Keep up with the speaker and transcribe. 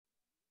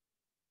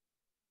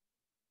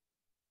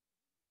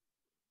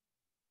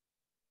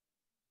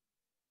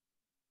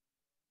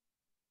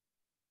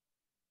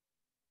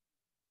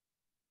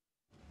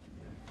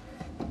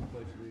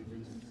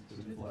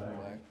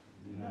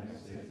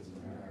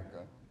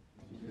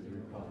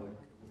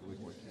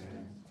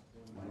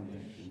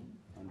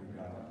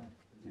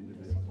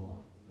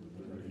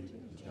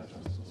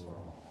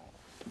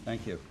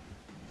Thank you,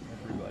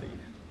 everybody.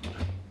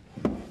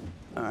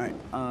 All right,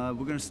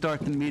 we're going to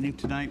start the meeting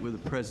tonight with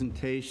a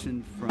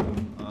presentation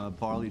from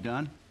Barley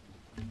Dunn.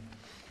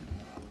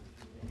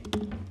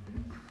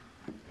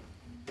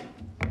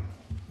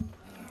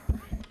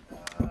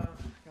 Got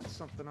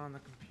something on the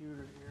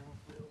computer here.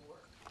 Hopefully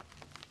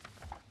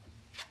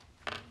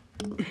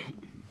it'll work.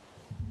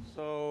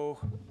 So,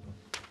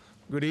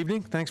 good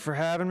evening. Thanks for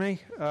having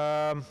me.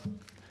 I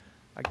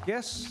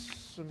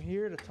guess I'm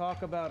here to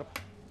talk about a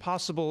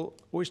possible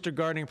oyster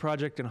gardening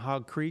project in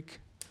Hog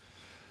Creek.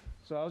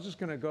 So I was just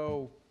going to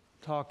go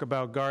talk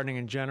about gardening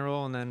in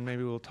general, and then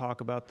maybe we'll talk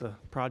about the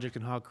project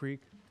in Hog Creek.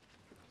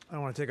 I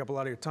don't want to take up a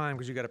lot of your time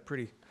because you got a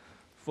pretty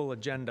full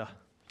agenda.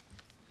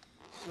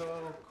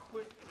 So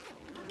quick,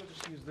 we'll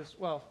just use this.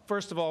 Well,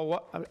 first of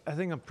all, I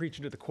think I'm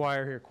preaching to the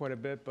choir here quite a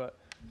bit, but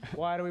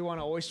why do we want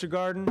an oyster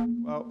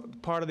garden? Well,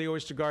 part of the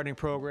oyster gardening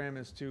program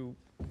is to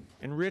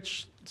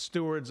enrich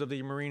stewards of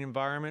the marine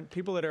environment.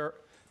 People that are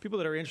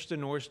interested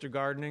in oyster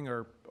gardening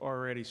are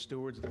already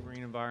stewards of the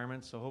marine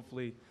environment. So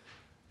hopefully,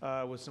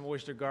 with some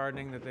oyster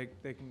gardening, that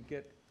they can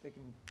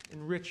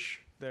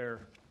enrich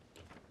their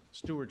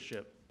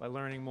stewardship by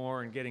learning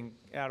more and getting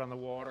out on the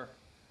water.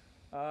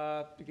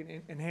 You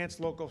can enhance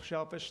local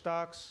shellfish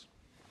stocks.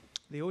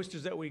 The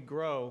oysters that we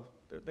grow,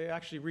 they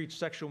actually reach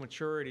sexual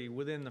maturity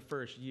within the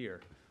first year.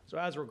 So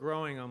as we're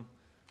growing them,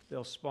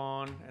 they'll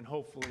spawn and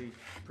hopefully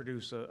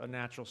produce a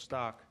natural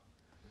stock.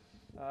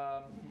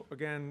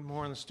 Again,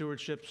 more on the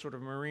stewardship, sort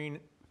of marine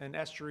and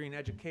estuarine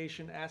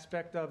education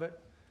aspect of it.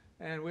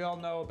 And we all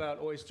know about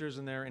oysters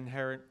and their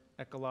inherent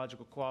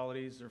ecological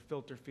qualities. They're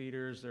filter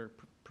feeders, they're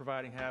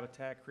providing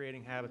habitat,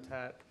 creating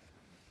habitat.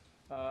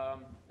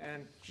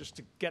 And just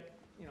to get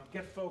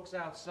folks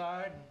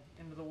outside,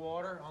 into the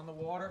water, on the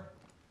water.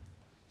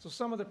 So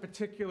some of the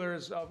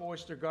particulars of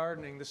oyster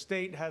gardening, the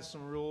state has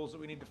some rules that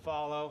we need to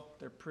follow.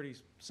 They're pretty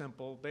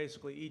simple.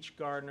 Basically, each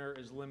gardener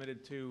is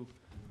limited to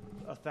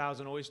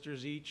 1,000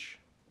 oysters each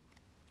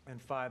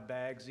and 5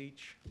 bags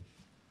each.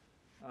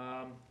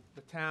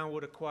 The town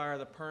would acquire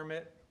the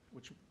permit,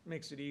 which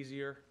makes it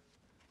easier.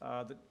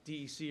 The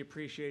DEC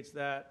appreciates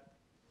that.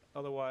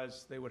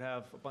 Otherwise, they would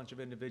have a bunch of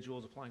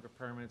individuals applying for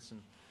permits,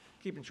 and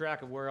keeping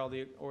track of where all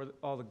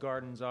the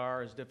gardens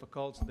are is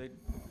difficult. So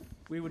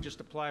we would just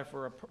apply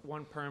for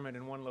one permit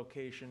in one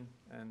location,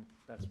 and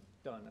that's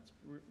done. That's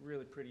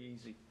really pretty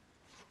easy.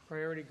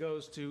 Priority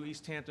goes to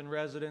East Hampton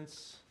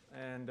residents,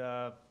 and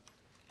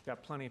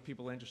got plenty of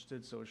people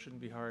interested, so it shouldn't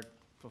be hard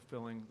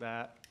fulfilling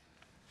that.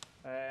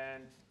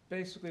 And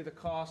basically, the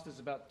cost is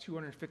about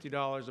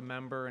 $250 a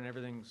member, and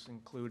everything's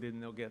included,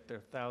 and they'll get their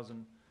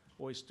 1,000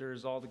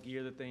 oysters, all the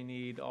gear that they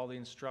need, all the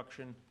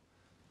instruction.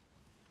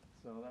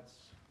 So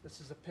this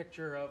is a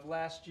picture of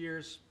last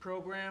year's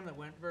program that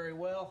went very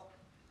well.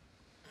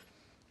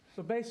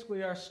 So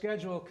basically, our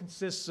schedule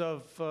consists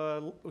of,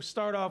 we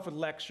start off with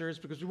lectures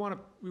because we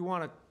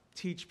want to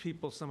teach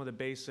people some of the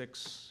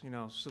basics,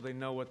 so they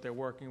know what they're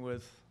working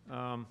with.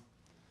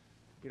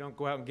 You don't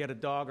go out and get a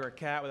dog or a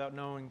cat without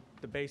knowing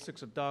the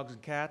basics of dogs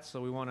and cats.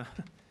 So we want to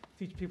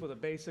teach people the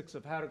basics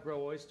of how to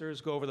grow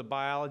oysters, go over the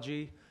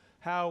biology,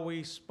 how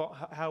we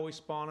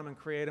spawn them and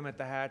create them at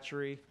the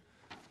hatchery,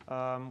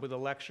 with a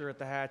lecture at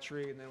the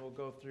hatchery, and then we'll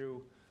go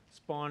through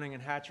spawning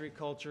and hatchery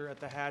culture at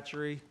the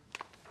hatchery.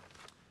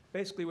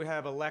 Basically, we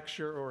have a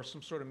lecture or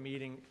some sort of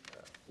meeting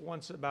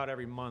once about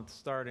every month,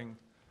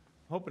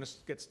 hoping to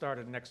get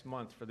started next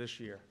month for this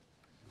year.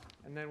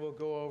 And then we'll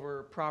go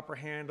over proper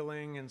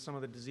handling and some of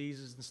the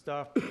diseases and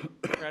stuff,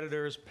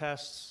 predators,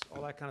 pests,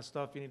 all that kind of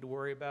stuff you need to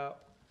worry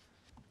about.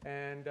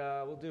 And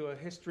we'll do a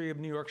history of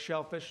New York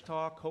shellfish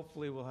talk.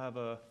 Hopefully we'll have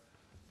a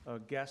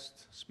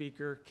guest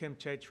speaker, Kim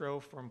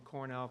Chetro from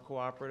Cornell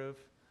Cooperative,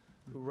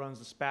 who runs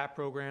the SPAT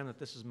program that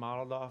this is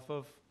modeled off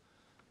of.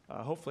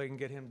 Hopefully I can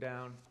get him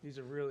down. He's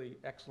a really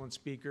excellent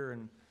speaker,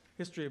 and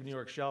history of New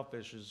York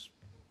shellfish is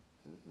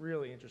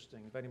really interesting.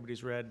 If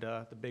anybody's read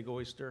The Big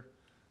Oyster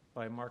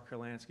by Mark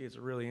Kurlansky, it's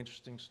a really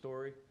interesting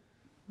story.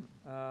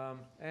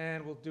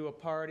 And we'll do a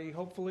party,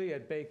 hopefully,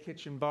 at Bay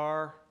Kitchen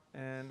Bar,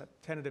 and the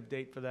tentative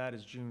date for that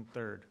is June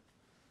 3rd.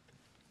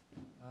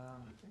 I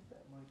think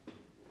that might be,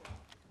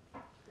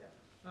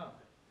 yeah. Oh,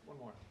 one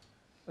more.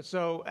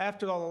 So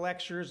after all the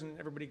lectures and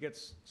everybody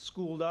gets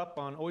schooled up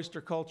on oyster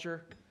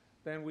culture,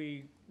 then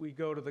we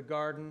go to the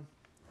garden.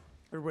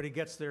 Everybody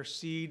gets their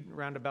seed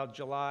around about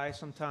July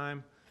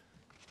sometime.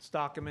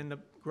 Stock them into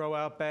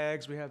grow-out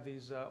bags. We have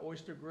these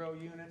oyster grow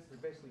units. They're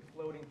basically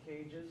floating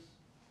cages.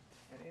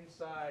 And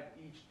inside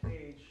each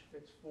cage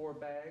fits 4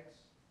 bags.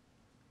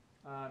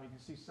 You can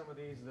see some of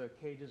these, the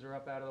cages are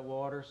up out of the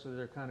water, so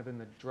they're kind of in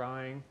the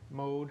drying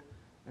mode.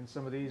 And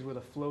some of these where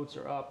the floats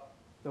are up,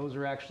 those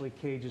are actually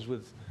cages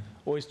with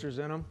oysters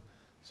in them.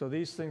 So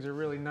these things are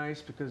really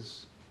nice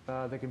because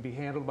they can be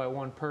handled by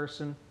one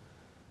person,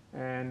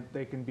 and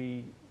they can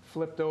be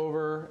flipped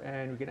over,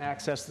 and we can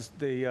access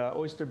the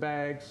oyster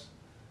bags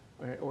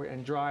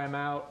and dry them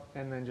out,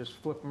 and then just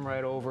flip them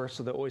right over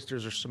so the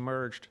oysters are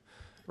submerged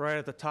right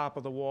at the top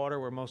of the water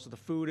where most of the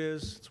food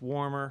is. It's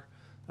warmer.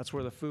 That's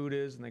where the food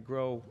is, and they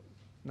grow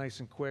nice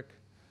and quick.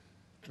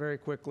 very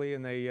quickly,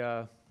 and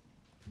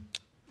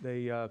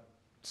they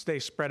stay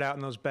spread out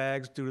in those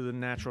bags due to the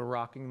natural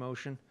rocking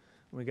motion.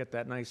 We get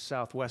that nice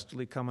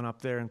southwesterly coming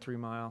up there in 3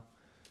 Mile,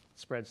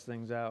 spreads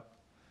things out.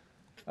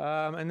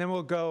 And then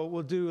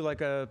we'll do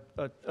like a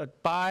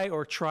bi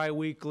or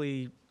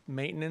tri-weekly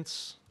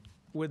maintenance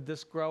with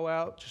this grow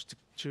out, just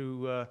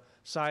to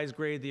size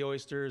grade the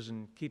oysters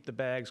and keep the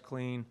bags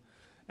clean.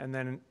 And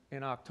then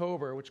in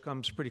October, which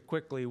comes pretty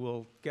quickly,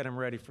 we'll get them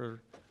ready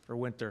for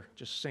winter,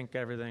 just sink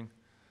everything.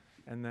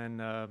 And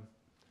then,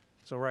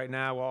 so right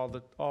now,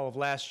 all of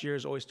last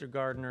year's oyster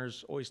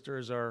gardeners'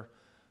 oysters are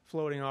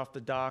floating off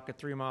the dock at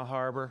 3 Mile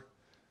Harbor.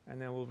 And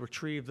then we'll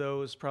retrieve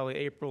those probably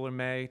April or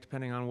May,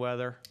 depending on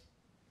weather,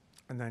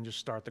 and then just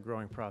start the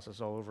growing process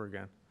all over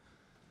again.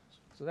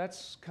 So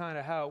that's kind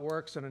of how it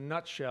works in a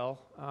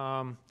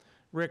nutshell.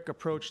 Rick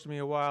approached me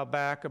a while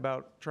back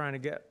about trying to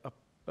get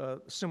a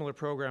similar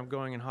program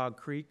going in Hog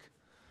Creek.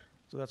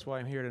 So that's why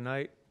I'm here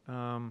tonight,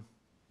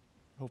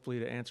 hopefully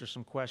to answer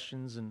some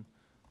questions and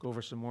go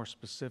over some more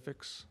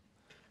specifics.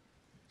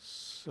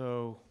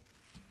 So.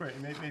 Great,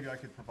 maybe I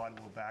could provide a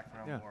little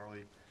background, Yeah.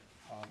 Barley.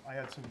 I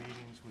had some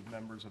meetings with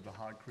members of the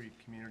Hog Creek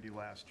community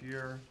last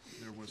year.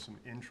 There was some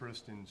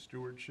interest in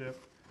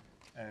stewardship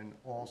and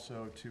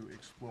also to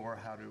explore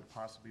how to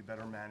possibly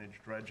better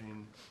manage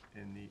dredging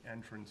in the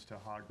entrance to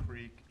Hog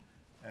Creek.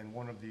 And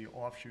one of the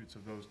offshoots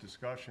of those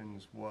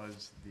discussions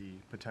was the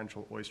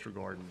potential oyster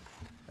garden.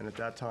 And at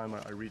that time,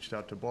 I reached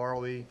out to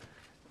Barley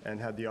and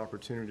had the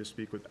opportunity to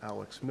speak with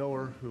Alex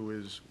Miller, who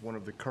is one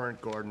of the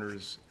current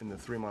gardeners in the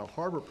 3 Mile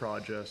Harbor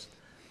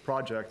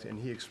project, and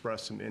he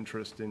expressed some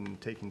interest in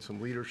taking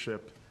some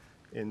leadership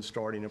in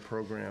starting a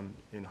program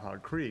in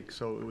Hog Creek.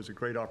 So it was a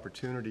great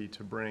opportunity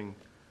to bring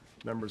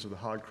members of the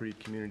Hog Creek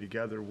community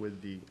together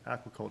with the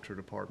aquaculture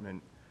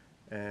department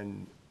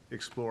and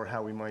explore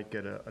how we might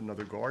get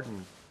another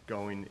garden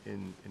going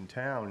in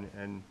town,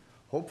 and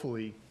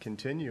hopefully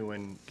continue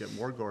and get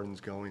more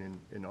gardens going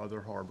in other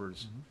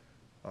harbors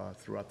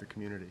throughout the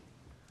community.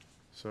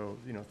 So,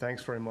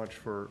 thanks very much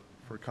for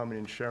coming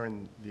and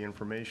sharing the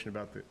information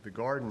about the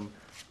garden.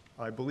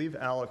 I believe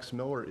Alex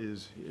Miller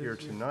is here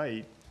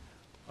tonight.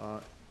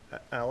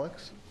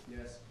 Alex?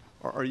 Yes.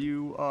 Are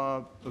you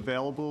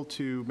available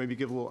to maybe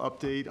give a little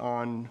update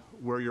on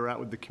where you're at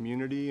with the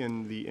community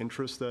and the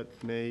interest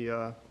that may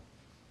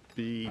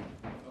be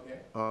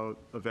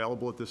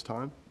available at this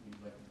time?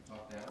 You'd like to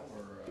talk now,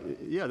 or?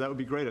 Yeah, that would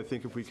be great. I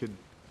think if we could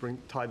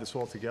tie this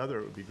all together,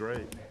 it would be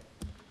great.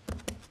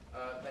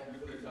 Thank you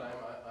for your time.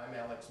 I'm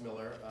Alex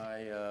Miller.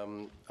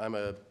 I'm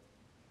a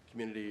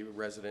community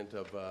resident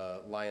of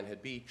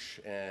Lionhead Beach,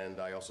 and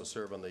I also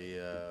serve on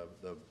the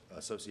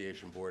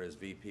association board as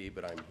VP,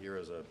 but I'm here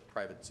as a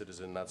private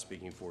citizen, not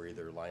speaking for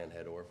either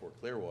Lionhead or for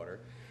Clearwater.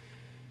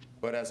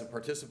 But as a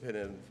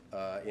participant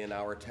in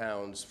our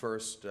town's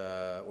first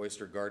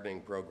oyster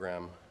gardening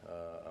program,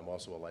 I'm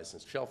also a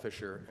licensed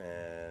shellfisher,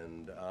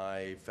 and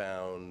I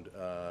found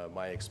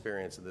my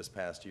experience in this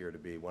past year to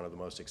be one of the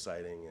most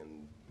exciting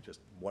and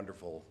just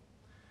wonderful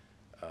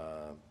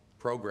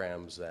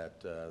programs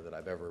that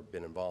I've ever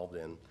been involved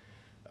in.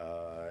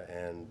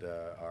 And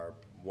our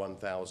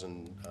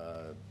 1,000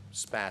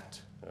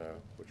 spat,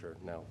 which are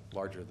now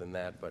larger than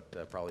that,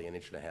 but probably 1.5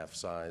 inches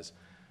size,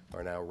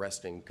 are now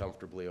resting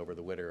comfortably over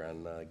the winter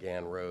on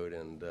Gann Road,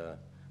 and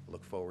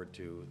look forward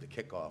to the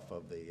kickoff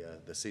of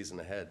the season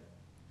ahead.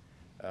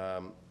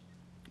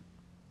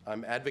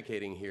 I'm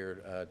advocating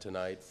here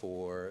tonight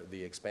for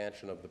the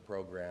expansion of the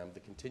program,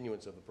 the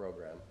continuance of the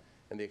program,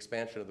 and the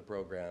expansion of the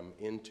program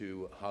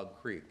into Hog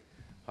Creek.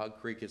 Hog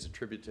Creek is a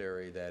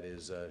tributary that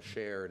is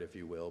shared, if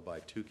you will, by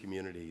 2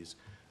 communities,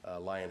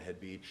 Lionhead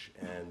Beach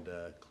and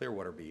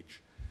Clearwater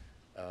Beach.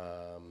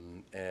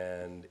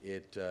 And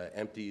it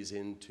empties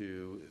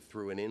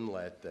through an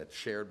inlet that's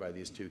shared by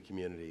these 2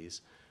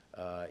 communities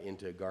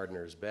into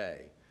Gardiner's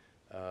Bay.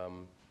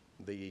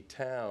 The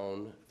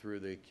town, through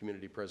the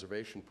Community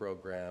Preservation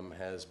Program,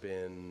 has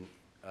been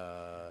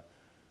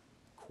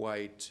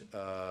quite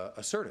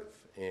assertive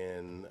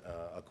in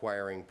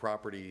acquiring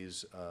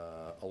properties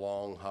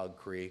along Hog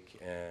Creek,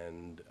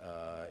 and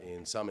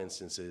in some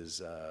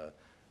instances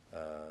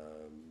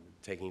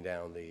taking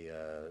down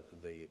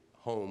the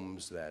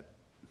homes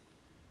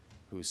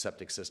whose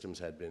septic systems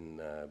had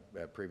been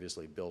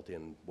previously built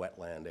in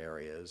wetland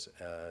areas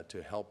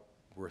to help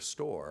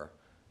restore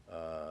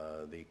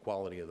the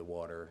quality of the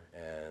water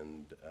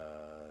and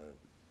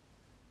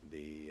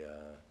the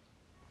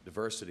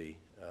diversity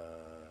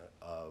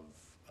of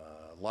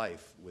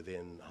life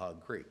within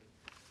Hog Creek.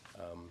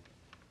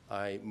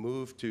 I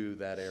moved to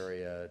that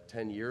area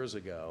 10 years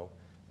ago,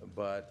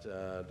 but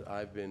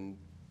I've been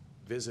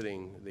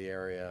visiting the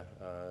area,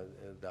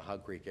 the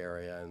Hog Creek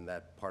area and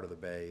that part of the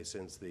bay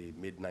since the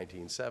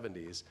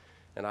mid-1970s,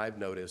 and I've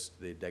noticed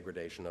the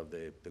degradation of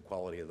the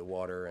quality of the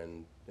water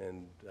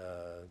and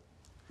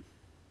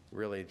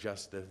really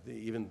just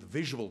even the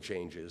visual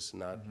changes,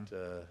 not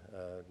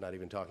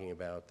even talking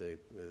about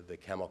the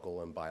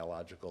chemical and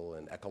biological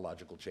and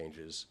ecological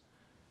changes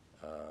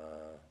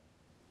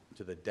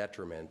to the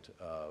detriment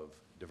of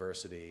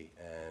diversity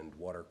and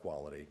water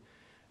quality.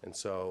 And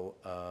so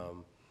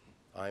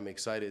I'm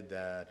excited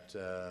that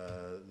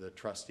the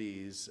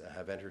trustees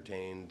have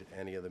entertained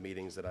any of the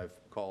meetings that I've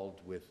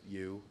called with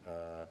you,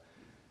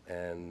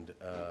 and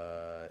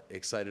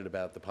excited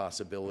about the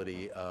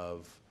possibility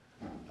of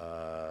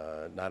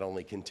not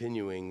only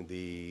continuing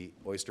the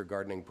oyster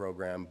gardening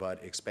program, but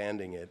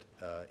expanding it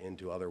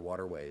into other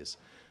waterways.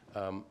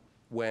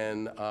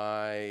 When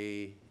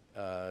I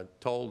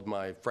told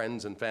my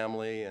friends and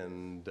family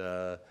and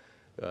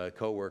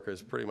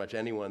coworkers, pretty much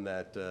anyone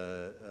that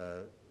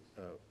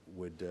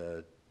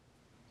would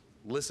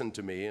listen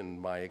to me and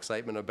my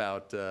excitement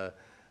about the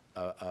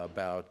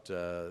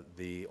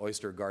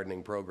oyster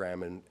gardening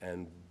program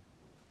and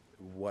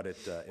what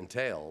it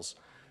entails,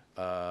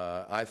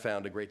 I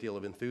found a great deal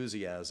of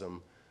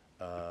enthusiasm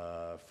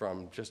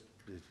from just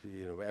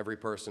every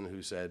person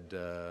who said,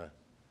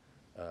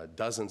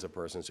 dozens of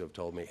persons who have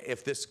told me,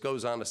 if this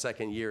goes on a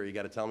second year, you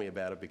got to tell me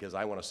about it because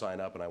I want to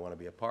sign up and I want to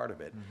be a part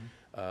of it.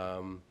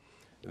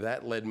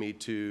 That led me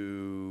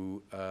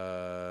to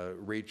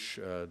reach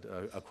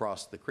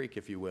across the creek,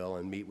 if you will,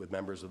 and meet with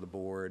members of the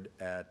board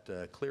at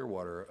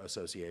Clearwater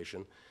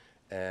Association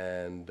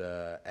and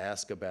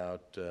ask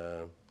about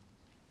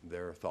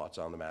their thoughts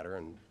on the matter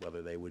and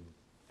whether they would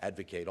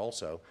advocate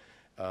also.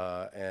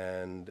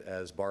 And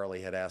as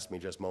Barley had asked me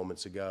just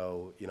moments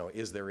ago,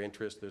 is there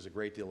interest? There's a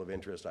great deal of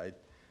interest. I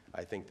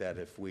think that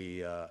if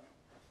we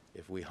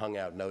hung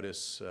out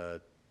notice,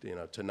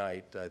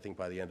 tonight, I think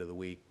by the end of the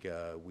week,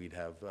 we'd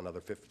have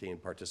another 15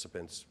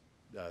 participants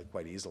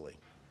quite easily.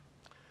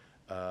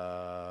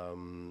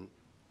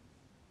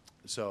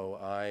 So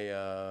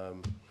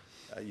I'm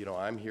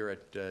here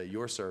at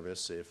your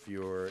service if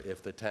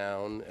the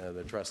town,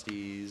 the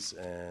trustees,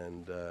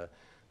 and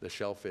the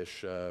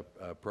shellfish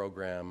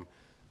program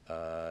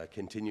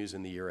continues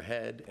in the year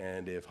ahead,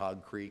 and if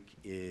Hog Creek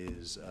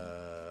is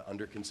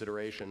under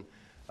consideration,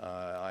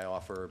 I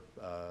offer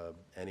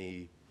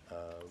any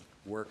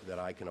work that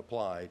I can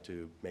apply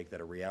to make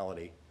that a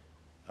reality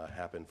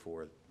happen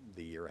for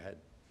the year ahead.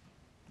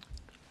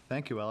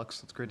 Thank you, Alex.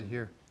 That's great to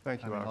hear.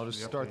 Thank you, Alex, I'll for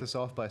just the start update. this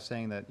off by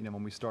saying that,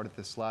 when we started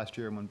this last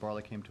year, and when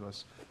Barley came to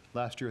us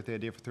last year with the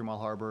idea for 3 Mile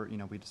Harbor,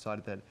 we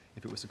decided that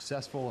if it was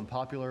successful and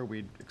popular,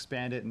 we'd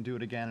expand it and do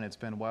it again, and it's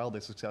been wildly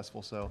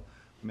successful. So,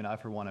 I,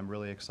 for one, am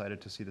really excited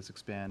to see this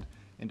expand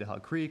into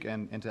Hog Creek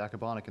and into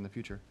Accabonac in the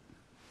future.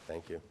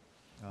 Thank you.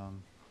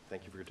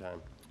 Thank you for your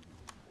time.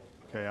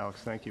 Okay,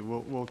 Alex, thank you.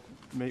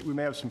 We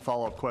may have some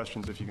follow-up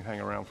questions if you can hang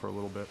around for a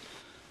little bit.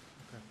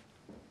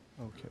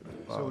 Okay.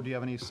 So do you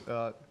have any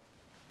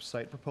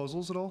site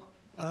proposals at all?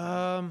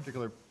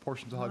 Particular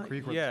portions of Hog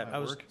Creek where Yeah, this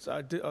might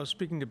work? I was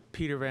speaking to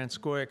Peter Van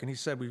Scoyak, and he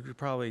said we could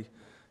probably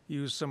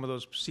use some of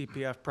those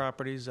CPF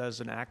properties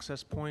as an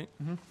access point.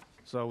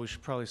 So we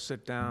should probably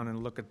sit down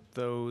and look at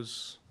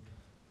those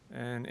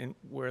and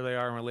where they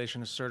are in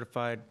relation to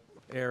certified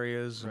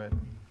areas. Right.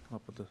 And come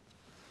up with a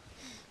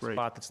Great.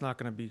 spot that's not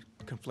going to be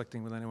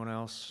conflicting with anyone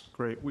else.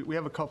 Great. We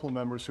have a couple of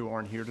members who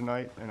aren't here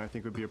tonight, and I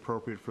think it would be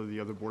appropriate for the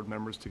other board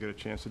members to get a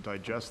chance to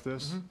digest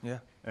this. Yeah,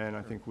 And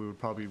I think we would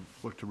probably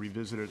look to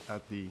revisit it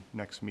at the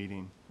next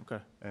meeting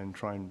okay. and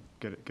try and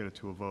get it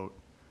to a vote.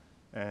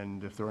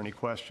 And if there are any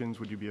questions,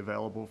 would you be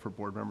available for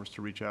board members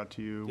to reach out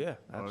to you? Yeah,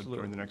 absolutely.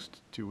 During the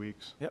next 2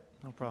 weeks? Yep,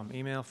 no problem.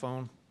 Email,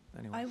 phone,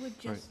 anyway. I would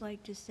just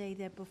like to say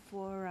that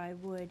before I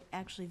would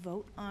actually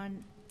vote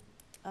on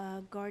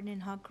Garden in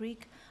Hog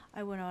Creek,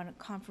 I would want a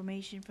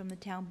confirmation from the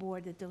town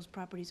board that those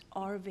properties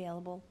are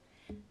available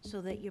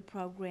so that your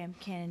program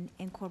can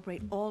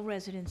incorporate all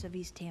residents of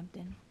East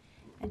Hampton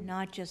and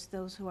not just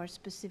those who are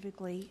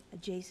specifically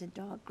adjacent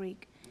to Hog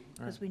Creek,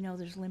 because we know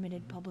there's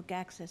limited public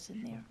access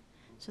in there.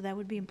 So that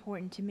would be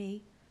important to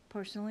me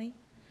personally.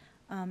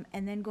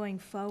 And then going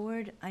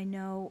forward, I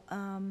know,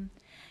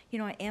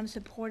 I am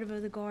supportive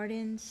of the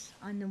gardens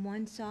on the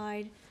one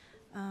side.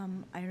 I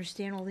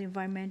understand all the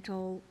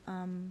environmental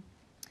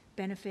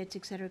benefits,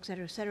 et cetera, et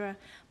cetera, et cetera.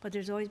 But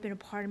there's always been a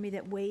part of me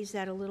that weighs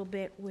that a little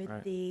bit with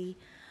Right. the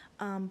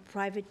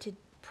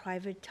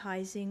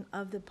privatizing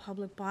of the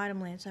public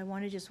bottomland. So I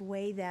want to just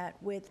weigh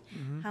that with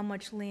how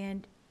much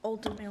land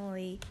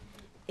ultimately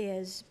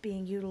is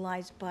being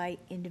utilized by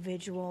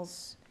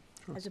individuals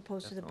as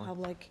opposed to the definitely.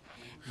 public.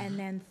 And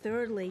then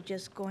thirdly,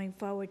 just going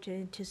forward to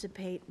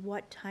anticipate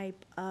what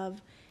type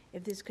of,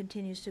 if this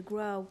continues to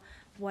grow,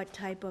 what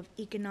type of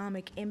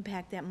economic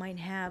impact that might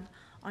have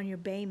on your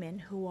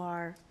baymen who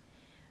are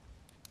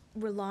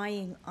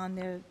relying on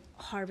the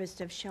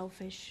harvest of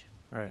shellfish,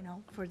 Right.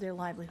 for their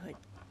livelihood.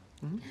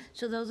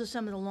 So those are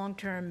some of the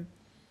long-term,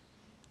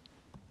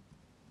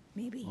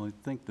 maybe, Well, I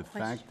think the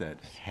fact that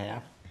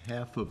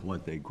half of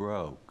what they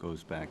grow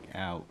goes back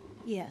out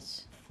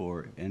yes,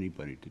 for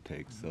anybody to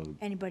take, so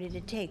anybody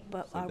to take,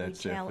 but So are we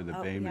that's there for the we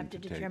baymen have to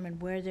to take. determine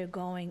where they're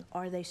going,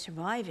 are they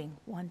surviving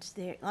once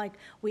they're, like,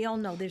 we all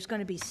know there's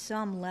gonna be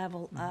some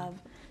level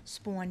of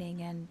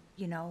spawning, and,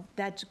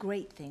 that's a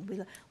great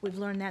thing. We've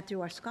learned that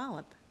through our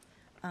scallop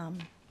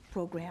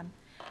program.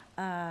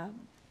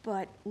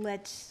 But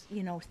let's,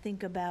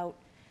 think about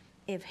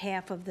if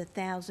half of the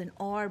 1,000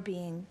 are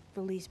being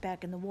released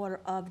back in the water,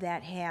 of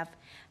that half,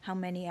 how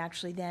many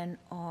actually then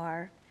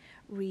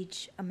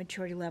reach a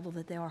maturity level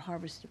that they are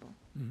harvestable?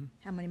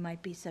 How many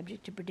might be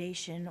subject to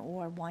predation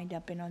or wind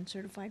up in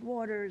uncertified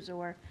waters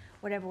or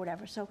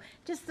whatever. So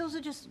those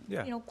are just,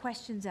 Yeah.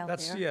 questions out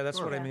there.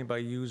 That's what I Yeah. mean by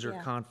user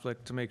Yeah.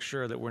 conflict, to make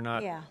sure that we're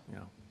not, Yeah.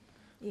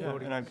 Yeah.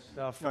 voting And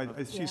stuff.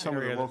 I see Yeah. some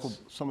of the area local,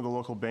 that's- some of the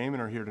local baymen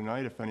are here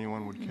tonight, if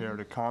anyone would care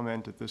to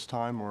comment at this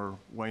time or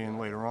weigh in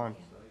later on.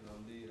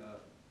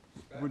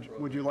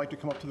 Would you like to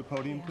come up to the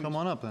podium, please? Come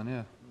on up then,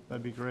 yeah.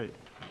 That'd be great.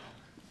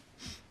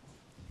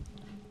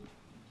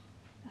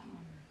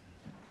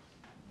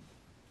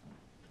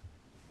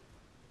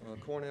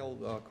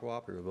 Cornell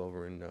Cooperative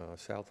over in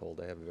Southold,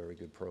 they have a very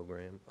good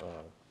program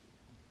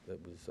that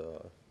was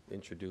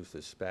introduced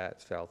as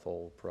SPAT,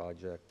 Southold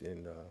Project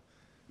in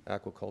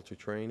aquaculture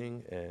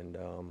training, and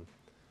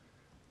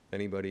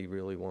anybody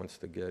really wants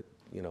to get,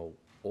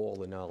 all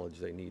the knowledge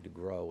they need to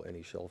grow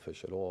any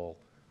shellfish at all,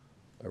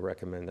 I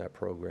recommend that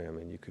program,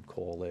 and you could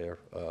call there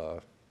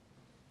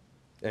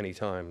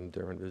anytime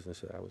during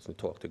business hours and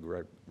talk to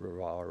Greg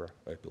Rivara.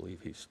 I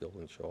believe he's still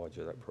in charge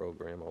of that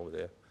program over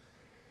there.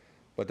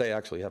 But they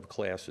actually have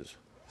classes,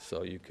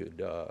 so you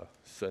could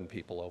send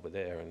people over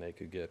there and they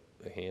could get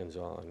a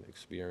hands-on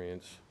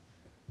experience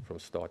from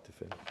start to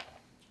finish.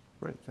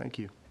 Great, thank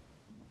you.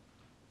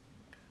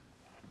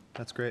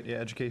 That's great. Yeah,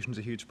 education's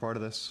a huge part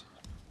of this.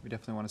 We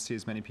definitely want to see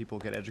as many people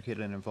get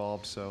educated and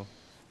involved, so,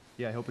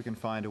 yeah, I hope we can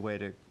find a way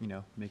to,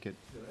 make it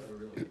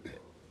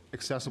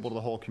accessible to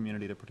the whole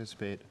community to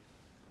participate.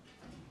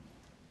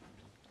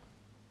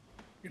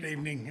 Good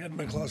evening, Ed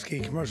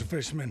McCluskey, commercial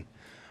fisherman.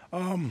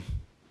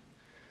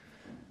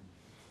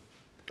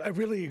 I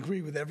really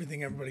agree with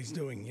everything everybody's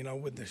doing,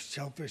 with the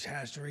shellfish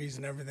hatcheries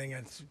and everything.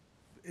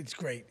 It's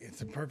great.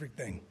 It's a perfect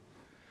thing.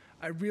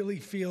 I really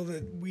feel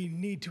that we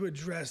need to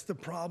address the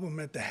problem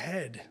at the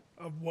head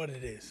of what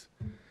it is.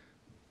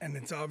 And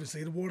it's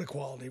obviously the water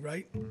quality,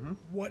 right?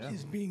 What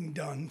is being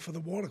done for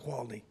the water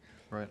quality?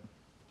 Right.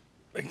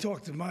 I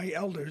talk to my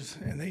elders,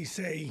 and they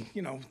say,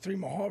 Three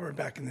Mile Harbor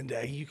back in the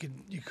day, you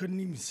couldn't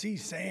even see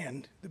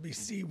sand. There'd be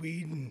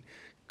seaweed and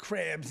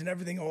crabs and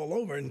everything all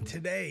over. And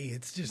today,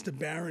 it's just a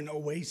barren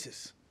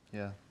oasis.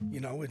 Yeah.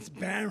 It's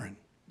barren.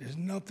 There's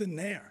nothing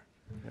there.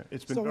 Yeah,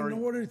 it's been So very,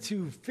 in order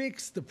to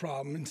fix the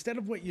problem, instead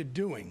of what you're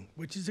doing,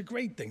 which is a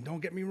great thing, don't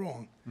get me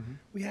wrong,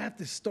 we have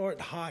to start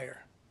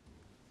higher,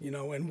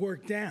 and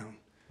work down.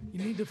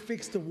 You need to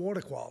fix the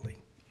water quality,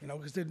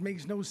 because it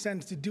makes no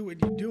sense to do what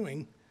you're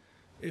doing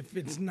if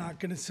it's not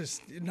going to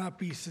not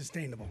be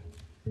sustainable.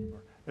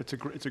 it's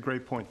a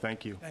great point,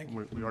 thank you. Thank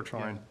you. We are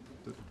trying.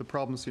 The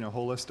problem's,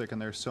 holistic,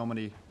 and there's so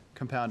many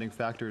compounding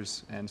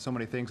factors and so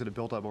many things that have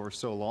built up over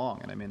so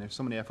long. And I mean, there's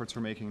so many efforts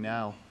we're making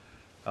now.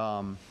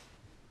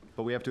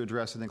 But we have to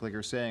address, I think, like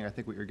you're saying, I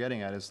think what you're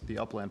getting at is the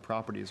upland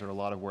properties are a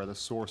lot of where the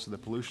source of the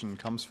pollution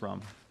comes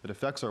from that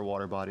affects our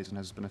water bodies and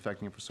has been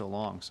affecting it for so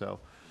long. So,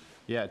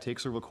 yeah, it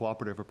takes sort of a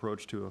cooperative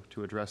approach to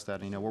address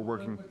that. And,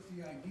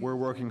 we're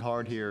working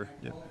hard here.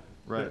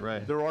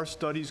 Right. There are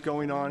studies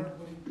going on.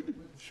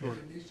 Sure.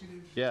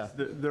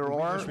 There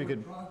are. Wish we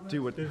could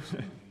do what,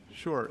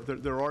 Sure.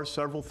 There are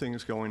several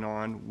things going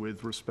on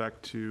with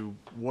respect to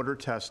water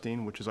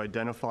testing, which has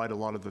identified a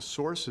lot of the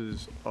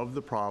sources of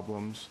the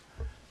problems.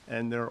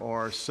 And there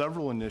are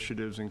several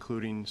initiatives,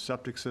 including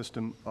septic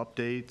system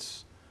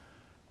updates,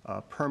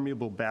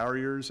 permeable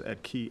barriers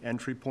at key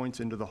entry points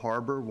into the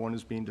harbor. One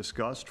is being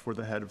discussed for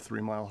the head of 3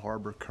 Mile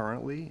Harbor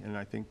currently, and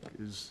I think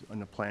is in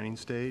the planning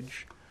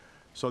stage.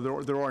 So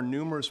there are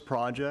numerous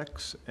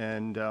projects,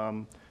 and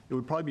it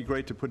would probably be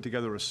great to put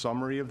together a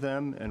summary of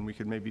them, and we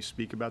could maybe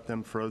speak about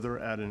them further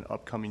at an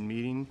upcoming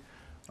meeting.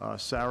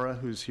 Sarah,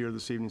 who's here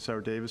this evening,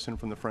 Sarah Davison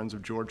from the Friends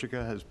of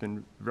Georgica, has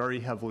been very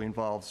heavily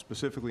involved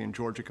specifically in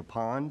Georgica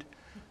Pond,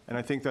 and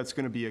I think that's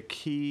going to be a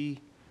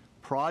key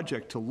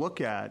project to look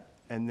at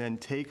and then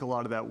take a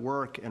lot of that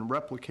work and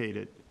replicate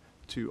it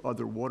to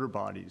other water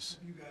bodies.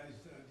 You guys,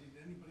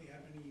 did anybody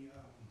have any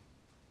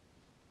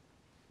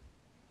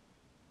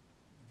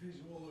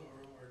visual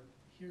or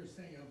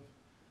hearsay of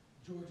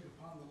Georgia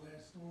Pond, the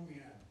last storm we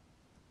had?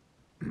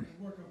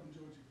 I work up in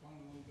Georgia Pond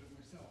a little bit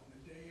myself, and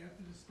the day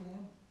after the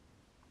storm,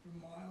 for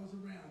miles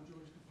around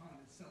Georgia Pond,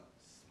 it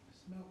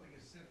smelled like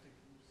a septic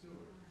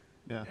sewer.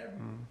 yeah.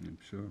 I'm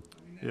sure.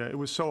 Yeah, it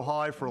was so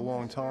high for a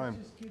long time.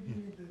 Just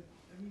giving you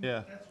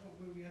Yeah. that's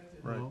what we have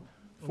to. Right. Well,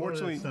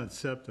 Fortunately, it's not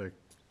septic.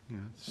 Yeah,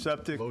 it's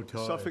septic, low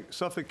tide.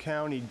 Suffolk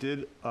County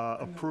did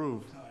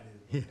approve.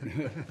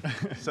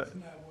 So-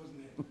 That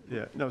wasn't it.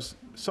 Yeah, no,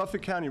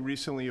 Suffolk County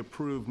recently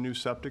approved new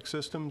septic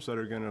systems that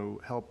are going to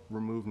help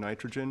remove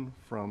nitrogen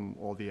from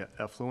all the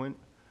effluent.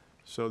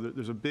 So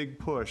there's a big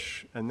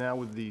push, and now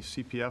with the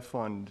CPF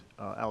fund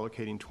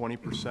allocating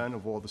 20%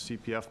 of all the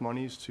CPF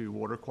monies to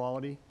water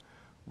quality,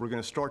 we're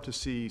going to start to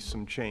see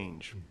some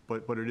change,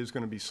 but it is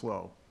going to be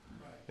slow.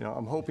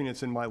 I'm hoping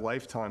it's in my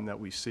lifetime that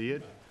we see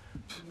it,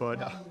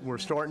 but we're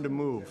starting to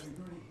move. We've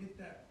already hit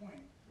that point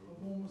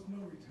of almost no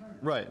return.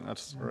 Right,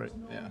 that's, Right.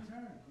 No yeah. return. I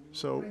mean, we're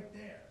So, right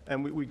there.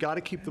 and we got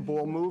to keep the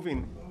ball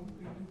moving. We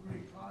can do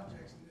great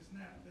projects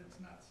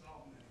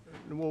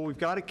Well, we've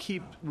got to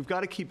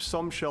keep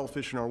some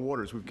shellfish in our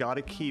waters. We've got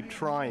to keep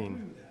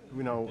trying,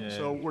 you know,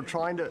 so we're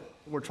trying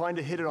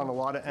to hit it on a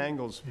lot of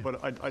angles,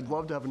 but I'd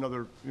love to have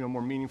another, you know,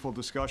 more meaningful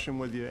discussion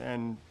with you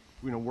and,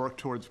 you know, work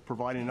towards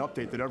providing an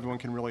update that everyone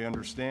can really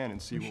understand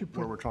and see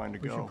where we're trying to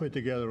We should go. put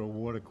together a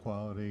water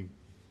quality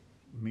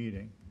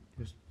meeting,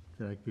 just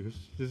like, because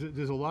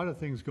there's a lot of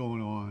things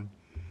going on.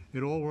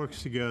 It all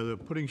works together.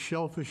 Putting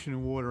shellfish in the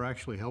water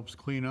actually helps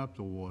clean up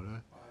the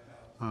water.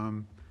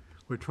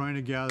 We're trying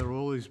to gather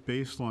all these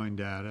baseline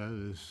data.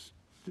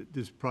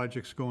 There's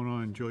projects going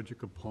on in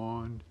Georgica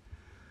Pond.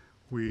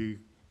 We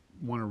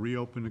want to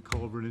reopen the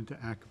culvert into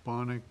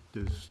Acaponic.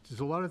 There's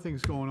a lot of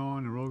things going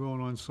on. They're all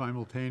going on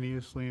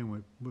simultaneously, and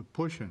we're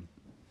pushing.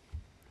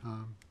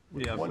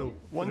 Yeah, so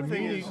One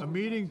thing is, A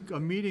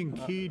meeting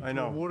key I to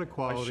know. water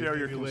quality I share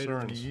your maybe later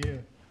in the concerns.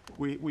 year.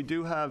 we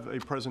do have a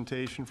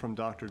presentation from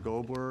Dr.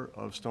 Gobler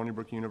of Stony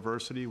Brook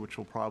University, which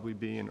will probably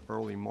be in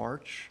early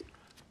March.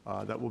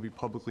 That will be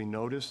publicly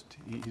noticed.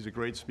 He's a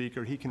great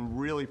speaker. He can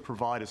really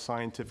provide a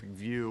scientific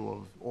view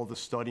of all the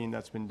studying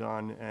that's been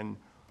done and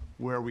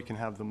where we can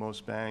have the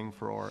most bang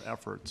for our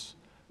efforts.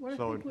 What I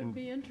So think in- would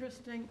be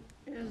interesting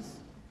is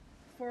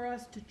for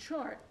us to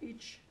chart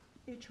each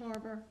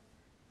harbor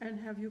and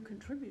have you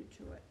contribute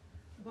to it.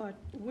 But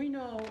we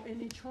know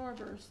in each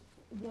harbors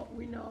what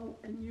we know,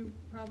 and you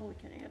probably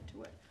can add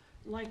to it.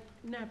 Like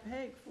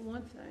Napeg, for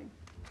one thing,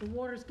 the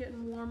water's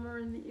getting warmer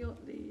and the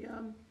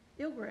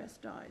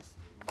eelgrass dies,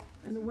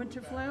 and the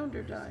winter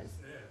flounder dies.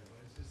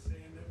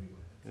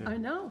 I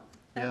know.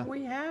 Yeah. And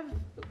we have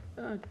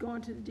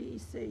gone to the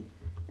DEC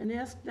and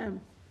asked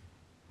them,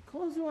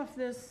 close off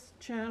this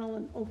channel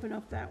and open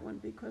up that one,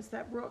 because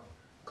that brought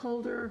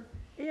colder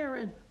air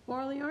in.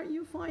 Barley, aren't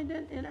you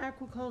finding in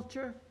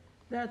aquaculture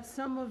that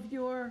some of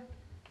your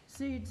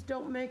seeds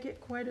don't make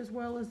it quite as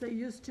well as they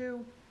used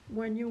to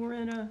when you were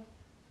in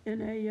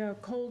a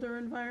colder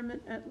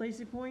environment at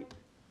Lazy Point?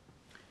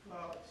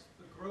 Well,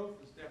 the growth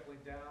is definitely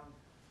down,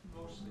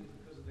 mostly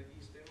because of the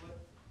east inlet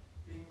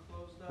being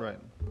closed up. Right.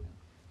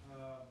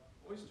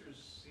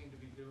 Oysters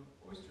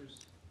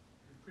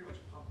can pretty much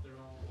pump their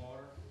own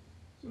water,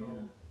 so Yeah.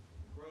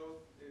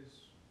 growth is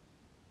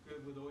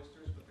good with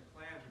oysters, but the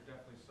clams are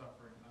definitely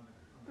suffering on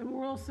the And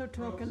we're also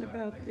talking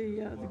about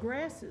the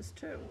grasses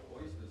too.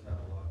 Oysters have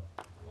a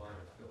lot finer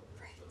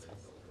filters, so they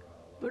filter out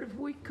a lot. But if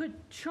we could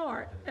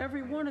chart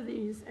every one of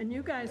these and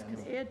you guys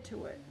could add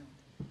to it,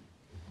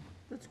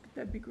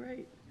 that'd be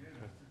great.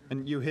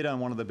 And you hit on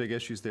one of the big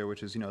issues there,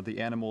 which is, the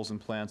animals and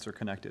plants are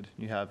connected.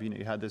 You have,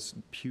 you had this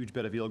huge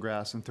bed of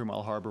eelgrass in 3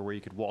 Mile Harbor where you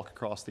could walk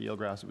across the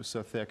eelgrass. It was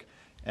so thick.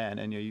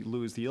 And you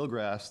lose the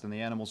eelgrass, then the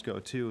animals go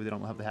too. They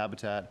don't have the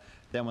habitat.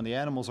 Then when the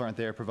animals aren't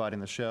there providing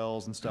the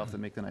shells and stuff that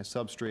make the nice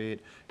substrate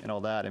and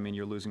all that,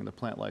 you're losing the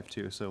plant life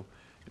too. So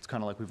it's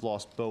kind of like we've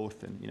lost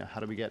both. And, how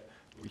do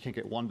we can't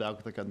get one back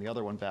without getting the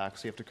other one back.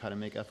 So you have to kind of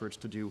make efforts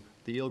to do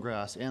the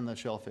eelgrass and the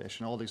shellfish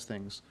and all these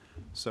things.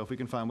 So if we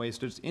can find ways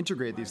to just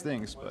integrate these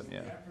things, but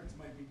yeah. The efforts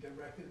might be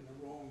directed in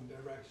the wrong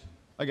direction.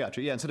 I got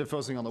you. Yeah, instead of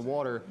focusing on the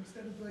water,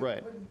 Instead of like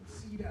right. putting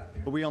seed out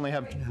there. But we only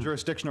have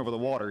jurisdiction over the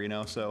water,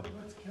 so,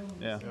 Let's kill them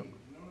yeah. with seed, you know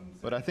what I'm saying?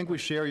 But I think we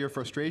share your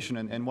frustration,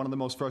 and one of the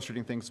most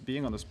frustrating things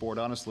being on this board,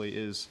 honestly,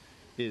 is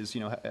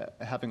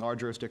having our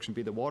jurisdiction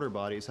be the water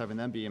bodies, having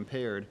them be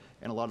impaired,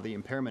 and a lot of the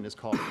impairment is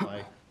caused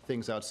by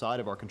things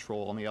outside of our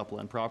control on the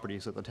upland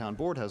properties that the town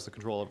board has the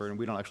control over, and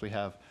we don't actually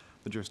have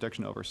the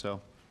jurisdiction over. So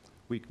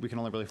we can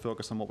only really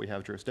focus on what we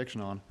have jurisdiction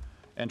on,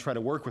 and try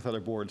to work with other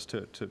boards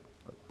to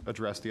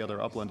address the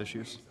other upland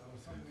issues.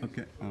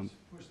 Okay.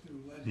 Push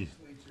through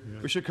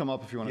legislature. We should come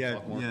up if you want to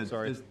talk more.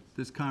 Sorry.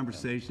 This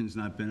conversation's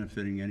not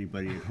benefiting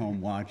anybody at home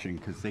watching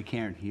because they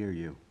can't hear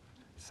you.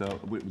 So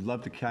we'd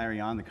love to carry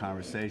on the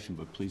conversation,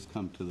 but please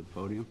come to the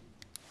podium.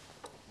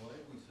 Well, I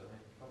think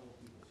a couple of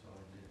people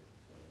signed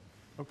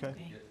in, so Okay.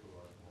 get to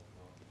our small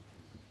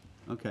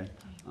conference. Okay.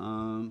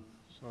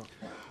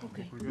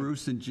 Okay.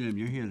 Bruce and Jim,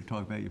 you're here to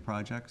talk about your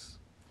projects,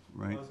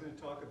 right? I was going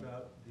to talk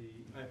about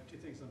I have two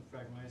things on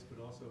Phragmites,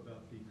 but also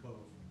about the cove,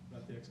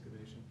 about the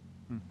excavation.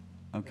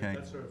 Okay,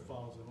 That sort of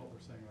follows on what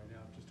we're saying right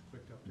now, just a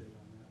quick update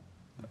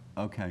on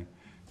that. okay.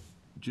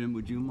 Jim,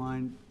 would you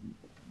mind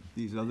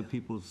these other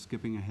people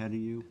skipping ahead of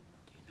you?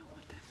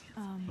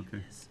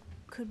 Okay,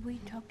 Could we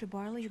talk to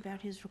Barley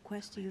about his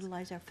request to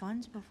utilize our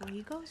funds before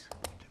he goes?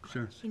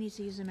 sure. He needs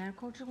to use the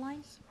agriculture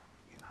lines.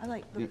 Yeah.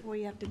 Before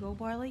you have to go,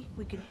 Barley,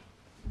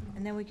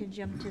 and then we can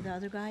jump to the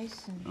other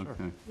guys and.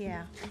 Okay,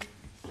 Yeah,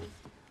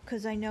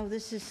 because I know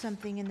this is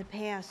something in the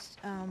past,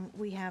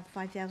 we have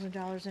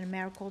 $5,000 in a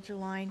mariculture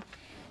line,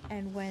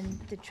 and when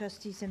the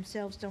trustees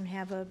themselves don't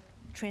have a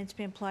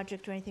transplant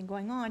project or anything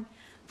going on,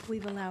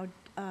 we've allowed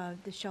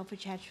the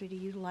shellfish hatchery to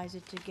utilize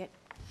it to get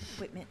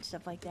equipment and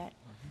stuff like that.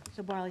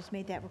 So Barley's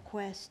made that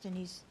request, and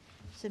he's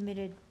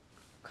submitted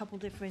a couple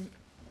different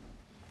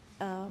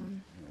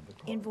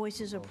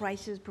invoices or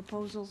prices,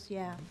 proposals,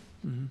 yeah.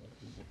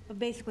 But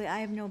basically, I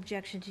have no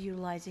objection to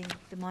utilizing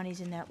the monies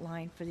in that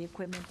line for the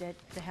equipment that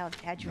the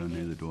hatchery no,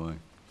 neither needs. do I.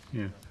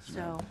 Yeah,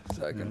 So,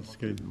 that's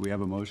good. We have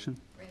a motion?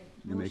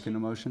 You making a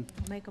motion?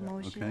 Make a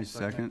motion. Okay,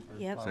 second?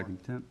 Yep.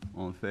 Second, Tim,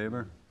 all in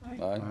favor?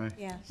 Aye.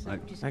 Yeah, so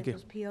Right. just Thank get you.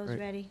 those POs Great.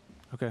 ready.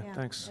 Okay, Yeah,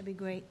 thanks. That'd be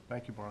great.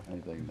 Thank you, Barb.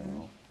 Anything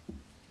now?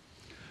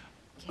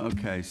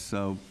 Okay,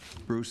 so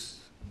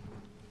Bruce?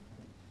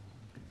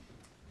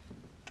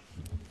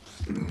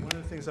 One of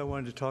the things I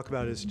wanted to talk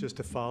about is just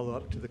a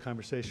follow-up to the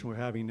conversation we're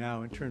having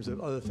now in terms of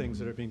other things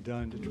that are being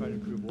done to try to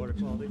improve water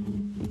quality,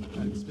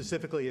 and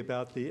specifically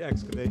about the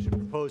excavation,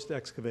 proposed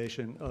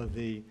excavation of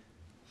the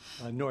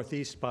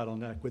northeast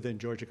bottleneck within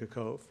Georgica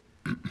Cove.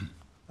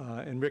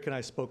 And Rick and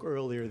I spoke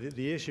earlier,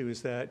 the issue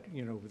is that,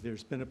 you know,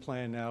 there's been a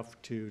plan now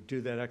to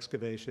do that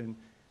excavation.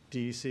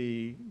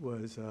 DEC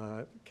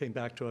came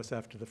back to us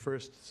after the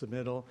first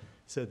submittal,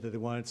 said that they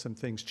wanted some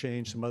things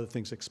changed, some other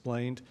things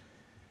explained.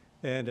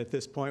 And at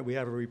this point, we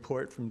have a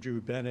report from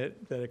Drew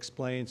Bennett that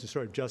explains and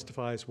sort of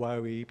justifies why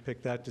we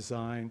picked that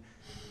design,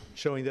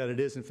 showing that it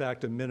is in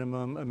fact a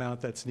minimum amount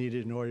that's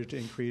needed in order to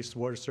increase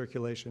water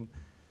circulation,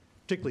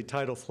 particularly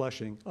tidal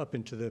flushing up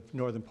into the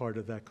northern part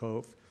of that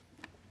cove.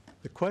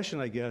 The question,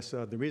 I guess,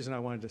 the reason I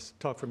wanted to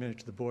talk for a minute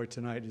to the board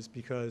tonight is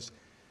because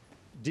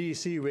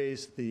DEC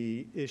raised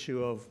the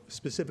issue of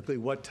specifically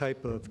what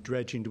type of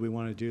dredging do we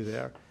want to do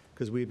there?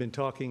 Because we've been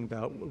talking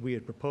about, what we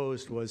had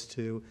proposed was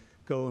to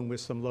go in with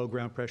some low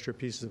ground pressure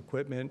pieces of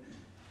equipment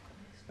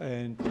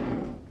and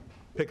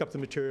pick up the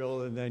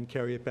material and then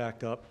carry it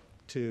back up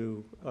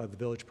to the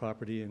village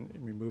property and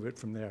remove it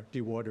from there,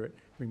 dewater it,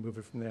 remove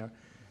it from there.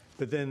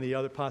 But then the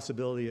other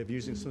possibility of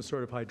using some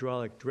sort of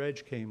hydraulic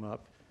dredge came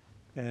up.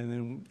 And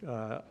then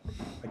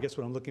I guess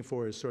what I'm looking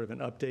for is sort of an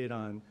update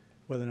on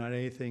whether or not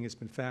anything has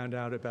been found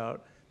out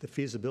about the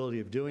feasibility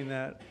of doing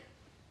that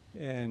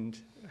and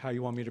how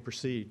you want me to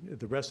proceed.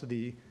 The rest of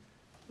the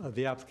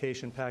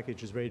application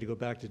package is ready to go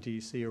back to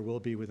DEC or will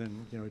be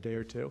within, you know, a day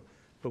or two.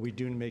 But we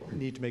do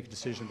need to make a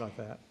decision about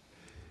that.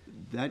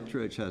 That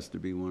dredge has to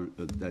be one,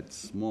 that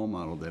small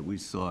model that we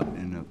saw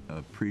in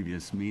a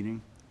previous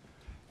meeting.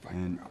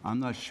 And I'm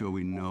not sure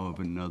we know of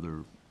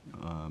another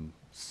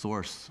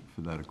source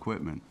for that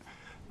equipment.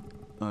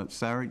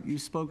 Sarah, you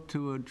spoke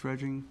to a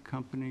dredging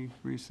company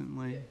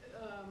recently?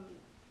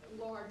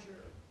 Larger.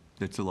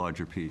 It's a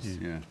larger piece,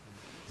 yeah.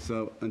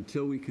 So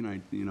until we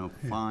can, you know,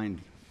 find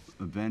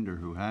a vendor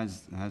who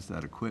has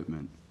that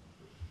equipment,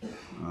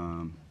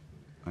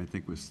 I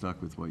think we're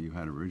stuck with what you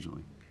had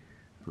originally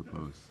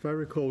proposed. If I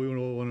recall, we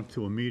all went up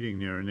to a meeting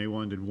there, and they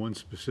wanted one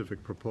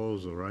specific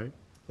proposal, right?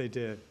 They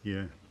did.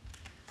 Yeah.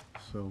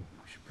 So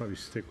we should probably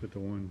stick with the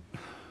one.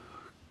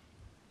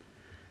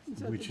 Is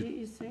that We the should-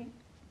 DEC?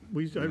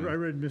 I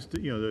read,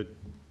 you know,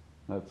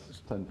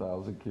 That's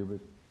 10,000 cubic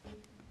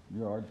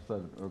yards that are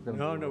going to be...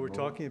 No, we're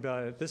talking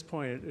about, at this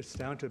point, it's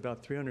down to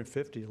about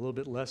 350, a little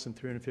bit less than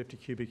 350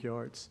 cubic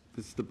yards.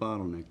 This is the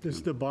bottleneck. this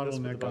is Tim. the That's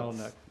for the bottleneck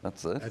bottleneck.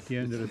 That's it? at the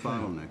end It's of the the thing.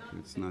 bottleneck,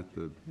 it's not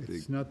the big.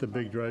 It's not the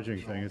big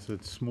dredging thing, it's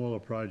a smaller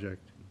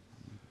project.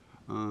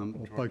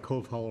 Up by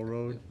Cove Hollow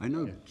Road. I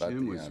know At the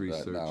Jim was end, now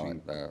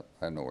researching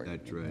I know where you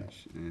that mean now.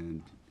 dredge,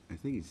 and I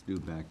think he's due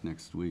back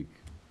next week.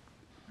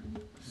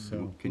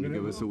 So Can you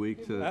give us a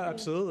week to?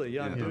 Absolutely,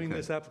 yeah, I'm Yeah, doing okay.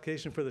 this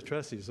application for the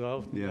trustees, so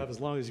I'll Yeah. have as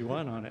long as you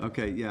want on it.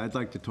 Okay, yeah, I'd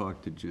like to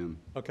talk to Jim.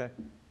 Okay.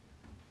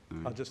 All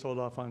right. I'll just hold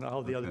off on,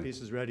 all the other Okay.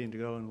 pieces ready to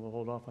go, and we'll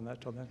hold off on that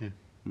till Yeah. then.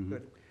 Mhm.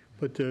 Good.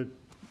 But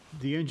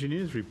the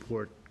engineer's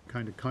report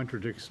kind of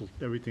contradicts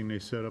everything they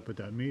set up at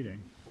that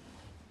meeting.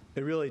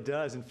 It really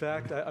does. In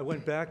fact, I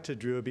went back to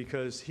Drew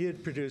because he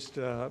had produced,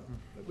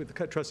 with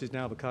the trustees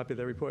now have a copy of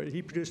that report,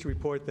 he produced a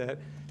report that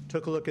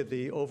took a look at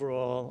the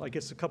overall, I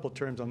guess a couple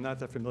terms I'm not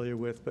that familiar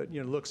with, but,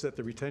 you know, looks at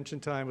the retention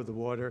time of the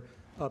water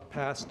up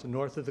past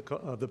north of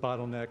the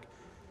bottleneck,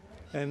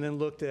 and then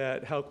looked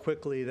at how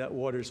quickly that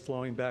water is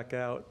flowing back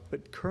out.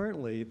 But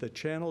currently, the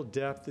channel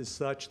depth is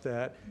such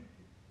that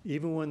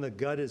even when the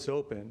gut is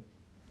open,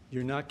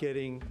 you're not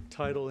getting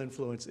tidal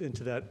influence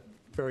into that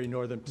very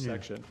northern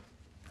section.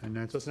 And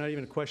So it's not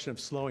even a question of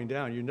slowing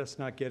down, you're just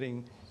not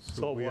getting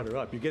salt water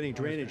up. You're getting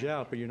drainage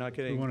out, but you're not we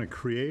getting, want to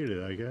create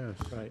it, I guess.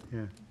 right.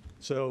 Yeah.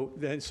 So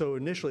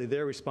initially,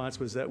 their response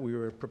was that we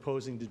were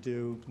proposing to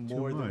do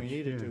more than we much,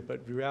 needed yeah. to,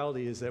 but the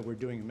reality is that we're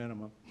doing a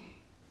minimum.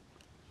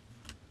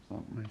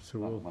 Right, so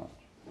Not we'll, much.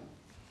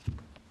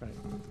 Right.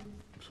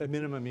 A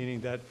minimum meaning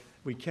that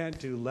we can't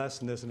do less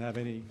than this and have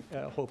any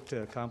hope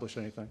to accomplish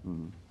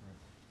anything.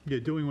 yeah,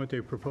 doing what they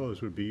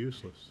propose would be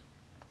useless.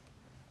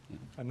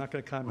 I'm not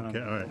going to comment on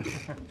Okay,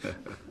 that.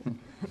 all right.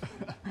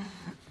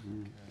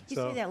 You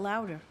So- say that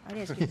louder. I'd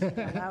ask you to say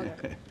that louder.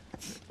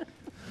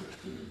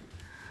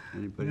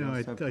 Anybody No,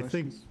 else have I think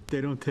questions?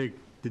 they don't take,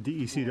 the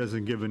DEC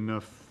doesn't give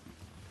enough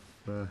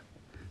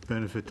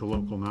benefit to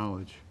local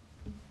knowledge.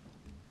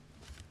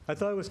 I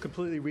thought it was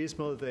completely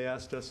reasonable that they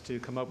asked us to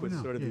come up with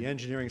No, sort of the yeah.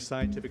 engineering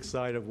scientific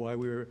side of why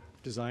we were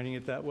designing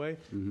it that way.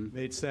 Mhm.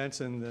 Made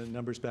sense, and the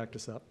numbers backed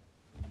us up.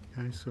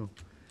 Okay, so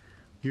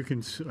you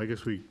can, I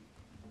guess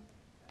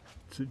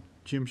so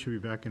Jim should be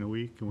back in a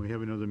week, and we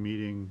have another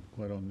meeting,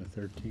 what, on the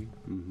 13th?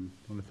 Mhm.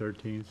 On the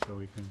 13th, so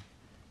we can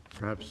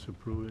perhaps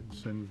approve it and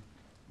send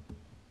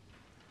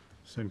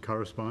Send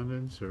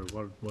correspondence, or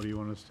what do you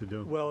want us to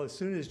do? Well, as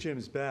soon as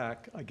Jim's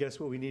back, I guess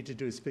what we need to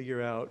do is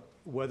figure out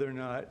whether or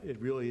not it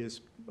really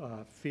is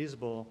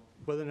feasible,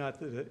 whether or not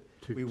we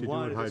to do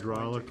want it at this point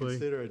to hydraulically?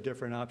 consider a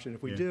different option.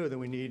 If we Yeah. do, then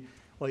we need,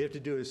 all you have to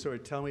do is sort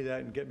of tell me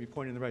that and get me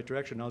pointed in the right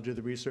direction. I'll do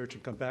the research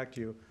and come back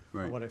to you on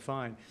Right. what I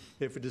find.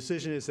 If the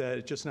decision is that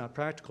it's just not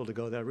practical to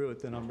go that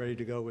route, then I'm ready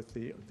to go with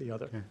the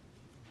other. Okay.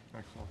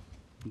 Excellent.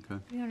 Okay.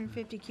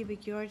 350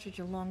 cubic yards, which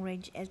a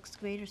long-range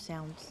excavator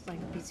sounds like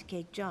a piece of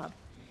cake job.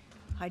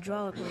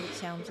 Hydraulically, it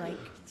sounds like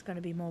it's gonna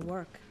be more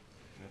work,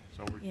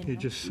 So we're you know? You're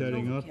just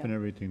setting up Overkill. and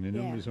everything, the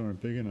Yeah. numbers aren't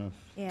big enough.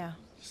 Yeah,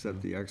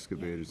 Except the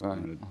excavator's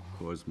Right. going to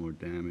cause more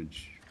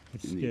damage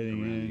It's in the,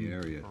 getting around the in.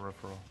 area.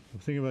 peripheral. The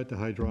thing about the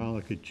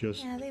hydraulic, it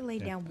just, yeah, they lay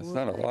down wood. It's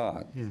not a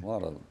lot, Yeah.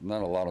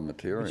 not a lot of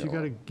material.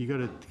 but you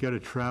gotta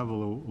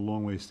travel a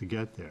long ways to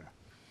get there.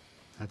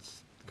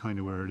 That's kind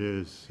of where it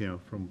is,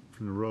 from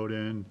the road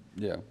end,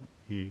 Yeah,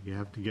 you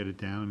have to get it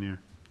down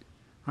there.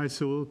 All right,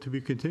 so to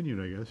be continued,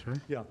 I guess, right?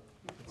 Yeah,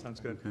 that sounds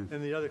good. Okay.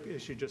 And the other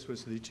issue just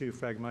was the two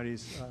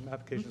Phragmites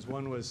applications.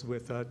 One was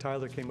with,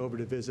 Tyler came over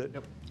to visit,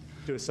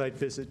 do a site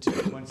visit to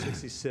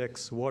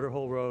 166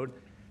 Waterhole Road.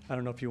 I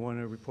don't know if you want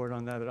to report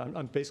on that,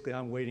 but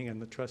I'm waiting on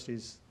the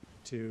trustees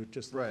to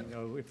just let me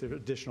know if there are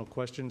additional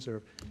questions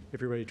or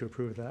if you're ready to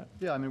approve that.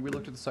 Yeah, I mean, we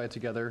looked at the site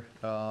together.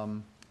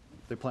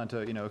 They plan to,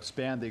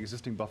 expand the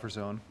existing buffer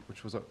zone,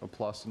 which was a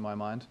plus in my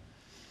mind.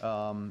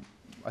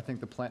 I think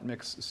the plant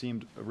mix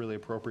seemed really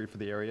appropriate for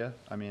the area.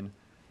 I mean,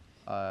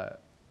 I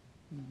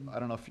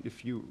don't know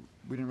if we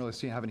didn't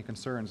really have any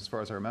concerns as far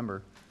as I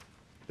remember.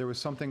 There was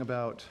something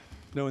about,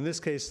 No, in this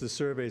case, the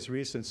survey is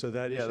recent, so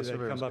that Yeah, issue the that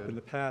survey was come up good. in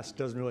the past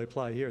doesn't really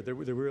apply here. There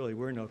really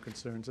were no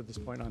concerns at this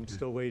point. I'm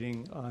still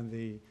waiting on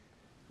the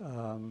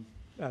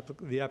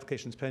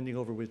application's pending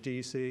over with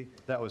DEC.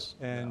 that was,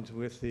 And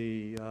with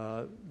the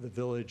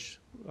village,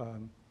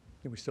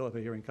 we still have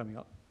a hearing coming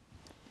up.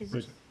 Is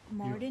it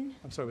Martin?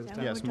 I'm sorry, with Is the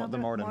that town. what yes, we're talking the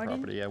about? Martin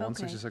property, yeah, Okay.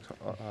 166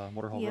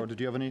 Waterhole Yeah. Road. Did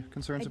you have any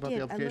concerns about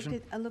the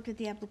application? I looked at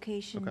the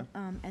application Okay.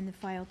 and the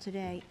file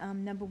today.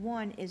 Number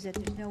one is that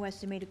there's no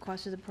estimated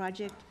cost of the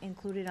project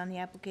included on the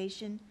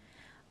application.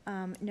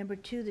 Number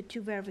two, the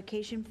two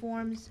verification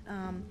forms.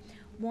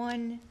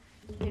 One,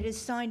 it is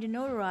signed and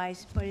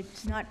notarized, but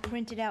it's not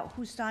printed out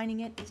who's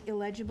signing it. It's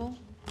illegible.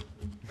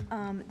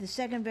 The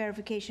second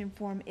verification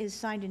form is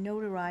signed and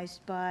notarized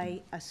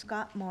by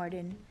Scott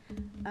Martin.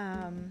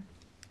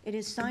 It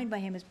is signed by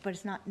him, but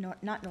it's not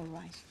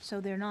notarized,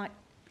 so they're not,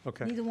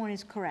 Okay. neither one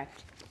is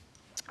correct.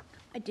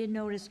 I did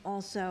notice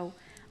also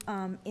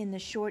in the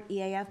short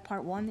EAF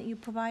Part 1 that you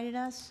provided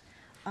us,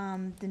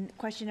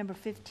 question number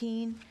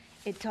 15,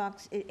 it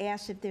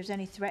asks if there's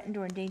any threatened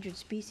or endangered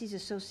species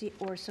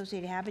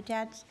associated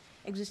habitats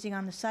existing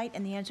on the site,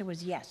 and the answer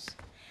was yes.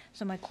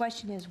 So my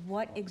question is,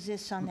 what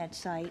exists on that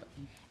site,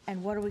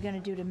 and what are we going to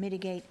do to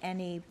mitigate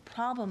any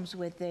problems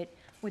with it,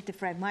 with the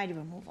Phragmite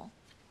removal?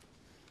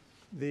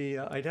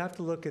 I'd have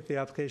to look at the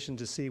application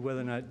to see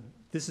whether or not,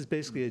 this is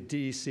basically a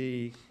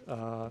DEC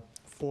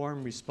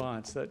form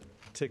response that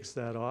ticks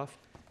that off.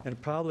 And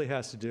it probably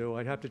has to do,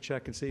 I'd have to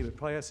check and see, but it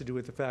probably has to do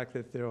with the fact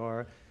that there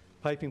are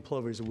piping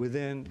plovers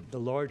within the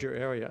larger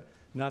area,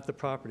 not the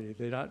property.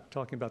 They're not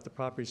talking about the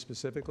property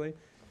specifically.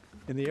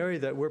 In the area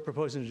that we're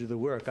proposing to do the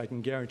work, I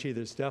can guarantee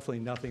there's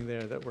definitely nothing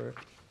there that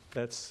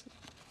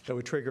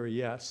would trigger a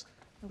yes.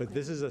 But Okay.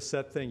 this is a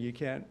set thing. You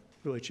can't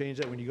really change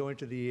that. When you go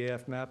into the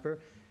EAF mapper,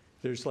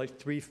 there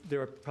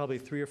are probably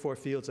 3 or 4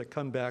 fields that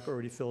come back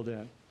already filled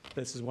in.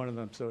 This is one of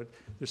them. So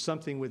there's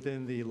something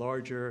within the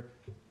larger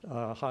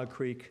Hog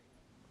Creek.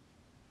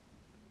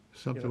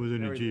 Something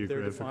within a area that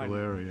they're geographical defining.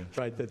 area.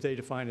 Right, that they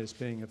define as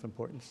being of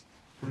importance.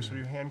 Bruce, are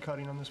you hand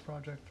cutting on this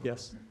project? or-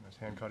 Yes. It's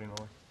hand cutting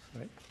only?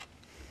 Right.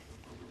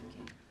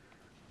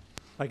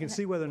 I can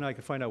see whether or not I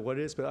can find out what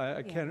it is, but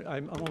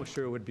I'm almost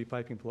sure it would be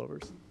piping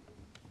plovers.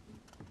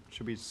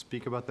 Should we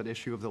speak about that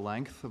issue of the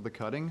length of the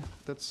cutting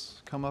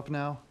that's come up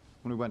now?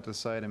 When we went to the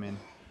site, I mean,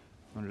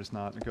 I want to just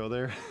not go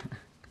there.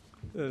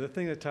 The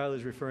thing that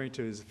Tyler's referring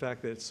to is the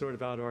fact that it's sort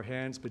of out of our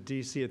hands, but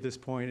DC at this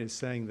point is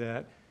saying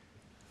that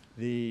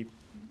the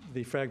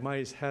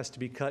Phragmites has to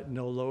be cut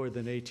no lower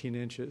than 18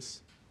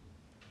 inches,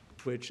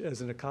 which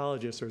as an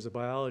ecologist or as a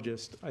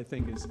biologist, I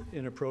think is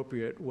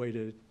inappropriate way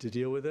to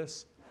deal with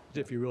this,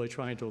 if you're really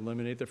trying to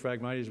eliminate the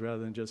Phragmites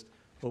rather than just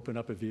open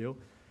up a view.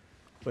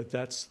 But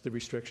that's the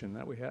restriction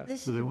that we have.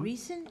 This So is they a want-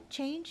 recent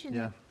change? in the-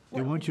 Yeah.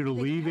 They want you to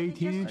leave how are they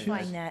 18 inches?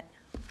 justifying that?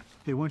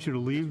 They want you to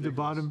leave the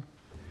bottom?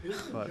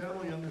 Isn't But- it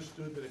generally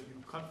understood that if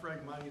you cut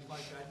Phragmites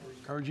like that, you're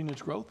Encouraging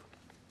its growth?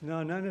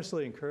 No, not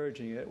necessarily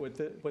encouraging it.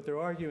 What they're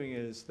arguing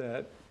is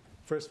that,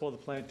 first of all, the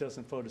plant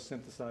doesn't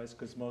photosynthesize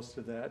because most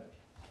of that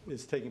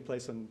is taking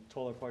place on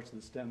taller parts of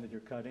the stem that you're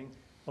cutting,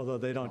 although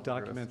they don't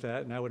document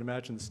that, and I would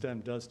imagine the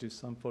stem does do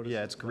some photosynthesis.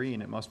 Yeah, it's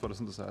green, it must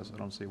photosynthesize, I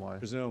don't see why.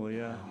 Presumably,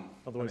 yeah.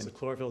 Otherwise, the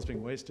chlorophyll is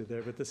being wasted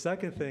there. But the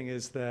second thing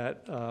is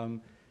that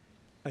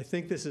I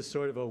think this is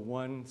sort of a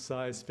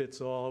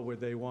one-size-fits-all where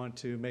they want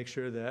to make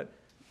sure that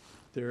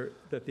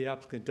the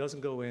applicant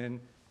doesn't go in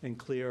and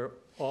clear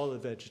all the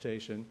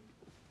vegetation,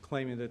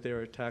 claiming that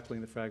they're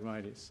tackling the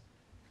Phragmites.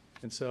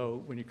 And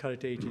so when you cut it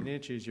to 18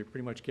 inches, you're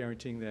pretty much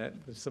guaranteeing that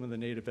some of the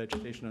native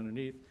vegetation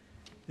underneath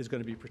is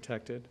going to be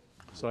protected.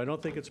 So I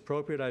don't think it's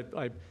appropriate.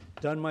 I've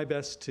done my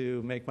best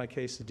to make my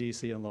case to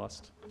DC and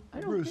lost. I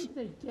don't Bruce.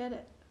 think they get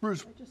it.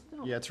 Bruce, I just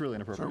don't. Yeah, it's really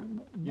inappropriate. You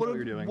know what what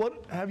you're doing.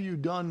 what have you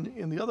done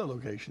in the other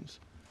locations?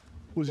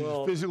 Was it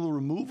Well- physical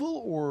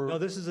removal, or? No,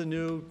 this is a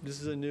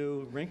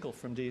new wrinkle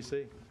from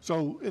DC.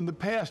 So in the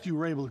past, you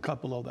were able to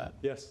cut below that?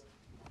 Yes.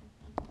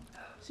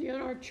 See,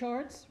 on our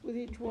charts with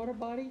each water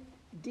body,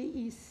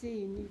 DEC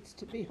needs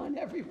to be on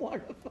every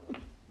one of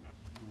them.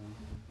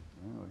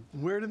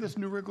 Where did this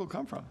new wrinkle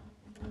come from?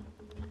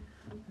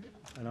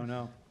 I don't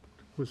know.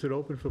 Was it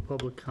open for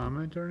public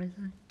comment or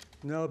anything?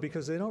 No,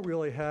 because they don't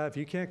really have,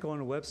 you can't go on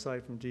a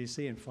website from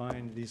DC and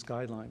find these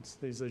guidelines.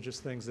 These are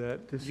just things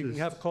that, This you can is-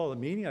 have call a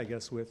meeting, I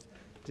guess, with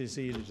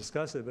DC to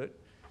discuss it, but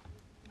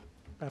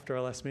after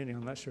our last meeting,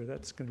 I'm not sure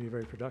that's going to be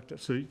very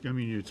productive. So, I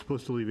mean, you're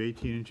supposed to leave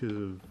 18 inches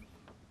of,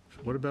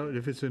 what about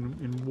if it's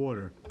in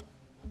water?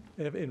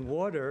 If in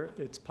water,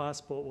 it's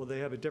possible, well, they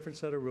have a different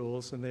set of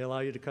rules, and they allow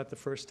you to cut the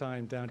first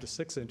time down to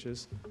 6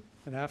 inches,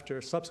 and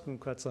after subsequent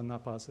cuts, I'm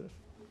not positive.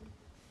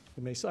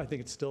 It may, I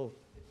think it's still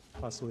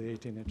possibly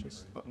 18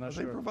 inches. I'm Are not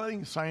they sure.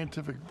 providing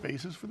scientific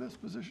basis for this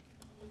position?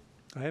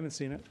 I haven't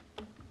seen it.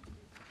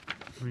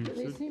 I mean, Do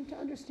they it's- seem to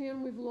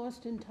understand we've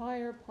lost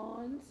entire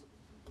ponds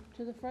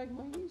to the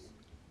Phragmites?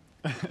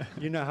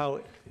 You know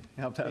how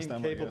How past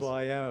them, I incapable guess.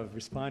 I am of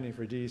responding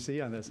for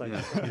DEC on this. I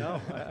just don't know.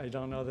 I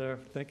don't know their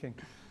thinking.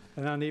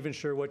 And I'm not even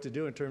sure what to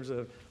do in terms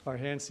of, our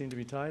hands seem to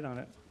be tied on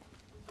it.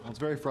 Well, it's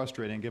very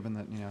frustrating, given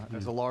that,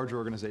 as a large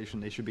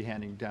organization, they should be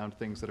handing down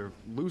things that are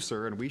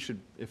looser, and we should,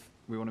 if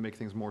we want to make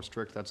things more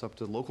strict, that's up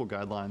to local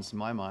guidelines, in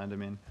my mind. I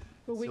mean,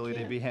 But we silly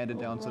to be can't handed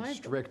down such override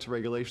them. strict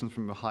regulations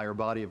from a higher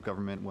body of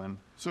government when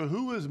So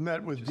who has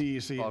met with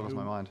DEC? and boggles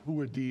my mind. Who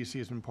with DEC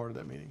has been part of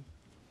that meeting?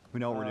 we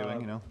know what we're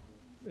doing,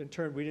 In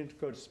turn, we didn't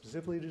go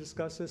specifically to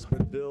discuss this,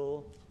 but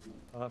Bill,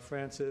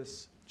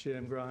 Francis,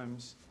 Jim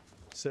Grimes,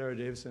 Sarah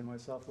Davis, and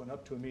myself went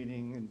up to a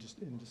meeting in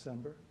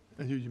December.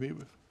 And who did you meet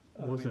with?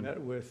 We Wasn't- met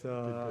with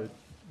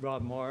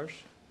Rob Marsh,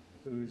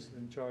 who's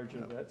in charge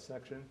of that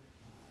section,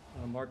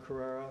 Mark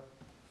Carrera,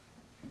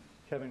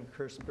 Kevin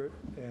Kirspert,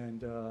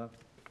 and a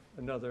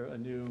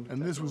new. And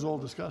this was all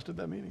discussed at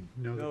that meeting?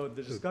 No,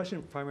 the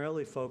discussion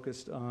primarily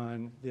focused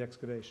on the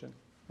excavation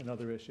and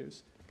other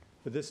issues.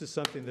 But this is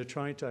something they're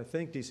trying to, I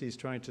think DC is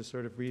trying to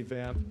sort of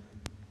revamp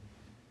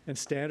and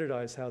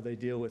standardize how they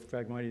deal with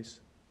Phragmites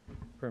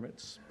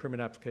permit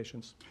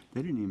applications.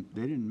 They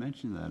didn't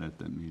mention that at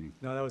that meeting.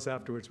 No, that was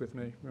afterwards with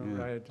me. Remember,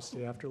 Yeah. I had to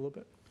stay after a little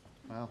bit.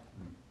 Wow.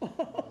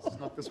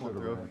 Snuck this one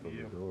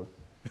through.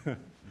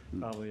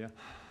 Probably, yeah.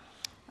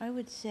 I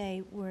would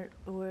say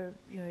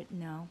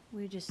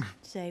we just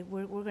say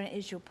we're going to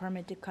issue a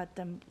permit to cut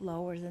them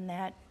lower than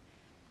that.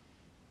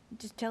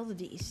 Just tell the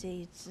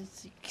DEC,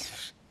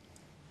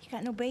 you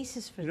got no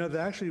basis for You know,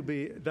 this.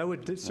 that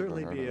would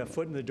certainly be a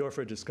foot in the door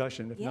for a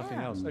discussion, if nothing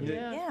Yeah. else. I mean,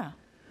 Yeah. Yeah,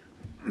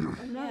 I'm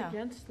Yeah. not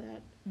against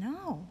that.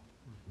 no.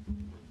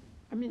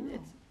 I mean,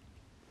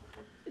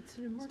 it's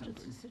an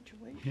emergency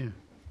situation.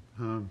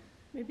 Yeah.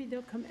 Maybe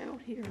they'll come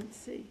out here and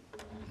see.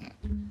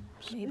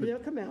 Maybe. They'll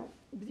come out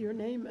with your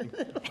name in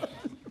it.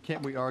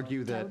 Can't we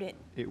argue that Doubt it.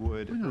 it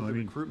would No, improve I the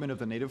mean- recruitment of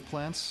the native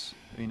plants?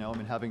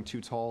 Having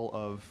too tall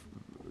of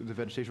the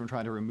vegetation we're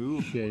trying to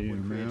remove Shading would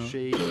them create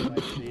out. shade,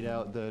 might shade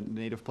out the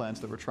native plants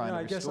that we're trying No, to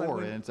I guess I restore,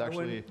 wouldn't- and it's I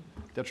actually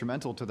wouldn't-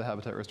 detrimental to the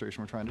habitat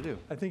restoration we're trying to do.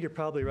 I think you're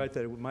probably right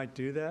that it might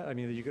do that. I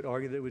mean, you could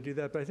argue that it would do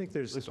that, but I think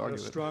there's least argue it.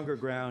 stronger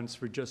grounds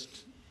for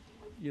just,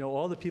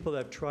 all the people that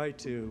have tried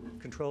to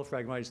control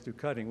Phragmites through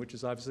cutting, which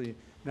is obviously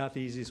not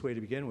the easiest way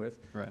to begin with.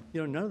 Right.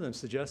 None of them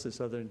suggest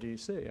this other than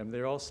DEC. I mean,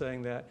 they're all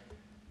saying that,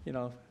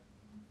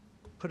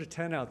 put a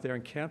tent out there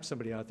and camp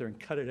somebody out there and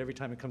cut it every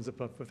time it comes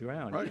up off the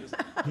ground. Right.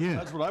 Yeah.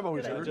 That's what I've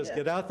always heard. Just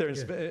get out there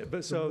and,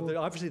 but so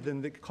obviously then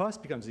the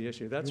cost becomes the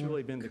issue. That's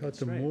really been the Cut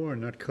them constraint. more,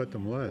 not cut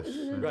them less.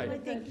 Right. I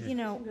think, Vegetation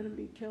going to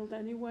be killed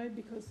anyway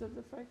because of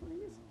the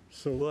Phragmites?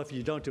 So, Well, if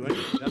you don't do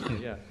anything,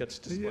 definitely, yeah, it gets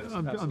yeah, displaced.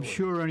 I'm absolutely.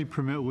 sure any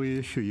permit we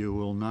issue you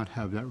will not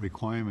have that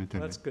requirement in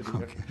it. That's good to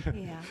hear.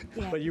 Yeah,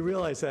 yeah. But you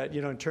realize that,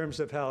 in terms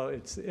of how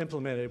it's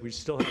implemented, we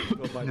still have to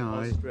go by the No,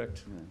 most I-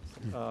 strict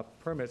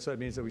permit, so it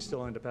means that we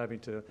still end up having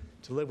to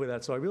live with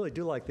that. So I really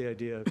do like the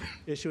idea of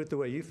issue it the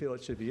way you feel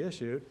it should be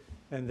issued,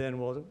 and then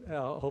we'll,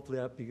 hopefully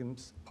that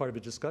becomes part of a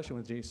discussion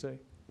with DEC.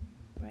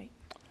 Right,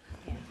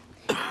 yeah.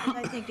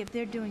 I think if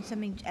they're doing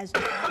something as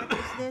dramatic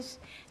as this,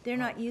 they're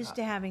not used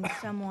to having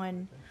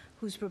someone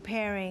who's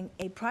preparing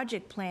a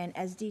project plan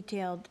as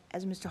detailed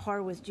as Mr.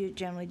 Horowitz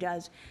generally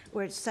does,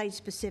 where it's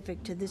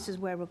site-specific to this is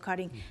where we're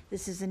cutting,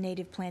 this is a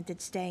native plant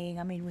that's staying.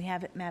 I mean, we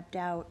have it mapped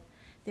out.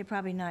 They're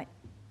probably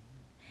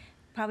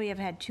have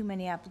had too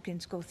many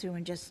applicants go through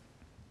and just,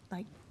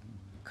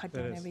 cut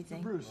That down is.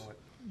 everything. Bruce,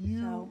 you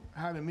So-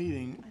 had a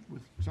meeting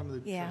with some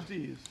of the Yeah.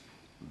 trustees,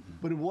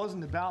 but it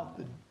wasn't about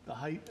the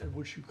height at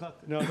which you cut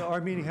them. No,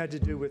 our meeting had to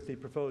do with the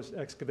proposed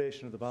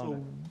excavation of the So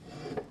boundary.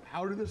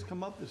 how did this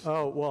come up?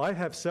 Oh, well, I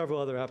have several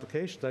other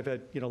applications. I've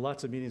had,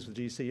 lots of meetings with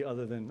DEC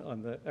other than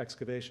on the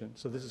excavation.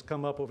 So this has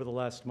come up over the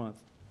last month.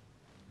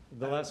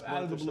 the last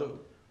Out of month the or so. blue.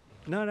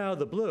 Not out of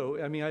the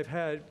blue. I mean,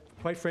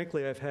 quite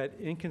frankly, I've had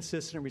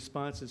inconsistent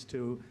responses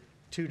to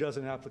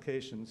 24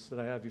 applications that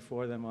I have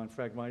before them on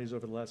Phragmites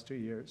over the last 2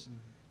 years,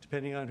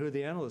 depending on who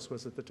the analyst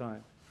was at the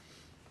time.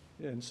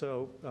 And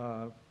so,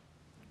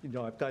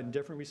 I've gotten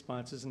different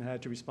responses and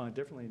had to respond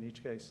differently in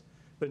each case.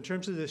 But in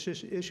terms of this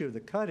issue of the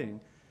cutting,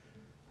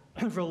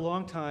 for a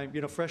long time,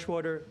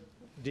 freshwater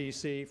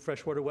DEC,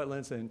 freshwater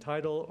wetlands, and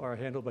tidal are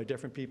handled by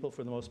different people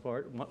for the most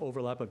part, one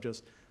overlap of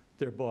just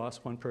their boss,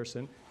 one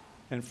person.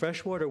 And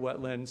freshwater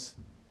wetlands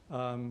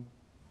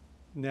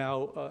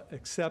now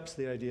accepts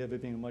the idea of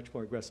it being a much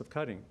more aggressive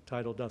cutting.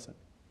 Tidal doesn't.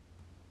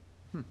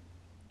 Have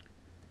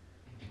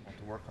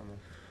to work on that.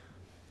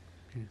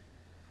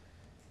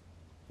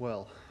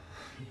 Well,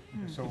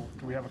 So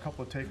do we have a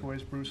couple of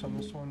takeaways, Bruce, on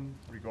this one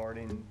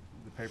regarding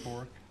the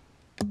paperwork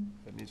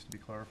that needs to be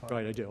clarified?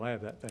 Right, I do. I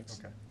have that. Thanks.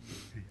 Okay.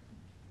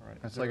 All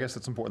right. so I guess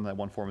it's important that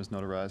one form is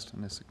notarized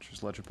and his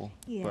signature's legible.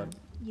 Yeah, But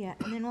yeah,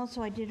 and then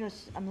also I'm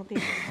looking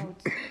at the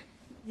notes.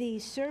 The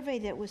survey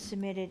that was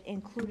submitted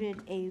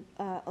included a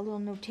little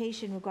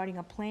notation regarding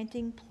a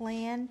planting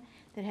plan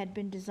that had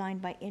been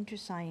designed by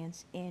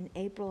InterScience in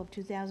April of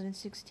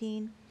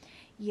 2016.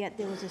 Yet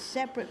there was a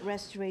separate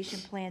restoration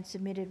plan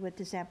submitted with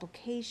this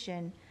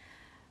application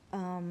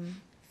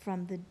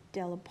from the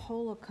Della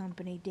Pola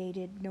Company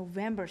dated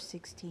November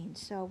 16.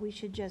 So we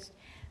should just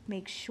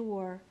make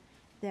sure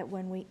that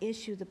when we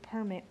issue the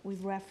permit, we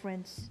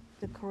reference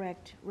the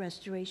correct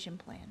restoration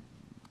plan.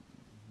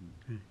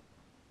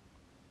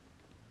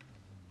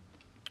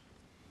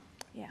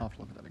 Yeah, I'll have to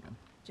look at that again.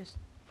 just,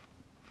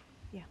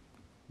 yeah.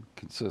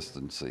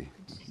 Consistency.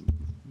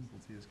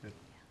 Consistency is good.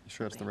 You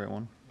sure that's the right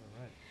one? All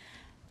right.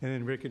 And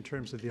then, Rick, in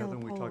terms of the other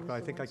one we Della Pola talked about, I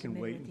was the think I one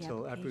can wait submitted with the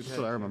until after we've had.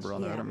 So I remember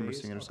on there. I don't remember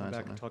days, seeing I'll come InterScience back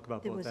on and there. talk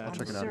about That both was that. on the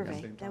Check it out again.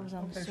 survey, that was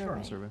on the Okay,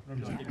 sure. survey.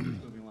 Survey. Yeah.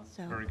 Moving on.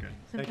 So Very good.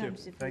 Thank you. sometimes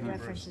if we Thank you,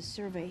 reference Bruce. the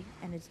survey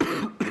and it's,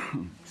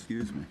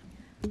 Excuse me.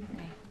 okay.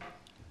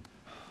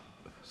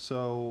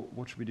 So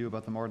what should we do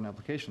about the Martin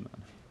application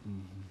then?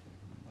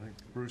 I think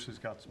Bruce has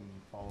got some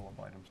follow-up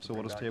items. to So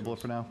we'll bring just back to table it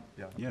us. for now?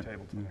 Yeah, Yeah.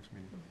 table to the next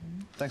meeting.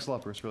 Thanks a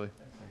lot, Bruce, really.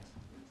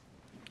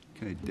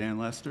 Okay, Dan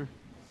Lester?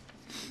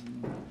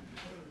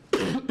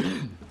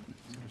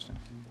 Interesting.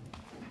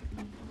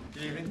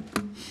 Good evening.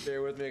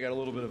 Bear with me, I got a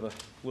little bit of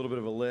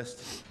a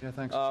list. Yeah,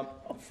 thanks.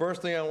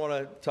 First thing I want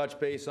to touch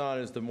base on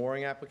is the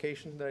mooring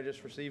application that I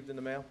just received in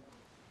the mail.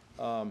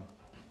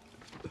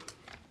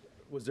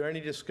 Was there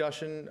any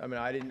discussion, I mean,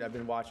 I've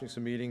been watching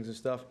some meetings and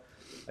stuff.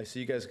 I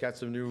see you guys got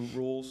some new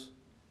rules.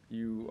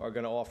 You are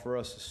going to offer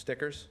us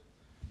stickers.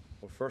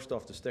 Well, first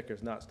off, the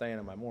sticker's not staying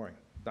on my mooring.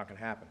 It's not going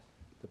to happen.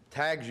 The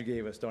tags you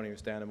gave us don't even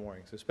stay on the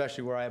moorings,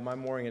 especially where I have my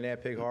mooring in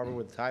Pig Harbor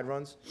where the tide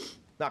runs.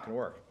 Not going to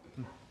work.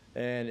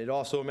 And it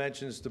also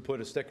mentions to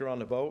put a sticker on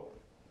the boat.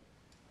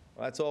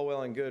 Well, that's all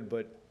well and good,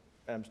 but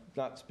I'm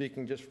not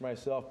speaking just for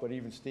myself, but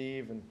even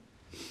Steve, and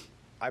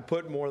I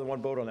put more than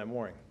one boat on that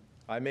mooring.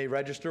 I may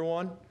register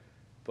one,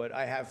 but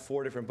I have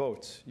 4 different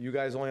boats. You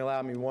guys only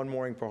allow me 1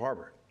 mooring per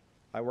harbor.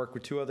 I work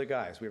with 2 other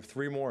guys. We have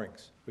 3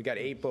 moorings. We got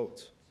 8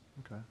 boats.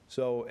 Okay.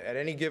 So at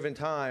any given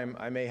time,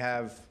 I may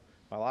have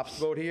my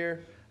lobster boat here,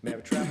 I may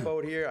have a trap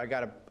boat here. I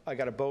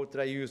got a boat that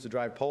I use to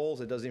drive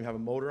poles. It doesn't even have a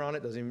motor on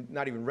it.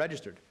 Not even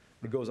registered.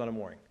 It goes on a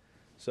mooring.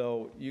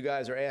 So you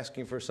guys are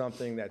asking for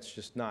something that's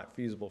just not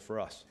feasible for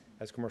us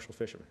as commercial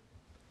fishermen.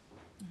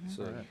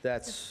 So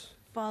that's,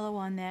 Follow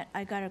on that,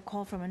 I got a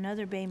call from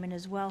another bayman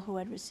as well who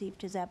had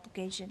received his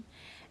application.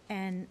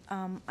 And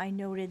I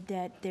noted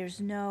that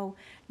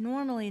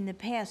normally in the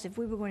past, if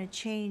we were going to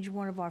change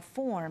one of our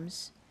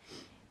forms,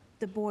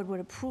 the board would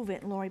approve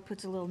it, and Lori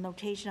puts a little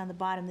notation on the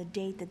bottom, the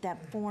date that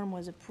that form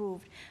was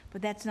approved.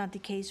 But that's not the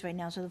case right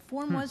now. So the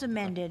form was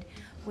amended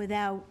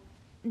without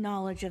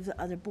knowledge of the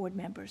other board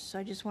members. So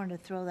I just wanted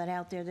to throw that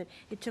out there, that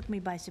it took me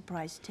by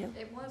surprise, too.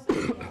 It was,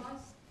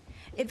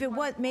 If it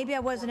was, maybe I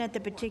wasn't at the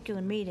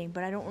particular meeting,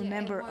 but I don't Yeah, it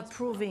remember was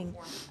approving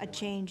form. a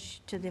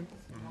change to the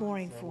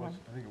mooring That form. was-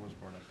 I think it was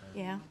brought up.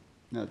 Yeah?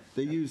 Now,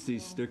 they use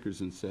these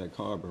stickers in Sag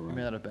Harbor, right?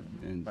 May not have been.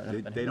 And might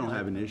have been they don't here.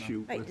 have an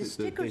issue Right, with the it.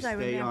 stickers I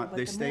They stay remember, on- but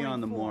They the stay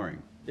on the mooring form.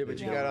 mooring. yeah, but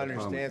you Yeah. gotta No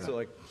problem understand, with so that.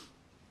 like,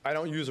 I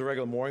don't use a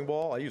regular mooring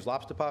ball. I use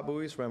lobster pot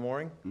buoys for my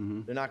mooring.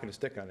 They're not gonna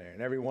stick on there,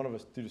 and every one of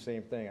us do the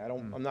same thing.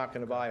 I'm not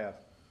gonna buy a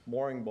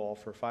mooring ball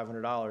for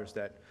 $500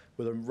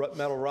 with a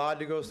metal rod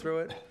that goes through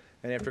it,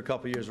 and after a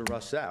couple of years it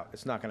rusts out.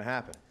 It's not gonna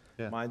happen.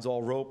 Yeah. Mine's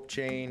all rope,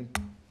 chain,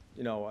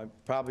 I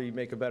probably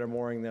make a better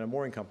mooring than a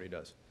mooring company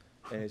does.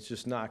 And it's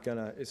just not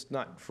gonna,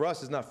 for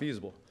us, it's not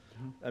feasible.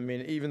 I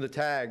mean, even the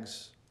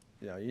tags,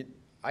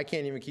 I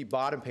can't even keep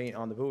bottom paint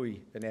on the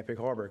buoy in Pig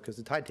Harbor because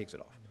the tide takes it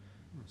off.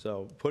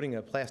 So putting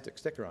a plastic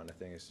sticker on the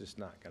thing is just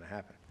not gonna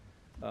happen.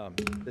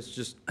 It's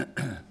just,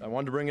 I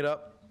wanted to bring it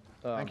up.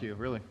 Thank you,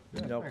 really.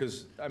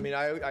 Because, I mean,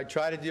 I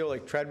try to deal,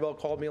 like Treadwell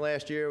called me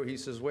last year. He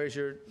says, where's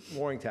your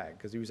mooring tag?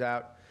 Because he was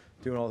out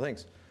doing all the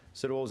things.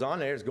 Said, well, it was on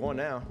there, it's gone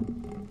now.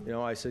 You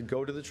know, I said,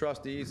 go to the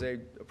trustees, they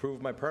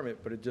approved my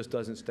permit, but it just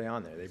doesn't stay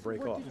on there, they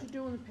break off. What did you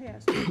do in the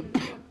past to make it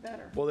work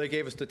better? Well, they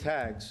gave us the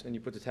tags, and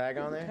you put the tag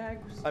on there?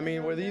 Tags I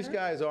mean, where on these better?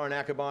 guys are in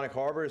Accabonac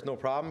Harbor, is no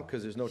problem,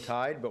 because there's no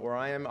tide, but where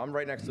I am, I'm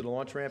right next to the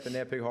launch ramp in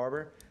Nappig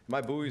Harbor.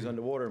 My buoy's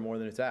underwater more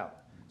than it's out,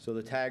 so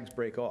the tags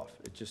break off.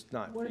 It's just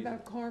not What feasible.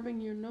 about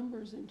carving your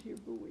numbers into your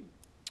buoy?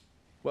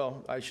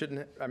 Well, I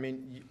shouldn't, I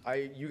mean,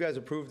 you guys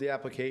approved the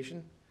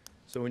application,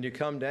 so when you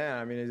come down,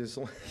 I mean, it's,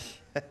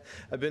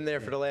 I've been there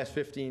for the last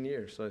 15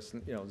 years, so it's,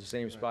 you know, the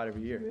same spot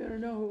every year. You better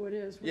know who it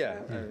is. Yeah,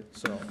 without-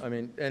 so, I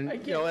mean, I and,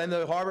 get you know, it. and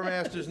the harbor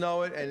masters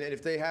know it, and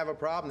if they have a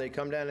problem, they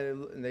come down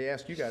and they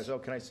ask you guys, oh,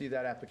 can I see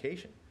that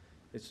application?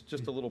 It's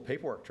just a little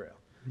paperwork trail.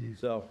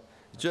 So,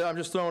 I'm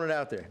just throwing it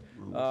out there.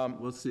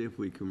 We'll see if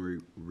we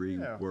can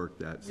rework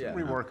that. Yeah.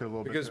 somehow. Rework it a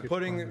little bit. Because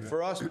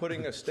for us,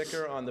 putting a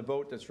sticker on the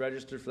boat that's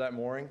registered for that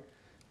mooring,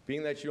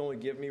 being that you only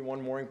give me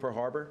one mooring per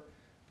harbor,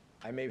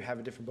 I may have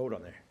a different boat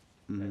on there.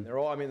 And they're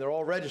all, I mean, they're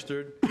all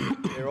registered,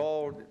 they're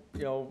all,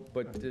 you know,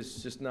 but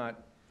it's just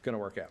not gonna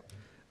work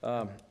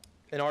out.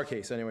 In our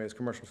case, anyway, as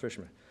commercial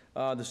fishermen.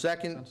 The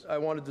second I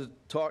wanted to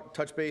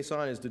touch base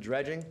on is the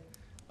dredging.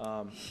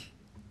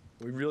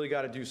 We really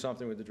gotta do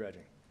something with the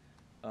dredging.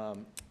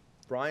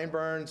 Brian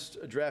Burns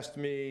addressed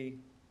me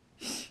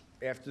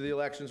after the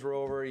elections were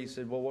over. He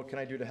said, well, what can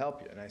I do to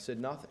help you? And I said,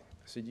 nothing.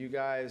 I said, you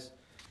guys,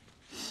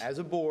 as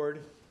a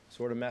board,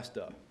 sort of messed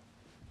up.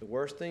 The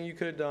worst thing you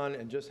could have done,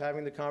 and just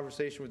having the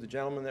conversation with the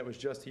gentleman that was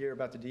just here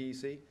about the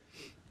DEC,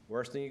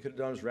 worst thing you could have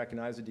done was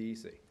recognize the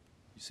DEC. You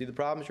see the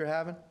problems you're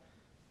having?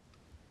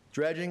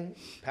 Dredging,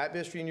 Pat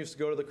Bistrian used to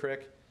go to the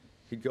creek.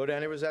 He'd go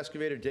down there with his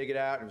excavator, dig it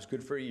out, and it was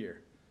good for a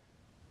year.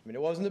 I mean,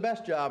 it wasn't the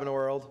best job in the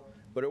world,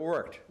 but it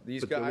worked.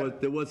 These But guys.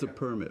 there was a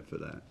permit for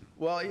that.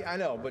 Well, I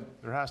know,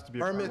 but There has to be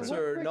a permits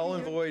permit. are null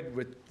and void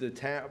with the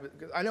town.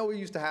 I know what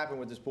used to happen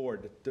with this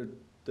board.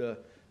 The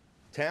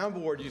town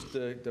board used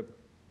to, the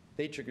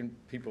nature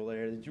people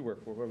there that you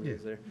work for, whoever it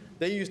is there,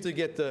 they used to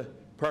get the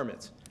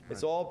permits.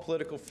 It's all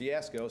political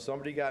fiasco.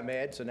 Somebody got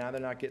mad, so now they're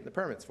not getting the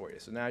permits for you.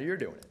 So now you're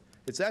doing it.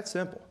 It's that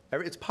simple.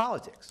 It's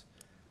politics.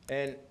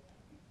 And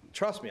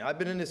trust me, I've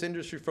been in this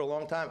industry for a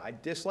long time. I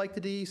dislike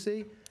the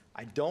DEC.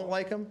 I don't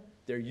like them.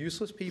 They're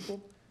useless people,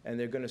 and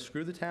they're going to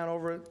screw the town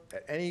over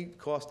at any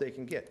cost they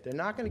can get. They're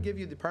not going to give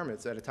you the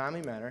permits at a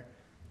timely manner.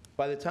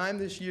 By the time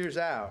this year's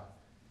out,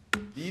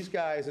 these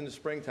guys in the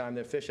springtime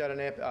that fish out of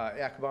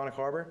Accabonac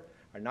Harbor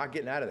are not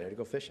getting out of there to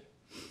go fishing.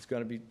 It's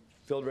going to be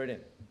filled right in.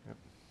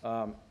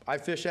 I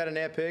fish out of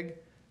Nappig.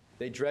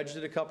 They dredged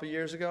it a couple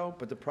years ago,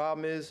 but the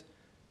problem is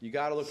you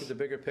got to look at the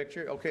bigger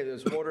picture. Okay,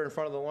 there's water in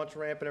front of the launch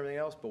ramp and everything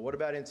else, but what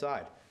about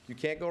inside? You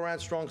can't go around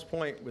Strong's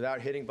Point without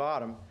hitting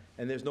bottom,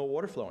 and there's no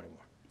water flow anymore.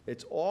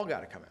 It's all got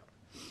to come out.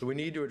 So we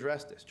need to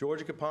address this.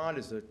 Georgia Pond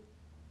is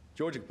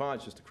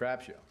just a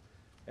crap show,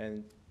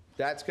 and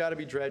that's got to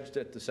be dredged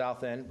at the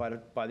south end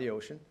by the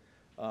ocean.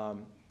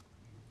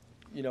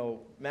 You know,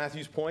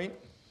 Matthews Point,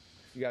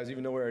 if you guys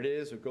even know where it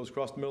is, it goes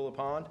across the middle of the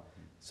pond.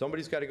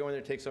 Somebody's got to go in there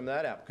and take some of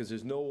that out because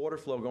there's no water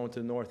flow going to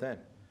the north end.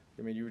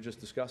 I mean, you were just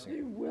discussing They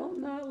it. will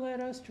not let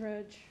us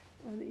dredge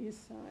on the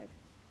east side.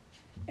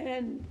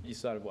 And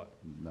East side of what?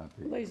 Not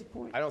big. Lazy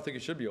Point. I don't think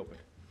it should be open.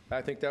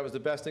 I think that was the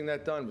best thing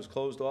that done, was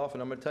closed off,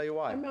 and I'm going to tell you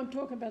why. I'm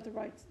talking about the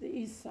right, the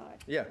east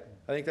side. Yeah,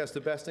 I think that's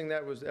the best thing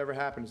that was ever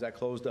happened, is that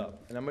closed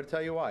up. And I'm going to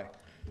tell you why.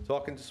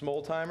 Talking to some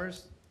old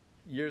timers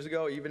years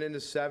ago, even in the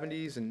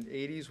 70s and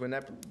 80s, when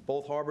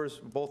both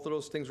of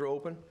those things were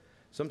open,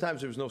 sometimes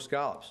there was no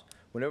scallops.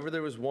 Whenever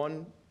there was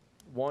one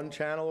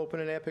channel open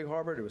in Nappig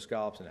Harbor, there was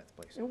scallops in that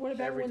place. And what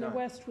about Every when the time.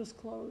 west was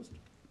closed?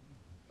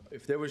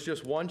 If there was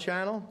just one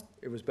channel,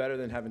 it was better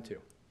than having two.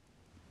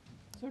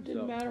 So it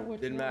didn't So, matter which one?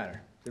 Didn't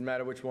matter. Didn't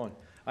matter which one.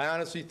 I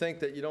honestly think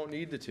that you don't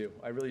need the two.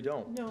 I really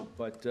don't. No.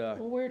 But, Well,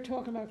 we're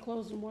talking about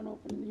closing one,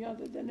 opening the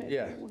other, then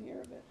Yeah. they won't hear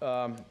of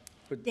it.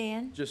 but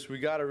Dan, just, we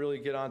got to really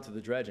get onto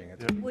the dredging.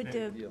 would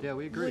the, Yeah,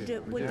 we agree.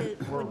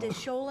 would the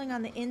shoaling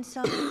on the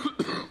inside,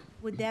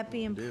 would that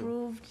be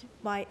improved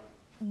by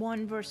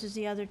one versus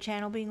the other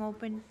channel being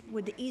open?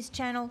 Would the east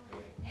channel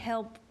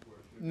help?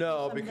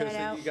 No, Some of because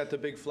that out? you got the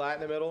big flat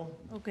in the middle.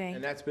 Okay.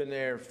 And that's been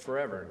there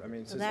forever. I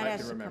mean, since that I has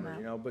can to come remember, out.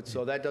 you know, but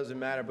so that doesn't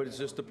matter, but it's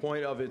just the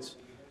point of it's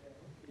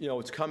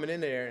coming in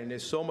there, and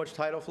there's so much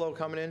tidal flow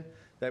coming in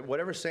that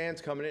whatever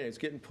sand's coming in, it's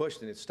getting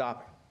pushed and it's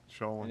stopping.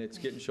 Shoaling. And it's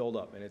getting shoaled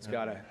up, and it's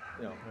gotta,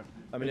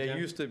 I mean, it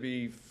used to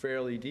be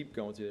fairly deep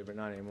going through there, but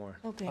not anymore.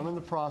 Okay. I'm in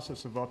the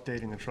process of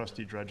updating the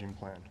trustee dredging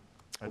plan.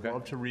 I'd Okay.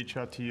 love to reach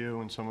out to you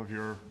and some of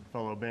your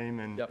fellow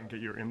Baymen Yep. and get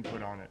your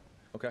input on it.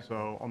 Okay.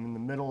 So I'm in the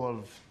middle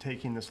of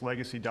taking this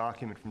legacy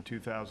document from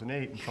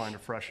 2008 and trying to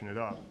freshen it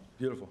up.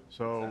 Beautiful.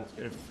 So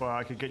if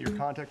I could get your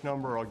contact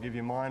number, I'll give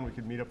you mine. We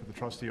could meet up at the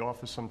trustee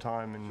office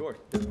sometime. And Sure.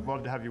 I'd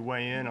love to have you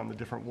weigh in on the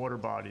different water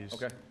bodies.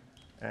 Okay.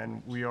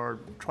 And we are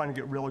trying to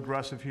get real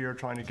aggressive here,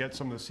 trying to get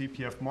some of the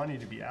CPF money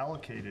to be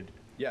allocated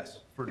Yes,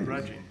 for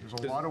dredging. There's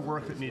a lot of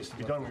work that needs to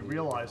be done. We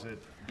realize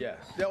it, yeah.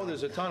 No,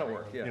 there's a ton of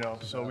work, yeah. you know,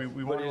 so we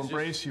want to it's just-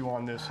 embrace you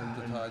on this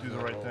and do the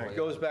right thing. It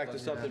goes back to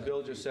something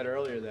Bill just said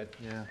earlier, that,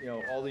 you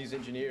know, all these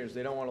engineers,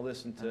 they don't want to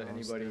listen to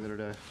anybody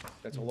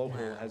that's a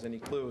local, has any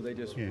clue. They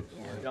just, you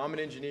know, I'm an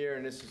engineer,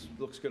 and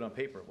looks good on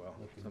paper. Well,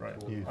 Right,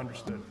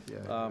 understood.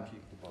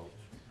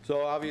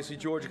 so obviously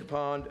Georgia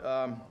Pond,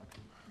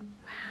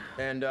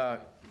 and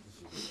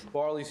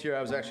Barley's here.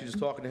 I was actually just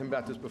talking to him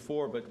about this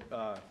before, but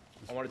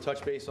I want to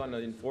touch base on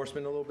the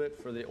enforcement a little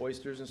bit for the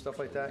oysters and stuff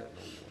like that.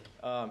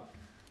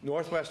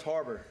 Northwest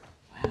Harbor,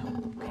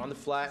 on the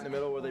flat in the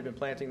middle where they've been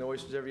planting the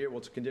oysters every year, well,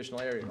 it's a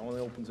conditional area. It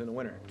only opens in the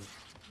winter.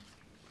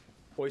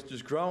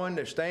 Oysters growing,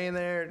 they're staying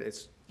there.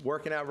 It's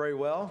working out very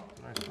well.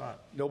 Nice spot.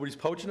 Nobody's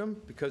poaching them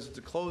because it's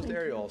a closed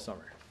area all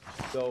summer.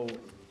 So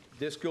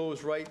this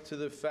goes right to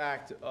the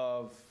fact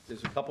of,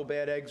 there's a couple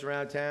bad eggs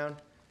around town,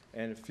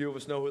 and a few of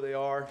us know who they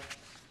are.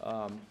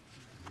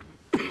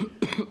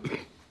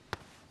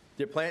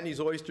 They're planting these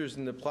oysters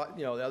in the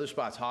other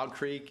spots, Hog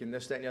Creek and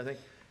this, that, and the other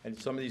thing. And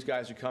some of these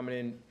guys are coming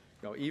in, you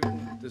know,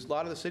 even, there's a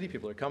lot of the city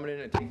people are coming in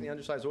and taking the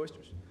undersized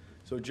oysters.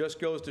 So it just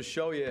goes to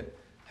show you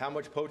how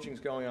much poaching's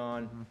going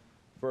on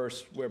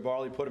versus where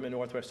Barley put them in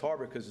Northwest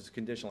Harbor, because it's a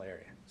conditional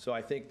area. So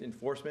I think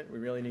enforcement, we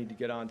really need to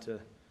get on to,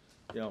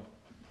 you know,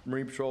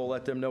 Marine Patrol,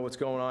 let them know what's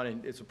going on.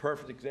 And it's a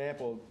perfect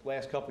example.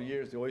 Last couple of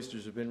years, the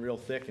oysters have been real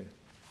thick, and,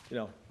 you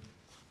know,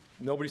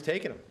 nobody's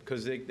taking them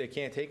because they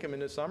can't take them in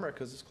the summer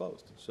because it's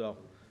closed. So,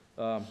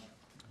 and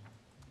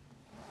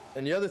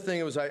the other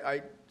thing was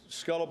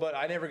scuttlebutt,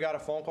 I never got a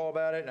phone call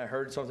about it, and I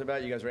heard something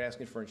about it. You guys were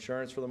asking for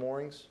insurance for the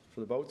moorings,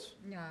 for the boats?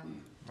 No,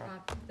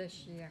 not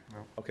this year.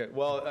 Okay,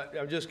 well,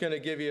 I'm just going to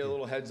give you a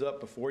little heads up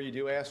before you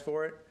do ask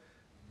for it.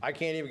 I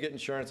can't even get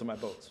insurance on my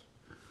boats.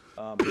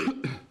 All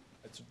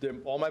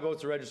my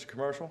boats are registered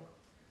commercial,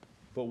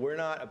 but we're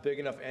not a big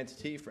enough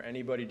entity for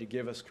anybody to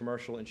give us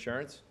commercial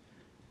insurance.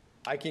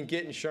 I can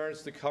get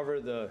insurance to cover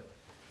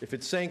if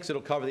it sinks,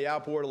 it'll cover the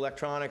outboard,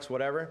 electronics,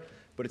 whatever,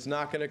 but it's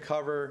not going to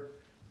cover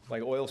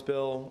like oil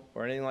spill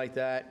or anything like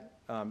that.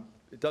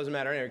 It doesn't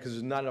matter anyway, because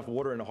there's not enough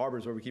water in the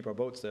harbors where we keep our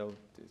boats. The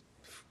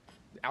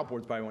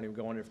outboards probably won't even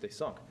go under if they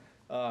sunk.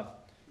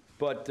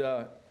 But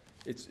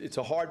it's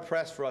a hard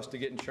press for us to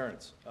get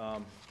insurance.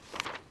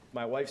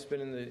 My wife's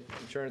been in the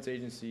insurance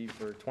agency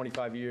for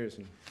 25 years,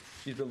 and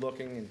she's been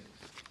looking, and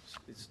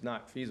it's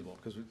not feasible.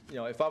 Because, you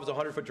know, if I was a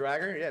 100-foot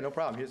dragger, yeah, no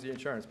problem. Here's the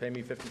insurance. Pay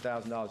me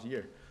 $50,000 a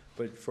year.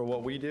 But for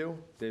what we do,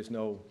 there's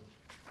no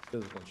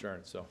physical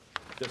insurance. So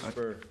just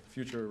for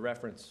future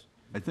reference.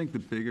 I think the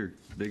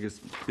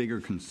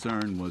bigger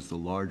concern was the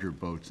larger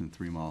boats in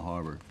 3 Mile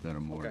Harbor that are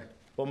moored. Okay.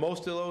 Well,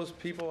 most of those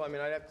people, I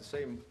mean, I'd have to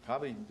say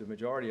probably the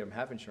majority of them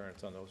have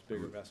insurance on those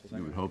bigger vessels.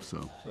 You would hope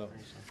so. So,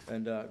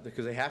 and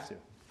because they have to.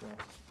 So.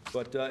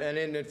 But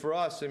and then for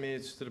us, I mean,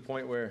 it's to the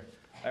point where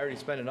I already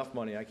spent enough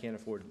money. I can't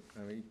afford.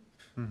 I mean,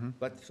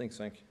 let the thing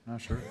sink. Oh,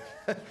 sure.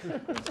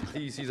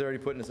 He's already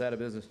putting us out of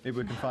business. Maybe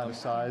we can find a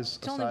size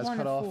It's only one of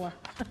cutoff. 4.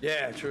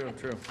 Yeah, true.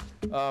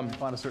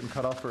 Find a certain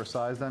cutoff for a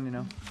size then, you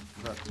know?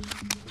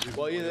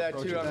 Well, either that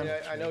approach too. it I mean,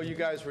 then? I know you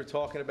guys were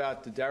talking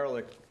about the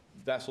derelict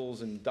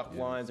vessels and duck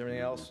lines, and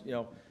everything else. You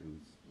know,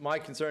 my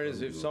concern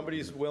is if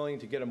somebody's willing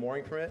to get a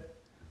mooring permit,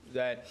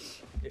 that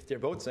if their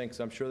boat sinks,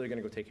 I'm sure they're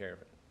going to go take care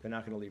of it. They're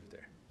not going to leave it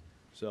there.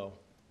 So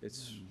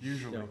it's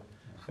Usually. you know,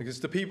 like it's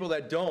the people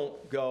that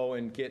don't go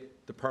and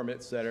get the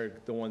permits that are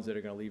the ones that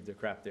are going to leave their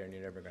crap there, and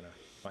you're never going to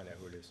find out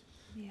who it is.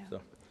 Yeah.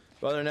 So,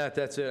 but other than that,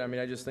 that's it. I mean,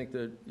 I just think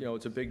that, you know,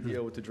 it's a big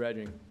deal with the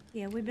dredging.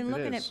 Yeah, we've been It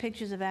looking is. at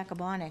pictures of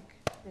Acabonic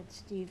that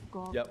Steve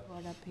Gall Yep.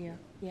 brought up here.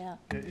 Yeah.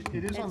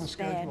 It is on the That's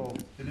bad. schedule,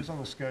 it is on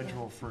the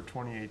schedule for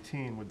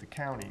 2018 with the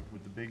county,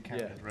 with the big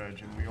county Yeah.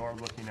 dredge, and we are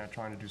looking at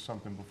trying to do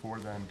something before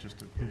then, just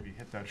to maybe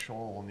hit that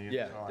shoal on the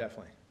inside. Yeah,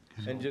 definitely.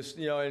 And just,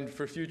 you know, and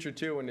for future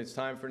too, when it's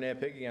time for Nat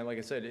Pig again, like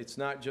I said, it's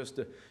not just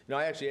you know,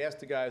 I actually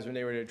asked the guys when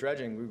they were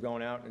dredging, we were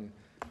going out, and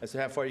I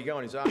said, how far are you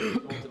going? He said, I'm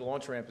going to the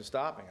launch ramp and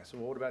stopping. I said,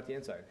 well, what about the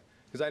inside?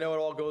 Because I know it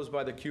all goes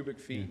by the cubic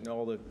feet and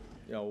all the,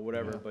 you know,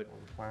 whatever, but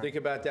think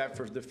about that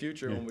for the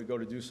future when we go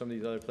to do some of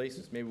these other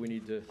places. Maybe we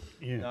need to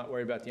not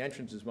worry about the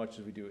entrance as much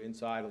as we do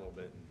inside a little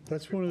bit.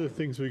 That's one of the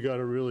things we got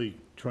to really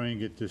try and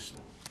get this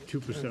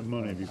 2%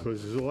 money,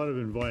 because there's a lot of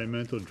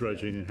environmental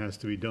dredging that has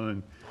to be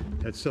done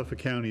that Suffolk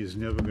County is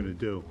never going to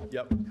do.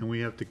 Yep. And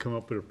we have to come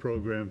up with a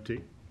program to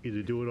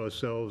either do it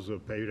ourselves or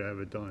pay to have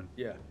it done.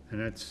 Yeah.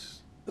 And that's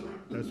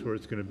where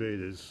it's going to be.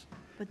 There's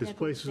But There's that goes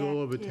places all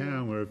back over to-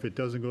 town where if it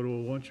doesn't go to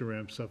a launcher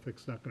ramp,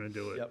 Suffolk's not going to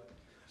do it. Yep.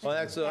 Well,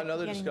 that's Back to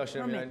another getting the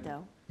discussion. I mean, permit,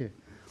 though. Yeah.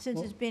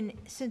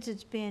 Since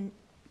it's been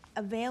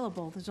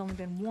available, there's only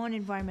been one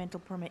environmental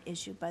permit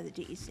issued by the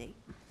DEC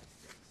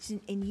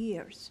in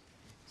years.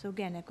 So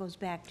again, it goes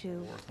back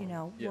to, you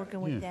know, Yeah.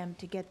 working Yeah. with them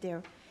to get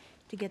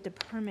the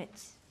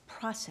permits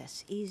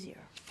process easier.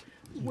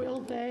 Will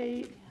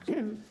they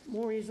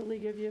more easily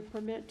give you a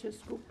permit to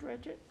scoop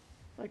dredge it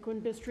Like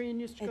when Bistrian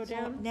used to go It's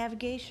all down?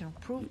 navigational,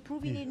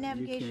 prove you need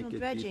navigational You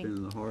can't get deep dredging.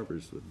 into the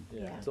harbors with them.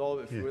 Yeah, Yeah. it's all,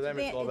 for them,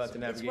 it's all about the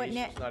It's what navigation,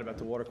 net- it's not about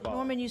the water quality.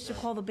 Norman used to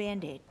call the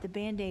Band-Aid. The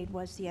Band-Aid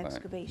was the Right,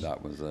 excavation.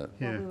 that was it. What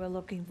Yeah. we were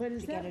looking to But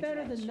is get that a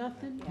better dredge. than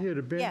nothing? Yeah,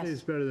 the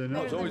Band-Aid's better than No,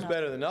 nothing. it's always enough.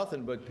 better than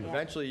nothing, but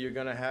eventually you're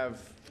gonna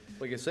have,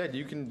 like I said,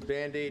 you can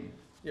Band-Aid,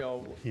 you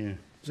know, Yeah.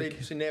 say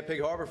Nappig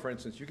Harbor, for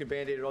instance, you can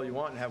Band-Aid it all you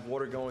want and have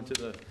water going to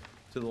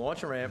the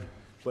launching ramp,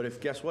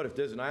 but guess what, if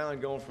there's an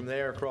island going from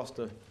there across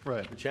the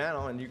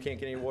channel and you can't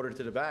get any water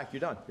to the back, you're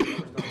done.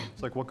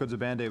 It's like, what good's a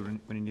Band-Aid when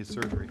you need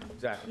surgery?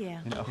 Exactly.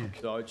 Yeah. You know?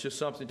 So it's just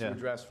something to Yeah.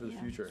 address for the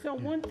Yeah. future. So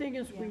one thing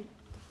is we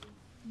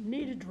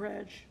need a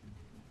dredge.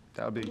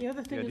 That would be The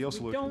other the thing ideal is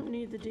we don't solution.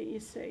 need the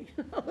DEC.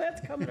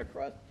 That's coming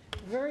across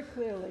very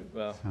clearly.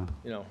 Well,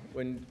 you know,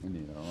 when, We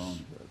need our own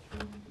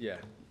judge. yeah,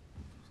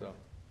 so,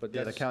 but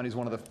Yeah, the that's. county's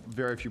one of the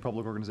very few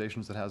public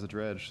organizations that has a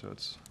dredge, so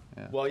it's,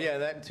 yeah. Well, yeah,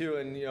 that too,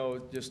 and, you know,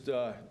 just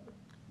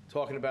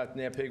talking about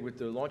Nappig with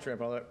the launch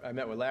ramp, I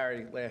met with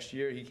Larry last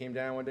year. He came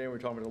down one day, and we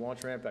were talking about the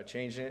launch ramp, about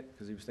changing it,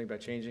 because he was thinking about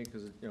changing it,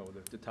 because, you know,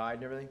 the tide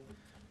and everything.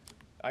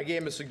 I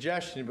gave him a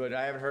suggestion, but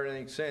I haven't heard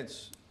anything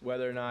since,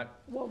 whether or not,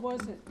 What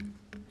was it?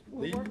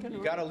 We're working you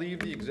on gotta it. leave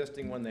the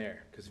existing one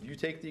there, because if you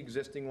take the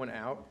existing one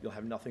out, you'll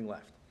have nothing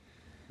left.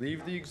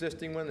 Leave the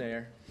existing one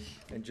there,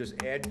 and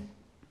just add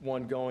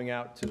one going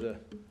out to the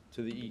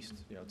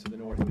east, you know, to the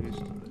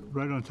northeast.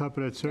 Right on top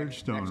of that surge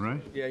stone,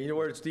 right? Yeah, you know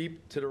where it's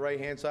deep, to the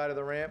right-hand side of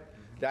the ramp?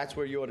 That's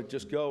where you ought to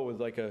just go with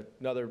like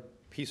another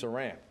piece of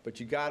ramp. But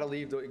you gotta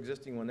leave the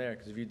existing one there,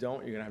 because if you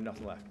don't, you're gonna have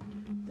nothing left.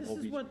 This Whole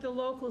is beach. what the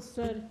locals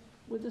said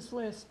with this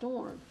last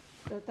storm,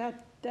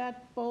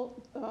 that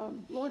boat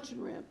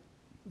launching ramp,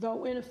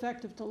 though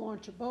ineffective to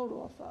launch a boat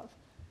off of,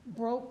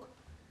 broke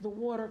the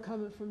water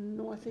coming from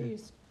the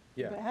northeast.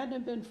 Yeah. If it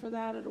hadn't been for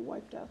that, it'd have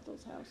wiped out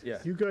those houses. Yeah.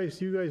 You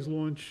guys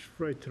launch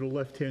right to the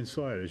left-hand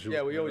side as you.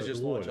 Yeah, we look always at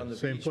just the launch water. on the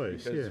Same beach,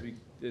 place, because yeah.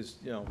 we, is,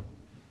 you know,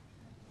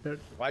 That-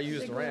 why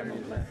use the ramp?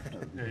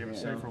 Yeah, you have a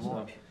safer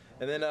launch.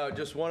 And then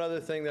just one other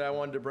thing that I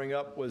wanted to bring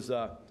up was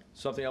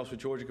something else with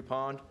Georgia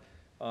Pond.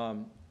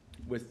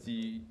 With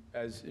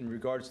as in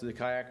regards to the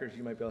kayakers,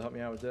 you might be able to help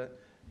me out with that.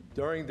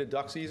 During the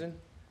duck season,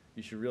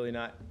 you should really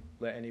not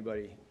let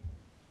anybody,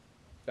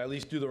 at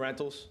least do the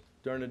rentals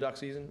during the duck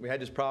season. We had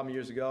this problem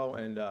years ago,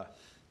 and well,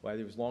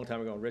 it was a long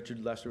time ago, and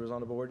Richard Lester was on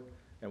the board,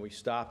 and we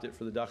stopped it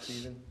for the duck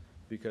season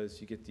because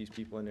you get these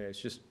people in there,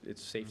 it's a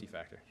safety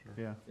factor.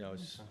 Yeah. You know,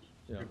 it's,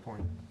 you know, Good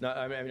point.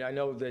 I mean, I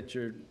know that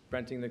you're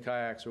renting the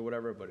kayaks or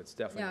whatever, but it's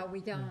definitely, No, we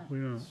don't. We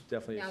don't. it's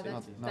definitely a No, safety.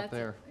 that's, Not that's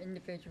there. an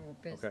individual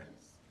business.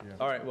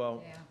 All right,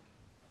 well, Yeah.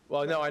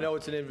 well, no, I know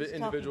it's an talking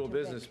individual to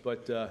Rick. business,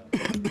 but, you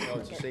know,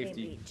 it's a At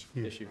safety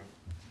Beach. issue.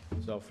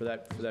 So for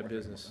that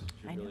business,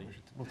 you I should know. really,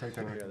 We'll take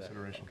that into Yeah, that-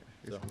 consideration.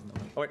 so,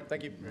 all right,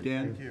 thank you.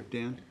 Dan, Thank you.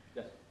 Dan?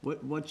 Yes.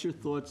 What's your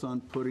thoughts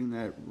on putting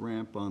that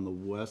ramp on the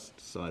west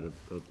side of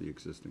the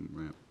existing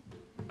ramp?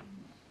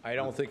 I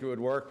don't think it would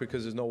work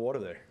because there's no water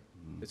there.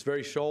 It's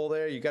very shoal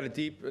there. You got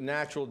a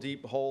natural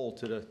deep hole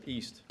to the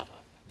east.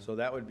 So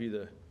that would be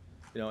the,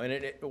 you know,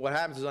 and what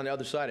happens is on the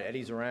other side, it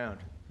eddies around.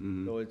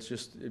 So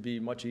it'd be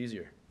much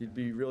easier.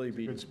 You'd really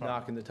be good spot.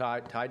 knocking the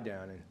tide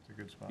down, and It's a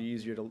good spot. be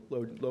easier to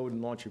load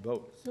and launch your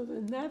boat. So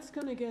then that's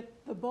gonna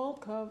get the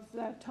bulk of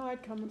that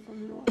tide coming from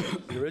the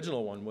north. The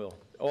original one will.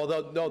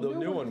 Although, no, the New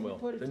new one, one if you will.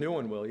 put it The new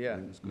one will, yeah,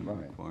 It's going to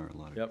require a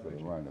lot of. Yep. For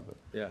the right of it.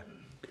 yeah.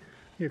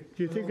 Yeah,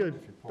 do you think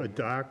a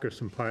dock or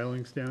some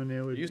pilings down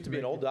there would? There used to be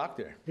an make old dock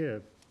there. it- Yeah,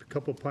 a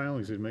couple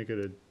pilings would make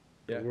it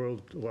Yeah. a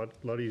world, a lot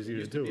There easier to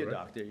used to do, be a right?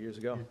 dock there years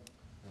ago.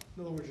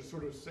 In other words, you're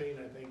sort of saying,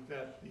 I think,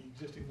 that the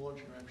existing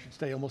launching ramp should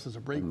stay almost as a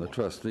And the breakwater.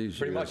 trustees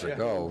Pretty much, years yeah.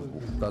 ago,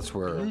 that's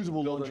where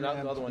Usable Build launching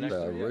another one ramp.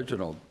 next to the it, yeah.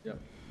 original Yep.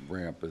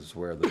 ramp is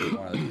where they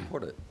wanted to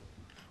put it.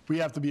 We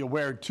have to be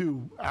aware,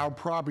 too, our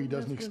property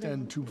doesn't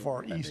extend too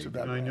far east of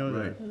that I ramp. know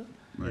Right, that.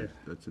 right, Yeah.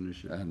 that's an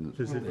issue. And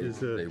Is it- is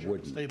they it-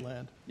 wouldn't. State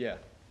land. Yeah,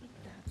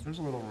 There's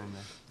a little room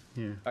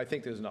there. Yeah. I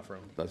think there's enough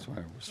room. That's why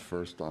it was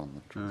first on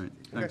the All right,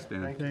 thanks,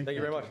 Dan. Thank you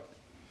very much.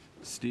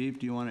 Steve,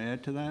 do you want to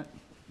add to that?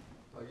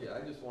 Yeah,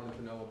 I just wanted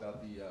to know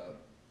about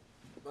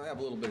I have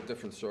a little bit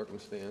different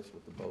circumstance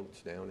with the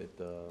boats down at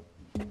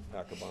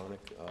Accabonac.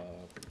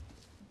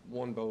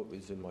 One boat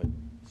is in my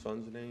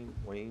son's name,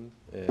 Wayne,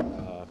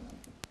 and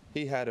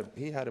he had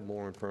a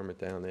mooring permit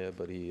down there,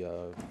 but he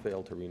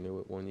failed to renew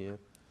it one year.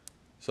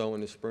 So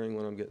in the spring,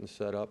 when I'm getting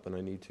set up and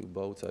I need two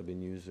boats, I've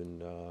been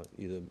using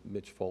either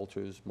Mitch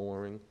Fulcher's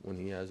mooring when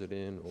he has it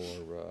in,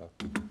 or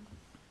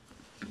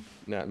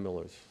Nat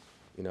Miller's,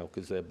 you know,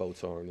 because their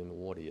boats aren't in the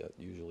water yet,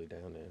 usually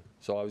down there.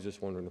 So I was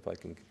just wondering if I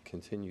can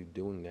continue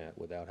doing that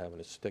without having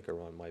a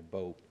sticker on my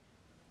boat,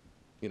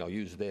 you know,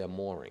 use their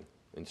mooring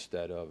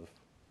instead of,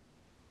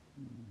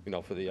 you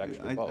know, for the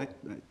extra boat.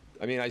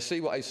 I mean, I see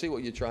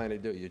what you're trying to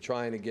do. You're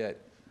trying to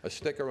get a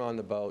sticker on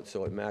the boat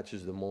so it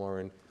matches the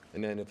mooring,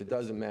 and then if it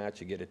doesn't match,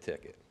 you get a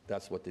ticket.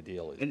 That's what the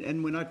deal is.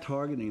 And we're not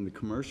targeting the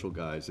commercial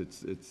guys,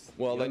 it's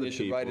Well, the then other you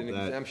should write an people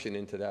that- exemption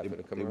into that for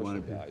the they wanna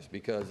commercial be- guys,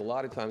 because a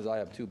lot of times I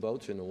have two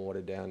boats in the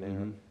water down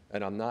there,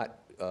 and I'm not,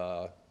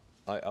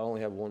 I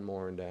only have one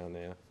mooring down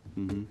there.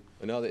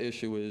 Another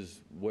issue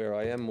is where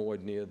I am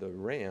moored near the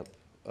ramp,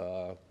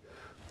 the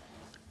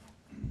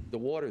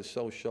water is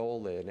so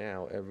shoal there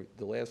now,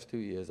 the last 2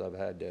 years I've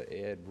had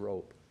to add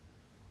rope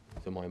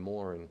to my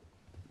mooring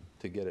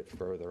to get it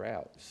further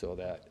out, so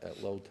that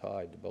at low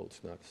tide, the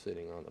boat's not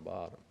sitting on the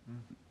bottom.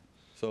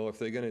 So if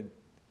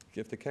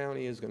the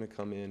county is gonna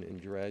come in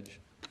and dredge,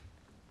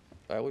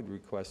 I would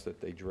request that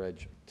they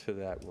dredge to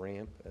that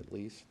ramp at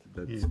least.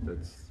 That's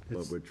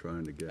what we're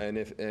trying to get. And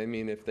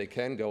if they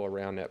can go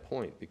around that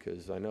point,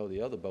 because I know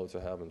the other boats are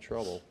having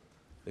trouble.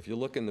 If you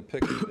look in the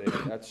picture there,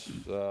 that's,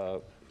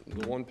 the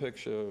one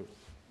picture,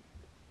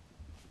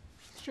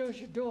 Shows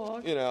your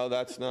dog. you know,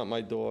 that's not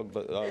my dog,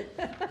 but,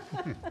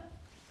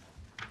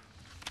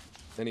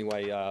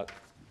 anyway,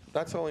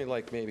 that's only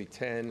like maybe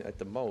 10, at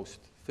the most,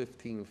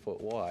 15 foot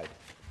wide.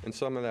 And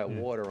some of that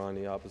water on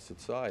the opposite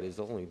side is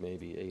only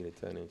maybe 8 or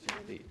 10 inches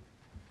deep.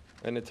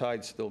 And the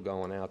tide's still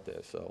going out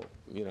there, so,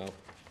 you know,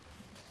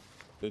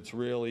 it's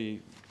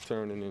really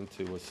turning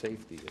into a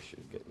safety issue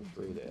getting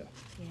through there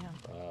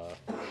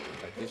Yeah,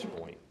 at this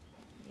point.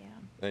 yeah.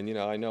 And, you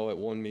know, I know at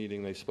one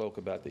meeting they spoke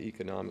about the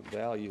economic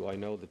value. I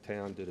know the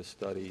town did a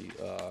study.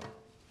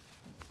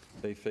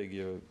 They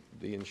figure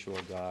the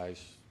inshore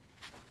guys,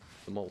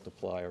 the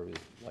multiplier is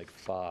like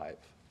 5.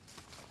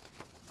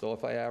 So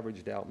if I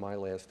averaged out my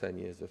last 10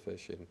 years of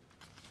fishing,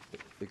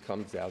 it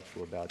comes out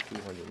to about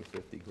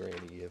 250 grand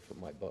a year for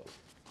my boat.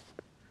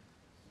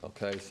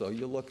 Okay, so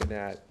you're looking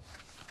at,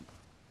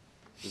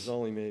 there's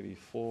only maybe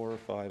 4 or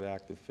 5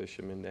 active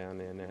fishermen down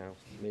there now,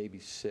 maybe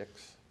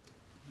 6.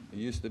 It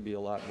used to be a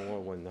lot more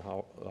when the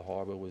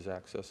harbor was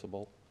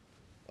accessible.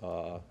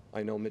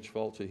 I know Mitch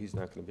Fulcher, he's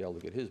not going to be able to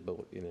get his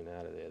boat in and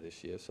out of there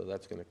this year, so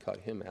that's going to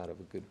cut him out of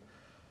a good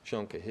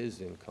chunk of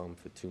his income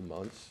for 2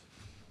 months.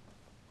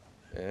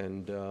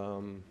 And,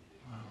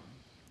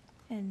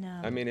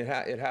 I mean, it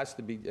has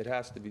to be,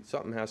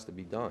 something has to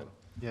be done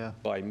Yeah.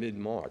 by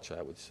mid-March,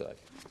 I would say,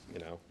 you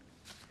know.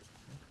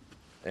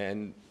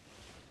 And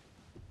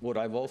what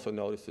I've also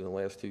noticed in the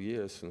last 2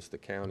 years, since the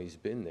county's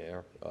been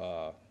there,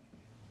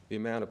 the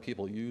amount of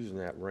people using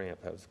that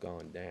ramp has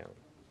gone down.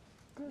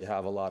 You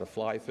have a lot of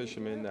fly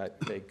fishermen that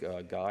take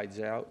guides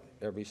out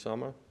every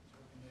summer.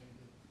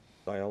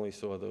 I only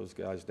saw those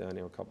guys down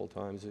there a couple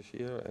times this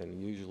year,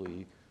 and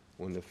usually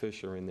when the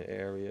fish are in the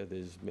area,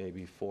 there's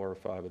maybe 4 or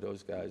 5 of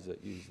those guys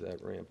that use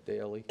that ramp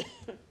daily.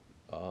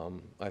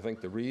 I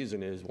think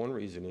one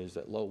reason is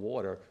that low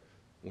water,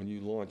 when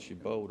you launch your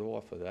boat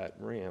off of that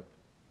ramp,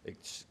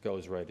 it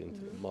goes right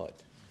into the mud,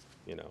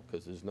 you know,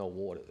 because there's no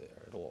water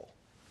there at all.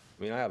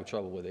 I mean, I have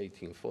trouble with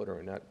 18-footer,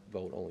 and that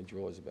boat only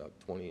draws about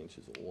 20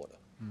 inches of water.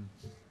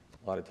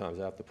 A lot of times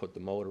I have to put the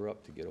motor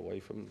up to get away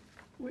from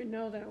We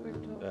know that, we've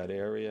talked. that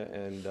area,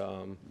 and,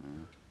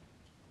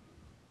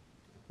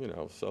 you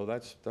know, so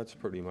that's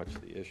pretty much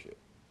the issue.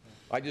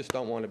 I just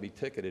don't want to be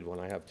ticketed when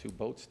I have 2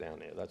 boats down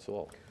there, that's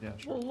all. Yeah.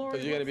 Well, Lori,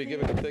 Because you're going to be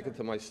what's giving a ticket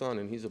to my son,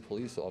 and he's a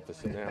police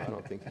officer now. I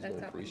don't think he's going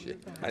to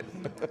appreciate that.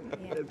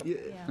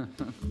 Yeah.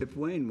 If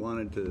Wayne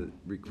wanted to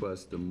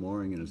request a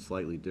mooring in a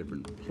slightly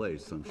different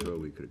place, I'm sure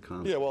we could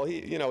accommodate. Yeah, well,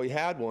 he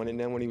had one, and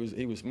then when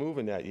he was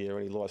moving that year,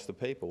 and he lost the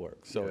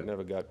paperwork, so it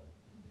never got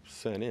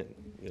sent in,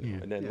 you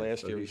know. And then Yeah,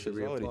 last so year, he he says,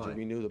 should oh, did you reapply.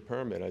 renew the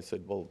permit? I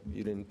said, well,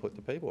 you didn't put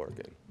the paperwork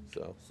in,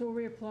 so So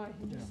reapply,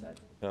 he just said.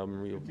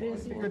 reapply.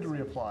 Busy. Good to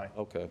reapply.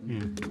 Okay. We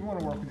want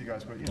to work with you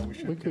guys, but, you know, we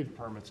should get the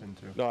permits in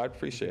too. No, I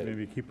appreciate it.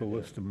 Maybe keep a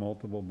list of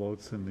multiple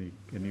boats in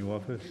the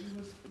office.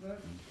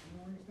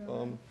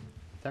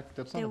 That's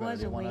not There a bad was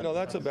idea. a Why way- not? No,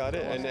 that's about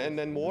it, and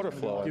then water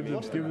flow. I Give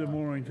mean, the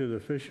mooring to the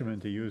fisherman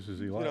to use as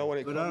he you know, likes. when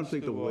it But I don't comes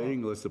think the to,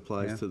 waiting list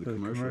applies to the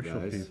commercial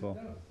guys. people.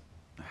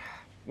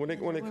 when it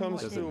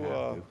comes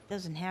to,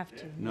 Doesn't have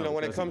to. you know,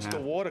 when it doesn't comes to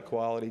have- water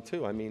quality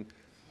too, I mean,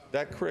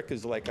 that creek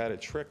is like at a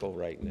trickle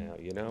right now,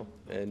 you know?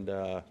 And,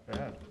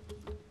 Bad.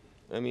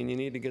 I mean, you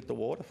need to get the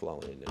water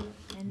flowing in there.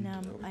 And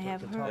I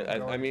have top heard,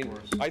 I mean,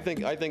 I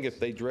think if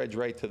they dredge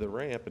right to the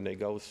ramp and they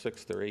go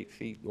 6 to 8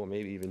 feet, or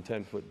maybe even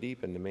 10 foot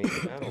deep in the main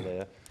channel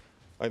there,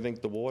 I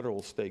think the water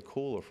will stay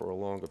cooler for a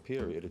longer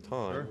period of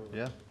time.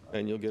 Yeah.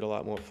 And you'll get a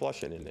lot more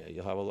flushing in there.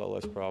 You'll have a lot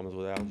less problems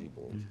with algae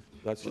blooms.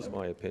 That's just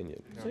my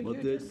opinion. So Well,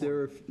 you there just, there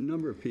are a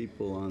number of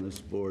people on this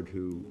board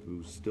who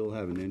still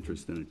have an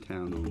interest in a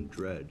town-owned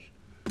dredge.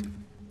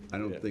 I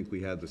don't Yeah. think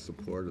we have the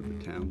support of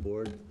the town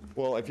board.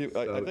 Well, if you,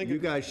 I So think, you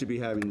guys should be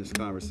having this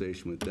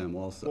conversation with them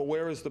also. well,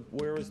 where is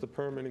the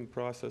permitting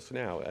process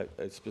now,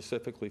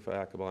 specifically for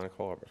Accabonac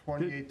Harbor?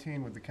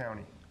 2018 with the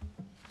county.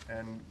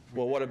 And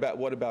Well, what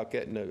about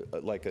getting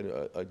like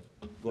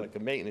a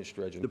maintenance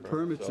dredging The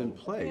permit? permit's in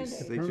So- place.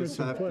 They Permit's just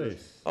in have to,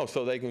 place. Oh,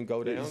 so they can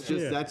go down? it's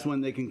just, Yeah. that's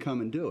when they can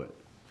come and do it.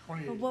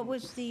 but what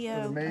was the,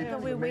 I main-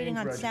 thought we the were main waiting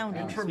on dredge.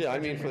 soundings. Yeah, I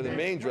mean, for the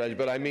main dredge,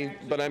 but I mean,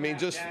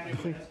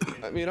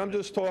 I'm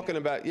just talking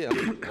about,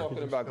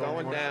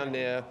 going down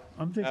there,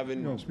 I'm thinking,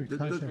 having, no, speak The-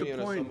 to the- Councilman. you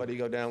know, point- somebody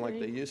go down like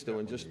they used to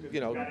and just,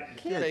 you know,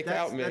 Yeah, take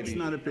out that's maybe.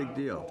 not a big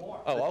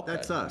deal. Oh, okay.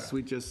 That's us.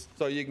 We just,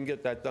 So you can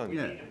get that done?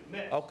 yeah.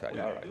 Okay,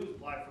 all right. Do is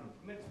apply for the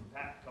permits from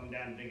Pat to come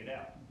down and dig it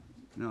out.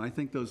 No, I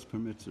think those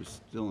permits are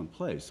still in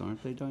place,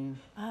 aren't they, Diane?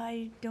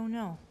 I don't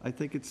know. I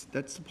think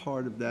that's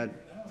part of that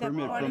that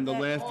permit part from of the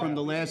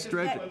that- last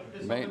dredge.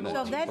 Maintenance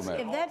So if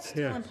permit. that's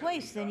still Yeah. in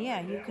place, then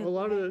yeah, you could. A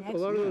lot of next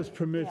those year.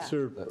 permits Yeah.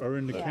 are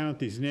in the Yeah.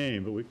 county's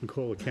name, but we can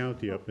call the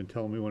county up and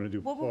tell them we want to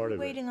do What were part we of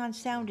it. waiting on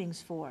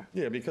soundings for?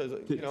 Yeah, because,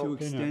 To you know,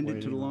 extend it to the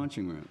waiting on-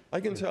 launching ramp. I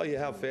can tell you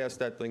how fast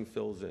that thing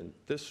fills in.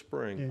 This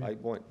spring, Yeah. I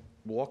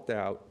walked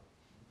out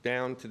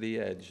down to the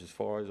edge as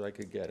far as I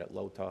could get at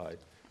low tide,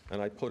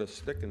 and I put a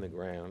stick in the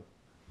ground,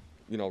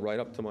 you know, right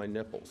up to my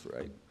nipples,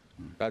 right?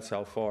 That's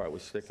how far it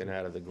was sticking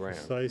out of the ground.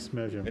 Precise And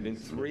measurement. in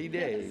 3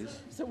 days,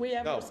 So we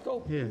have No. a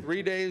scope. Yeah.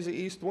 3 days of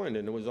east wind,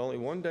 and there was only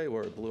one day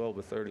where it blew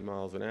over 30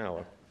 miles an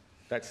hour.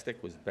 That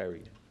stick was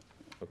buried,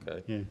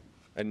 okay? Yeah.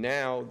 And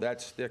now that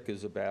stick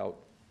is about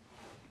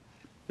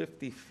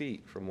 50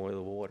 feet from where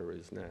the water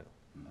is now.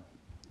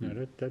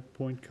 No, that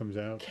point comes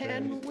out.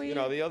 Can we? You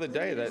know, the other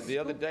day, please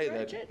that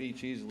dredge it,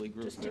 beach easily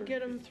grew just to 30 get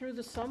them through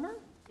the summer?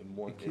 in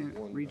one, You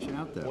can't reach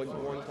out that one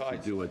far to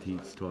tide. do what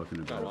he's talking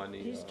No, about. on the,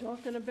 He's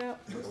talking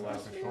about, this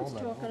man's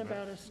talking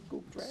about a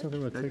scoop So they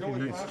dredge. were That-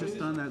 taking It's just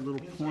on that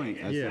little point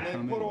as Yeah. they They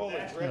come put in. all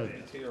the dredge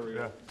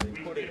material, they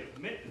put it,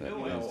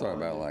 Let's talk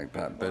about like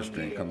Pat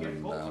Bistring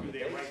coming down.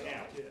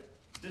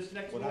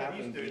 what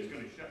happens is,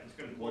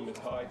 when the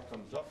tide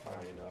comes up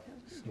high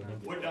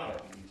enough, we're done.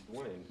 East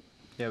wind,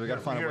 Yeah, we got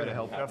to find a way to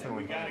help.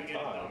 Definitely.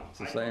 It's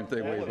the same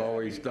thing we've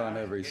always done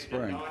every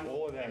spring.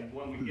 all of that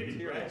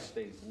material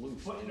stays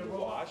loose in the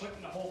wash.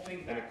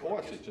 And of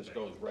course, it just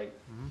goes right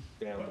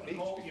down the beach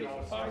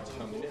because the tide's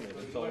coming in and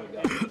it's only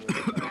got.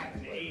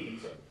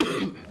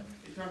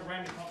 You turn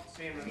around and pump the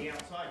sand on the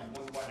outside, you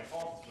wonder why the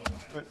cost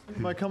is so high.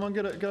 Mike, come on,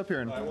 get up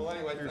here. And All right, well,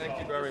 anyway, thank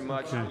you very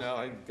much. Now,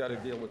 I gotta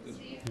deal with this.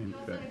 Steve, you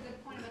also had a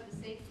good point about the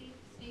safety,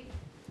 Steve.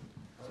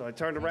 So I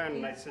turned around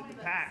and I said to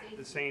Pat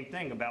the same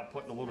thing about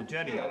putting a little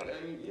jetty on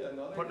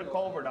it. Putting a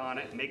culvert on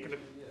it, making it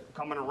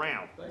coming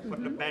around,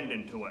 putting a bend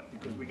into it,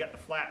 because we got the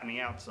flat on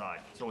the outside,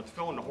 so it's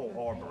filling the whole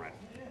harbor in.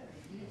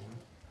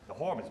 The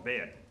harbor's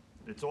bad.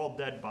 It's all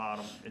dead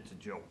bottom, it's a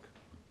joke.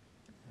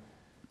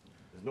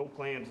 There's no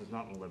clams, there's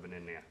nothing living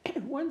in there.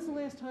 When's the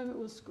last time it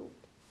was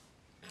scooped?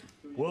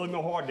 Willie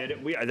Mahar did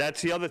it.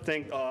 That's the other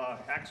thing,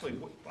 actually,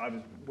 I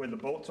was, where the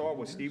boats are,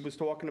 what Steve was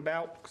talking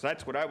about, because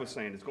that's what I was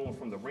saying, it's going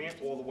from the ramp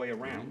all the way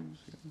around,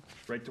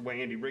 right to where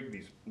Andy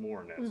Rigby's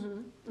mooring is.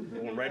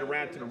 Going right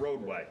around to the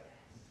roadway,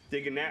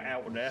 digging that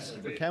out with the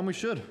excavator, Can we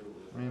should.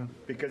 I mean,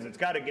 because it's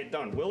gotta get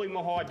done. Willie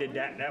Mahar did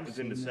that, and that was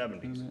in the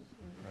 70s.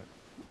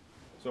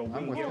 So we I'm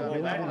can with get that. all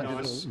We that wanna done.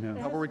 just No.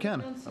 however we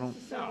can. It hasn't I been don't,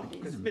 since the No, 70s.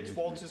 because Mitch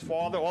Waltz's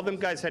father, all them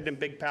guys had them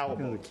big power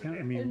No, the boats. count, I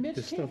And mean, Mitch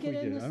the can't stuff we get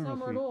in did, this I don't know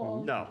summer if at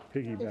all. No,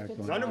 piggyback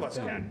on. none of us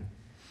can.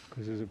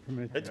 Because there's a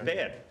permit. It's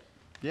bad.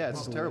 yeah,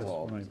 it's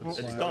terrible.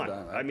 It's done.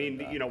 I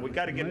mean, you know, we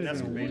gotta get an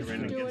excavator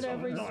in and Do get it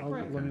every something done.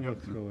 spring. Let me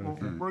look through it,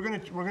 okay.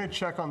 We're gonna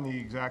check on the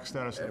exact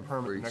status of the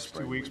permit Every the next 2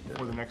 spring weeks we do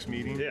before the next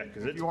meeting. Yeah, 'cause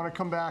If it's- you wanna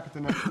come back at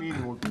the next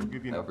meeting, we'll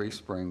give you an Every update.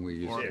 spring we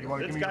use Or it. if you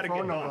wanna It's give me your gotta phone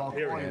get number, done, I'll call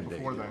you period.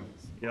 before then.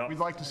 Yeah. We'd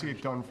like to see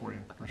it done for you,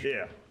 for sure.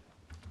 Yeah.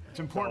 It's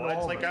important So to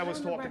it's all like of I us.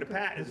 was talking to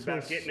Pat, it's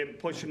about getting it,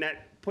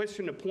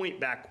 pushing the point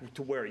back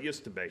to where it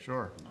used to be.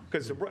 Sure.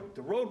 Because the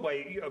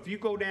roadway, if you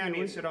go down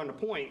and sit on the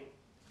point,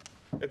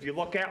 if you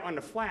look out on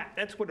the flat,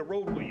 that's where the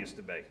roadway used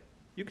to be.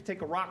 You could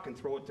take a rock and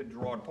throw it to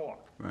Gerard Park.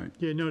 Right.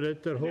 Yeah, no,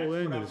 that And whole that's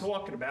end what I'm is.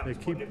 talking about, they is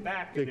putting keep- it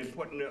back they and then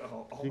putting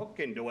a hook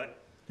into it.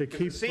 they Because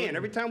keep the sand, putting-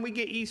 every time we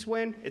get east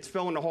wind, it's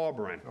filling the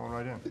harbor in. Going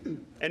right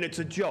in. And it's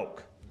a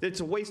joke. It's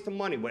a waste of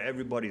money what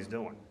everybody's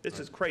doing. This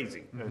is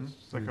crazy.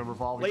 It's like a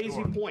revolving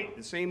Lazy door. Point,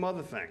 the same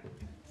other thing,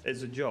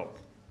 is a joke.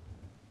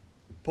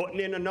 Putting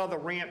in another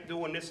ramp,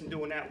 doing this and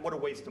doing that, what a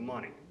waste of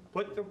money.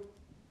 Put the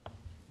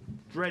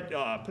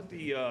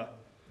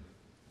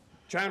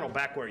channel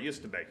back where it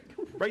used to be,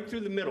 right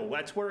through the middle.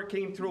 That's where it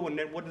came through, and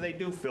then what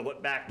do? Fill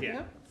it back in.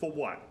 Yep. For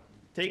what?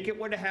 Take it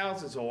where the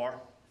houses are,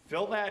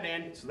 fill that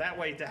in, so that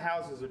way the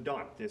houses are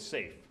done, they're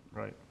safe.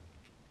 Right.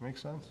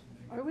 Makes sense.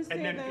 I was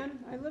And there then- then,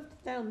 I lived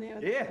down there.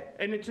 Yeah,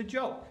 and it's a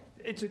joke.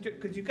 It's a,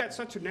 because you got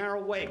such a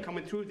narrow way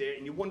coming through there,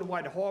 and you wonder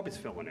why the harbor's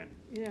filling in.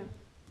 Yeah.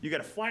 You got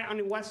a flat on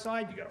the west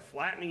side, you got a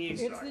flat on the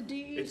east It's side. the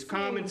DEC. It's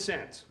common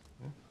sense.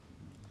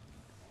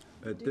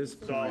 At this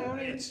The point,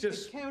 county- it's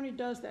just- The county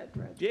does that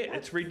dredge. Yeah,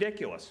 it's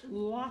ridiculous.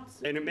 Lots.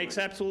 of And it makes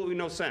money. absolutely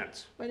no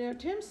sense. But now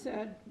Tim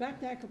said, back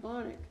to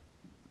Acabonic,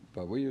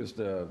 But we used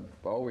to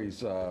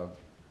always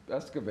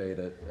excavate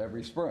it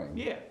every spring.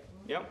 Yeah,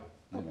 yep.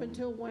 up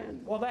until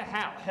when? Well, that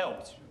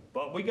helps,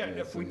 but we got,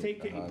 Yeah, if we so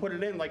take it and put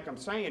it in, like I'm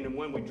saying, and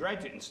when we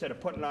dredge it, instead of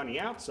putting it on the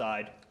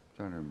outside,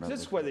 Trying to remember.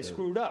 this is where they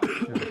screwed up.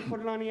 They put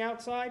it on the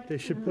outside, They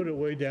should put it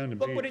way down the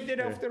beach. look what it did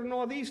there. after the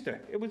northeaster.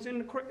 It was in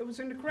the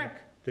creek.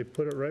 They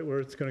put it right where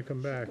it's gonna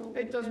come back.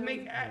 It doesn't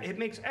make, it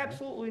makes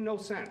absolutely no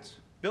sense.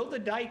 Build a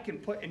dike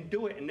and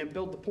do it, and then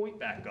build the point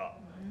back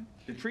up.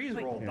 The trees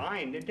are all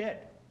dying, they're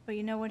dead. But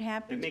you know what It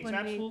happens makes when we,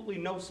 absolutely no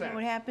you know sense.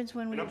 what happens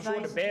when we And I'm sure the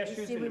advise,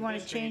 Bastards see, and we the want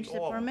to Bistring, change the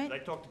all of them. permit? I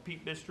talked to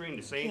Pete Bistring,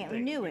 the same Can't thing.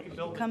 renew We it. can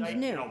build a Becomes dike,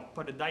 new. you know,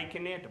 put a dike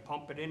in there to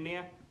pump it in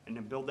there, and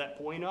then build that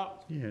point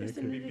up. Yeah, they Isn't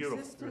could it beautiful.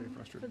 existing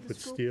for the put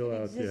scoop? steel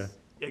It out there. exists.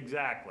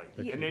 Exactly.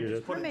 Yeah. And then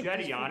just put a Permit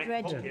jetty is for on it,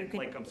 dredging. hook You it, can-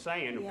 like I'm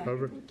saying, Yeah.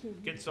 Cover,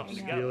 get something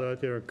I know. seal together.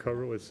 out there and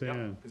cover it with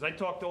sand. Because I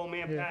talked to old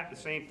man Yeah. Pat, the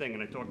same thing,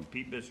 and I talked to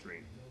Pete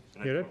Bistreen.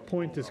 and I Yeah, talked that to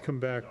point both has of come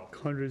them, back so.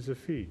 hundreds of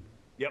feet.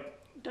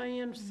 Yep,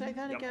 Diane, say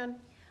that Yep. again.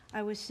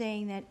 I was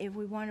saying that if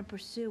we want to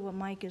pursue what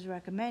Mike is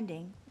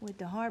recommending with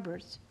the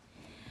harbors,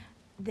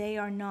 they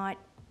are not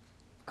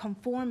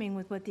conforming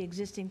with what the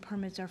existing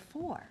permits are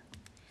for,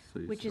 So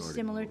you're which is starting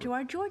similar over. to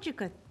our Georgia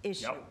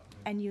issue. Yep.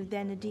 And you,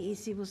 then the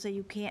DEC will say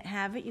you can't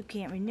have it, you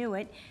can't renew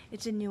it,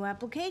 it's a new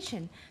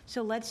application.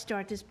 So let's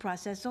start this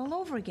process all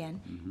over again.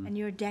 And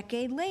you're a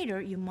decade later,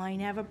 you might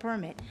have a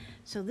permit.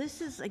 So this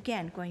is,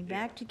 again, going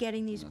back to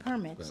getting these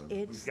permits,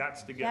 it's,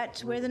 Gots to get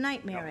that's where the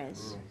nightmare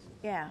is.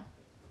 Yeah.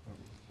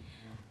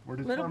 We're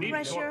Little Need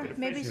determined. to talk pressure, to the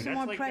maybe fishermen. some That's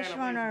more like pressure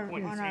kinda on like our, the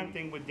point. on our Same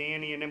thing with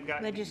Danny and them guys,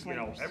 you know,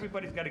 legislators.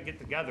 everybody's gotta get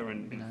together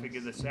and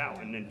figure this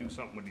out and then do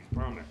something with these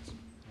permits,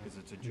 because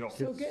it's a joke.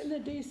 So getting the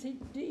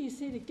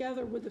DEC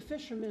together with the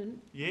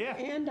fishermen Yeah.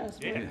 and us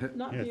Yeah. would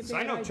not be a bad So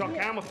I know Chuck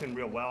idea. Hamilton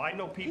real well, I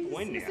know people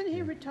in there. Isn't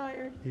he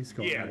retired? He's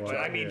going Yeah, to but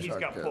I mean, he's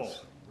got Chuck pull,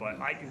 is. but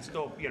I can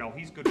still, you know,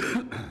 he's good with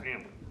his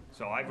family.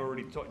 So I've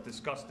already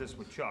discussed this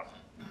with Chuck,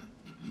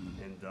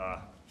 and,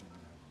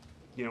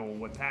 you know,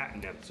 with Pat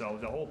and them. So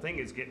the whole thing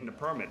is getting the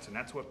permits, and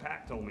that's what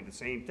Pat told me, the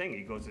same thing.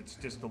 He goes, it's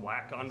just the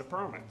lack on the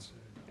permits,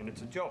 and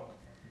it's a joke.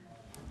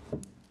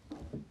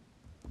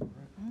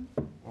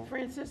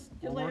 Francis,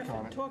 you We'll work laugh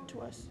on and it. talk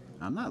to us.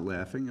 I'm not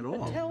laughing at all.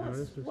 But tell No, us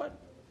this is-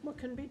 what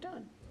can be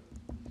done.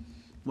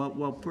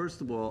 Well,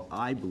 first of all,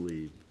 I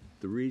believe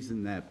the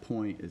reason that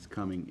point is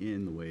coming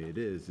in the way it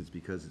is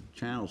because the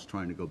channel's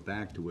trying to go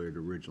back to where it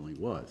originally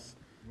was.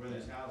 Where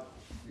there's houses.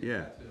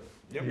 Yeah.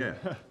 Yep.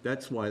 Yeah,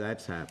 that's why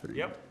that's happening.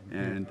 Yep.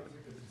 And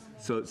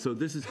so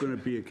this is gonna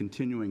be a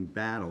continuing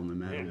battle, no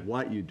matter Yeah.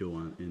 what you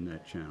do in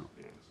that channel.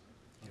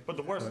 But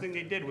the worst thing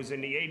they did was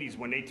in the 80s,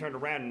 when they turned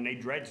around and they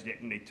dredged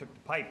it, and they took the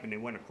pipe and they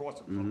went across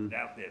it and put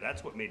it out there.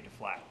 That's what made the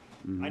flat.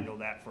 I know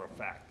that for a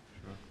fact.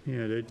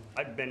 Yeah, they,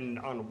 I've been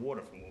on the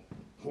water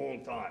for a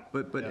long time.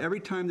 But every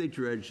time they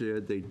dredge there,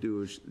 they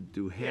do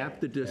half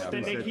the Then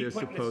distance they that they're keep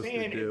putting the supposed to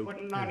sand and do.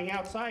 putting it on the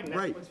outside, and that's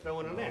Right. what's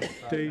filling it in.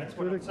 they, That's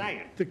what I'm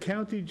saying. the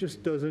county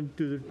just doesn't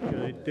do,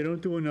 they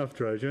don't do enough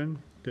dredging.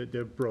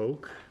 They're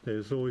broke.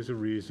 There's always a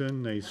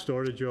reason. They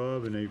start a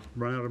job and they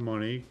run out of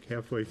money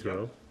halfway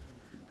through.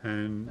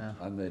 And,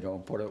 And they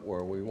don't put it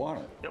where we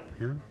want it. Yep.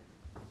 yeah,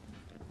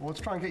 Well, let's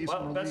try and get you Well,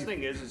 some the best relief.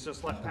 thing is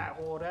just let Pat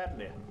haul it out of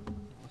there.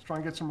 Let's try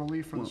and get some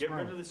relief for the Get rid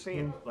spring. of the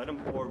sand, let them,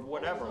 or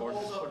whatever, or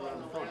just put it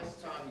on the front.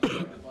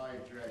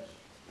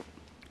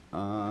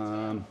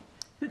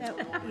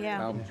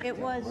 Yeah, it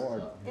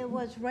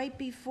was right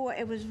before,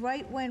 it was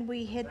right when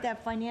we hit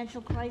that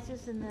financial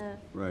crisis in the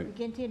Right.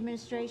 McGinty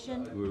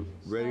administration. We're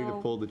ready to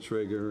So- pull the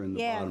trigger and the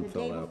Yeah, bottom the day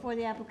fell out. before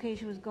the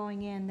application was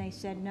going in, they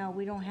said, no,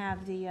 we don't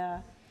have the,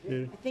 I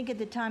think at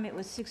the time it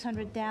was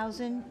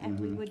 600,000, and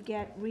we would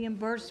get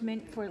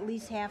reimbursement for at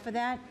least half of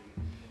that.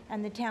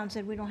 And the town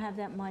said, we don't have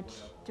that much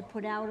to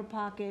put out of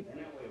pocket,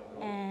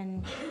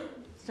 and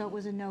so it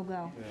was a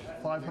no-go.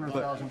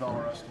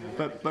 $500,000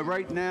 estimate. But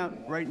right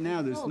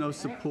now, there's no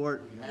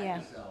support.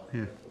 Yeah,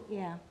 yeah.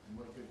 yeah.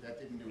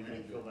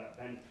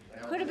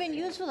 Could have been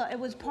useful, though. It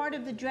was part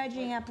of the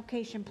dredging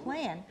application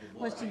plan,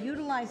 was to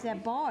utilize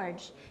that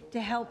barge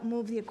to help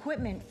move the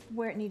equipment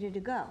where it needed to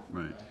go.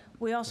 Right.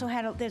 We also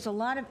had, there's a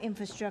lot of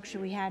infrastructure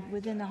we had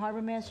within the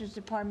Harbor Master's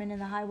Department and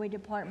the Highway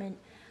Department,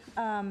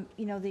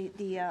 you know,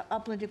 the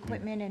upland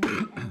equipment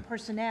and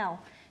personnel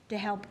to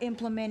help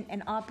implement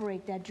and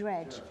operate that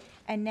dredge.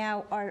 And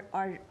now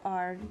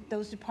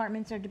those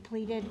departments are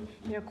depleted,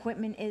 their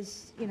equipment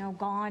is, you know,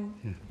 gone.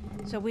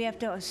 So we have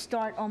to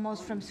start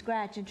almost from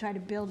scratch and try to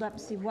build up,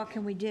 see what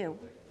can we do.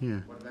 Yeah.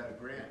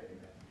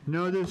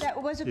 No, there's.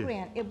 That was a yeah.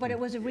 grant, but it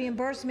was a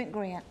reimbursement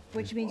grant,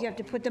 which means you have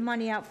to put the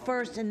money out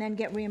first and then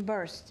get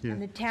reimbursed. Yeah.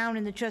 And the town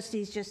and the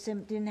trustees just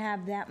didn't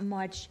have that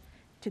much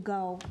to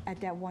go at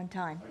that one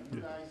time. Are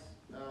you guys,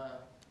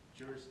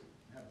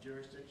 have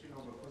jurisdiction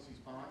over Pussy's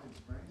Pond in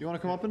Spring? You want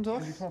to come up and talk?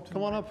 Could you come up to the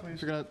Come on mic, up. please?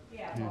 If you're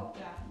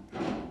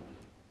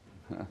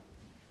gonna,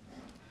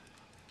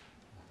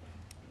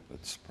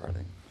 It's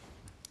spreading.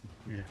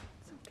 Yeah.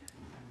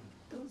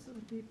 Those are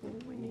the people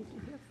we need to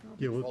hear from.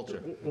 Yeah,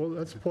 well,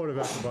 that's part of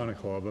Acquabonic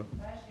Harbor.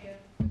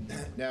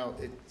 Now,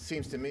 it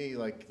seems to me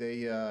like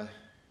they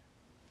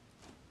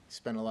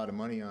spent a lot of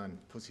money on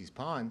Pussy's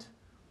Pond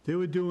They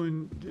were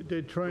doing,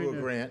 they're trying through a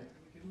to, grant.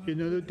 you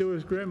know, there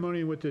was grant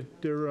money with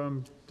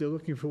they're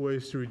looking for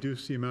ways to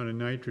reduce the amount of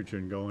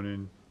nitrogen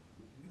going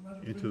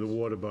into the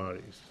water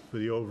bodies, for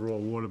the overall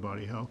water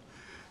body health.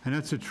 And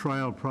that's a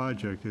trial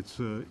project. It's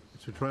a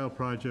trial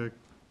project.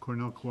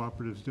 Cornell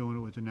Cooperative's doing it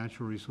with the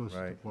Natural Resources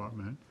Right.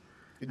 Department.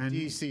 The And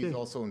DEC they- is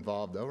also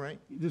involved though, right?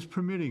 There's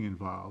permitting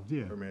involved,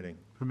 yeah. Permitting.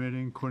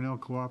 Permitting. Cornell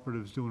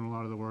Cooperative's doing a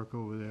lot of the work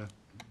over there.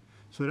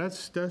 So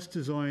that's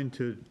designed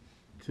to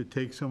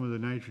take some of the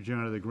nitrogen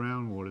out of the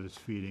groundwater that's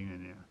feeding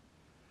in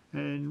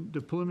there. And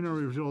the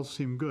preliminary results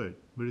seem good,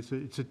 but it's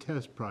a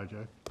test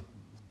project.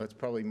 That's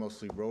probably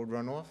mostly road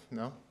runoff,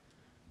 no?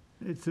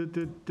 It's,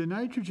 the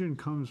nitrogen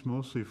comes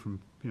mostly from,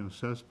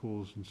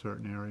 cesspools in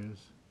certain areas.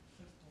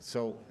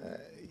 So,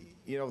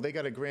 they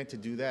got a grant to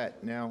do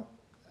that. Now,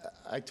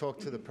 I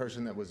talked to the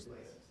person that was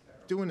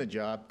doing the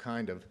job,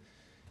 kind of,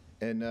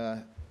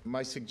 and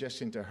my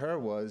suggestion to her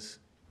was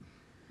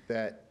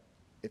that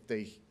if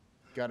they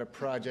got a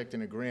project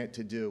and a grant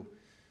to do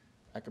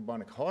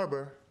Accabonac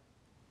Harbor,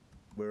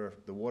 where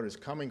the water's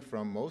coming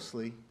from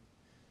mostly,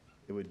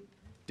 it would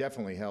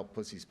definitely help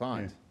Pussy's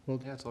Pond. Well,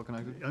 Yeah, it's all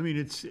connected. I mean,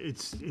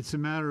 it's a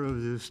matter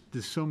of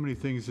there's so many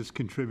things that's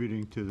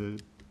contributing to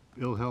the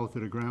ill health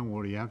of the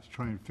groundwater. You have to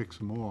try and fix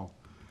them all,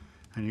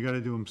 and you got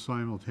to do them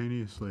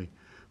simultaneously.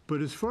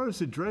 But as far as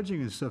the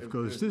dredging and stuff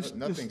goes, There's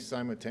nothing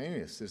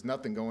simultaneous. There's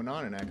nothing going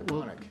on in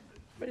Accabonac.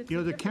 But it's You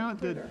know, a the different count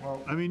that, critter.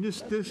 I mean,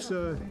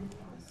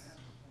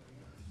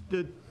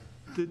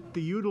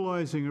 the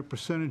utilizing a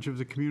percentage of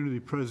the community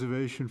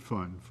preservation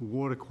fund for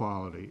water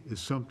quality is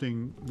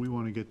something we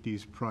want to get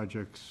these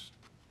projects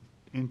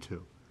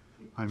into.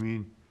 I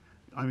mean,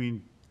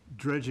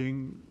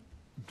 dredging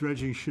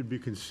should be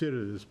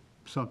considered as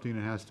something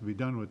that has to be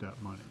done with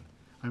that money.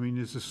 I mean,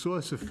 there's a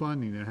source of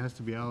funding that has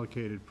to be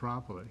allocated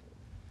properly.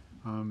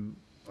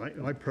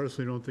 I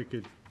personally don't think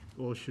it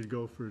all should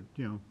go for,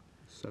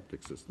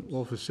 Septic systems.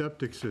 all for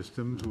septic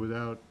systems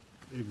without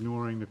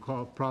ignoring the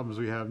problems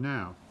we have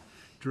now.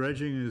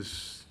 Dredging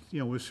is,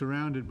 we're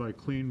surrounded by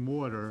clean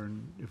water,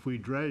 and if we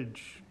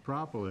dredge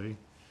properly,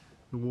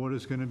 the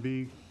water's gonna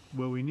be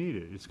where we need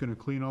it. It's gonna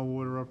clean our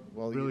water up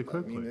Well, really I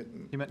quickly.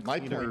 mean, You meant my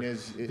cleaner. point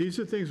is. These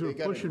are things we're they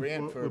got a pushing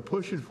grant for- we're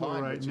pushing Pussy's for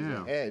Pond, right which is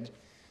now. ahead.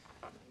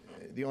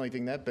 The only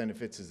thing that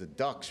benefits is the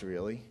ducks,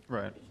 really,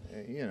 Right.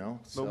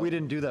 so. But we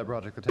didn't do that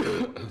project,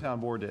 the town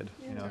board did,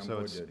 Town so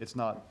board it's, did. it's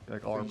not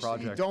like our So you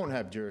project. don't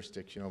have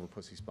jurisdiction over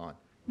Pussy's Pond.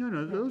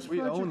 No, those We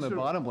own projects the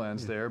are.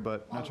 bottomlands there,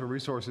 but Natural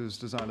Resources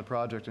designed the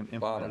project and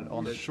implemented it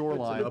on the It's an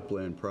shoreline.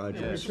 upland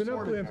project. It's an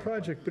upland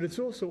project, but it's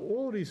also,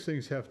 all of these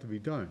things have to be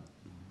done.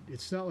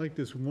 It's not like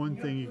this one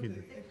thing you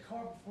can.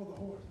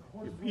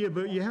 Yeah,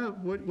 but you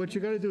have, what you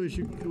gotta do is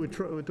what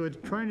we're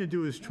trying to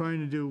do is trying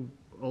to do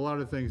a lot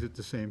of things at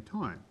the same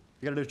time.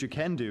 You gotta do what you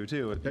can do,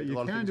 too. That you A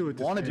lot of can things do you at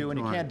the wanna same do, and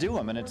you time. can't do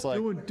them, and it's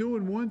like,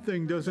 Doing one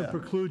thing doesn't Yeah.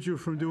 preclude you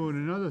from doing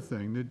another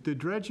thing. The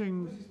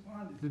dredging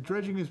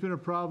has been a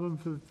problem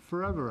for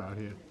forever out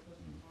here.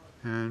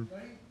 And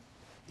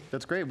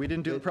that's great, we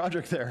didn't do the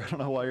project there. I don't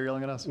know why you're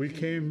yelling at us. we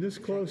came this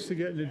close to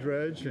getting the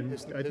dredge, and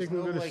I think we're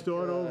no, gonna like,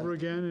 start over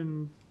again,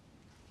 and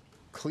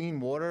Clean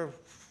Water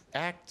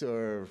Act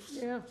or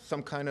Yeah.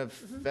 some kind of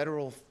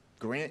federal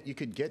grant you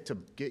could get to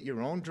get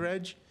your own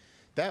dredge?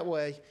 That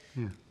way,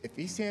 Yeah. if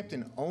East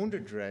Hampton owned a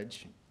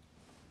dredge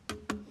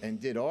and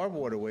did our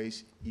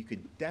waterways, you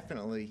could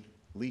definitely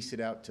lease it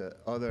out to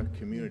other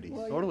communities.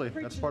 Well, you're Totally,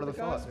 that's preaching part of to the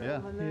thought, gospel yeah.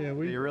 on that. yeah,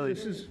 You really-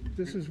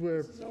 this is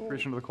where,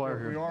 Preaching to the choir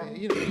We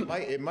here. are,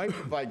 It might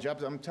provide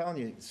jobs. I'm telling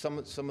you, some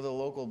of the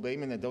local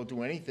baymen that don't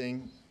do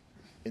anything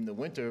in the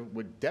winter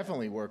would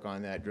definitely work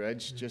on that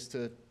dredge just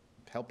to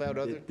help out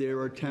other. There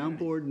are town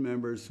board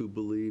members who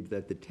believe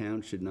that the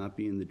town should not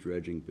be in the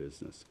dredging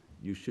business.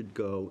 You should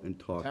go and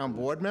talk to Town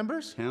them. board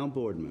members? Town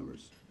board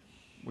members.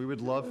 We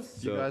would love you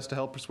So- guys to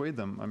help persuade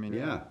them. I mean,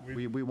 Yeah.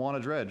 we want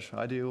to dredge.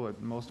 I do,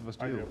 most of us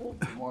I do. do.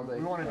 We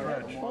want to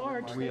dredge.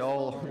 Barge, We they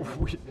all,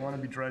 We want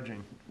to be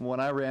dredging. when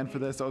I ran for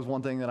this, that was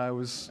one thing that I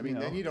was, I mean,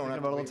 then you don't thinking have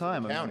about to all wait the for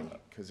time. the I mean, county,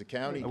 because the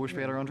county. I wish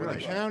we had our own When the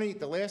dredge. county,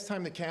 the last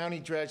time the county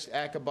dredged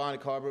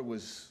Accabonac Harbor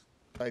was,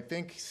 I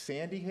think,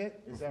 Sandy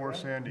hit, is that Before right?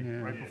 Sandy,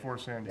 right before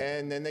Sandy.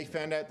 And then they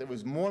found out there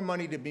was more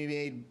money to be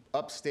made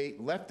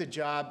upstate, left the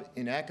job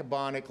in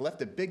Accabonac,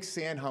 left a big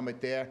sand hummock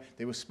there.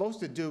 They were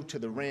supposed to do to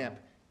the ramp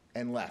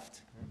and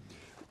left.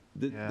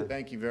 Yeah.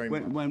 Thank you very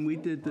much. When we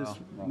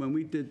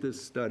did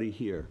this study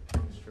here,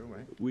 That's true,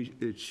 right?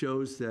 it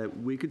shows that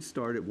we could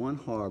start at one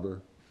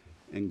harbor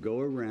and go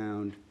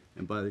around,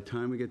 and by the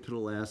time we get to the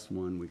last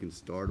one, we can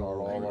start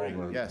all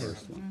over.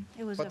 Yes.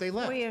 It was a But they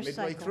left four-year midway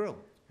cycle. through.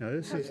 now,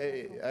 this is,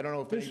 I don't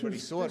know if This anybody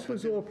was- saw it. this but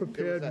was there- all there was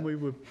prepared a and we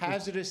were-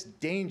 Hazardous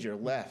danger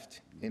left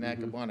in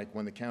Accabonac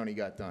when the county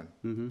got done.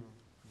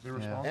 They're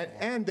responsible.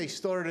 And they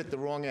started at the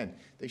wrong end.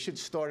 They should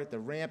start at the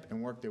ramp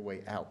and work their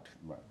way out.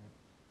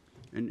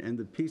 And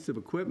the piece of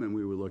equipment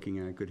we were looking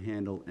at could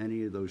handle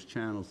any of those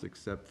channels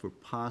except for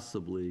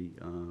possibly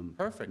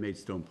Perfect.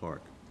 Maidstone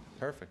Park.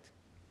 Perfect.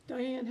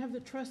 Diane, have the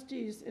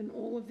trustees in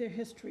all of their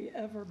history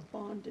ever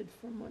bonded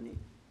for money?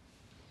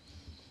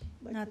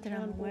 Like Not the that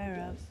I'm town board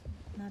aware of. does?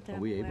 Not that Are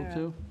I'm we able aware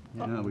to?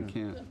 of. No, we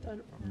can't.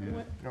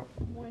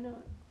 Why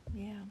not?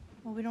 Yeah,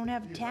 well, we don't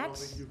have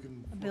tax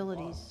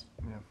abilities,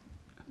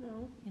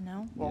 No? you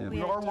know? Well, we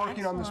have are a working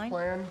tax on this line.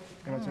 plan,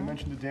 and as I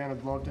mentioned to Dan,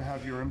 I'd love to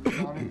have your input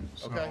on it.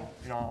 So, Okay.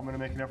 I'm going to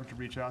make an effort to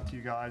reach out to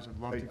you guys. I'd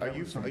love to Are get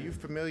you, with some. are you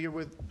familiar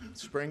with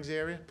Springs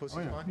area, Pussy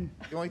Oh, yeah. Pond?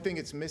 The only thing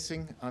it's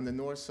missing on the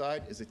north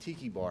side is a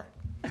tiki bar.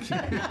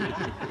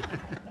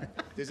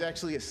 There's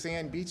actually a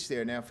sand beach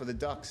there now for the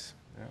ducks.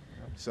 Yeah,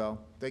 So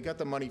they got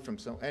the money from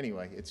some,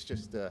 anyway, it's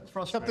just something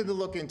frustrating. to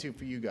look into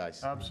for you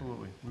guys.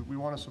 Absolutely. We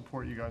want to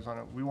support you guys on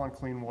it. We want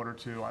clean water,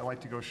 too. I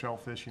like to go shell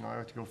fishing. I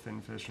like to go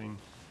fin fishing.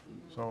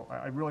 So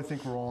I really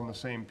think we're all on the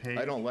same page.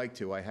 I don't like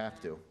to, I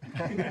have to.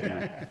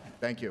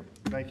 Thank you.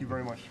 Thank you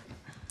very much.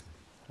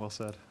 Well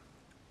said.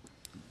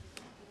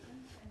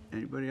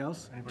 Anybody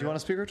else? Do you want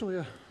to speak, Rachel?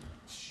 Yeah.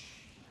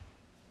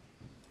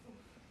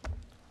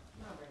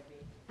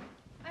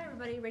 Hi,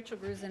 everybody. Rachel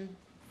Grusin,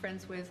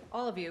 friends with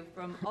all of you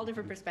from all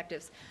different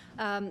perspectives.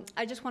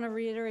 I just want to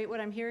reiterate what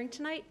I'm hearing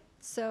tonight.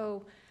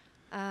 So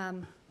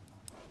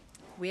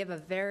we have a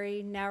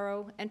very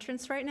narrow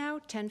entrance right now,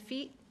 10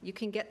 feet. You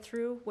can get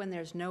through when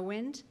there's no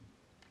wind.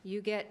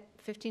 You get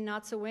 15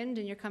 knots of wind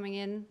and you're coming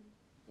in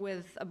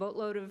with a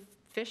boatload of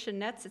fish and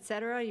nets, et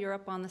cetera, you're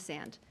up on the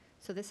sand.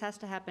 So this has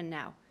to happen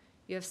now.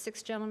 You have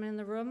 6 gentlemen in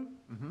the room,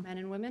 men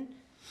and women,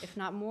 if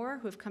not more,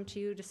 who have come to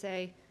you to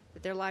say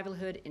that their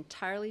livelihood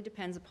entirely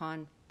depends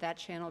upon that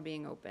channel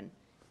being open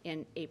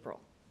in April.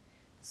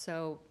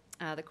 So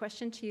the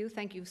question to you,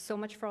 thank you so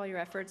much for all your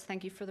efforts.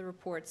 Thank you for the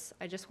reports.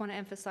 I just want to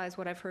emphasize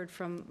what I've heard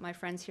from my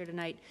friends here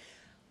tonight.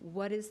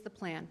 What is the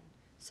plan?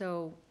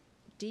 So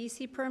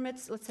DEC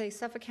permits, let's say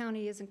Suffolk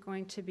County isn't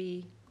going to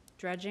be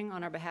dredging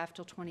on our behalf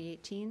till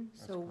 2018.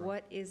 So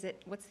what is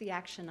it, what's the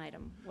action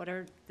item? What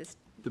are this?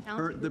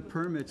 The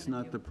permit's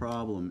not the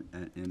problem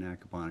in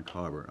Accomponic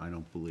Harbor, I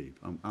don't believe.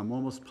 I'm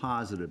almost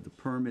positive the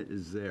permit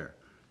is there.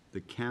 The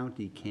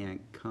county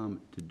can't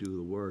come to do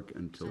the work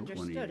until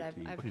Understood.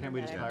 2018. I've Can't heard we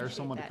that. just I hire appreciate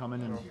someone to that. come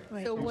in and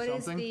So do what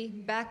is something? the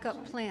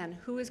backup plan?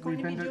 Who is going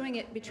to be doing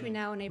it between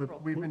now and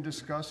April? We've been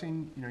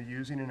discussing,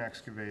 using an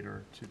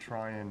excavator to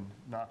try and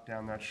knock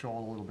down that shoal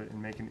a little bit and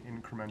make an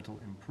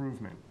incremental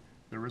improvement.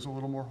 There is a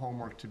little more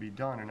homework to be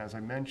done, and as I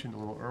mentioned a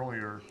little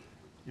earlier,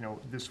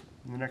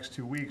 in the next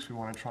 2 weeks, we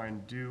want to try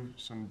and do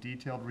some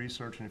detailed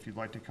research, and if you'd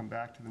like to come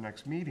back to the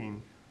next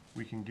meeting,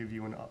 we can give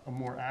you a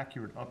more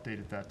accurate update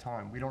at that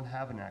time. We don't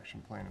have an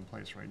action plan in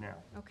place right now.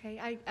 Okay,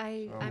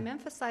 I'm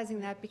emphasizing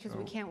that because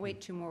we can't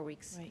wait 2 more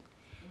weeks. Right.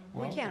 We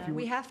Well, if can't. you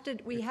We would- have to,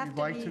 we have If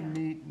to you'd like to be.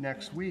 meet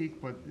next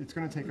week, but it's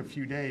going to take a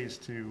few days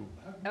to.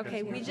 get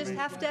Okay, some we just information.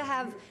 have to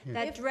have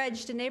that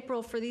dredged in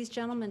April for these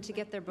gentlemen to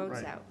get their boats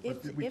Right. out. But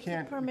If we the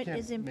can't- permit we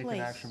is in can't make place.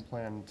 an action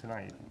plan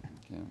tonight.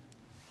 Can't.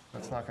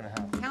 That's not going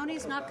to happen.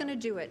 County's not going to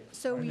do it.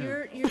 So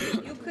you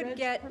could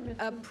get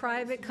a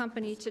private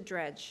company to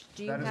dredge.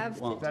 Do you That is- have?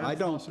 Well, That I is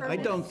don't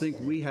possible. think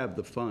we have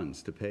the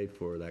funds to pay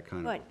for that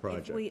kind of a But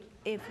project.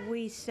 if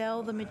we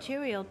sell the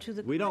material to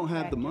the We don't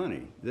have the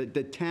contractor, money.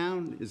 The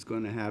town is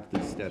going to have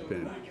to step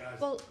in.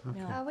 Well,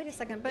 wait a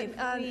second, but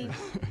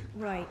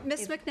Right.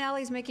 Ms.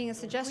 McNally's making a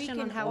suggestion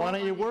on can- how. Why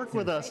don't you work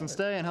with us and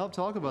stay and help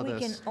talk about We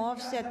can this?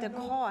 offset the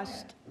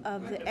cost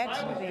of the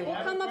excavator. We'll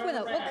come up with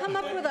a,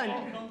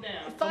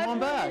 5 on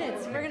more back.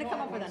 minutes. We're going to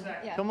come up with a,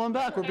 yeah. Come on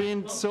back, we're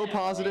being so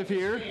positive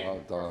here. Oh,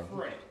 darn.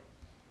 Free.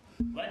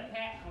 Let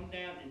Pat come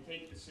down and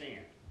take the sand.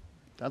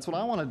 That's what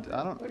I want to,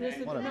 I don't, But is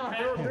it whatever. enough?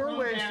 There are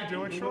ways to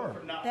do it,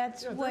 sure.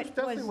 That's what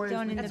definitely was ways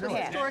done we in can the do it.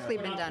 past. Historically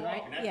been done,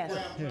 right? Yes.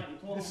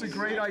 This is a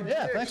great idea.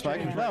 Yeah, thanks, Mike.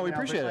 exchange No, right we now,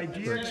 but appreciate it.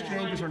 Idea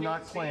exchanges are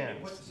not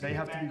plans. They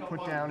have to be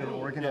put down and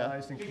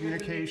organized in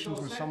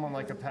communications with someone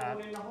like a Pat.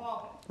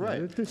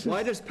 Right.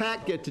 Why does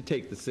Pat get to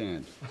take the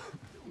sand?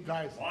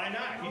 Guys, Why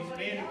not? He's the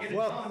man who gets it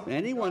Well,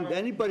 done.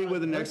 anybody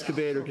with an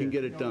excavator can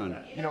get it done.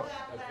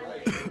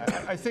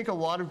 I think a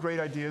lot of great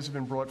ideas have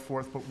been brought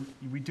forth, but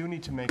we do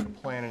need to make a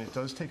plan, and it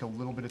does take a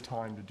little bit of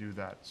time to do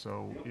that.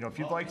 So, if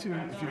you'd like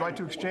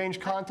to exchange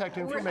contact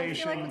I feel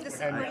information, like this-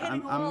 and we're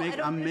hitting a wall. I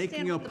don't I'm making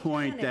understand a what the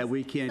point plan that is.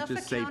 we can't Suffolk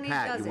just say, County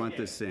Pat, does you it. want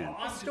this sand.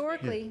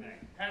 Historically,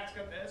 Pat's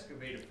got the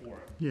excavator for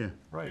it. Yeah.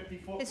 right.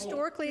 50-foot pole.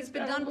 historically, it's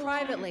been done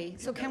privately,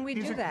 so can we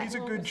do that? He's a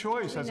good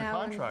choice as a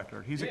Now and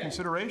contractor. He's a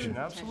consideration,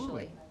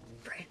 absolutely.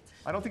 Potentially.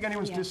 I don't think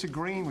anyone's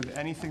disagreeing with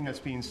anything that's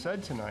being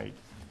said tonight,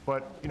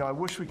 but, I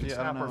wish we could Yeah, I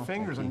snap don't our know.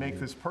 fingers and make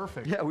this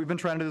perfect. Yeah, we've been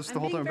trying to do this the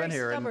whole time I'm we've being been very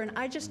here. and- stubborn.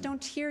 I just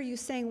don't hear you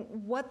saying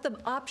what the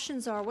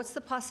options are, what's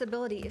the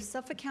possibility? If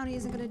Suffolk County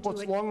isn't going to Well,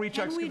 do it's it, long reach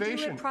can we do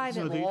excavation. it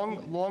privately?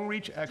 Long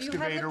reach Do you have the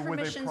excavator with a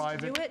permissions to do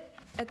private. it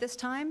at this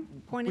time,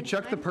 point We in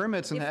check the time?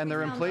 permits and If and we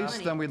they're in found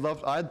place, money. then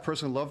I'd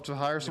personally love to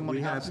hire someone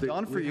We to have have this to-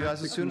 done for we you have guys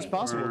to as soon as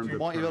possible. confirm We the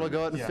want you to be able to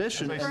go out and Yeah,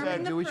 fish and as I and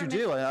said- do what you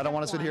do. I don't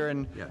want to sit here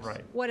and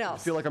Right. What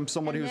else? feel like I'm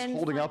somebody And who's then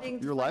holding up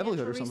finding your livelihood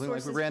or financial something. Like, we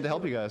resources ran to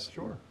help do you it. guys.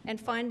 Sure. And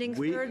finding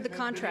third, the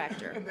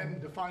contractor. and then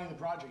defining the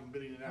project and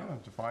bidding it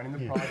out. Defining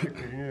the project,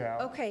 figuring it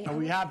out. Okay. And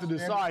we have to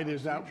decide,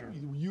 is that,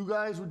 you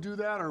guys would do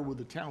that, or would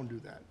the town do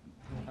that?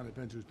 Kind of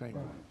depends who's paying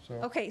for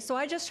it. Okay, so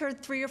I just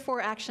heard 3 or 4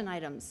 action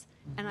items,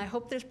 and I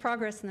hope there's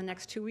progress in the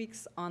next 2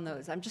 weeks on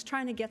those. I'm just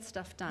trying to get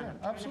stuff done.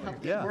 I'm trying to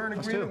help you. Yeah, We're in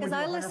us agreement too. with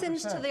Because you I listened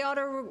to 100%. the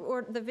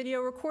or the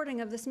video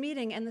recording of this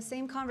meeting, and the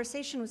same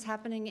conversation was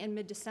happening in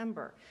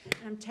mid-December.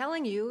 And I'm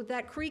telling you,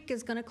 that creek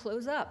is going to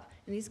close up,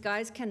 and these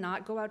guys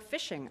cannot go out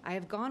fishing. I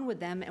have gone with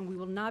them, and we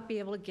will not be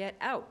able to get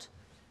out.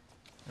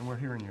 And we're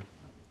hearing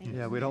you.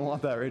 Yeah, we don't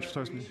want that, Rachel.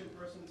 Trust me.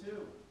 person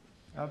too.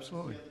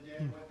 Absolutely. The other day,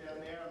 I went down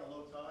there on a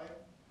low tide,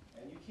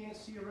 and you can't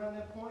see around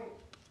that point.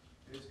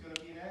 There's gonna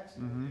be an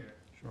accident there.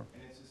 Sure.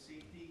 And it's a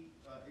safety,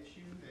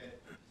 issue that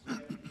you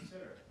have to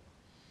consider.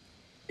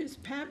 Is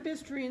Pat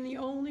Bistrian the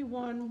only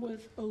one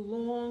with a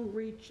long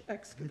reach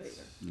excavator?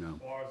 No.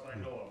 As far as I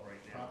know of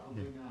right now.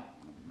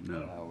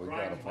 No. We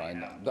gotta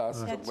find, that's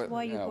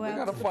why you go we out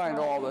gotta for the find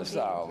all project. this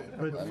out.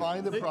 But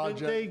Find the they-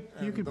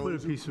 project. You and can put a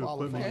those who piece of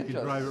qualify. equipment, you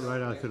can drive it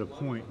right out to the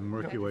point and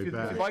work your way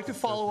back. If you'd like to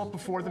follow up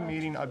before the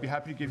meeting, I'd be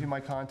happy to give you my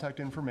contact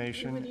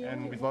information,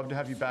 and we'd love to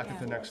have you back at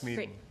the next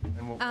meeting.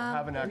 And we'll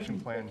have an action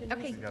plan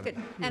Okay, together.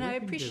 good. And I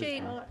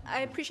appreciate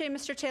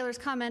Mr. Taylor's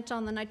comment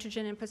on the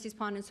nitrogen in Pussy's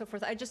Pond and so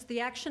forth. The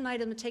action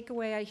item, the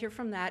takeaway I hear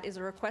from that is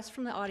a request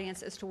from the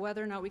audience as to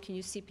whether or not we can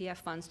use CPF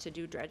funds to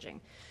do dredging.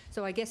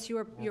 So I guess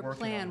your working on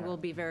plan that. will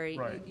be very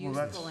Right. Well,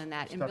 that's useful in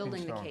that, in stepping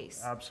building the stone.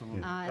 case.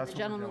 Absolutely. That's what The we're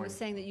gentleman doing. was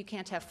saying that you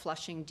can't have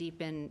flushing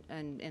deep in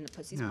the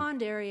Pussy's No.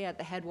 Pond area, at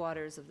the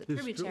headwaters of the There's-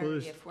 well, tributary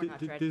there's- if we're not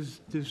dredging.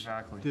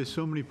 Exactly. There's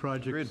so many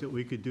projects that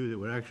we could do that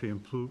would actually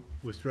improve,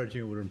 with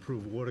dredging, it would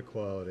improve water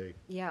quality.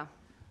 Yeah.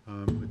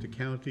 But the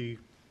county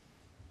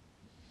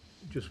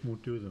just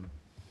won't do them.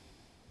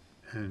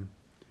 And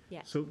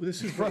Yeah. so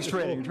this is.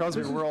 Frustrating. Trust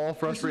me, we're all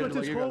frustrated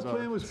like This you is what guys this are. whole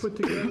plan was put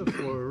together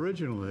for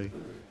originally,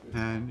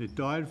 and it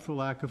died for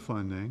lack of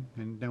funding,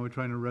 and now we're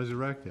trying to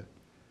resurrect it.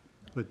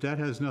 But that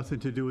has nothing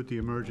to do with the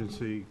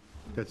emergency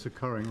that's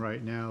occurring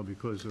right now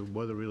because of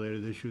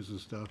weather-related issues and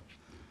stuff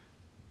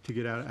to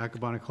get out of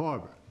Accabonac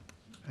Harbor.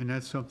 And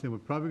that's something we're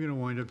probably going to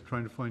wind up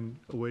trying to find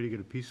a way to get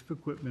a piece of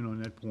equipment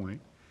on that point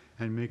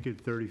and make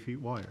it 30 feet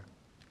wider.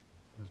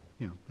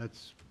 You know,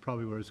 that's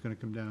probably where it's going to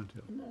come down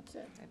to. And that's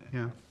it.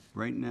 Yeah.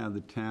 Right now,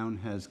 the town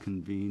has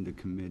convened a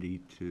committee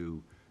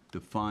to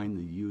define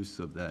the use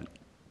of that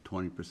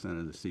 20%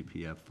 of the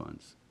CPF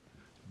funds.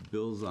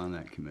 Bill's on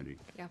that committee.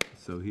 Yeah.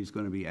 So he's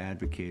going to be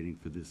advocating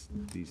for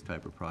these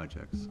type of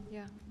projects.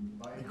 Yeah.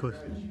 Because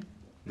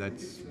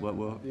That's what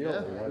we'll,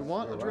 Yeah, we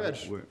want a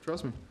dredge, We're-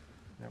 trust me.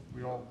 Yeah,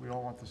 we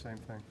all want the same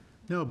thing.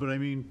 No, but I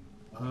mean,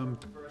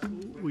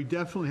 we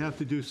definitely have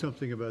to do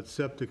something about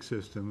septic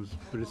systems,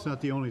 but it's not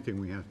the only thing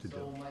we have to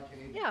do.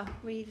 Yeah,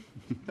 we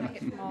take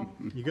it from all.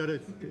 You gotta,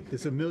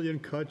 there's a million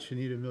cuts, you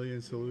need a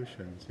million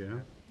solutions, you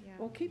know?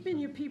 Well, keeping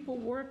your people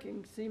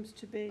working seems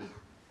to be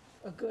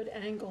a good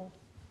angle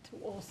to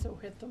also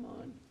hit them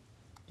on.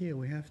 Yeah,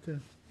 we have to.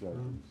 We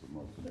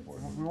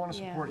want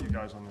to Yeah. support you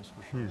guys on this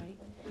for sure. Right.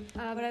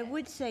 But I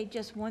would say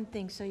just one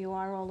thing, so you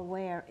are all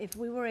aware. If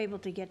we were able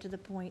to get to the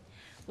point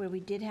where we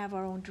did have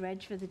our own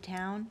dredge for the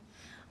town,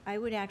 I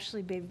would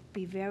actually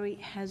be very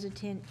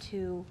hesitant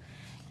to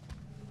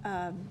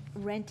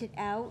rent it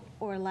out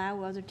or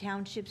allow other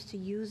townships to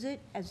use it,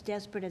 as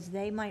desperate as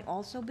they might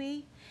also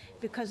be,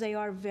 because they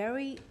are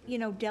very,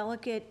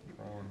 delicate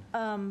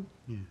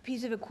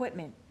piece of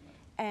equipment.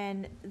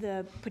 And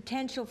the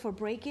potential for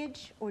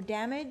breakage or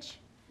damage,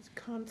 It's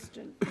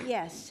constant.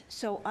 yes.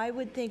 So I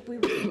would think we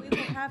will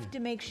have to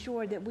make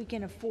sure that we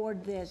can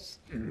afford this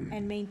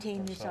and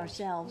maintain this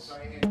ourselves.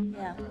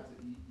 Yeah.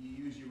 You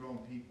use your own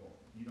people.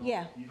 You don't-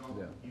 Yeah. You don't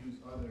use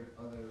other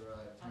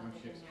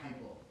townships'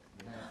 people.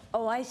 You have-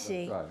 Oh, I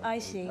see, right, I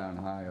the see. town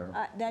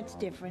hire. That's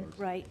different,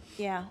 right,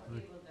 yeah,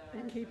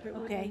 And keep it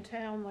Okay. within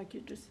town, like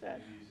you just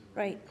said.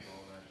 right.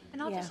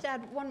 And I'll Yeah. just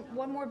add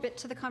one more bit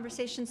to the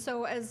conversation.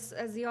 So as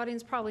the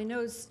audience probably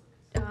knows,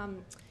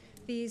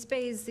 these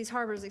bays, these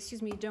harbors,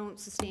 don't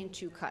sustain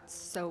two cuts.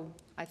 So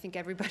I think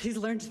everybody's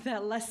learned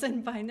that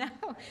lesson by now.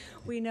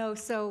 We know.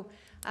 So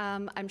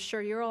I'm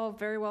sure you're all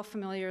very well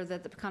familiar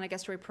that the Peconic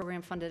Estuary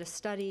Program funded a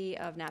study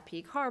of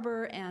Napeague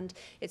Harbor, and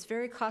it's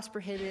very cost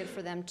prohibitive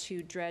for them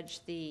to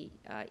dredge the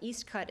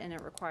east cut, and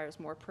it requires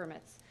more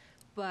permits.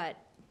 But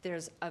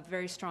there's a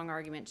very strong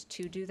argument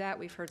to do that.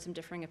 We've heard some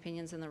differing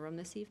opinions in the room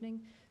this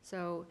evening.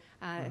 So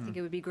I think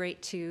it would be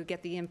great to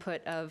get the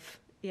input of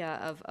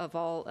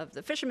all of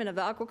the fishermen, of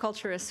the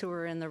aquaculturists who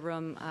are in the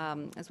room,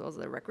 as well as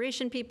the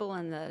recreation people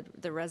and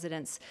the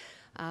residents.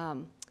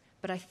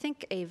 But I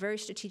think a very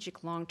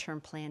strategic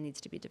long-term plan needs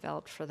to be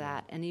developed for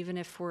that. And even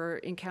if we're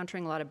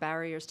encountering a lot of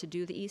barriers to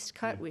do the east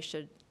cut, we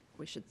should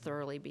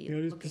thoroughly be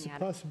There's looking a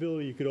at it.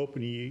 possibility you could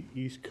open the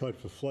east cut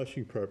for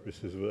flushing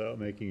purposes without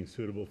making it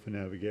suitable for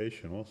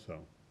navigation also.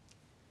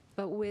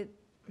 But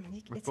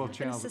it's not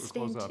going to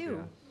sustain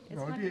too. It's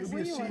No, not it'd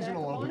be a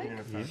seasonal opening in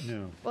effect.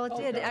 No. Well, it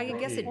did, I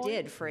guess it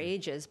did for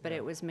ages, but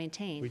it was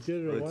maintained. We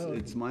did it a while ago.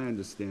 it's my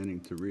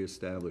understanding to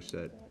reestablish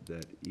that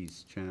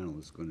east channel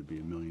is going to be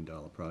 $1 million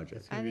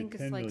project. I gonna be a think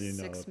it's $10 like million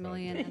 6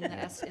 million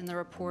in the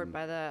report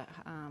by the,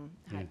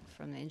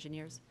 from the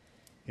engineers.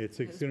 It's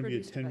was gonna be a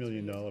produced $10 about 2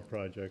 million years ago.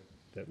 project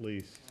at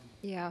least.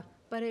 Yeah,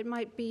 but it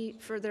might be,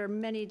 there are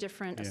many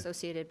different Yeah.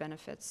 associated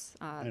benefits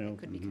know, that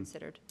could be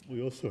considered.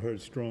 We also heard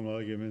strong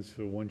arguments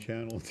for one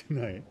channel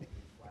tonight.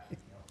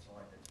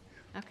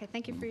 Okay,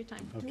 thank you for your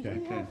time. Do Okay.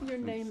 we have your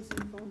names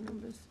and phone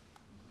numbers?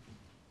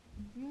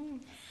 You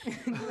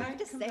have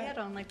to say it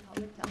on like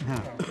public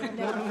television.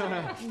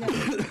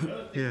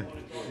 Yeah.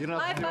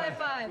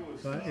 Five.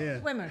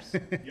 Yeah. Swimmers,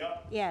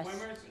 Yep. Yes.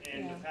 Swimmers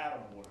and Yeah. the paddle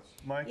boarders.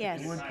 Mike, Yes.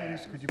 if you would,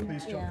 please, could you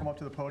please Yeah. come up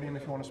to the podium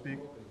if you want to speak?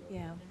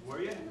 yeah.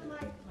 Were you?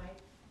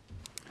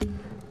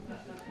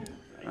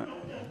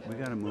 We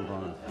got to move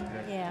on.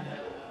 Yeah,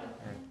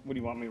 What, do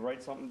you want me to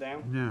write something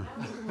down? No.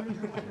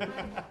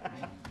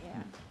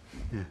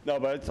 yeah. No,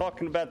 but I'm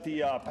talking about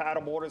the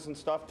paddle boarders and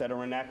stuff that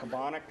are in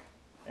Accabonac,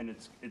 and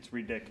it's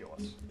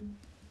ridiculous.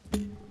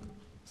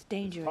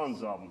 dangerous.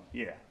 Tons of them,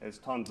 yeah, there's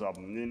tons of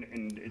them.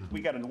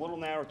 We got a little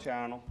narrow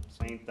channel,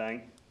 same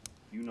thing,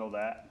 you know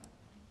that.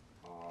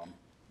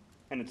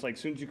 And it's like,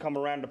 soon as you come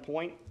around the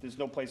point, there's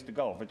no place to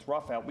go. If it's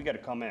rough out, we gotta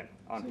come in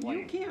on So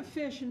you plane. can't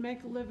fish and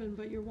make a living,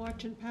 but you're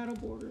watching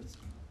paddleboarders.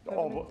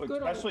 Oh,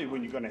 especially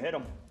when you're gonna hit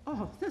them.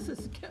 Oh, this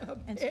is a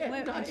And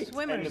bad night. And the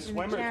swimmers in the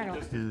swimmers are channel.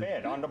 just as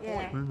bad, on the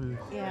point.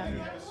 Yeah,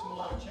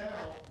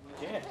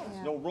 Yeah,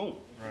 there's no room.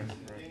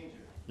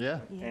 Yeah,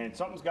 And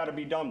something's gotta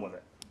be done with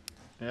it.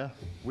 yeah.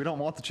 We don't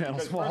want the channel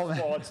Because small, first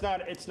of all,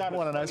 man. it's not We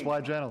want a nice swimming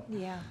wide channel.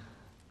 yeah.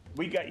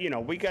 We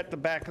got the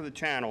back of the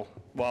channel,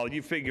 well,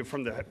 you figure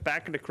from the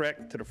back of the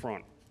creek to the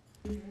front,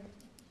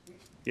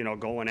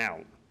 going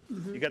out.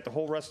 You got the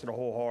whole rest of the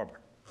whole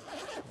harbor.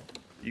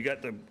 You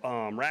got the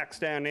racks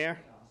down there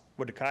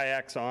with the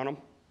kayaks on them,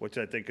 which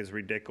I think is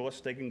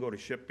ridiculous. They can go to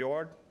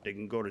Shipyard, they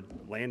can go to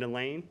Landon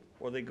Lane,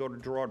 or they go to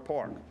Gerard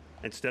Park,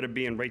 instead of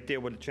being right there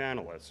where the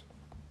channel is.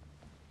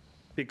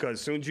 Because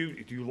as soon as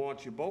you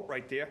launch your boat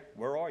right there,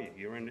 where are you?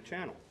 You're in the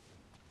channel.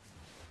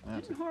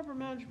 Didn't Harbor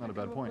Management not a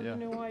bad come up point, with a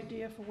yeah. new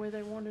idea for where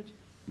they wanted?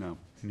 No.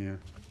 Yeah.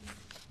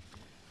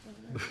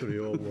 That's what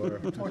the old were.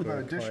 We're talking about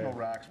additional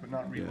racks, but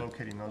not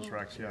relocating those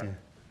racks yet.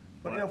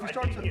 But, if we I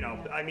start think,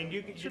 to, I mean,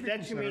 should be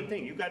that's your main considered.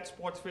 thing. You got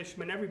sports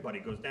fishermen, everybody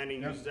goes down there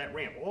and uses that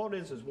ramp. All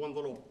it is one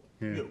little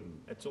Yeah. U.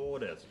 That's all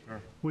it is.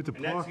 With the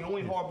And that's park, the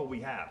only harbor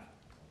we have.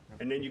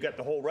 And then you got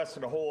the whole rest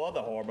of the whole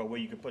other harbor where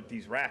you can put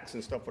these racks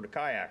and stuff for the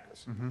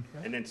kayakers.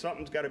 And then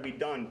something's gotta be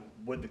done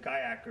with the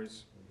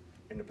kayakers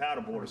and the from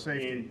a paddleboarders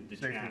in the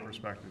safety channel.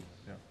 perspective,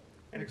 yeah.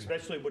 And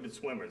especially with the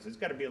swimmers, there's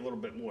gotta be a little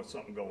bit more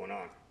something going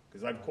on.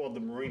 Cause I've called the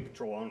Marine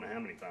Patrol, I don't know how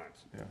many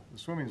times. Yeah, the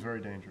swimming's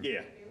very dangerous.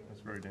 Yeah, It's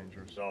very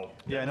dangerous. so.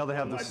 Yeah, I know they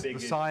have that's the my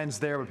big signs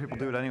there, but people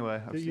do it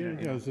anyway. I've seen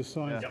it. there's the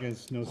signs Yeah.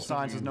 against no The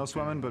sign says no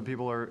swimming, but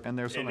people are in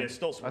there And swimming. they're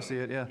still I swimming. see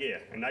it, yeah. Yeah,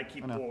 and I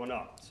keep I know. pulling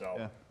up, so.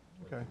 Yeah.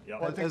 Okay. Yeah,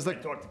 Well, I I think- Has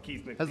talked to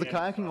Keith McMahon. Has the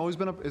kayaking always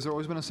been has there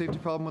always been a safety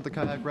problem with the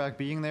kayak rack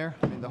being there?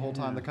 I mean, the whole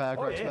time the kayak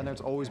Oh, rack's yeah. been there,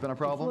 it's always been a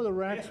Before the problem?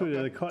 racks were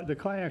there, the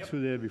kayaks were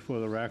there before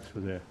the racks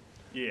were there.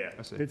 Yeah.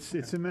 I see.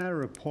 It's a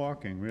matter of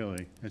parking,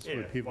 really. It's Yeah,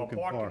 where people well, can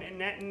parking park. in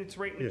that, and it's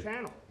right in the Yeah,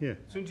 channel. yeah.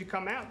 As soon as you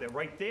come out, they're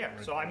right there.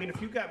 So, I mean, if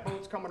you got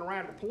boats coming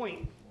around the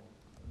point,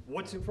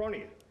 what's in front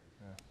of you?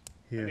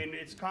 I Yeah. mean,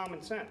 it's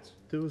common sense.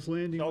 There was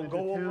landing. So the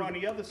go over town- on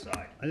the other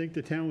side. I think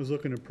the town was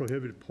looking to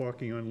prohibit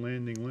parking on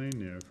Landing Lane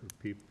there for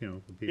people,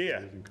 for people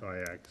Yeah. using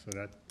kayaks, so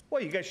that,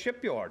 Well, you got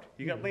Shipyard,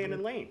 you got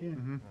Landon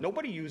Lane.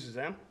 Nobody uses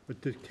them.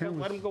 but the So town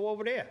let was them go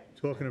over there.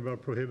 talking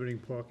about prohibiting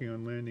parking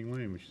on Landing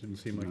Lane, which didn't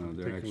seem like No, a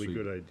they're particularly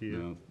actually- good idea.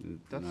 no,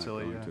 That's not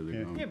silly, going yeah. to. They're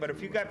Yeah. going- Yeah, but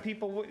if you got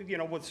people, with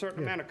a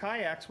certain amount of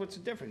kayaks, what's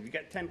the difference? You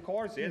got 10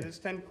 cars there,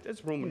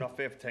 there's room enough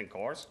there for 10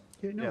 cars,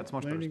 no, Yeah, it's a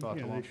much better Landing- spot to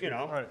yeah, they launch. should- you know?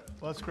 All right,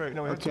 well, that's great.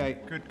 No, we had some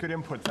Okay. good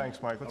input.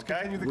 Thanks, Mike. Let's Okay.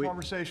 continue the We-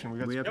 conversation. We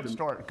got we some have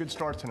to- good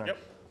start tonight. Yep.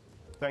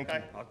 Thank you.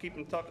 Okay, I'll keep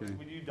in touch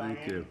with you, Diane.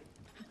 Thank you.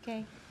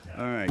 Okay.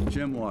 All right,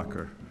 Jim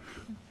Walker.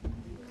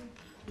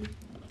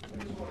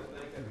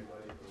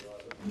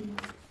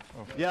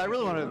 Yeah, I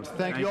really want to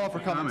thank you all for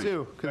coming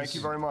too. 'cause Thank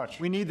you very much.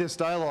 We need this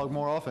dialogue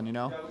more often,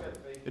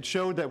 It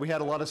showed that we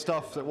had a lot of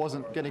stuff that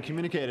wasn't getting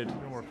communicated,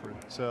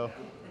 so.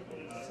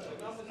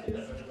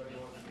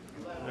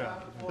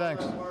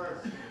 Thanks.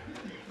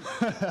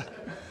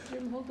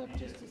 Jim, hold up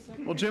just a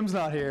second. Well, Jim's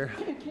not here.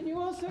 Can you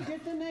also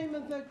get the name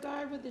of the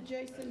guy with the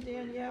Jason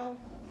Danielle?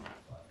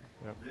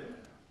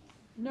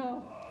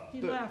 No,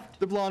 he left.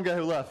 The blonde guy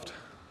who left.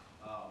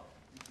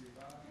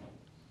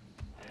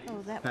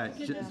 Oh, that Pat,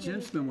 was,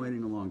 Jim's been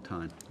waiting a long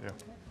time.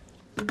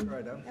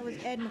 that was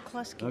Ed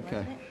McCluskey, wasn't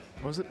Okay.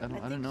 it? Was it? I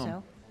didn't think know.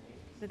 so.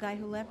 The guy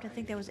who left, I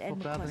think that was Ed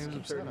Felt bad that he was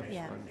McCluskey. upset.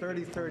 Yeah,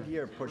 33rd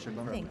year pushing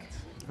I think.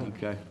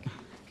 Okay,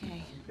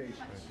 Okay.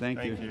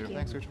 thank you.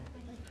 Thanks, Rachel.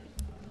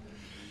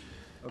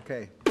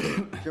 Okay.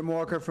 Jim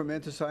Walker from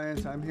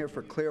InterScience. I'm here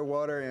for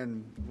Clearwater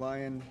and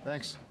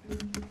Thanks.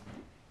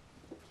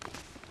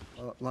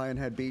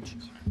 Lionhead Beach.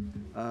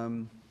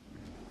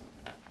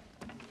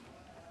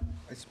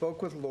 I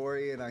spoke with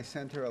Lori, and I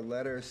sent her a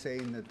letter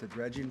saying that the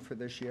dredging for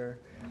this year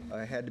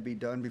had to be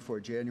done before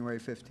January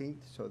 15th.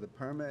 So the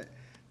permit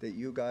that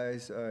you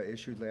guys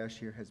issued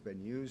last year has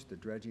been used. The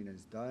dredging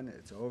is done.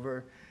 It's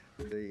over.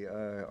 The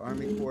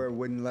Army Corps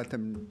wouldn't let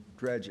them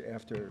dredge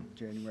after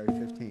January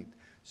 15th.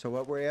 So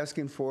what we're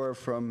asking for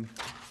from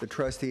the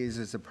trustees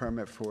is a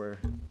permit for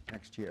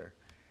next year.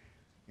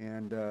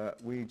 And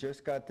we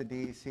just got the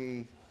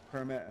DEC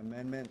permit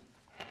amendment,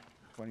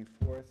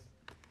 24th,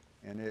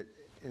 and it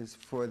is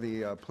for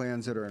the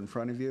plans that are in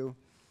front of you.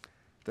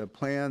 The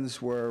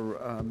plans were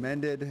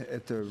amended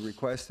at the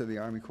request of the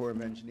Army Corps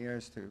of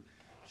Engineers to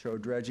show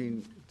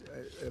dredging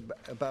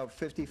about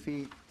 50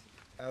 feet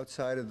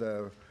outside of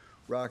the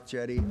rock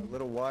jetty, a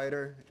little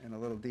wider and a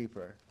little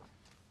deeper.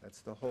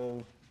 That's the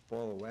whole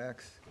ball of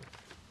wax.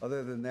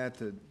 Other than that,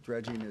 the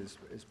dredging is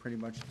pretty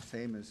much the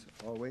same as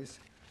always,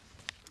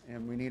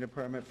 and we need a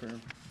permit for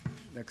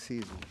next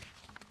season.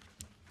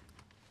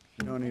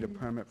 You don't need a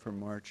permit for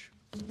March.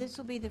 This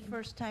will be the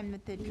first time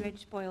that the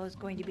dredge spoil is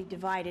going to be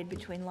divided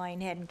between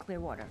Lionhead and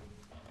Clearwater.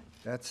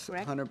 That's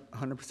Correct?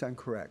 100%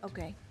 correct.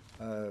 Okay.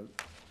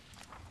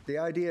 The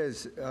idea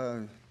is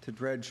to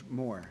dredge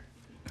more,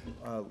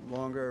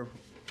 longer,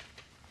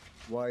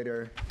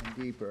 wider, and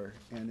deeper.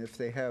 And if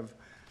they have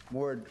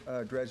more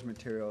dredge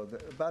material,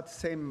 about the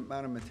same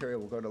amount of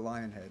material will go to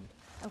Lionhead.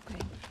 Okay.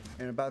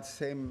 And about the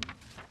same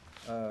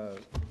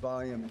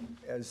volume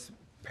as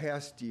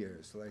past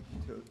years, like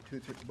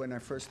when I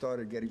first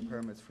started getting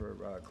permits for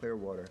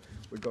Clearwater,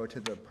 would go to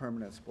the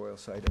permanent spoil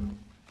site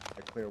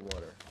at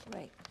Clearwater.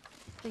 Right.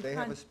 They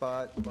have a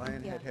spot,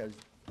 Lionhead Yeah. has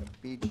a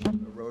beach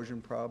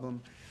erosion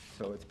problem,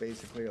 so it's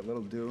basically a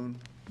little dune.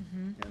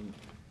 And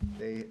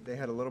they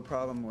had a little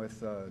problem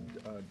with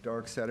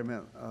dark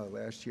sediment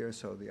last year,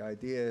 so the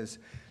idea is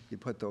you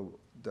put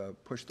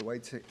push the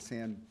white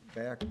sand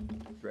back,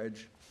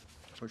 dredge,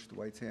 push the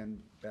white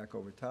sand back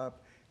over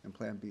top, and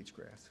plant beach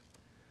grass.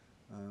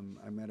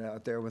 I met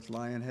out there with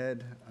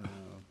Lionhead.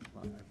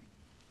 The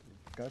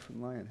guy from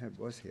Lionhead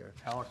was here.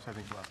 Alex, I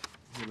think, left.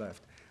 He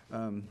left.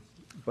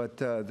 But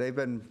they've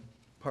been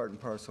part and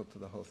parcel to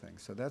the whole thing.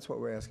 So that's what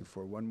we're asking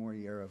for, one more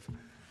year of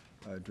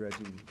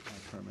dredging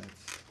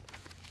permits.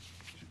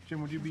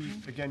 Jim, would you be,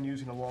 again,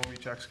 using a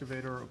long-reach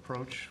excavator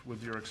approach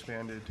with your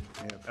expanded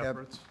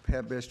efforts?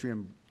 Pat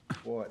Bistrian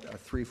bought a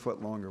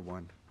 3-foot longer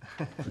one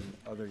in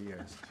other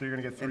years. So you're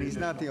going to get 3 And he's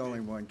not the additional- only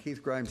one.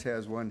 Keith Grimes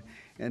has one,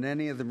 and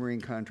any of the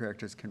marine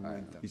contractors can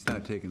rent them. He's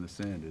not taking the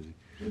sand, is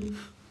he?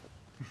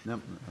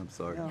 No, I'm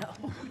sorry. No.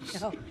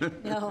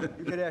 No.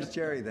 You could ask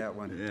Jerry that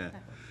one. Yeah.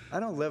 I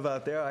don't live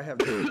out there. I have,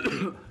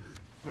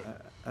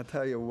 I'll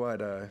tell you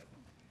what,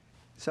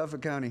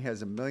 Suffolk County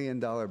has $1 million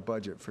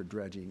budget for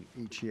dredging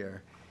each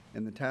year,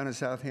 and the town of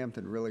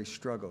Southampton really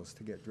struggles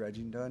to get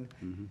dredging done.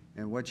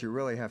 And what you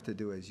really have to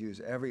do is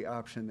use every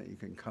option that you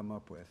can come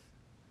up with.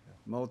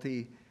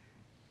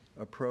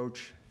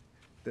 Multi-approach,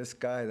 this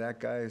guy, that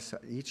guy,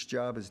 each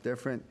job is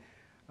different.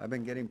 I've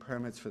been getting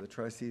permits for the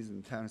trustees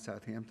in the town of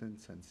Southampton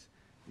since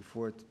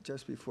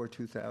just before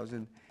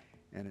 2000,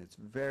 and it's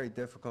very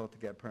difficult to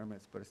get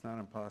permits, but it's not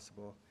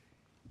impossible.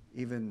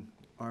 Even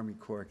Army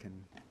Corps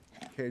can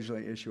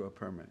occasionally issue a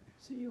permit.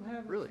 So you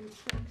have a few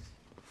tricks.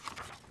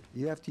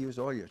 You have to use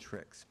all your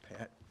tricks,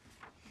 Pat,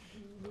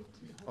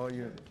 all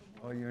your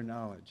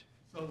knowledge.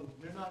 So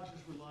they're not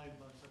just relying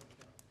on Suffolk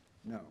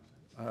County?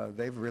 No,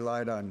 they've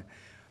relied on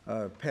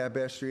Pat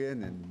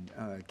Bestrian and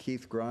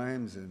Keith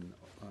Grimes and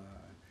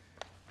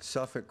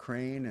Suffolk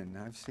Crane, and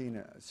I've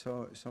seen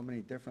so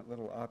many different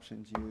little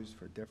options used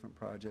for different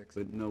projects.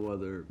 But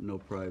no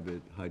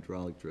private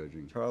hydraulic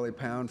dredging. Charlie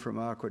Pound from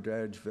Aqua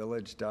Dredge,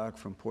 Village Dock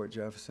from Port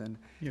Jefferson.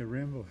 Yeah,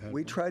 Rambo had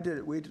We one. tried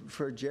to,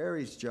 for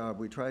Jerry's job,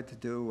 we tried to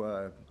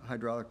do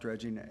hydraulic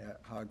dredging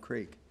at Hog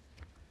Creek.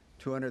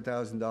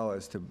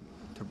 $200,000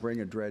 to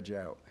bring a dredge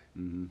out.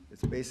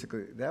 It's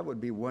basically, that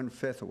would be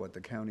 1/5 of what the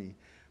county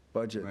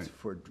budgets Right,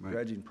 for right.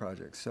 dredging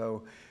projects.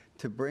 So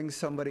to bring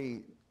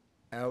somebody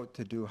out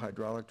to do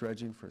hydraulic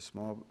dredging for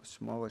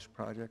smallish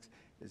projects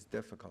is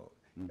difficult.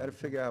 Got to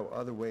figure out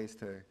other ways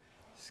to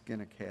skin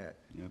a cat.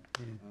 Yep.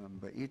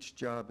 But each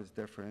job is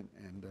different,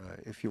 and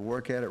if you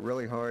work at it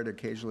really hard,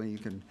 occasionally you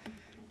can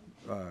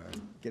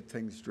get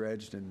things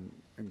dredged and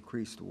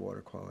increase the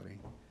water quality.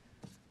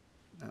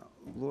 Now,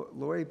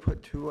 Lori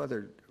put 2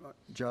 other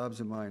jobs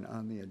of mine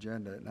on the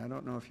agenda, and I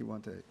don't know if you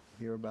want to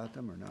hear about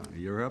them or not.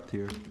 You're up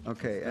here.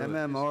 Okay, Let's do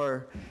it.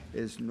 MMR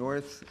is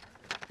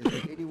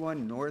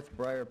 81 North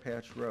Briar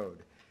Patch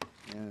Road.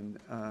 And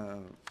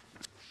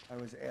I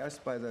was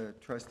asked by the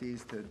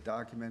trustees to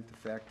document the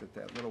fact that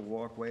that little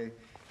walkway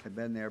had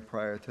been there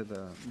prior to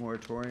the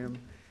moratorium,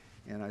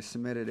 and I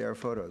submitted air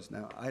photos.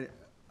 Now,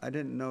 I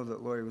didn't know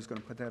that Lori was going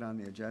to put that on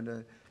the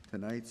agenda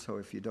tonight, so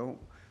if you don't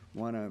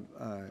want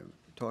to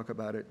talk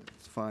about it,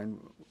 it's fine.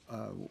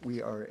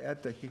 We are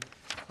at the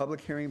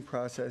public hearing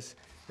process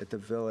at the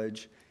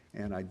village,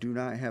 and I do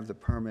not have the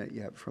permit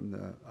yet from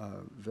the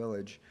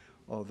village,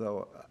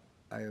 although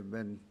I have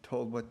been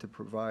told what to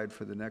provide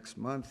for the next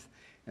month,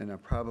 and I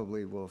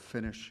probably will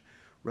finish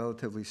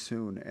relatively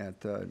soon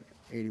at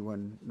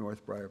 81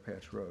 North Briar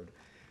Patch Road.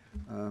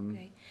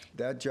 Okay.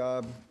 That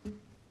job,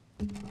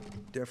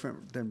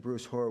 different than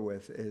Bruce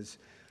Horwith, is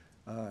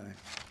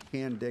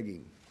hand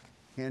digging.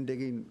 Hand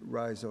digging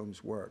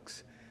rhizomes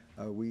works.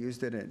 We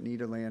used it at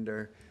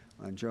Niederlander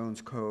on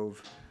Jones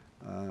Cove,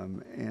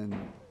 and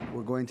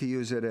we're going to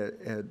use it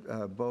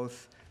at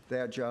both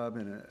that job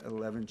and at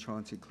 11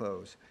 Chauncey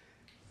Close.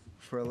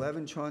 For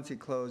 11 Chauncey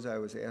Close, I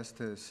was asked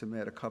to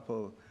submit a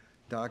couple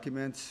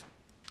documents,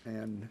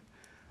 and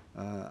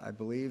I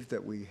believe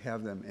that we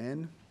have them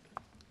in.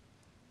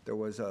 There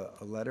was a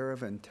letter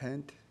of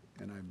intent,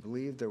 and I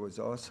believe there was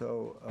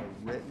also a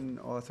written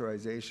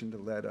authorization to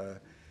let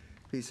a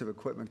piece of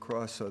equipment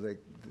cross so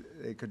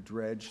they could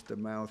dredge the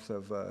mouth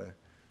of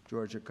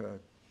Georgica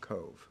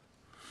Cove.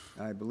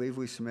 I believe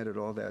we submitted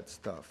all that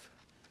stuff.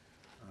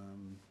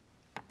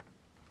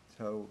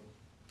 So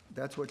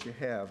that's what you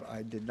have.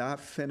 I did not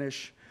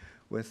finish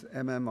with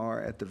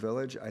MMR at the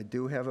village. I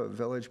do have a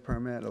village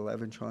permit at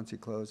 11 Chauncey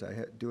Close.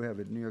 I do have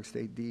a New York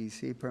State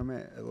DEC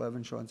permit at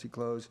 11 Chauncey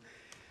Close.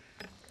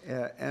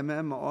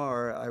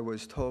 MMR, I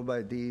was told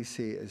by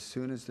DEC, as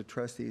soon as the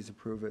trustees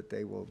approve it,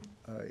 they will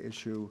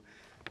issue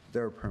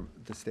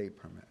the state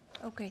permit.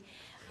 Okay.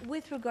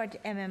 With regard to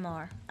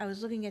MMR, I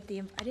was looking at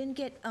I didn't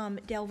get,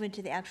 delve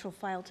into the actual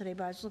file today,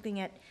 but I was looking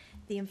at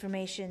the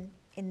information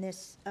in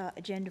this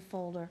agenda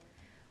folder,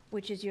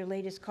 which is your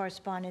latest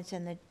correspondence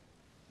and the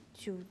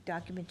 2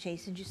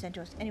 documentations you sent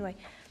to us. Anyway,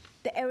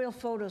 the aerial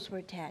photos were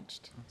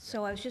attached.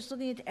 So I was just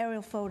looking at the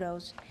aerial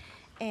photos,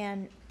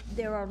 and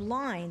there are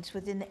lines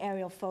within the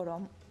aerial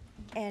photo,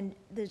 and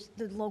the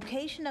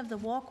location of the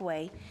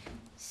walkway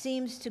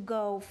seems to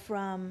go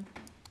from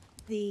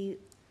the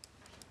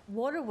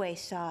waterway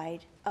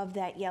side of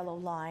that yellow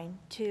line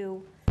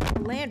to the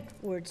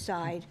landward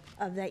side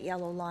of that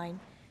yellow line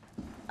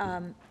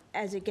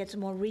as it gets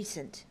more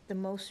recent, the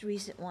most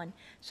recent one.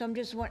 So I'm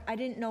just, I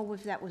didn't know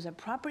if that was a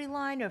property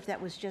line or if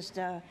that was just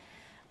a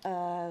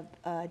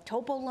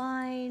topo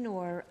line,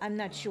 or I'm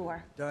not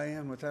sure.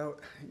 Diane,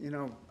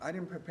 I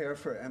didn't prepare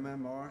for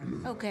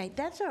MMR. Okay,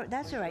 that's all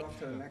right. Off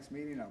to the next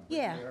meeting, I'll bring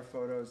Yeah. the air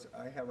photos.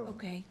 I have a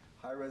Okay.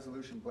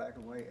 high-resolution black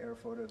and white air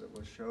photo that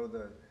will show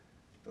the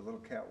little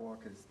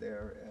catwalk is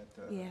there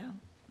in Yeah,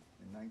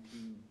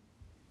 1981.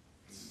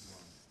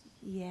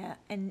 yeah,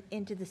 and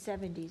into the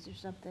 70s or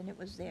something, it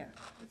was there.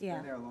 It's Yeah,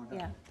 been there a long time.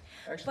 yeah.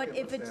 Actually, But it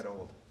if looks it's, that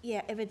old.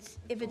 yeah, if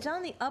it's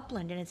on the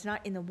upland and it's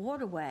not in the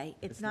waterway,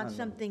 it's not in the-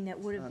 something that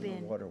would have It's not in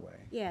been. the waterway.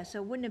 Yeah,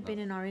 so it wouldn't have been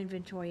in our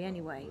inventory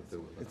anyway.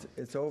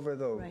 It's over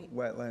the Right.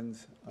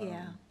 wetlands.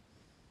 Yeah,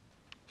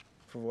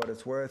 For what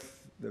it's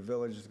worth, the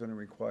village is going to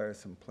require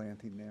some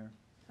planting there.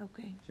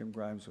 okay, Jim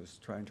Grimes was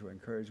trying to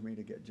encourage me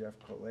to get Jeff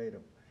Collet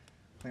to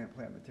plant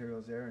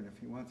materials there, and if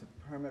he wants a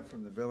permit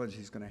from the village,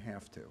 he's going to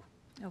have to.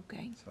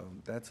 okay, So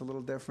that's a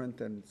little different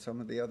than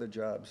some of the other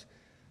jobs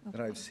that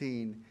I've Okay.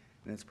 seen,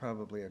 and it's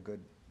probably a good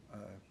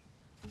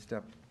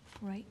step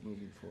right.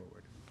 moving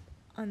forward.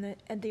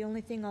 And the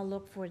only thing I'll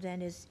look for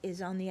then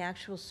is on the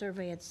actual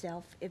survey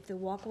itself. If the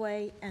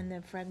walkway and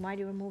the phragmite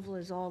removal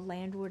is all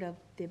landward of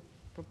the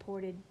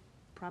purported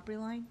property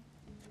line?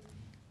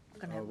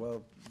 Gonna have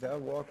Well, that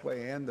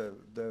walkway and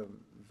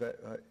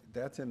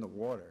that's in the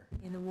water.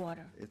 in the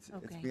water, It's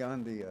okay.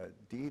 beyond the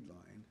deed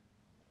line,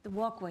 The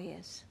walkway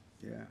is,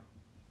 yeah.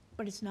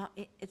 but it's not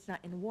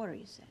in the water,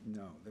 you said?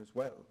 No, there's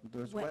Wet-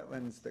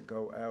 wetlands that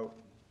go out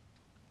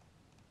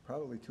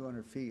probably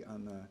 200 feet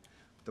on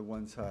the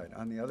one side.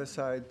 On the other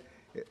side,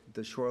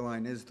 the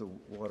shoreline is the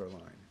water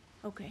line.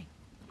 Okay,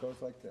 It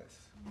goes like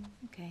this.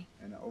 okay,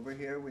 And over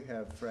here, we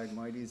have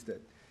phragmites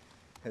that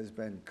has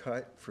been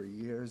cut for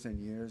years and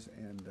years,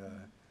 and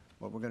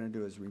what we're gonna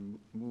do is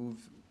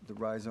remove the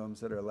rhizomes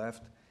that are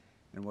left,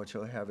 and what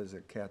you'll have is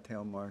a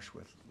cattail marsh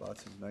with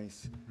lots of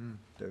nice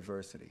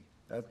diversity.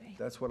 Okay.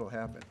 That's what'll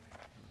happen.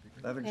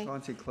 Levin Okay.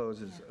 Chauncey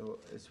Close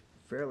is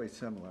fairly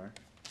similar.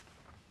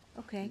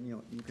 okay, And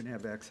you can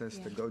have access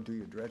to Yeah. go do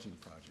your dredging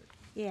project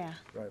yeah,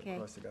 right okay.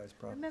 across the guy's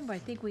property. Remember, I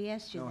think we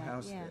asked you that, No yeah.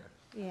 house there.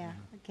 Yeah,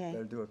 okay.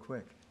 Better do it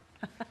quick.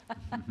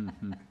 It'll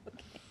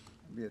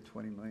be a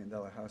 $20 million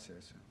house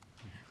there soon.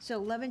 So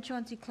 11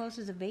 Chauncey Close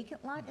is a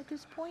vacant lot at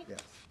this point? Yes.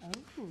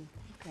 Oh,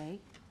 okay,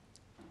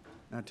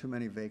 Not too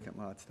many vacant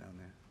lots down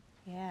there.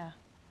 yeah,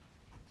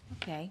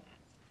 okay.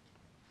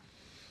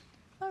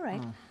 All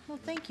right, well,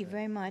 thank you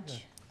very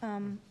much.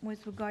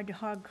 With regard to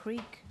Hog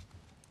Creek,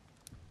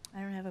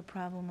 I don't have a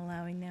problem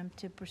allowing them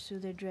to pursue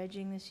their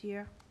dredging this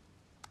year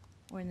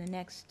or in the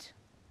next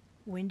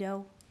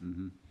window.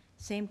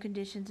 Same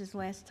conditions as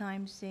last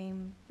time,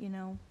 same,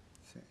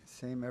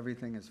 Same,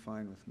 everything is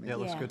fine with me. Yeah, it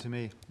looks Yeah. good to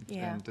me.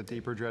 Yeah. And the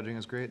deeper dredging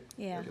is great.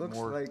 Yeah. It looks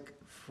More- like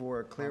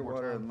for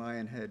Clearwater time.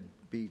 and Lionhead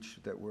Beach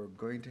that we're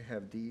going to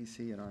have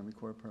DEC and Army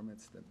Corps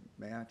permits that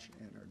match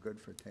and are good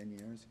for 10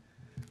 years.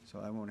 So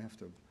I won't have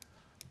to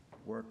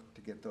work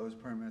to get those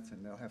permits,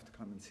 and they'll have to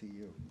come and see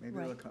you. Maybe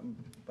they'll Right. come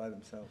by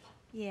themselves.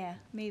 yeah,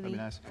 maybe. That'd be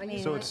nice.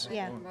 maybe, So it's-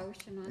 Yeah,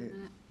 Motion on It-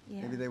 that?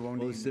 yeah. Maybe they won't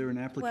Well, need. is there an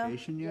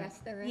application yet? Yes,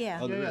 there is. Yeah,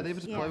 Oh, Yeah, there yeah, is.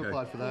 they've Yeah.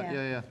 applied for that. Yeah.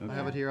 Yeah, yeah. I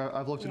have it here.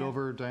 I've looked it Yeah.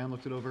 over. Diane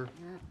looked it over.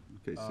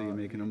 Okay, so you're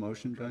making a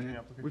motion, Diane?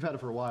 We've had it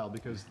for a while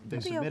because they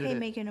I'd be submitted okay it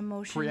making a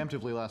motion.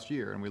 preemptively last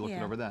year, and we looked it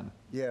Yeah. over then.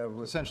 Yeah,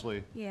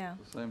 Essentially, Yeah.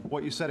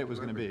 what you said it was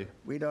going to be.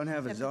 we don't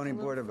have a Except it's zoning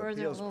little board of further,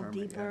 appeals A little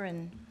permit deeper yet.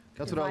 and.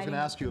 That's what I was going dividing to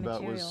up ask you the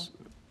about material. was,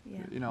 Yeah, I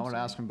want I'm to sorry.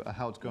 ask him about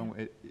how it's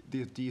going.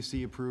 The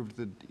DEC approved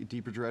the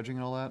deeper dredging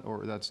and all that,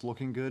 or that's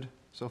looking good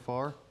so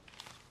far?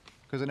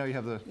 Because I know you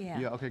have the,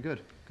 Yeah. okay,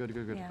 good. Good.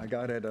 Yeah. I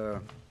got it,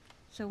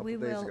 So we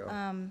couple days will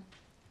ago.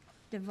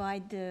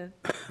 divide the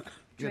You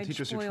gotta teach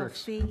dredge us your spoil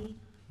tricks. fee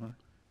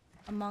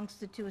amongst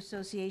the two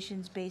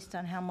associations based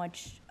on how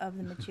much of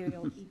the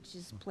material each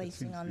is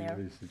placing on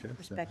their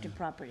respective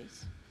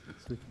properties.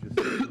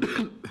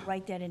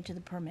 Write that into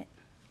the permit.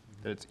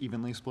 That it's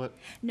evenly split?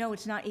 No,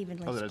 it's not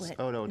evenly Oh, that it's, split.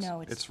 no, No,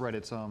 it's right,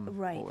 it's,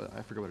 Right.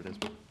 I forget what it is.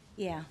 but-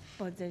 Yeah,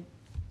 but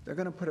they're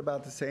going to put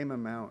about the same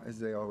amount as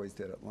they always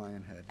did at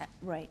Lionhead.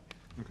 right,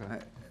 Okay.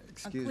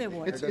 Excuse me.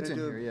 Clearwater. They're It's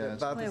gonna in do here, yeah.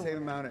 about the same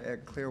Clearwater. amount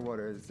at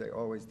Clearwater as they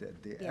always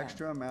did. The Yeah.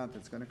 extra amount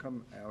that's gonna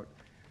come out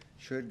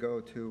should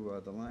go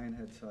to the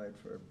Lionhead side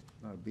for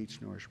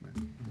beach nourishment.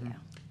 yeah.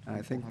 And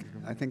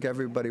I think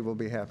everybody will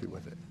be happy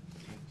with it.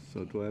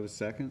 So do I have a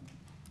second?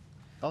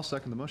 I'll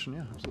second the motion,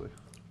 yeah, absolutely.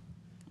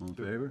 All in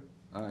favor?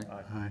 Aye.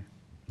 Aye.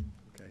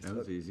 That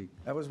was easy.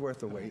 That was worth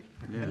the wait.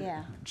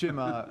 Yeah. Jim,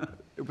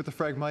 with the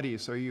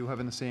Phragmites, are you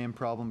having the same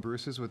problem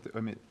Bruce is with,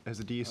 I mean, has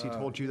the DEC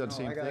told you that No,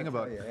 same I gotta thing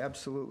about? tell you,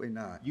 absolutely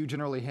not. You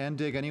generally hand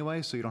dig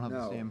anyway, so you don't have the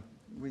No, same.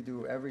 we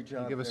do every Can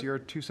job. you give us that- your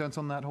 2 cents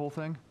on that whole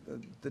thing?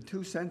 The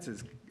 2 cents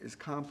is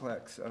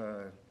complex.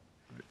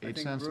 8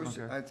 cents?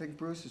 Okay. I think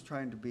Bruce is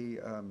trying to be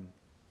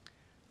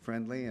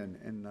friendly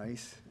and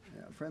nice.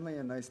 Friendly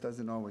and nice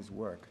doesn't always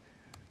work,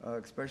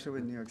 especially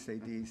with New York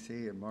State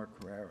DEC and Mark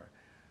Carrera.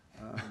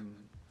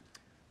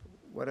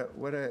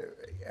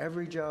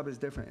 Every job is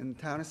different. In the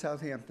town of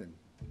Southampton,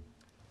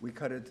 we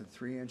cut it to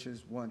 3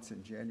 inches once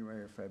in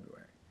January or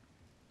February.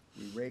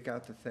 We rake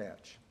out the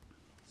thatch.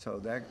 So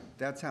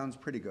that sounds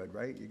pretty good,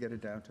 right? You get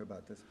it down to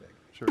about this big.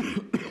 Sure.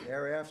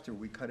 Thereafter,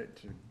 we cut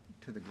it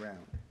to the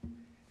ground,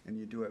 and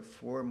you do it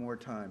 4 more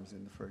times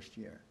in the first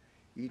year.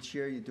 Each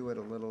year, you do it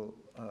a little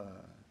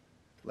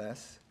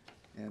less,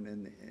 and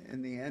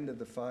in the end of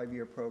the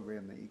 5-year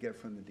program that you get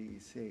from the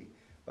DEC,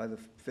 by the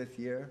 5th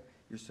year,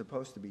 you're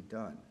supposed to be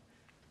done.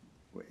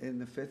 In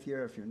the 5th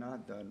year, if you're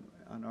not done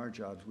on our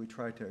jobs, we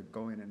try to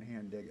go in and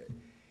hand dig it.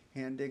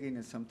 Hand digging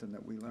is something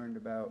that we learned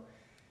about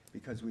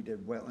because we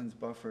did wetlands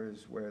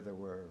buffers where there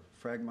were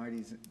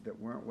Phragmites that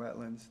weren't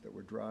wetlands, that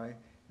were dry,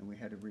 and we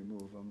had to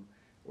remove them,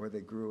 or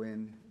they grew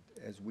in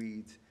as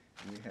weeds,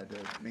 and we had to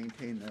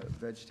maintain the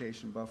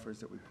vegetation buffers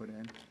that we put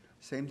in.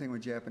 Same thing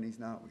with Japanese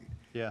knotweed.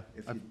 Yeah,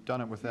 If you- I've done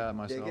it with that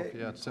myself. Dig it,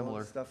 Yeah, you it's pull the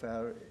similar. stuff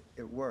out,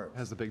 it works. It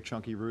has the big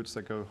chunky roots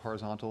that go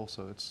horizontal,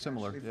 so it's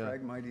similar, Actually, yeah.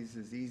 Phragmites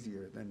is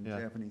easier than Yeah.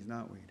 Japanese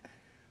knotweed.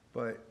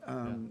 But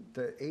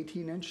the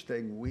 18-inch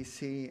thing, we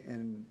see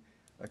in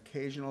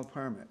occasional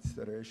permits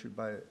that are issued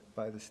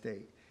by the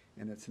state.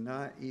 And it's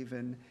not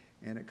even,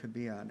 and it could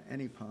be on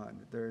any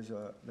pond. There's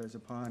a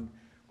pond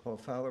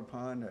called Fowler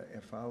Pond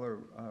at Fowler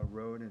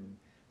Road in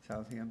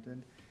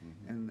Southampton.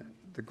 And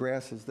the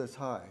grass is this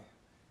high.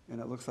 And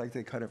it looks like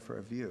they cut it for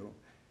a view.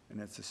 And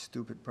it's a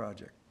stupid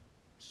project.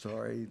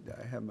 Sorry,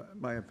 I have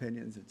my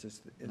opinions. It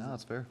just No,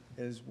 that's fair.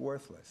 is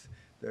worthless.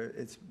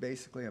 It's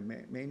basically a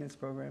maintenance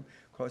program,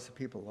 costs the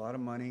people a lot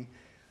of money,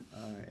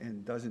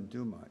 and doesn't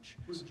do much.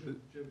 Jim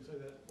say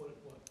that, what is?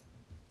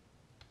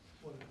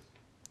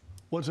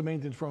 What's a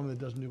maintenance program that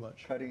doesn't do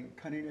much? Cutting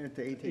it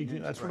to 18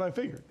 inches. That's what I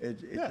figured.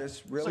 It Yeah.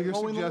 just So really. you're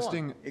mowing the lawn.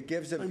 suggesting- It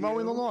gives a Like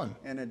mowing the view, lawn.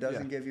 and it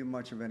doesn't Yeah. give you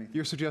much of anything.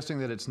 You're suggesting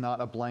that it's not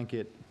a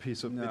blanket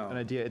piece of, No. an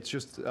idea, it's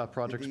just a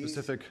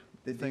project-specific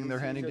the thing they're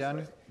DEC handing just down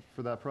like-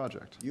 for that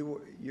project?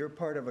 You're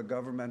part of a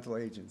governmental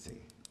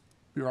agency.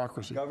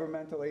 Bureaucracy.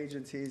 Governmental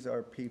agencies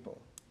are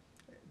people.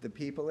 The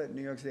people at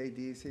New York State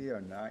DEC are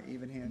not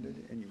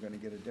even-handed, and you're going to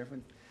get a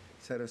different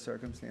set of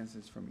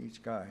circumstances from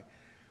each guy.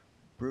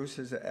 Bruce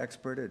is an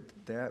expert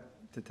at that.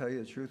 To tell you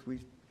the truth,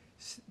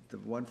 the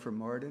one for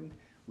Martin,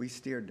 we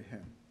steered to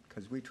him,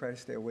 because we try to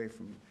stay away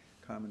from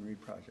common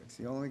read projects.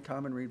 The only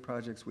common read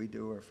projects we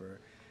do are for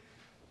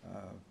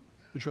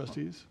The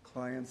trustees?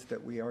 clients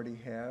that we already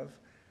have,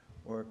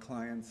 or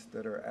clients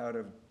that are out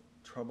of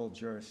troubled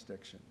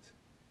jurisdictions.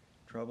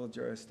 Troubled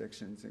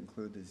jurisdictions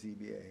include the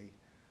ZBA.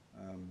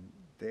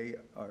 They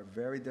are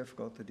very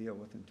difficult to deal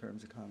with in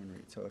terms of common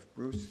read. So if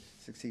Bruce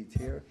succeeds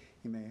here,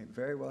 he may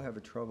very well have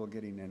a trouble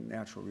getting a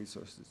natural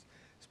resources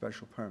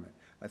special permit.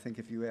 I think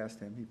if you asked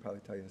him, he'd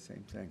probably tell you the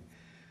same thing.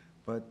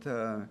 But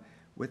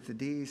with the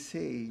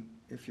DEC,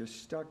 if you're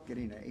stuck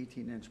getting an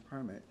 18-inch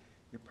permit,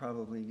 you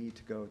probably need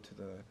to go to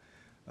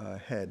the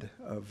head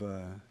of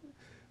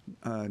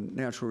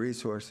Natural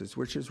Resources,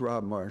 which is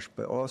Rob Marsh,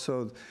 but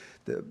also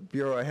the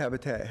Bureau of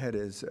Habitat head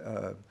is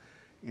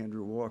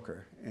Andrew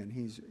Walker, and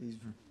he's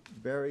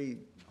very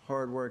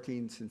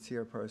hardworking,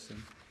 sincere person,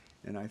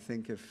 and I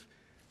think if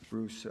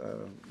Bruce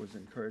was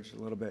encouraged a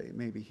little bit,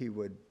 maybe he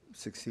would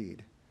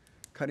succeed.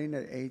 Cutting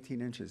at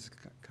 18 inches,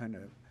 kind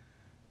of,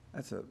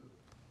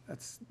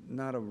 that's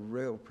not a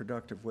real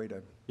productive way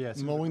to. Yeah,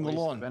 it's Mowing the waste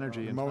of lawn.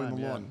 energy and Mowing time,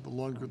 the yeah. lawn. The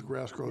lawn, the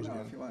grass grows You know,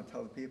 again. if you want to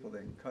tell the people they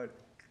can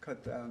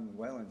cut down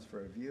wetlands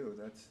for a view,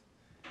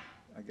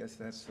 I guess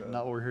that's.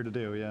 Not what we're here to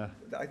do, yeah.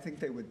 I think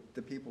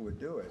the people would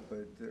do it,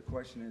 but the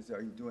question is,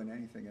 are you doing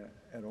anything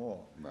at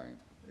all? Right.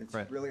 It's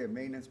Right. really a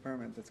maintenance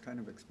permit that's kind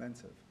of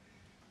expensive.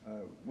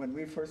 When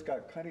we first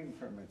got cutting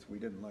permits, we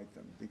didn't like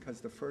them, because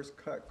the first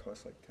cut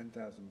cost like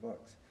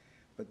 $10,000.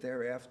 But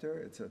thereafter,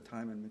 it's a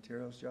time and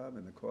materials job,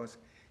 and the cost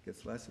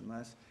gets less and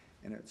less,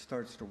 and it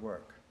starts to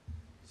work.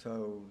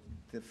 So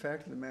the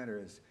fact of the matter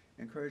is,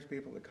 encourage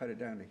people to cut it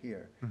down to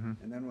here,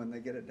 and then when they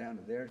get it down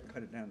to there,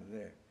 cut it down to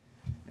there.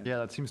 And Yeah,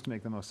 that seems to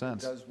make the most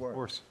sense. It does work. Of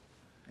course.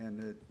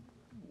 And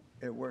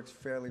it works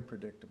fairly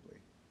predictably.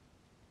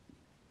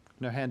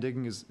 Now, hand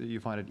digging you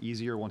find it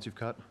easier once you've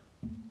cut?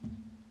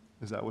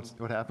 Is that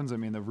what happens? I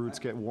mean, the roots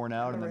get worn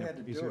out and Never then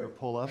had to it's do easier to it.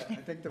 pull up? I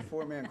think the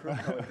four-man crew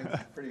probably thinks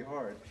it's pretty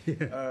hard.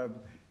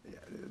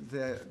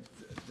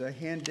 The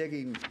hand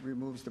digging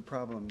removes the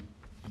problem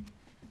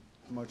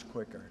much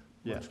quicker,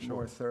 Yeah, much sure.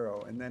 more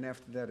thorough, and then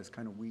after that, it's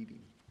kind of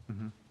weeding.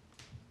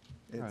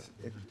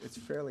 It's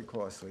fairly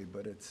costly,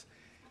 but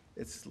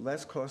it's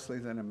less costly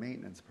than a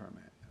maintenance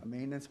permit. A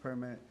maintenance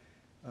permit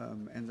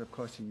ends up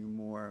costing you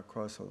more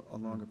across a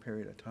longer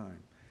period of time.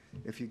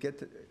 if you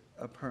get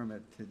a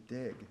permit to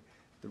dig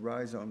the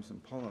rhizomes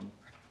and pull them,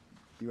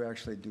 you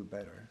actually do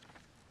better.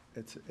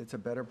 It's a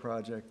better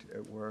project,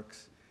 it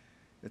works.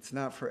 It's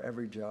not for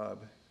every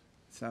job,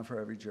 it's not for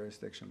every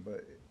jurisdiction,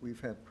 but we've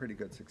had pretty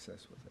good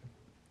success with it.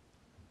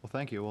 Well,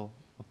 thank you. We'll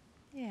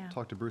Yeah,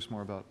 talk to Bruce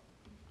more about.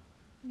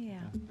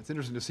 yeah. It's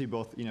interesting to see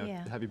both,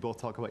 Yeah. have you both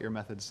talk about your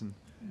methods and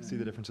see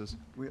the differences.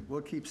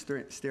 We'll keep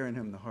steering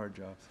him the hard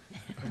jobs.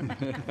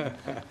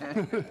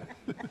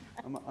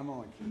 I'm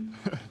only kidding.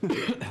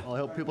 I'll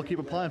help people keep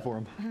applying for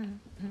them.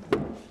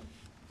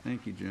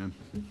 Thank you, Jim.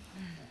 Thank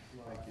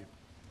you.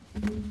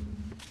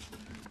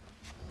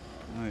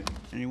 All right,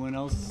 anyone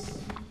else?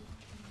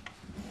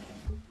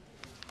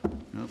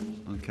 Nope,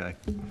 okay.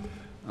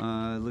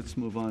 Let's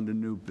move on to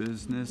new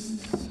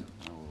business.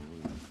 All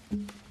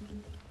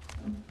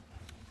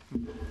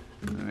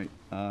right,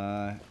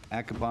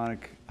 Accabonac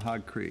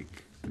Hog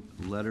Creek,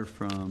 letter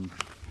from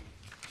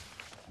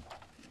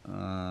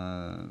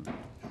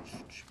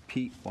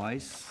Pete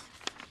Weiss.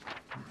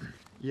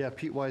 Yeah,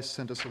 Pete Weiss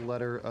sent us a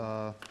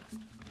letter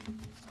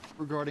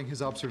regarding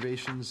his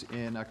observations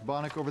in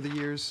Accabonac over the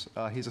years.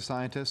 He's a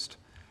scientist,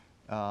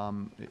 a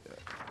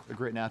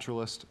great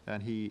naturalist,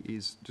 and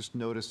he's just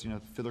noticed,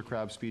 fiddler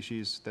crab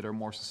species that are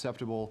more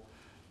susceptible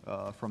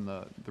from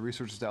the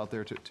researchers out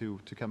there to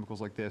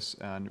chemicals like this,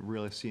 and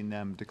really seen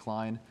them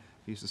decline.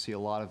 He used to see a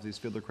lot of these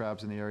fiddler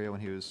crabs in the area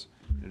when he was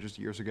just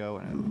years ago,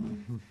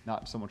 and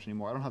not so much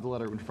anymore. I don't have the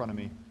letter in front of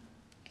me.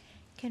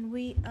 Can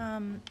we,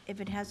 if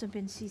it hasn't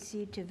been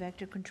CC'd to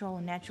Vector Control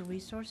and Natural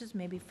Resources,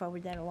 maybe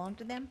forward that along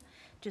to them?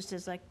 Just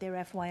as like their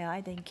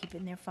FYI, they can keep it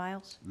in their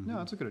files? No,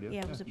 that's a good idea.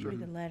 Yeah, it was a sure. pretty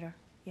good letter,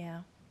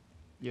 yeah.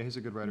 Yeah, he's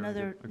a good writer, and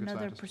a good Another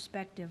scientist.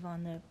 perspective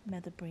on the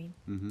methoprene.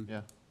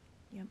 Yeah.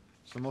 Yep,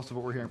 So most of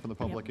what we're hearing from the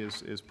public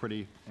is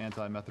pretty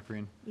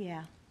anti-methoprene.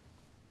 yeah.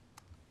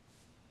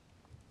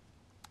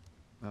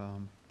 So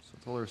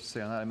that's all there is to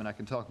say on that. I mean, I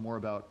can talk more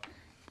about,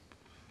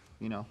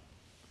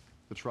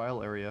 the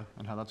trial area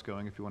and how that's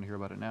going if you want to hear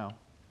about it now.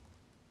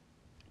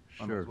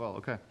 Sure. Well,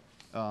 okay.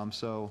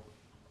 So,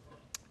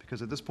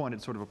 because at this point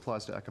it sort of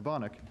applies to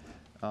Accabonac,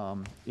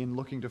 in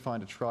looking to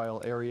find a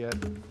trial area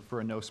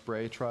for a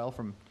no-spray trial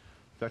from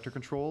Vector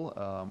Control,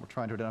 we're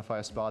trying to identify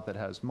a spot that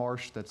has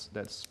marsh that's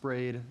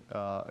sprayed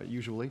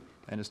usually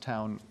and is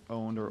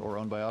town-owned or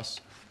owned by us,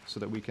 so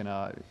that we can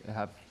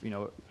have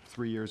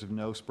 3 years of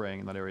no spraying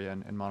in that area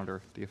and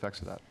monitor the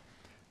effects of that.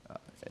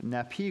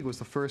 Napeague was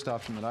the first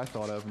option that I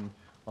thought of, and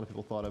a lot of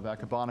people thought of.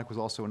 Accabonac was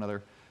also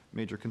another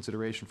major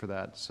consideration for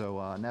that.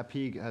 So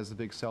Napeague has the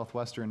big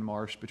southwestern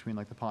marsh between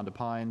like the Pond of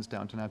Pines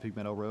down to Napeague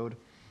Meadow Road,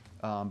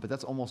 but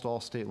that's almost all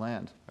state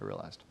land, I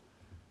realized.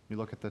 You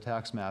look at the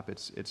tax map,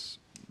 it's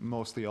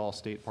mostly all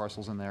state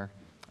parcels in there.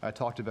 I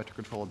talked to Vector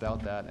Control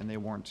about that, and they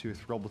weren't too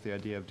thrilled with the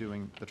idea of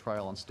doing the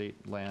trial on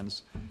state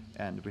lands,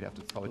 and we'd have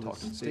to probably talk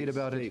to the state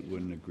about it. State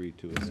wouldn't agree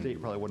to it. The state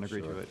probably wouldn't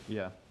agree to Sure. it,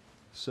 yeah.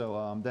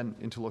 So then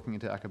into looking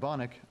into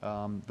Accabonac,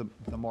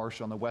 the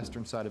marsh on the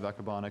western side of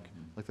Accabonac,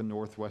 like the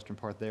northwestern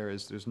part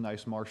there's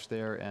nice marsh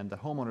there, and the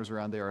homeowners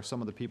around there are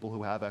some of the people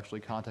who have actually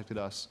contacted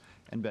us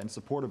and been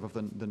supportive of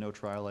the no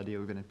trial idea.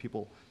 We've been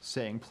people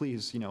saying,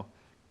 please,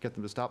 get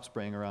them to stop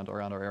spraying around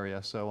our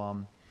area.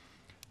 So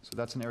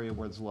that's an area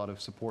where there's a lot of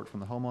support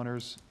from the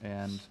homeowners,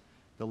 and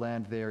the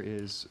land there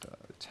is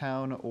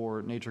town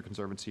or Nature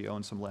Conservancy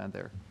owns some land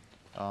there.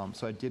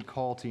 So I did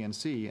call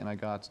TNC, and I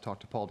got to talk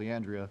to Paul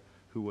DeAndrea,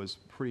 who was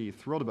pretty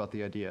thrilled about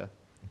the idea,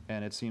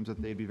 and it seems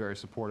that they'd be very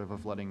supportive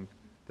of letting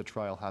the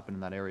trial happen in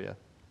that area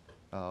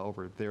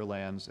over their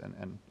lands,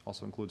 and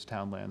also includes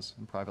town lands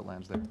and private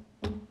lands there.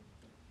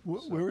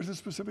 Where is this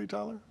specific,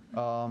 Tyler?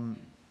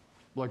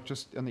 Like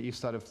just on the east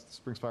side of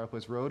Springs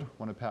Fireplace Road,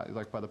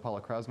 like by the Paula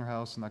Krasner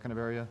house and that kind of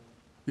area.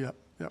 Yep,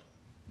 yep.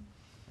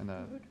 And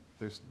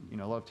there's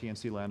a lot of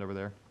TNC land over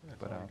there,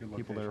 but probably a good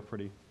people there are location.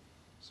 pretty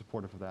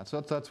supportive of that.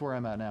 So that's where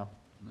I'm at now.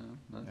 No,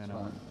 that's And,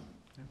 fine.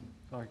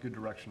 All right, good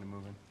direction to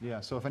move in.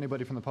 Yeah, so if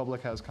anybody from the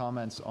public has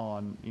comments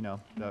on,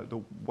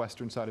 the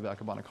western side of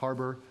Accabonac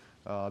Harbor,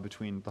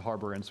 between the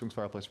harbor and Springs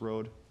Fireplace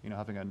Road,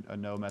 having a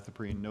no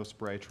methoprene, no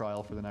spray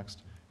trial for the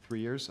next 3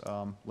 years,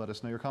 let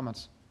us know your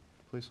comments,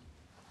 please.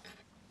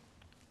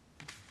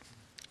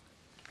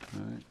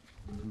 All right,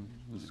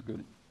 this is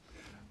good.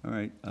 All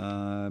right,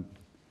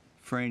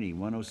 Franny,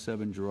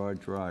 107 Gerard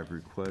Drive,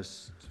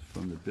 request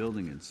from the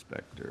building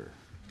inspector.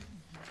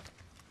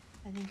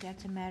 I think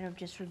that's a matter of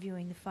just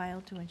reviewing the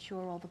file to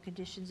ensure all the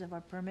conditions of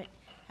our permit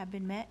have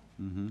been met.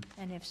 Mm-hmm.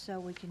 And if so,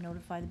 we can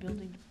notify the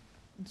building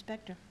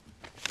inspector.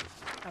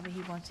 Probably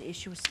he wants to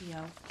issue a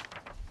CO.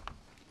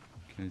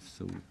 Okay,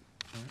 so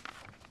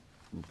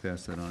we'll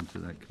pass that on to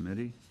that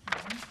committee.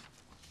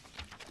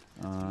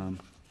 And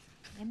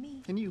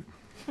me. And you.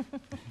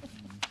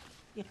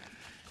 Yeah.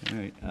 All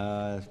right,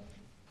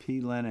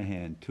 P.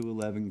 Lenahan,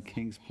 211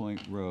 Kings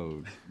Point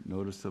Road,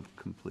 notice of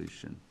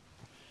completion.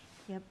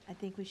 Yep, I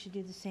think we should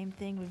do the same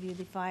thing, review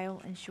the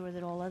file, ensure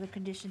that all other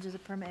conditions of the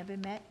permit have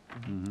been met.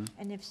 Mm-hmm.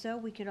 And if so,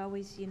 we could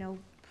always,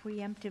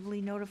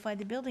 preemptively notify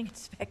the building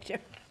inspector.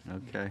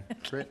 Okay,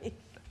 Great.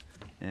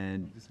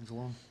 And These things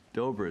along.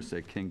 Dobris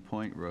at King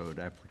Point Road,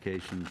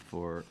 application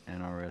for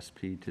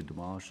NRSP to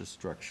demolish a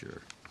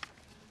structure.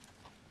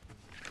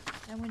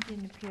 That one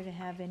didn't appear to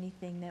have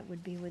anything that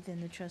would be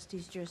within the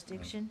trustee's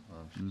jurisdiction.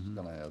 I was just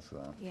gonna ask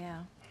that.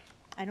 Yeah.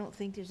 I don't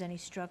think there's any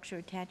structure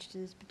attached to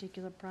this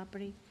particular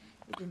property.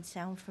 It didn't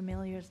sound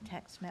familiar, the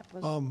tax map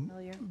wasn't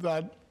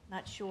familiar.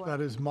 Not sure.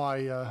 That is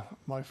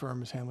my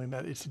firm is handling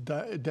that. It's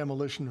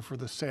demolition for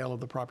the sale of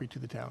the property to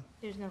the town.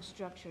 There's no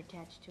structure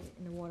attached to it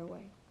in the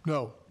waterway.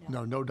 No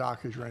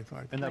dockage or anything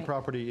like that. And that Right.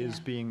 property is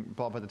Yeah. being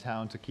bought by the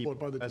town to keep Bought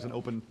by the as an town.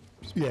 open.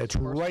 Yeah, it's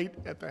right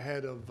at the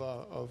head of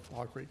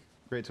Hawk Creek,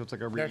 Great, so it's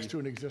like a next to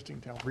an existing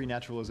town.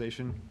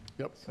 renaturalization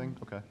Yep. thing?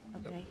 Okay,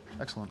 Okay,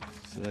 excellent.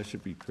 So that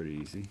should be pretty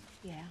easy.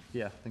 yeah.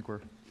 Yeah, I think we're,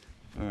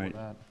 All right,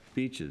 that.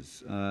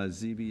 beaches,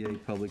 ZBA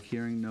public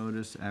hearing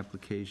notice,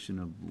 application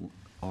of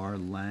R.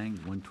 Lang,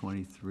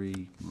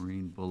 123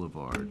 Marine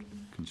Boulevard,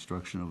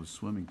 construction of a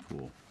swimming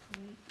pool.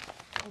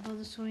 Although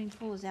the swimming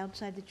pool is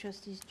outside the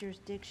trustee's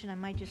jurisdiction, I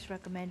might just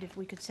recommend if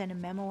we could send a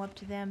memo up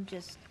to them,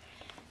 just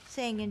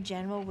saying in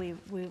general, we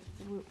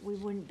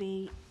wouldn't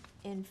be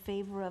in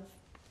favor of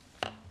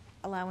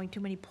allowing too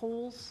many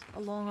pools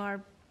along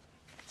our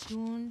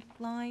dune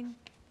line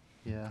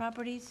yeah.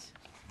 properties.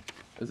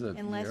 Is it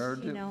Unless, near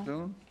you know-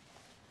 Dune?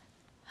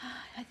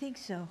 I think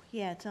so,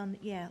 yeah, it's on,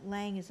 yeah,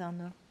 Lang is on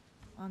the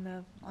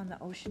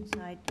ocean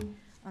side,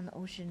 on the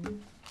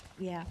ocean,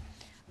 yeah.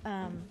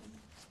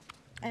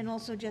 And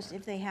also just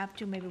if they have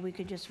to, maybe we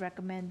could just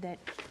recommend that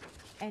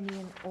any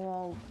and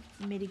all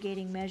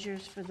mitigating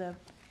measures for the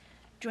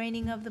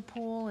draining of the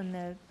pool and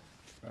the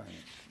Right.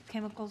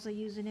 chemicals they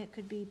use in it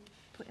could be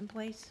put in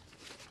place.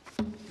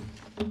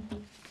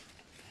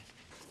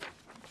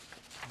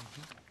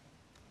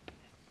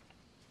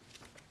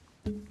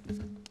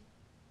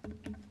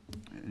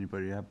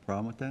 Anybody have a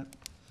problem with that?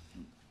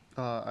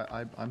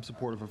 I'm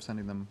supportive of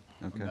sending them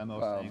a Okay. memo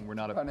Well, saying we're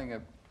not, depending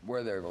on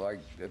where they're like,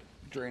 if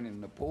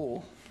draining the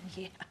pool,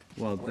 Yeah,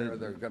 Well, where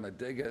they're gonna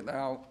dig it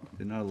out.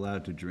 they're not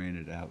allowed to drain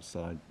it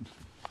outside.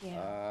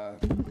 yeah.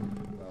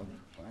 Well,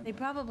 They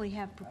probably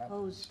have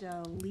proposed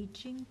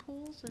leaching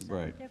pools, is that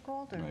Right, what they're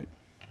called? Or right.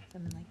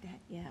 something like that,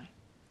 yeah,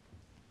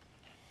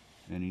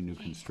 Any new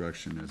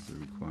construction has the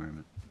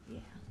requirement. yeah.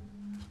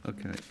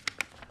 Okay.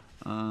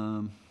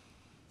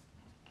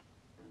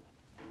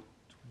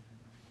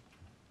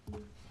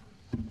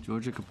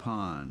 Georgica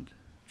Pond,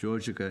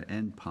 Georgica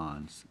End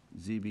Ponds,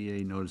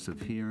 ZBA notice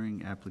of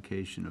hearing,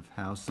 application of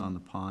house on the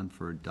pond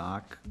for a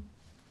dock,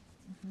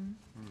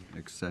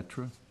 et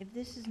cetera. If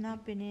this has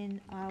not been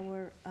in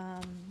our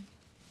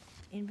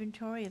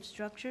inventory of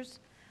structures,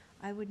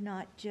 I would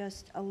not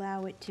just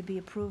allow it to be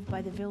approved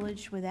by the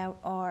village without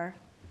our,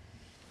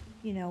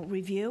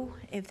 review.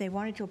 If they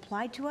wanted to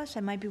apply to us, I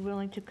might be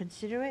willing to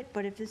consider it,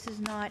 but if this is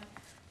not,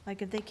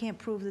 like, if they can't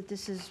prove that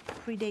this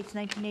predates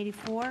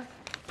 1984,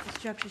 the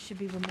structure should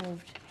be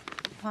removed.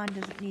 The pond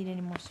doesn't need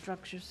any more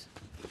structures.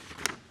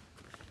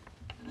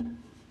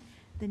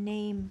 The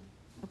name,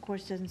 of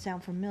course, doesn't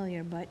sound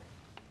familiar, but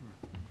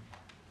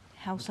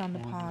House on the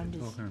Pond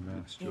is, Talking about.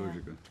 It's Yeah.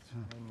 Georgica.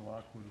 And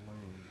Lockwood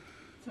Lane.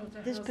 So it's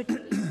a This house pat-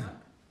 that is not-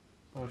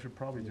 Well, we should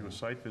probably do a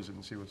site visit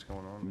and see what's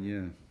going on.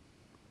 Yeah.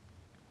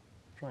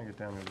 Try and get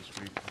down there this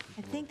week.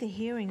 I think the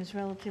hearing is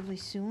relatively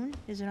soon.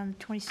 Is it on the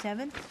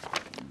 27th?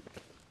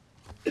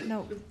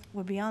 No,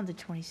 we're beyond the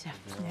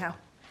 27th now.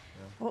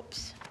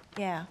 Whoops,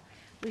 yeah.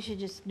 We should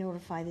just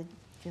notify the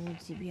village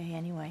CBA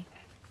anyway.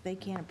 They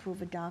can't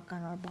approve a dock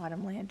on our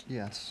bottom land.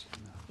 yes.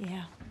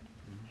 Yeah,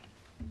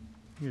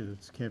 Yeah,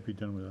 this can't be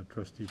done without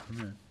trustee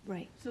permit.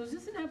 right. So is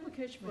this an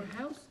application for a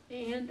house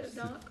and a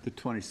dock? The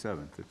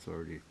 27th, it's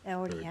already. That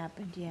already heard.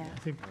 happened, yeah. I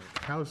think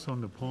house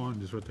on the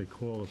pond is what they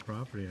call the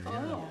property, I guess.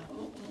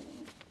 Oh,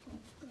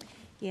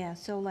 Yeah,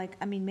 so like,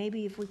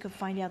 maybe if we could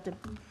find out the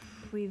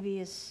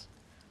previous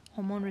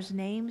homeowners'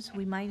 names,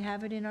 we might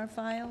have it in our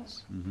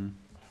files. Mm-hmm.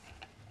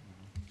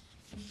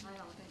 I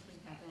don't think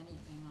we have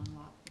anything on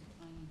Lockwood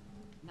Lane,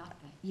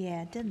 nothing.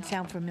 Yeah, it doesn't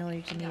sound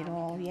familiar to me at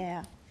all,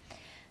 yeah.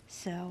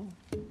 So,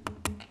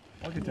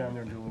 I'll get down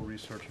there and do a little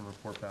research and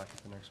report back at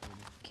the next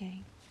meeting.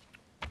 okay.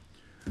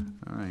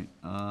 All right,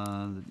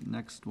 the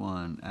next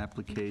one,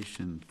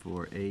 application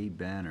for A.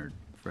 Bannard,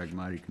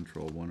 Phragmity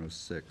Control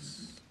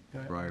 106,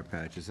 Yeah. Briar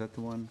Patch, is that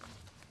the one?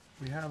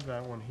 We have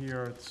that one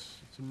here. It's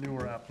a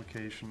newer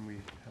application. We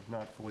have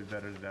not fully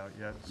vetted it out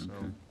yet, so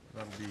Okay.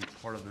 that'll be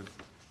part of the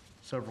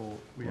several.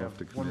 We We'll have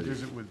have to one committee.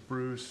 visit with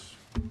Bruce,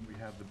 we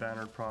have the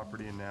Bannard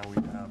property, and now we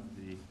have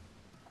the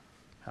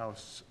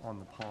house on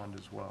the pond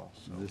as well.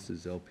 So This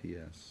is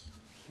LPS.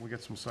 we'll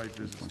get some site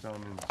visits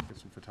done and get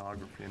some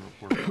photography and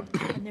report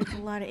back. And there's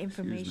a lot of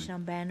information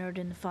on Bannard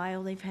in the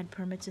file. They've had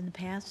permits in the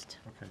past.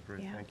 Okay,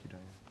 great. Yeah. Thank you,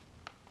 Diane.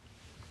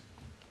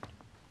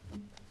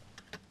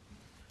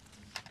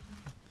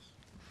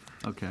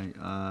 Okay,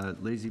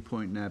 Lazy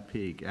Point Nap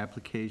Peak,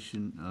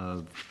 application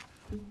of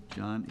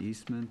John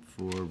Eastman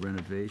for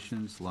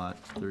renovations,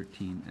 lot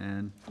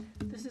 13N.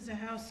 this is a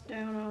house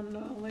down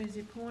on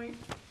Lazy Point,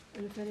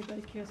 and if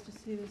anybody cares to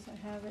see this,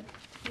 I have it.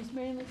 He's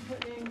mainly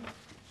putting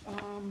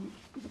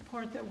The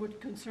part that would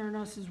concern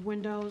us is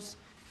windows,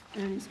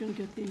 and he's gonna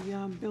get the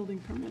building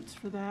permits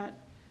for that.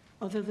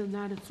 Other than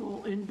that, it's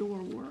all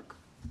indoor work,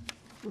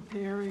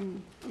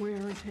 repairing wear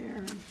and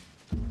tear.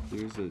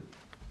 There's a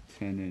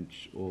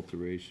 10-inch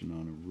alteration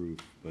on a roof,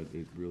 but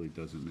it really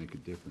doesn't make a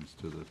difference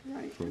to the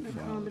Right, and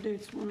profile.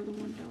 accommodates one of the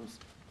windows.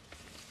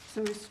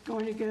 So he's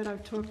going to get,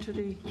 I've talked to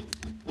the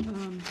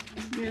man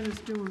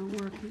that's doing the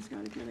work, he's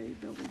gotta get a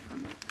building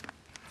permit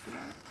for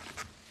that.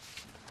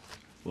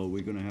 Well,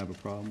 we're gonna have a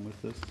problem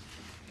with this?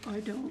 I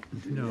don't.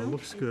 do No, it you?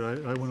 looks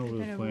good. I went over the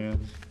Gonna re-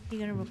 plans. You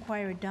gonna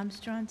require a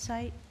dumpster on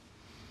site?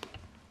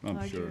 I'm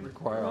Larger. sure.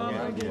 Require Well, a lot.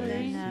 Probably.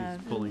 Then,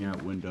 He's pulling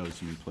out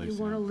windows and You replacing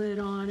want a them. lid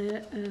on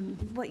it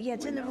and, Well, yeah,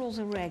 it's in the rules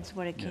and regs,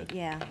 what it can,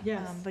 yeah.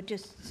 Yes. But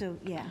just, so,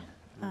 yeah.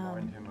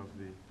 Remind him of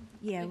the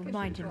Yeah,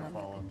 remind him of it.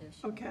 follow.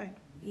 okay.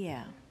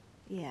 Yeah,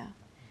 yeah.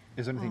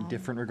 Is there anything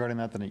different regarding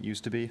that than it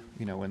used to be,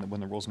 you know, when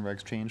the rules and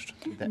regs changed?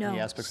 That- No, Any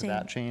aspects of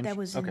that same. changed? That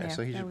was in Okay, there.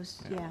 so he That should-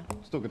 was, yeah.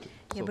 Still good, Yeah,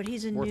 still but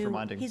he's a worth new,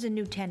 reminding. he's a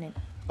new tenant,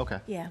 Okay.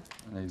 yeah,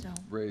 And he's So,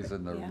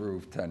 raising the yeah.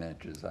 roof 10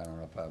 inches. I don't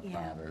know if that Yeah.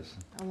 matters.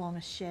 along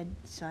a shed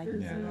side,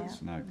 Is, Yeah, yeah.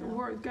 it's not The good.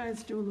 work,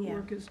 guy's doing the Yeah.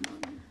 work is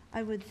not,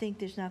 I would think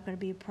there's not gonna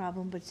be a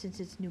problem, but since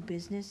it's new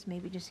business,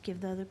 maybe just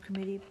give the other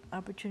committee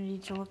opportunity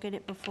to look at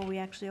it before we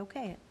actually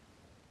okay it.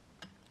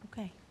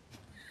 Okay.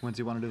 When's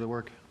he want to do the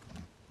work?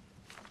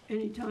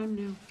 anytime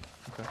new.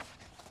 Okay.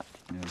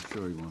 Yeah, I'm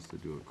sure he wants to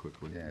do it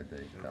quickly. Yeah,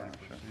 they, yeah,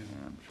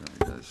 I'm sure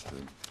he does too.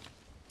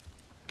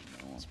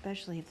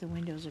 Especially if the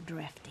windows are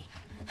drafty.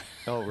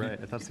 Oh, right,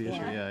 if that's the issue,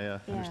 Yeah. yeah,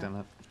 I Yeah.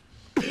 understand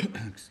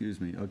that.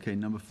 Excuse me. Okay,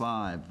 number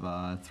 5,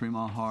 3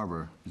 Mile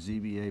Harbor,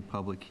 ZBA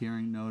public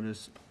hearing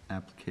notice,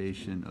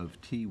 application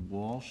of T.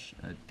 Walsh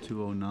at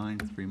 209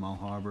 3 Mile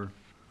Harbor,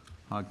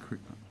 Hog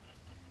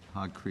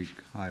Creek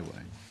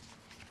Highway.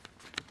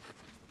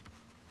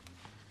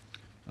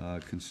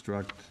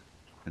 Construct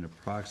an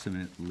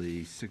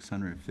approximately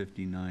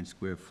 659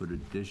 square foot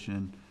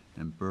addition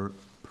and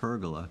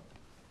pergola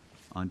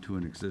onto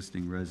an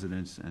existing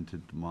residence and to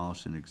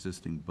demolish an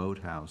existing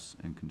boathouse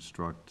and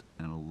construct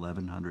an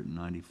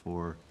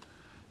 1,194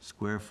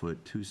 square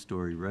foot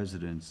two-story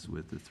residence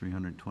with a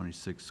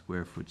 326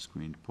 square foot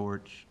screened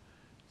porch,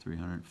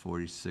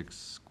 346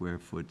 square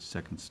foot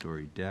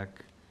second-story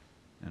deck,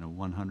 and a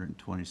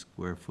 120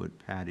 square foot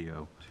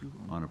patio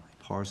on a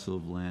parcel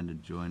of land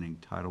adjoining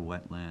tidal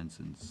wetlands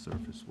and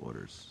surface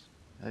waters.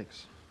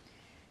 Thanks.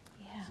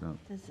 Yeah. So,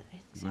 does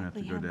You're gonna have to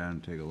exactly go how- down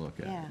and take a look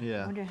at it. Yeah.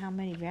 Yeah. I wonder how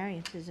many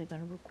variances they're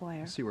gonna require.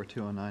 Let's see where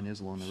 209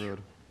 is along the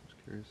road.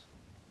 Just curious.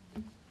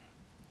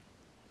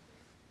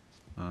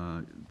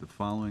 The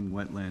following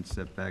wetland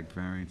setback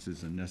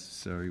variances are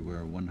necessary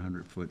where a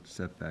 100-foot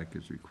setback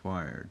is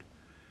required.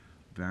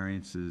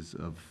 Variances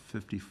of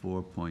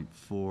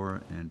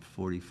 54.4 and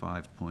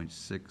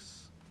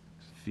 45.6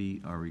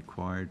 feet are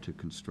required to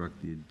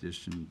construct the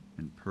addition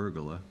and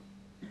pergola.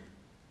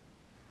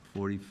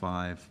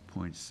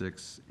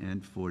 45.6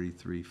 and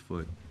 43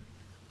 foot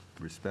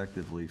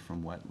respectively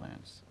from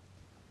wetlands.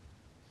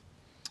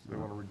 They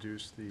want to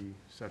reduce the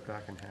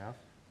setback in half.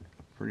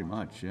 Pretty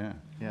much, yeah.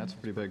 Yeah, it's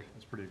pretty big.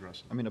 That's pretty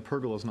aggressive. I mean, a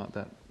pergola's not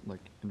that, like,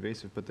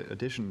 invasive, but the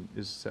addition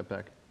is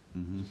setback.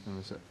 Mhm.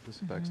 And the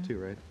setbacks too,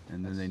 right?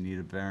 And then they need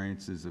a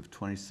variances of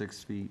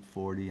 26 feet,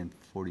 40, and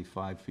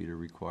 45 feet are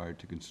required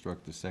to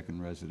construct the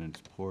second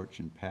residence porch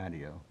and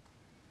patio.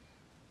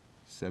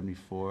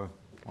 74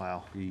 Wow.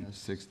 feet, Yes.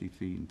 60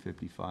 feet, and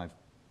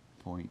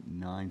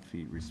 55.9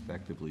 feet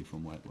respectively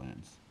from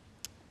wetlands.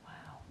 Wow.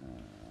 Uh,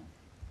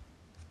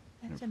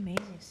 That's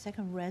amazing.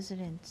 Second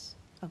residence,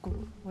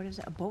 what is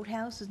it, a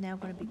boathouse is now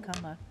gonna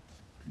become a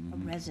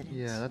residence.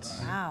 Yeah, that's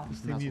Wow. not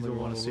something we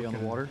want to see on the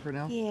water right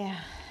now. Yeah.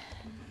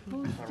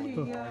 Who's the,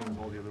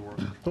 All the other work.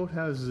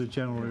 Boathouses are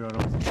generally on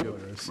all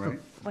shores. Right?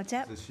 What's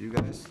that? Is this you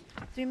guys?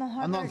 3 Mile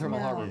Harbor? I'm not in Thermal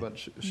No. Harbor, but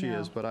she No.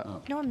 is, but I,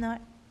 No, I'm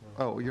not.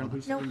 oh, you're,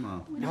 Who's Nope. 3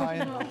 Mile?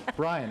 Brian,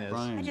 Brian is.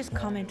 Brian. I just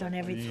comment on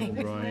everything.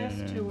 Brian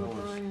last two and-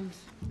 are Brian's.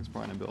 It's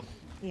Brian and Bill.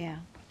 Yeah,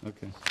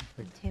 Okay.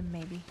 and Tim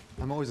maybe.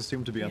 I'm always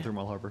assumed to be on Yeah.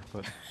 Thermal Harbor,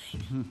 but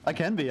I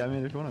can be, I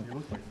mean, if you want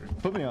to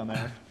put me on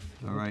there.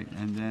 All right,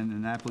 and then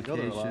an there a lot.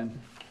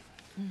 application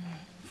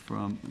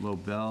from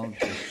Lobel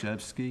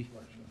Dashevsky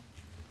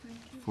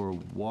for a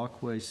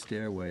walkway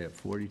stairway at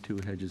 42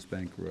 Hedges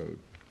Bank Road.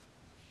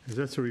 Is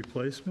that a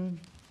replacement?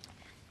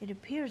 It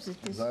appears that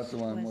Is this that the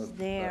one was with,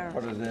 there.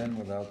 put it in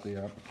without the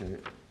application?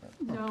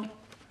 No,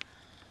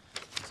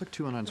 It's like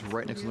 209, it's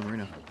right next to the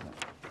marina.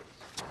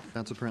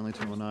 That's apparently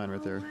 209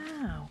 right there,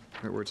 Wow,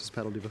 right where it says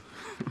Paddle Diva.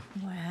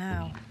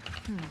 wow.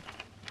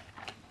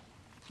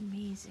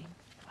 Amazing,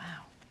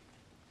 wow.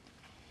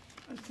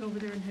 it's over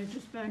there in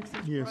Hedges Banks.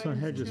 It's Yeah, it's on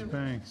Brian's Hedges too.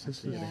 Banks.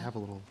 This is, Yeah, they have a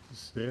little,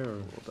 it's there.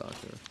 little dock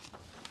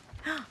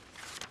there.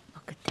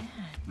 Look at that.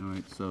 All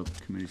right, so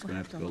committee's gonna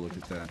have to go look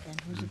at that. Then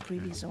who's the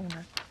previous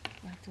owner?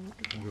 We'll have to look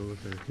at that. Go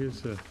with it.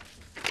 Here's a,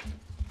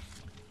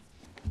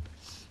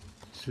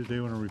 should they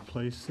want to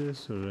replace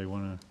this, or do they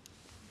want to,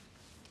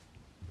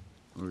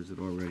 Or is it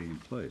already in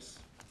place?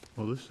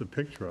 well, this is a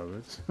picture of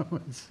it,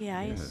 so it's, Yeah,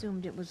 I Yeah.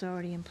 assumed it was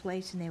already in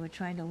place and they were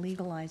trying to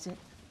legalize it.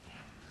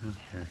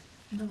 okay.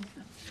 No.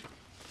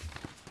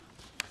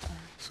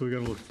 So we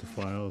gotta look at the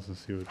files and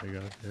see what they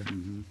got there.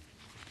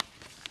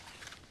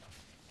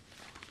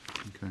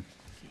 Okay.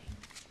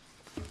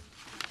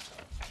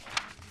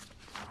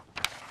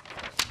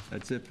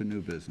 That's it for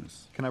new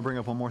business. Can I bring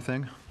up one more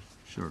thing?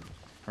 Sure.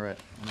 All right,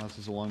 I know this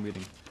is a long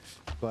meeting,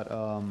 but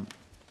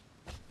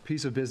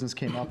piece of business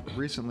came up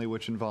recently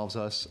which involves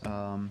us.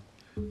 A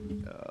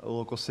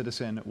local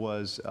citizen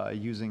was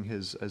using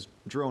his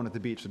drone at the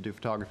beach to do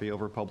photography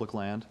over public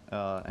land,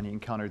 and he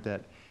encountered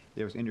that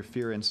there was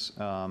interference,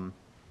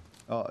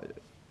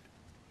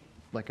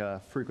 like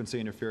a frequency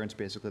interference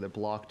basically, that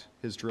blocked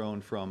his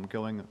drone from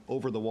going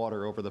over the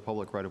water, over the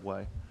public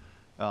right-of-way.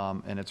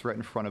 And it's right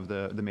in front of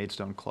the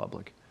Maidstone Club,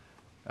 like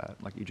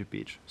Egypt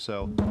Beach.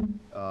 So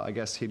I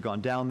guess he'd gone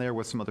down there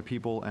with some other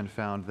people and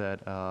found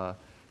that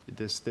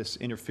this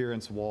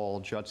interference wall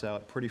juts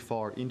out pretty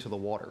far into the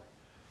water.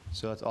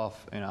 So that's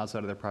off and outside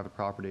of their private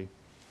property.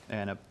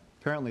 And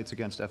apparently it's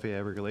against FAA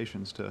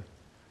regulations to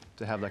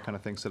have that kind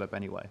of thing set up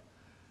anyway.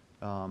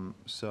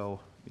 So,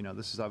 you know,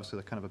 this is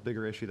obviously kind of a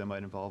bigger issue that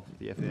might involve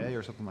the FAA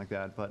or something like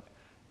that, but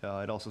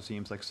it also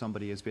seems like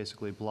somebody is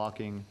basically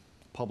blocking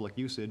public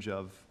usage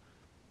of,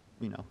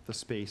 you know, the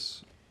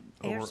space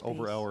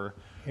over our,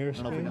 I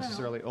don't know if we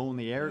necessarily own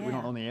the air, we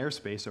don't own the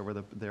airspace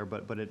over there,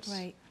 but it's,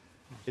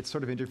 it's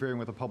sort of interfering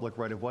with the public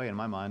right-of-way in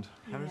my mind.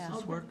 How does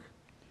this work?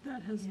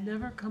 That has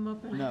never come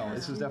up in. No,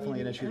 this is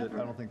definitely an issue that I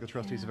don't think the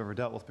trustees have ever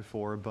dealt with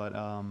before, but.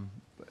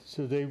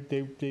 So they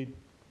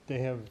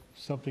have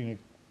something that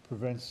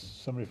prevents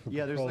somebody from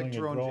Yeah, there's like controlling a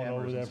drone drone over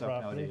jammers their and stuff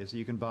property? nowadays.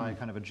 You can buy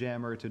kind of a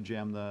jammer to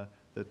jam the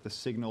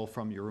signal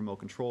from your remote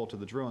control to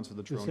the drone, so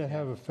the drone Does that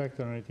have can effect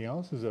on anything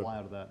else? Is it, fly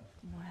out of that.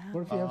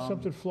 what if you have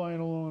something flying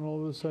along and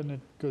all of a sudden it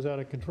goes out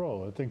of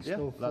control? That thing's Yeah,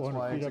 still that's 400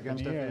 why feet it's up in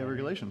against the FAA air.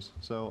 regulations.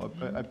 So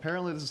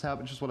apparently this has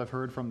happened, just what I've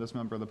heard from this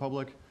member of the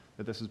public,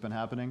 that this has been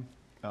happening.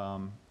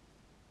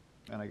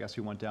 And I guess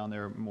he went down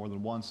there more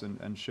than once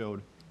and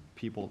showed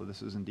people that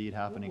this is indeed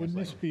happening. Wouldn't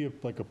this be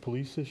like a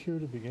police issue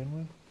to begin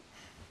with?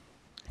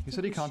 He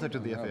said he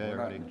contacted the FAA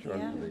already.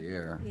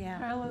 Yeah.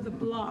 Tyler, the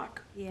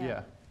block,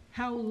 Yeah.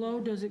 how low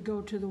does it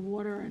go to the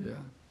water and?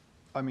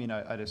 I mean,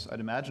 I'd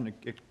imagine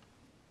it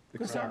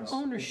Because our extends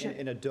ownership-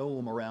 in a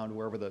dome around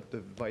wherever the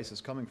device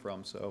is coming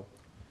from, so.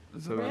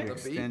 So it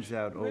extends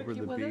out over Rick, the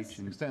you with beach us?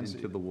 and Extends-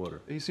 into the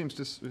water. He seems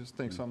to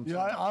think some.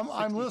 Yeah, I'm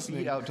 60 listening.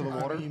 feet out to the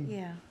I water. mean,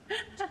 Yeah.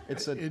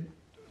 It's a It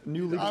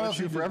new legal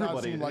honestly issue for does not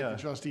everybody, seem like yeah. a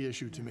trustee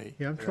issue to me.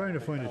 Yeah, I'm trying to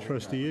find a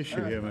trustee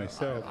issue here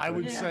myself. I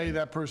would Yeah. say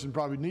that person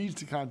probably needs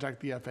to contact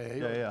the FAA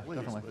Yeah, or yeah, the police,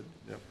 definitely.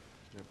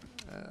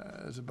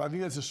 but, I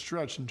think that's a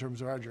stretch in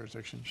terms of our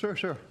jurisdiction. Sure.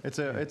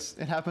 It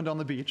happened on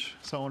the beach,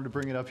 so I wanted to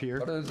bring it up here.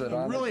 What is it?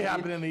 It really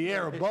happened in the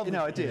air above the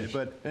No, it beach. did,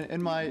 but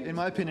in my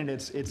opinion,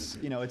 it's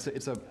you know, it's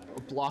a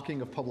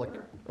blocking of public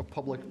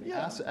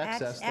access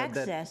that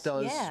Access,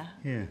 does yeah.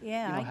 Yeah.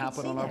 Yeah, you know, I can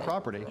happen see on our that.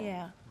 property.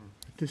 Yeah,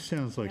 This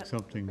sounds like Yep.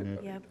 something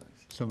that yep.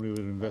 somebody with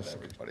an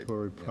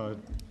investigatory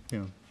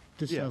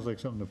this Yeah. sounds like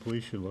something the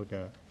police should look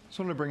at. Just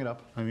wanted to bring it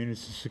up. I mean,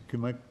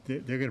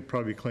 they're gonna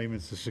probably claim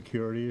it's a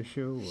security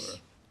issue or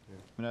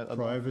I mean, I'd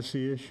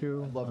privacy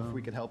issue. love if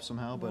we could help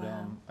somehow, but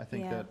Wow. I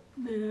think Yeah. that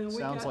Yeah, we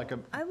sounds got- like a,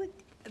 I would,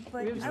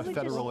 but We have I some would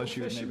federal just,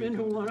 issue that maybe fishermen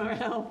who could- want our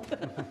help.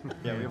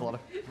 yeah, we have a lot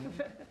of,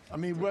 I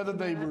mean, whether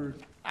they were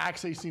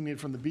accessing it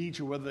from the beach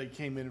or whether they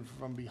came in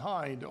from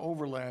behind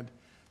overland,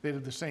 they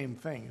did the same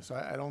thing. So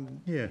I don't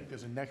Yeah. think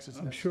there's a nexus.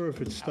 I'm sure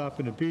if it's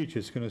stopping the beach,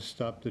 it's gonna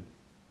stop the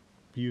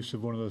use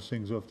of one of those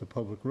things off the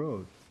public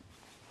road.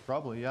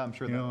 probably, yeah, I'm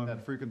sure You know, that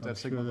I'm signal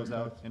sure goes that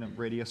out in a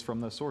radius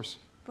from the source.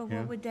 but Yeah.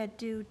 what would that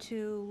do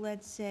to,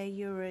 let's say,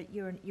 you're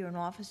an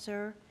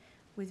officer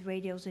with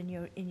radios in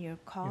your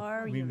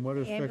car, I mean, what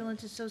your effect-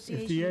 ambulance If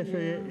association?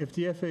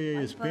 the FAA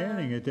is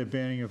banning it, they're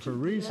banning it for a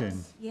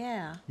reason.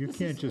 Yeah, You This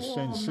can't is just all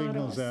send not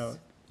signals us. out.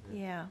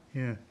 yeah.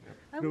 Yeah.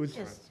 I But it would was-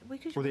 just,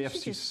 Or the we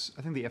should just, FCC,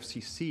 I think the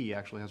FCC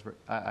actually has,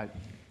 I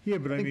Yeah,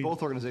 but I think mean,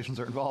 both organizations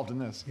are involved in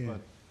this, Yeah. but,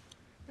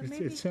 but it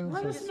maybe sounds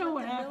Let like, us know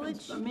what the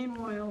happens, village-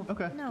 meanwhile.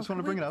 okay, No, just want to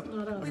could bring it we- up.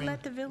 Not us. we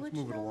let the village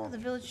move it know, along. the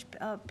village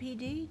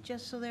PD,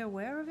 just so they're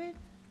aware of it?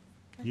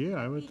 Yeah,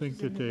 I would think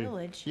Beaches in that the they-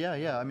 village,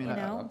 Yeah, I mean, You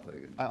know?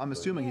 I'm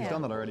assuming he's Yeah.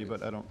 done that already,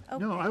 but I don't,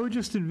 no, Okay. I would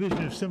just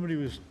envision if somebody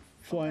was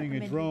flying a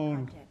Recommend we drone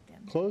contact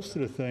them. close to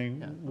the thing,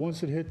 Yeah.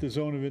 once it hit the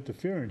zone of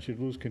interference, you'd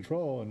lose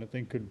control and the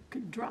thing could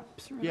Could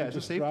drops, right? yeah, it's a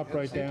just safety drop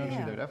right safety down issue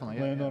and there, definitely,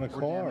 yeah, land yeah. on a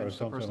car or damage to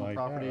something personal like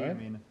that, property, I right?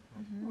 mean,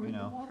 Or you in the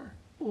know. water.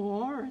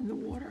 Or in the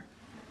water.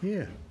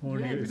 Yeah, or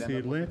Yeah. it's the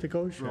Atlantic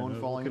Ocean, Drone or it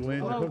falling could into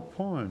the land in water. Hook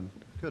Pond.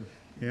 Good.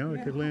 You know, it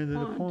Yeah, could land in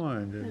a pond.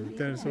 pond, And and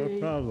then it's no a-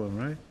 problem,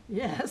 right?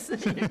 Yes,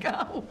 there you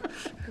go.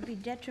 Could be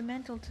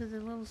detrimental to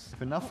the little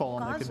If enough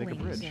fall in, they could make a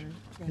goslings bridge.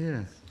 and Yeah,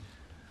 things.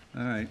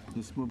 All right,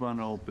 let's move on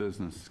to old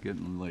business, it's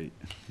getting late.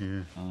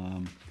 yeah.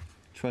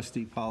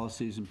 Trustee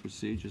policies and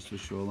procedures for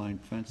shoreline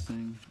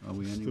fencing, are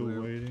we Still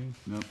anywhere? waiting.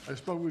 Nope. I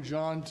spoke with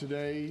John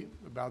today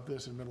about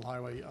this in Middle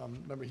Highway.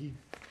 Remember, he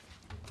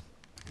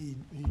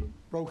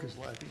broke his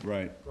leg.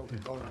 Right. Broke a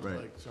bone in his Right.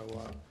 leg. So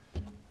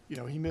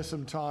he missed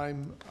some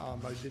time. I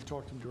did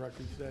talk to him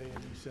directly today,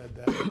 and he said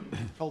that,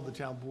 told the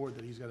town board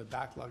that he's got a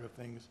backlog of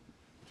things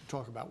to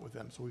talk about with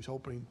them. So he's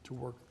hoping to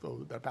work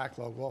that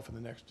backlog off in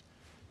the next,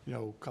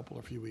 couple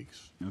or few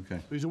weeks. Okay,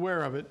 So he's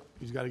aware of it.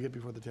 He's got to get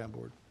before the town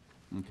board.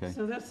 okay.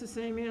 So that's the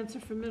same answer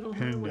for Middle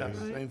And- Highway, Yes,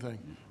 right? same thing.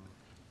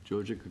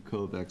 Georgia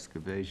Cove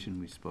excavation,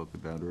 we spoke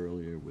about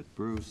earlier with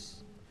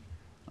Bruce.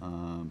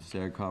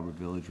 Sag Harbor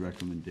Village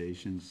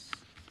recommendations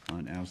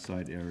on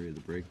outside area of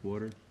the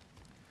breakwater.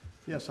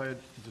 Yes, I had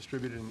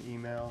distributed an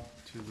email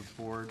to the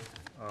board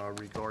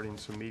regarding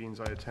some meetings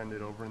I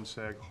attended over in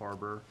Sag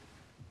Harbor.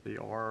 They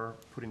are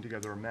putting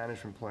together a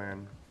management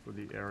plan for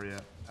the area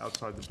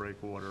outside the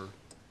breakwater,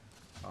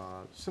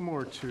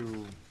 similar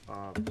to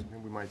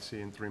something we might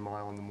see in 3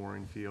 Mile in the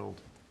mooring field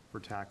for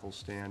tackle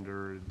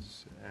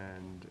standards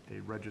and a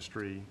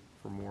registry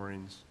for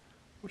moorings,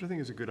 which I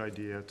think is a good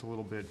idea. It's a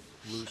little bit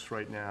loose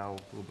right now,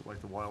 a little bit like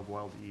the wild,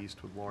 wild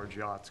east with large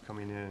yachts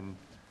coming in.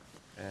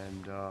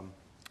 And,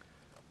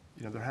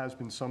 there has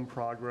been some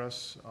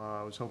progress.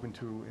 I was hoping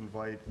to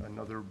invite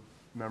another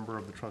member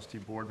of the trustee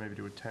board maybe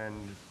to attend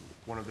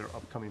one of their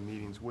upcoming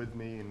meetings with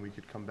me, and we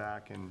could come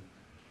back and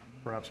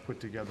perhaps put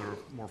together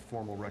a more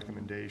formal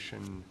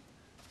recommendation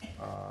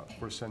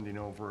for sending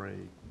over a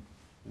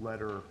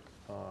letter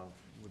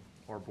with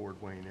our board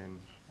weighing in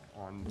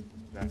on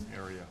that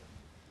area,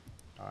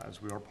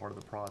 as we are part of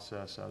the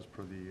process as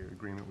per the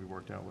agreement we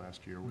worked out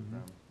last year with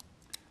them.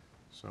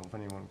 So if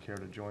anyone would care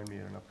to join me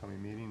at an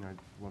upcoming meeting, I'd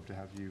love to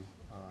have you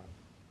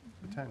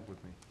attend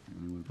with me.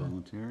 Anyone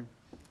volunteering?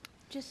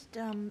 Just,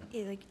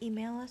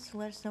 email us,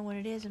 let us know what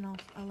it is, and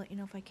I'll let you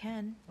know if I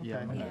can.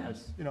 Yeah, Yeah.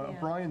 You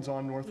Brian's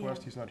on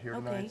Northwest, he's not here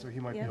Okay, tonight, so he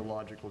might be yeah. a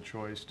logical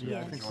choice to Yeah,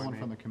 I Yes. think join someone me.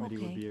 from the committee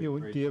would be a Yeah,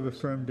 great do you have a choice.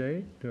 firm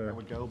date? I or-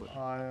 would go, but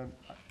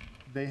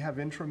They have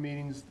interim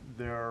meetings,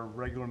 their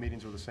regular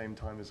meetings are the same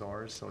time as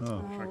ours, so it's a Oh.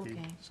 little tricky.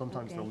 Okay,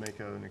 Sometimes they'll okay. make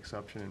an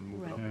exception and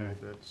move it up a Right.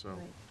 little bit, so.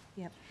 Right,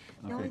 yep.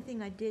 The only Okay.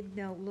 thing I did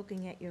know,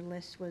 looking at your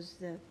list, was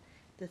the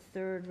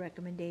third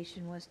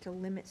recommendation was to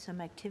limit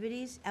some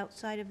activities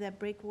outside of that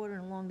breakwater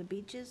and along the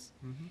beaches.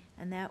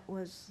 And that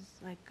was,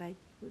 like, I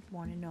would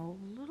want to know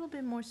a little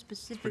bit more pretty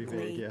specifically.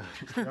 vague, yeah.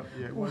 Yep,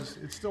 yeah,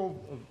 it's still,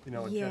 a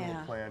general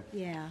Yeah, plan.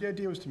 yeah. The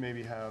idea was to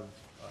maybe have,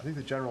 I think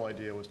the general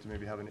idea was to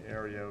maybe have an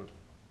area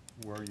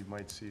where you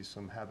might see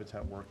some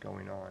habitat work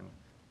going on,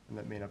 and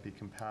that may not be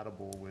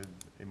compatible with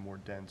a more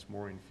dense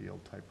mooring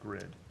field type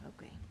grid.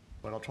 Okay.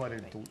 But I'll try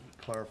to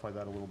clarify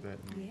that a little bit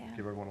and Yeah.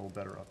 give everyone a little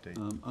better update.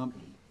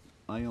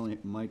 I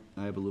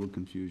have a little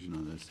confusion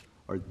on this.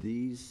 Are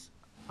these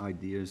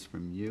ideas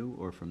from you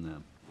or from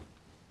them?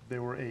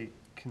 There were a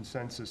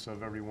consensus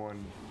of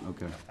everyone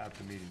Okay. at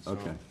the meeting. So,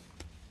 Okay.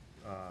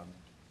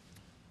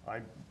 I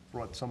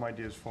brought some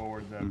ideas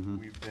forward that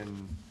we've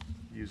been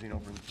using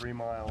over in 3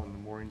 Mile in the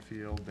mooring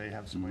field. They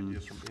have some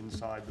ideas from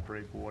inside the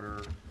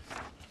breakwater.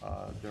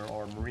 There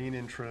are marine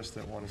interests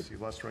that want to see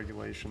less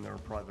regulation. There are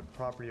private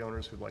property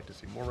owners who'd like to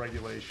see more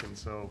regulation.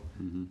 So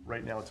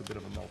right now, it's a bit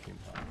of a melting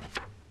pot.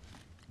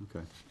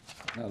 Okay.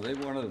 Now, they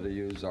wanted to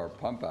use our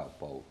pump-out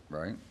boat,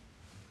 right?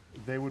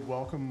 They would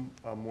welcome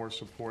more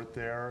support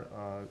there.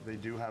 They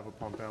do have a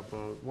pump-out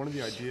boat. One of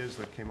the ideas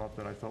that came up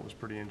that I thought was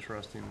pretty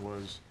interesting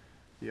was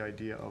the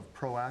idea of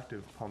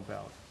proactive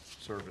pump-out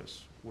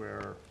service,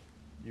 where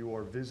you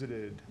are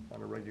visited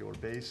on a regular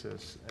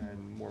basis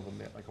and more of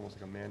almost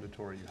like a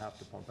mandatory, you have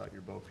to pump out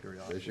your boat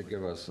periodically. They should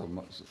give us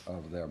some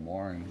of their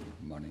mooring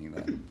money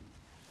then.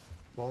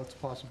 Well, it's a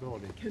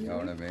possibility. Can You know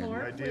what I we mean? The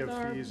part idea with of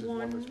our fees is one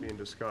that's one being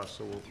discussed,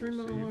 so we'll 3 see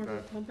Mile if Harbor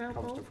that pump-out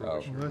comes to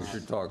boat? fruition. We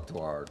should talk to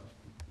our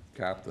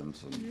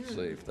captains and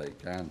see if they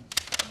can.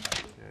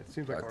 Yeah, it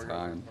seems like That our guys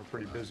time. are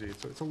pretty busy.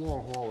 It's a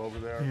long haul over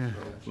there, Yeah.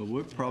 so. Well,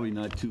 we're probably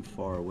not too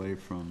far away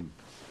from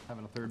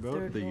Having a third boat?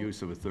 Third the boat.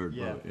 use of a third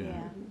Yeah. boat,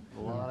 Yeah. A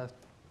lot of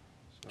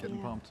getting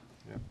Yeah. pumped.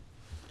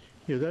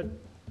 Yeah,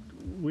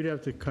 we'd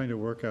have to kind of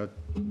work out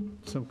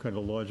some kind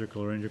of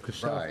logical arrangement,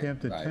 because Right,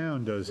 Southampton right.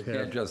 Town does We can't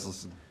have,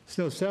 just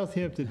no,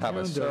 Southampton Town have a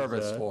does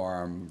service that.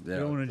 for them. You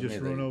don't want to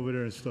just run over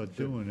there and start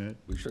doing it.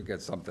 We should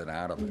get something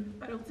out of it.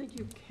 I don't think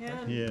you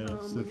can. Yeah,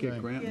 it's the get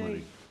thing. grant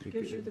money.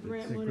 Gives you the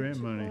grant The money grant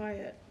to money. buy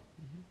it.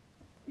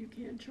 You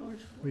can't charge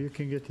for Well, it. you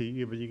can get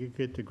but you can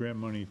get the grant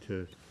money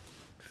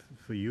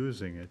for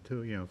using it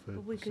too,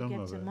 But we for could some get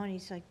of some it.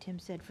 money, like Tim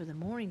said, for the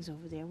moorings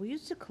over there. We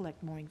used to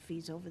collect mooring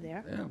fees over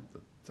there. Yeah,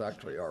 it's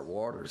actually our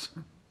waters.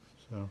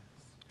 So,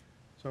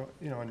 So,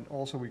 and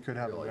also we could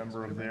have a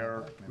member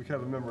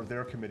of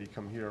their committee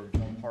come here.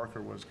 John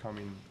Parker was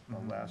coming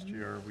last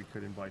year. We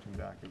could invite him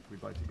back if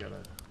we'd like to get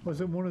a,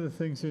 was it one of the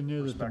things in there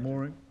that the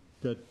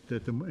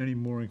Perspective. mooring, any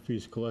mooring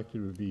fees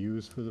collected would be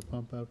used for the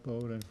pump-out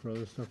boat and for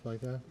other stuff like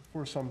that?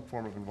 for some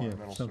form of Yeah,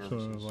 environmental some sort of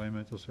services.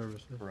 environmental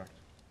services. Correct.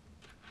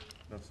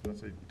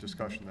 That's a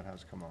discussion that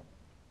has come up.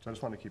 So I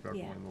just want to keep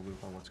everyone in the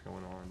loop on what's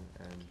going on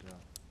and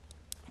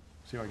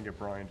see if I can get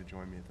Brian to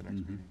join me at the next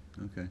meeting.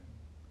 Okay.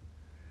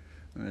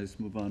 All right, let's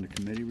move on to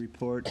committee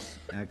reports.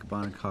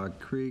 Accabonac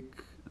Creek,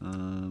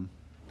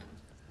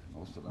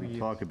 Most of we them.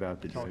 talk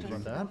about the Talked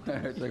dredging. about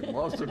that. I think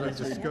most of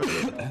it's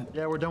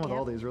Yeah, we're done with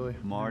all these, really.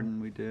 Martin,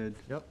 we did.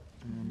 Yep.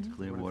 And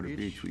Clearwater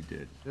Beach we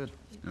did. Good.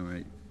 All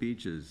right,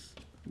 beaches,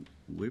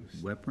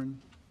 Weprin?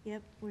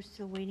 Yep, we're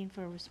still waiting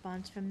for a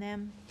response from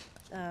them.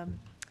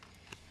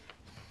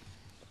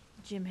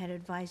 Jim had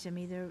advised him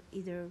either,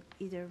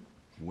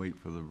 Wait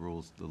for the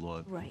rules, the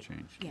law to right,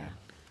 change. yeah.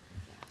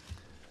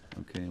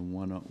 Okay, and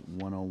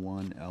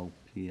 101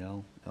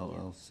 LPL,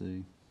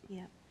 LLC.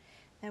 Yeah,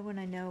 that one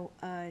I know,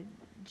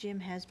 Jim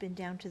has been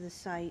down to the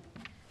site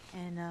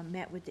and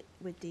met with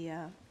the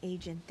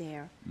agent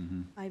there.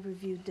 Mhm. I've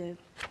reviewed the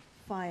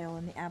file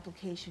and the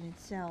application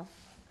itself.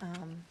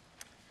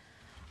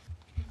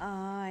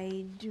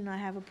 I do not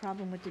have a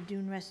problem with the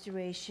dune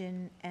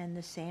restoration and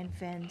the sand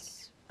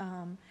fence,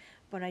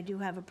 but I do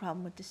have a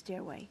problem with the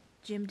stairway.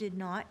 Jim did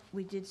not.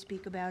 We did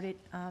speak about it,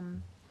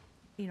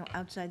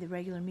 outside the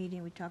regular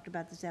meeting. We talked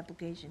about this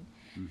application.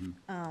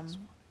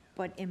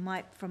 But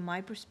from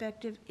my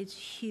perspective, it's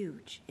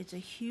huge. It's a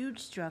huge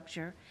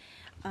structure.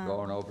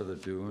 Going over the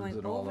dunes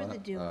and all that? Going over the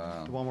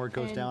dunes. The one where it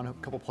goes And- down a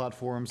couple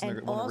platforms and they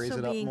And want to raise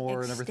also it up being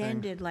more and everything.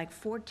 extended like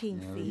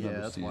 14 Yeah, feet. Yeah,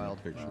 that's wild.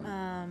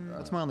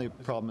 That's my only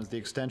problem is the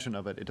extension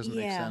of it. It doesn't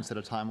make Yeah. sense at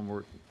a time when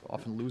we're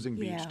often losing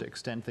beach Yeah. to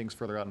extend things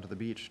further out into the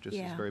beach. Just is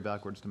Yeah. very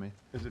backwards to me.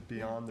 Is it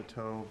beyond the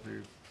toe of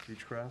the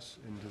beach grass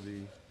into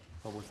the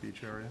public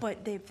beach area?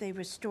 But they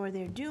restore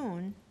their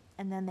dune,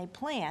 and then they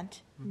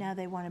plant, now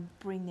they want to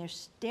bring their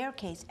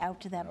staircase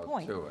out to that Out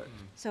point. to it.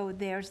 So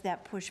there's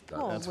that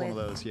push-pull That's one of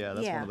with- those, that's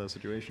one of those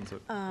situations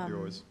that you're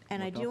always.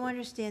 And I looked out do for.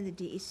 understand the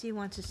DEC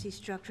wants to see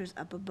structures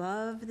up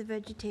above the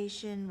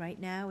vegetation. Right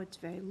now, it's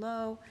very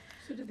low.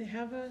 So do they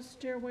have a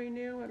stairway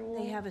now at all?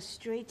 They have a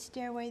straight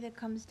stairway that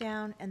comes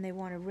down, and they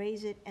want to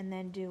raise it and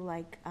then do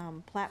like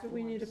So platforms.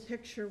 we need a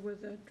picture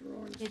with a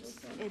drawing.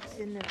 It's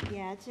in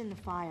the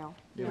file.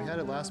 Yeah, we had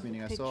it last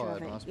meeting. I saw Picture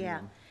of it last Yeah,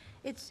 meeting.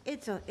 it's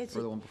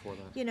Or the one before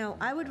that. You know,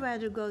 I would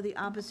rather go the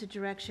opposite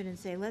direction and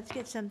say, let's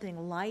get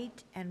something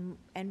light and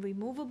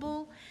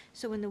removable,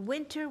 so in the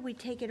winter, we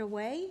take it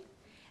away,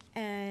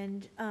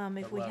 and if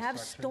That we last have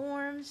section?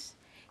 storms,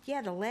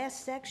 yeah, the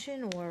last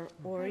section, or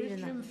How did even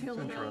Jim the... feel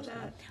about interesting.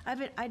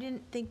 that? I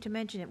didn't think to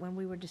mention it when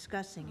we were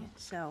discussing it,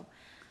 so,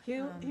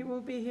 He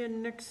will be here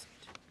next,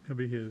 He'll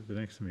be here at the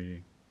next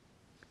meeting.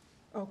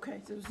 okay,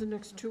 so it was the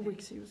next 2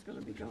 weeks he was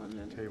gonna be gone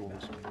then. Table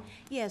this week.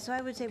 yeah, so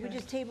I would say we Okay.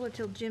 just table it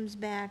till Jim's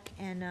back,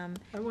 and,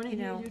 I wanna you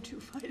hear know... you two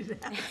fight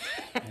it out.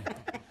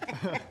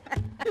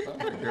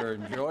 You're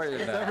enjoying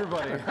that.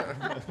 Everybody.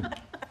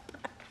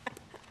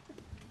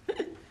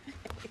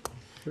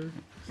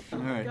 All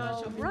right,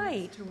 Gosh, I'll be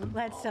Right, next to him.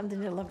 that's something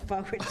to look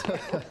forward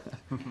to.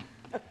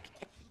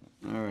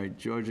 all right,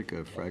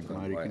 Georgica,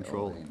 Phragmitic Right,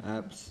 Control Elaine.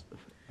 Apps.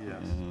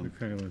 Yes. We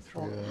kind of went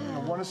through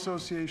that. One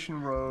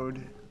Association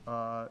Road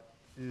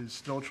is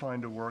still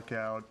trying to work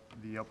out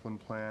the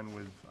upland plan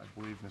with, I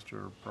believe,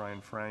 Mr.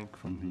 Brian Frank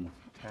from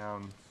the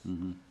town.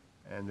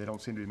 And they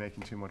don't seem to be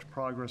making too much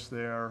progress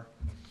there.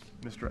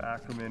 Mr.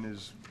 Ackerman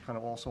is kind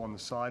of also on the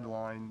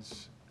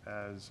sidelines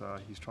as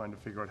he's trying to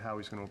figure out how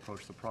he's going to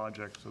approach the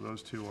project. So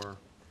those two are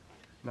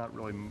not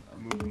really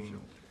moving,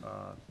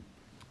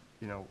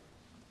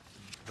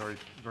 very,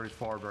 very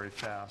far, very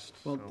fast.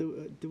 Well, So,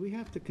 do we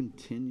have to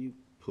continue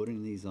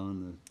putting these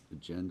on the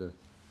agenda?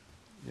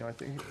 I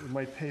think it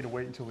might pay to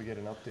wait until we get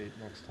an update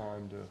next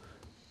time to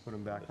put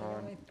them back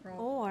on.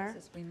 Or,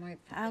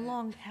 how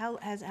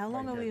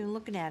long are we even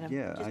looking at them?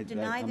 Yeah, Just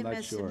deny I'm them not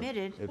as sure.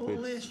 submitted, If All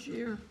it's- last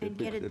year. and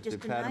get it, If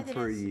just they've had deny them that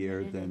for a as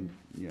year, submitted, then,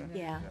 and,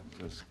 yeah. yeah,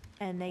 Just-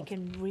 and they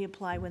can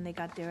reapply when they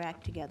got their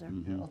act together.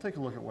 I'll take a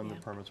look at when the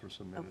Yeah. permits were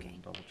submitted Okay.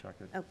 and double check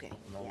it. Okay,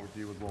 And I'll yeah.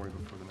 review with Lori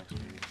before the next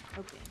meeting.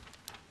 Okay.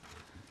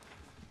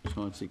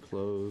 Chauncey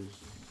Close,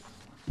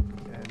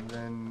 And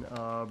then,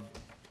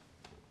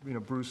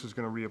 Bruce is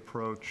going to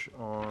reapproach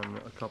on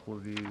a couple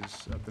of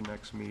these at the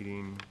next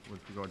meeting with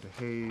regard to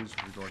Hayes,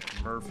 with regard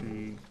to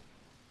Murphy.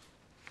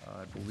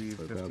 I believe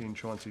What about- 15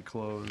 Chauncey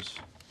Close.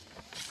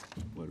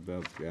 what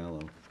about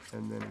Gallo?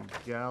 And then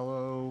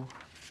Gallo,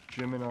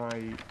 Jim and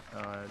I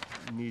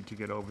need to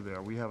get over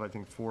there. We have, I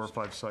think, 4 or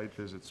 5 site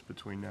visits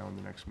between now and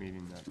the next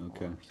meeting that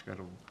Okay. are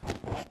scheduled.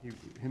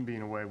 Him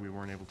being away, we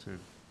weren't able to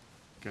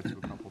get to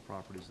a couple of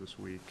properties this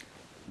week.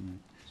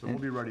 So we'll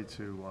be ready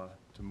to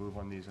move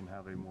on these and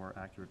have a more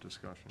accurate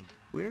discussion.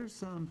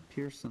 Where's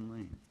Pearson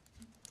Lane?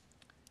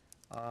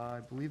 I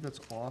believe that's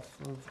off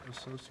of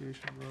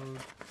Association Road.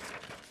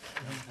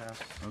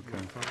 Past Okay.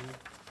 Cove,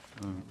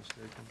 if I'm not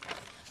mistaken.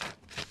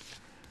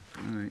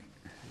 All right,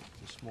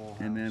 It's a small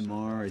house.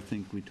 MMR, I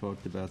think we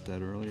talked about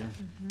that earlier.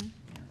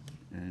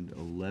 And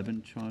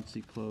 11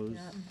 Chauncey Close?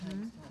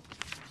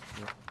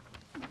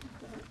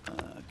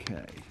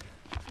 Okay,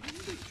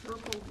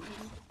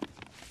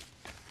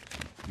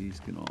 these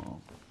can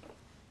all,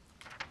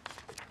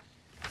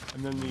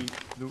 And then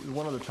the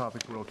one other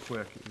topic real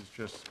quick is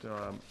just,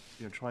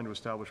 trying to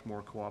establish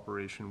more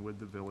cooperation with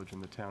the village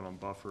and the town on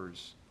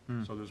buffers.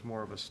 So there's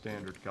more of a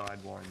standard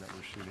guideline that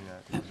we're shooting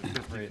at. Is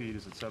it 50 feet,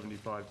 is it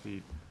 75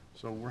 feet?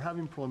 So we're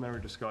having preliminary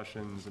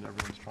discussions and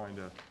everyone's trying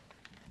to,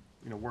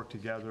 work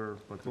together,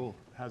 but there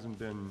hasn't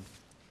been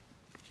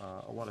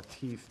a lot of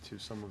teeth to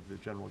some of the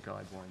general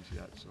guidelines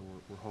yet. So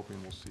we're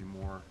hoping we'll see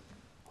more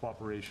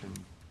cooperation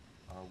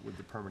with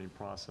the permitting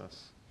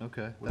process.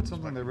 Okay, with that's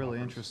something that respect to really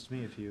buffers. interests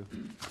me if you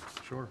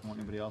Sure. want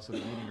anybody else at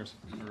the meeting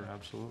or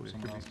Absolutely.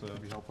 someone else to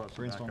Could be helpful to back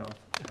brainstorm up.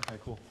 with. Okay,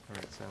 cool. All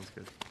right, sounds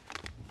good.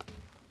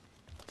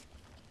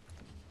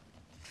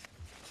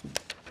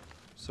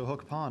 So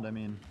Hook Pond, I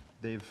mean,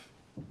 they've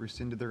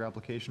rescinded their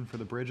application for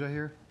the bridge, I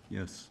hear?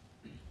 Yes.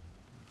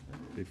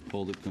 They've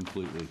pulled it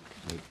completely.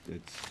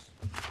 It's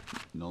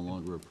no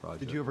longer a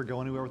project. Did you ever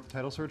go anywhere with the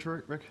title search,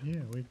 Rick? Yeah,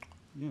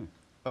 Yeah,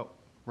 Oh,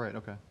 right,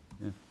 okay.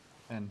 yeah.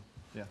 And,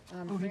 yeah.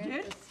 Oh, he did?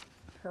 Francis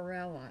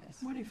Perella.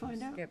 What did he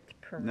find out? Skipped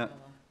No, Perella.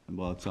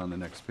 well, it's on the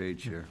next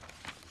page here.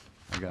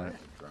 I got it.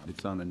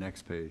 It's on the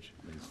next page.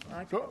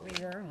 I thought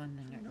we were on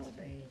the next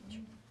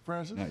page.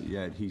 Francis? Not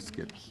yet, he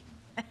skips.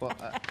 Well,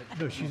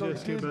 No, she's So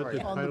asking did- about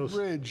the on the title.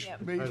 bridge,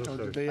 title did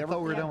search. they I ever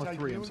thought we were done with contact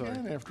 3, you I'm sorry.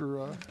 again after,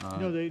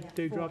 No,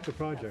 they dropped the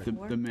project.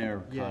 The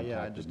mayor Yeah, I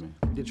contacted just me.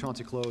 did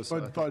Chauncey Close, so I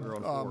But- thought we were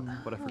on but,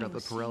 4, but I forgot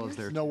that Perella's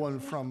there. no one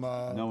from,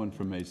 No one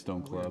from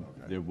Maidstone Club.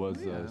 There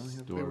was Yeah, a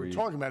they were story,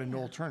 talking about an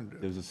alternative.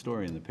 there's a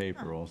story in the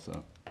paper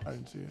also. I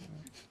didn't see it.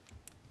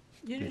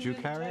 You Did didn't you do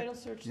the carry it? title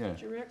search, Yeah,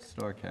 did you, Rick?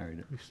 Star carried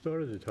it. We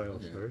started the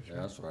title search. Yeah,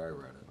 that's why I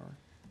read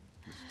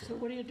it. So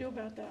what do you do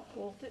about that?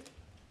 Halt it?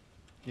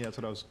 Yeah, that's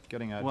what I was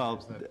getting at. Well,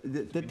 is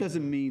that- that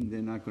doesn't mean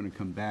they're not going to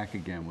come back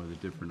again with a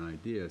different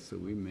idea, so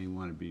we may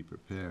want to be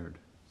prepared.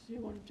 So you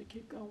want him to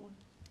keep going?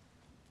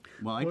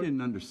 Well, I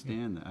didn't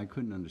understand that. I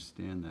couldn't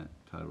understand that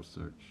title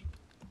search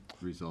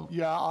result.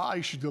 Yeah,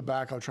 I should go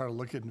back, I'll try to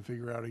look at it and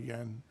figure out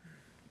again.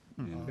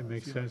 Yeah. It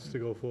makes sense to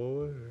go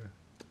forward, or?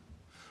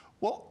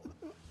 Well,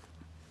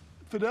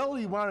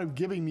 Fidelity wound up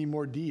giving me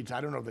more deeds.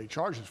 I don't know if they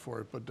charged us for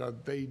it,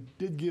 but they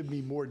did give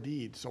me more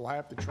deeds. So I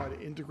have to try to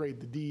integrate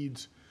the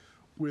deeds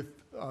with,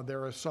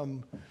 there are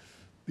some,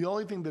 the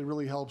only thing that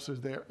really helps is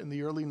there, in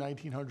the early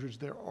 1900s,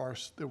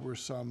 there were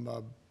some,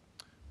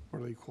 what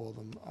do they call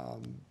them?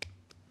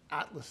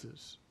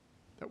 Atlases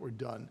that were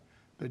done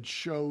that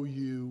show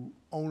you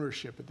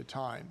ownership at the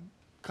time.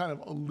 Kind of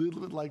a little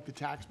bit like the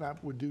tax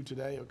map would do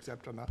today,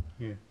 except on a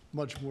Yeah.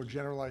 much more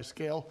generalized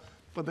scale,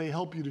 but they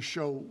help you to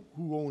show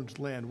who owns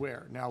land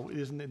where. Now, it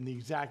isn't in the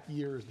exact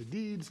year as the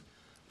deeds,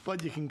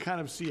 but you can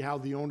kind of see how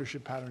the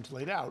ownership pattern's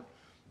laid out.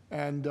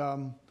 And,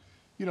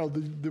 you know,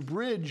 the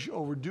bridge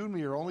over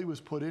Dunmere only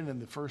was put in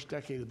the first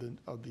decade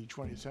of the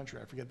 20th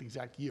century. I forget the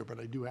exact year, but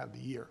I do have the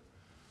year.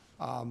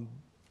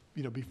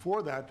 You know,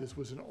 before that, this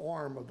was an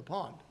arm of the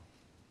pond.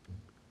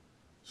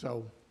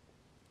 So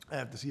I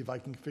have to see if I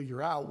can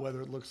figure out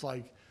whether it looks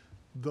like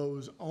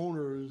those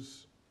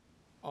owners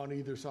on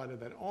either side of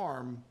that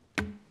arm,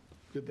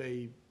 were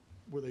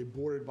they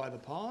bordered by the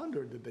pond,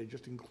 or did they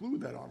just include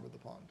that arm of the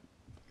pond?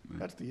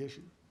 That's the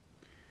issue.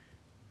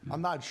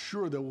 I'm not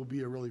sure there will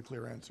be a really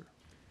clear answer.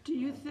 Do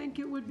you think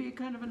it would be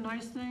kind of a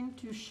nice thing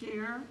to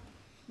share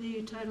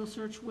the title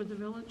search with the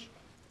village?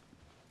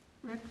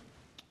 Rick?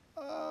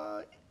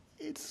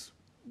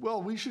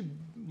 Well, we should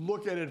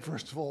look at it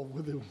first of all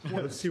with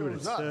what it See what it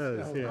shows us.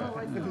 says, yeah. Oh,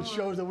 I If it thought-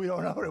 shows that we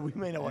don't know it, we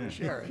may not want to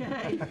share it.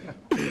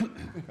 Okay.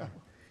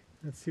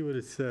 Let's see what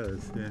it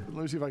says, yeah. Let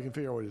me see if I can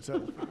figure out what it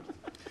says.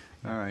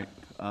 All right.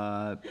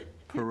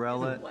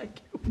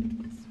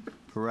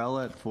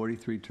 Perella at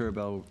 43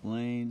 Turbell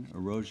Lane,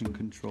 erosion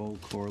control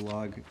core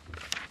log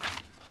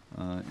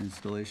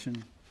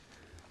installation.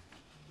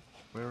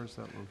 Where is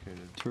that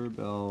located?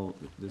 Turbell,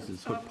 this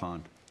is Hook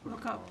Pond.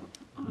 Look up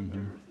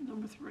under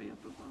number 3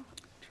 up above.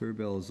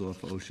 Turbell is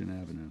off Ocean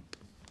Avenue.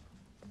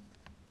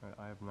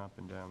 I have not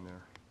been down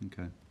there,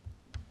 Okay,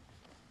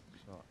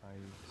 so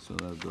so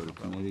that'll go to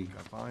committee.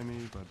 got by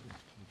me, but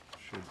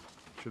it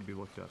should be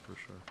looked at for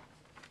sure.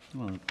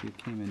 Well, it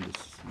came in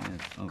Because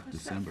that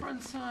December.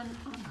 front's on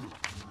Hook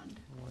Pond.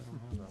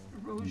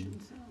 Erosion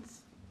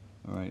cells.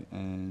 All right,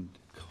 and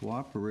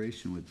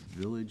cooperation with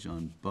village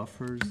on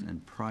buffers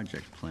and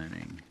project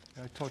planning.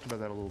 I talked about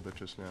that a little bit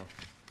just now.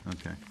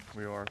 Okay,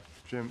 We are,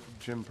 Jim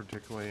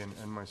particularly,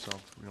 and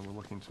myself, you know, we're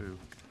looking to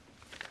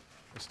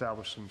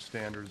establish some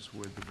standards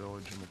with the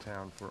village and the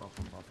town for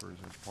upland buffers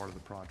as part of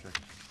the project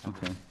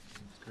okay.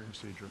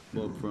 procedure.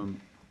 Well, from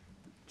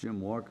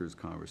Jim Walker's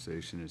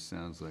conversation, it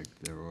sounds like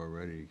they're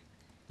already,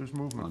 There's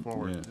movement On-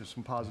 forward. yeah. There's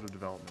some positive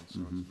developments,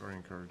 so it's very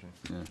encouraging.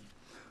 yeah.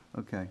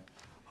 Okay.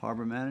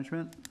 Harbor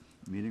management,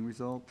 meeting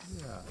results?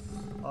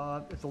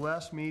 At the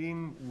last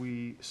meeting,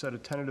 we set a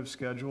tentative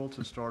schedule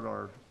to start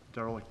our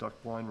derelict duck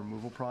blind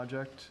removal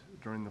project.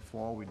 During the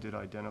fall, we did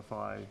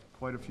identify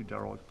quite a few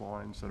derelict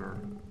blinds that are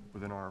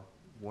within our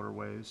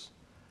waterways.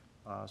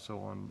 So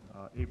on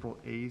April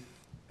 8th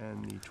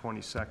and the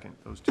 22nd,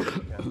 those 2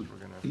 weekends,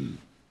 we're going to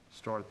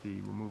start the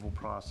removal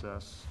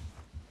process.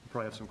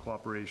 Probably have some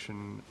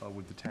cooperation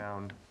with the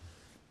town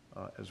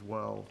as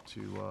well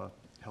to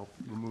help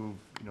remove,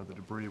 you know, the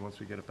debris once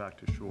we get it back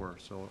to shore.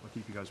 So I'll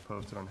keep you guys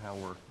posted on how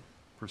we're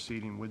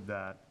proceeding with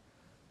that.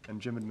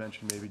 And Jim had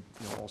mentioned maybe,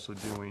 you know, also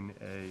doing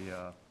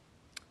a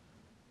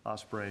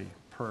osprey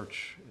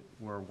perch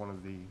where one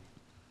of the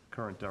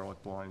current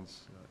derelict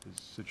blinds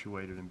is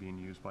situated and being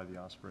used by the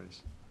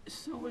ospreys.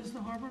 So is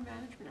the harbor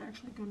management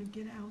actually going to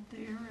get out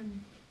there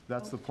and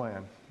That's the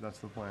plan, that's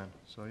the plan.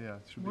 So, yeah,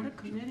 it should be. What a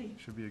committee.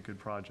 Should be a good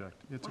project.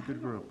 It's a good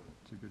group,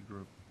 it's a good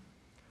group.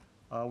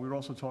 We were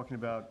also talking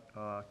about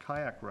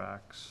kayak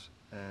racks,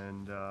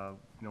 and,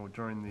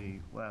 during the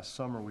last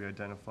summer, we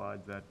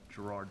identified that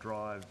Girard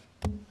Drive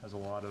has a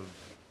lot of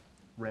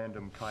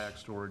random kayak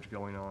storage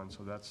going on,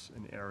 so that's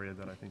an area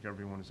that I think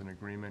everyone is in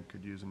agreement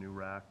could use a new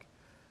rack.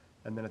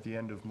 And then at the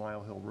end of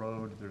Mile Hill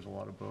Road, there's a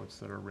lot of boats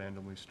that are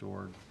randomly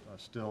stored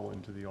still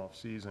into the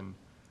off-season,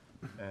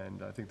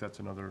 and I think that's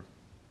another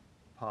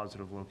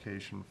positive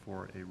location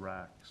for a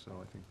rack. So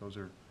I think those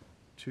are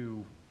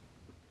two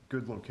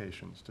good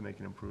locations to make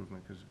an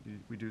improvement, because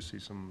we do see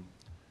some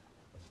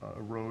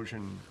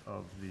erosion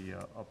of the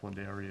upland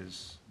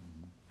areas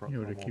from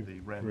You all know, to keep the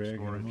random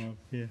dragging 'em storage. up,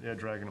 yeah. Yeah,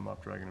 dragging them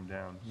up, dragging them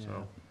down,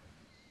 so.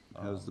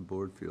 How does the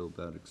board feel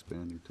about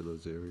expanding to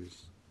those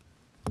areas?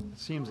 It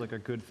seems like a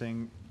good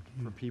thing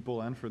for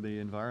people and for the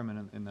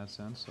environment in that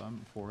sense, so I'm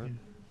for it.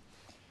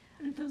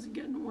 And it doesn't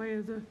get in the way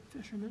of the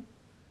fishermen.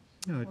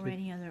 No, Or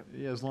any other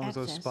Yeah, as long as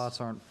those access.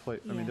 spots aren't, I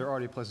Yeah. mean, there are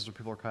already places where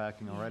people are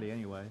kayaking already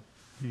anyway.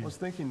 I was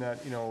thinking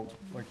that,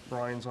 like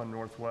Brian's on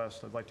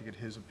Northwest, I'd like to get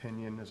his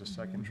opinion as a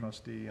second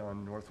trustee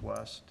on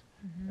Northwest.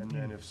 And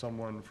then if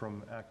someone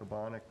from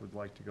Accabonac would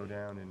like to go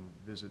down and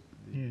visit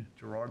the Yeah.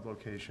 Girard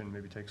location,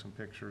 maybe take some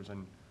pictures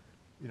and,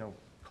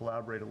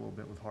 collaborate a little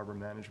bit with harbor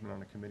management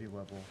on a committee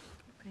level.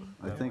 Okay.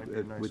 I That think might be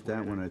a nice with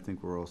that way one, to- I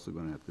think we're also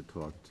going to have to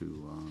talk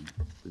to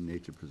the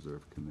Nature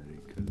Preserve Committee,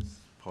 because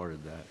part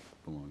of that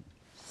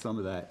some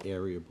of that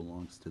area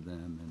belongs to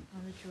them,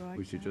 On the and Girard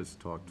we should side? just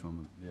talk to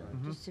them.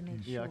 Just to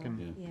make sure. Yeah, I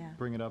can Yeah.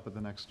 bring it up at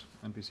the next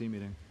NPC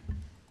meeting.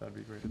 That'd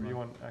be great. Good Are you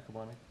luck. on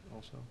Accabonac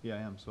also? Yeah, I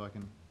am, so I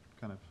can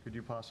kind of Could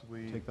you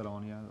possibly take that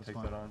on, yeah, that's take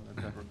fine. that on?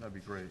 That'd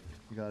be great.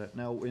 You got it.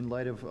 Now, in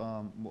light of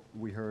what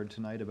we heard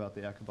tonight about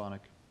the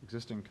Accabonac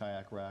existing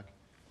kayak rack,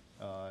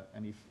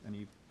 any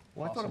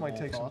Well, I thought it might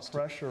possible take some thoughts to-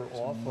 pressure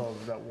off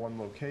of that one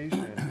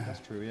location. That's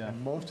true, yeah.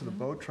 And most of the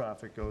boat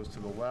traffic goes to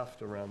the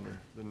left around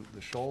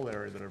the shoal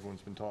area that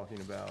everyone's been talking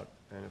about.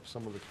 And if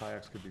some of the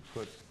kayaks could be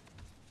put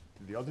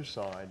to the other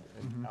side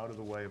and out of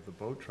the way of the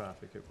boat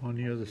traffic, it. On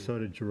the other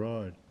side of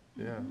Girard.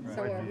 Yeah.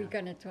 So might are be- we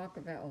gonna talk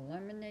about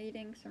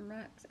eliminating some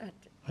racks at?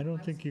 I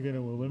don't think you're going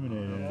to eliminate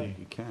I anything. think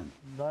you can.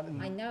 Not in,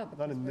 I know, not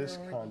because in we're this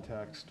already-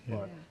 context, Yeah.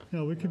 but,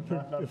 No, we can,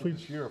 not if for we,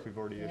 this year if we've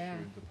already Yeah.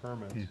 issued the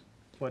permits. Yeah.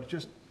 But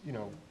just,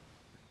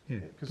 yeah,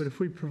 'cause but if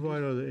we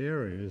provide other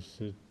areas,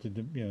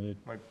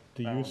 might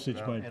the balance it usage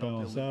out. might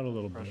balance out a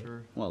little bit.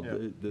 Pressure. Well,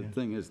 Yeah. the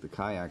thing is, the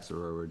kayaks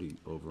are already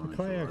over on The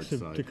Girard's the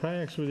side.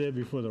 kayaks were there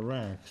before the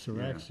racks. The Yeah.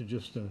 racks are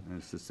just a And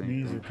it's the same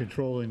means thing. of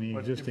controlling the But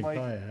it existing might-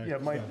 kayak. Yeah,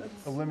 it might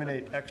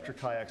eliminate extra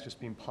kayaks just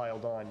being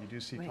piled on. You do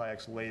see Right.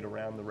 kayaks laid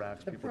around the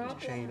racks, The people just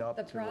chain problem, up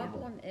the to them.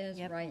 problem is,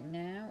 Yep. right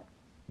now,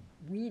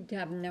 we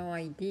have no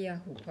idea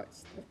who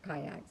puts the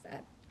kayaks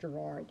at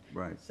Girard.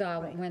 Right.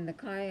 So Right. when the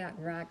kayak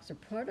racks are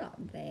put up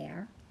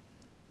there,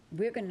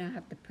 we're gonna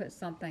have to put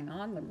something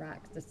on the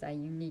racks to say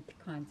you need to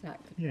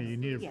contact. the Yeah, you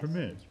need a Yes.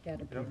 permit. to get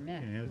a Yep. Yeah,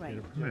 permit. you have to get a Right. Yeah,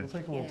 it'll permit.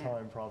 take a little Yeah.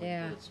 time probably to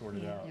Yeah. get it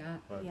sorted Yeah. out, Yeah.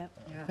 but Yep.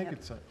 I Yeah. think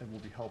Yep. it will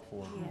be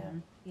helpful overall.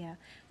 Yeah.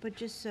 But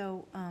just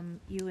so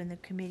you and the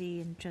committee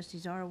and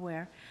trustees are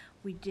aware,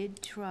 we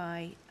did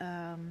try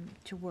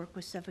to work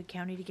with Suffolk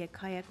County to get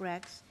kayak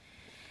racks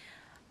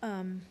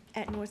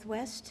at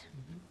Northwest,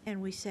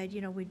 and we said,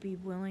 we'd be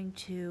willing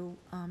to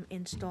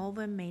install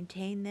them,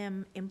 maintain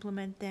them,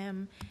 implement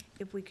them,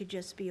 if we could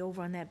just be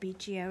over on that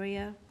beachy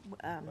area,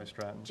 By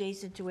Stratton.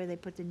 adjacent to where they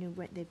put the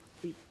the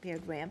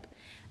repaired ramp,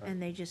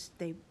 and they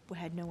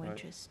had no Right.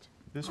 interest.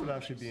 This would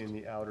actually be in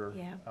the outer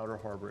Yeah.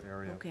 harbor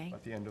area. Okay.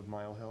 At the end of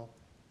Mile Hill.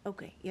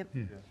 Okay, yep,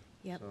 Yeah.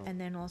 yep, So- and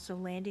then also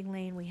landing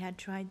lane, we had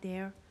tried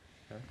there,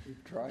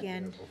 We've tried there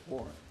Again.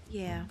 before.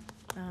 yeah.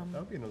 That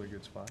would be another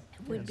good spot.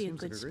 It would be a seems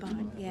good like a great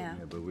spot, spot. yeah.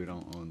 Yeah, but we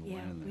don't own the Yeah,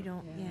 land we there.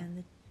 don't, Yeah. yeah,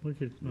 and We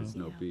could, There's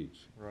no Yeah.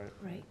 beach. Right.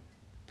 right,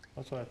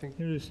 That's what I think.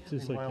 There's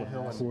just like Mile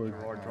Hill a and four,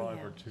 Girard Drive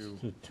are Yeah. two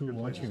the two good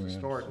places launching to ramps,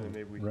 start, and then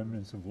maybe we can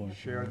remnants of launching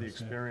share the ramps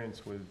there.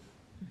 experience with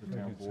the Make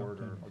town it board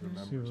or something. other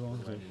See members who of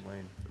owns the it. landing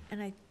lane.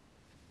 and I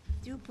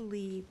do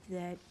believe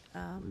that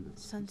believe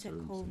it's Sunset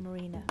Cove Conservancy.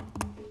 Marina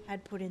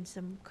had put in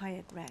some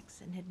kayak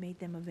racks and had made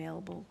them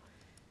available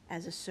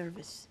as a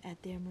service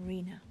at their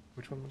marina.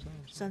 Which one was that?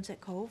 I'm sorry.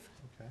 Sunset Cove,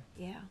 Okay.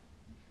 yeah.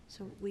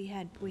 So we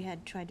had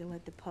tried to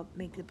let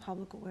make the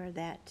public aware of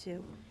that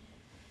too.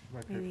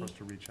 Might pay for Maybe- us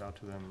to reach out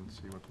to them and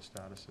see what the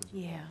status is. of that.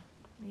 Yeah,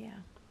 yeah.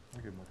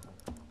 I'll give them a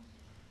call.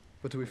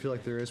 But do we feel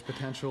like there is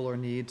potential or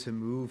need to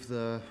move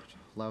the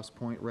Louse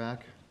Point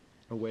rack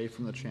away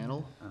from the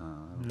channel?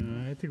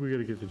 I think we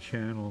gotta get the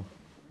channel,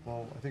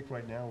 Well, I think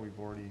right now we've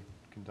already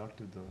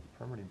conducted the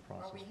permitting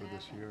process for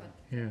this year.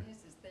 But Yeah. the thing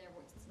is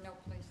there's no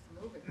place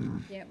to move it. You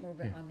can't move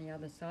it on the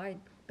other side.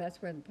 That's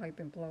where the pipe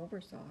and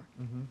blowers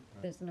are.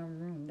 There's no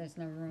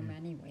room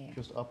anywhere.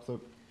 Just up the,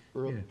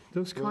 yeah.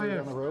 Those Further down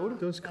kayaks, the road?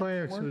 those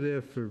kayaks were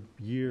there for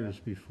years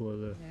before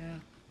Yeah.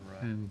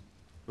 Right. and,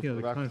 Before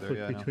the the rack was there, conflict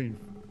yeah, I know. between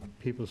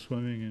people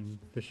swimming and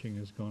fishing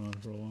has gone on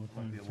for a long Might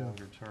time be a too.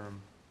 longer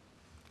term.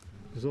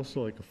 There's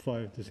also like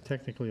there's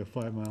technically a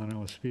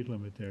 5-mile-an-hour speed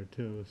limit there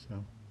too,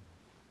 so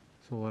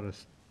it's a lot of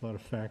a lot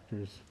of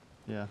factors.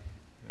 Yeah.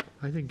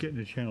 I think getting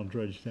the channel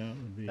dredged out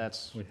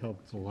would help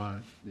a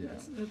lot. Yeah,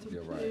 That's a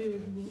you're right.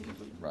 big move.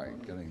 Right,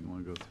 getting, You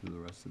want to go through the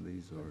rest of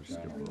these or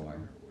skip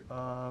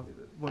over?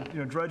 Well,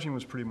 dredging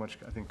was pretty much,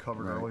 I think,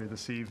 covered earlier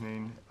this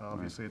evening.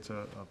 Obviously, it's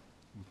a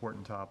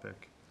important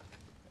topic.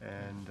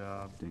 And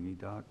Dinghy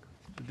dock?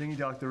 the dinghy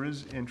dock, there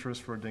is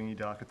interest for a dinghy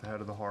dock at the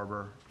head of the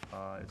harbor.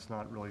 It's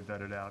not really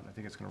vetted out, and I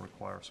think it's going to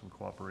require some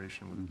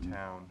cooperation with the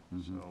town.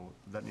 So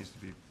that needs to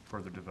be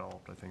further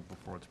developed, I think,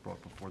 before it's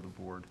brought before the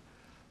board.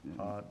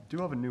 Do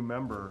have a new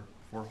member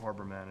for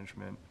harbor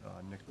management,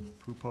 Nick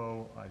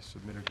Pupo. I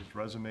submitted his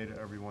resume to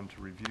everyone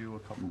to review a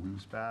couple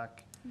weeks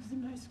back. He's a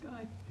nice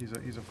guy.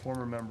 He's a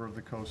former member of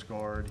the Coast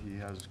Guard. He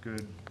has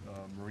good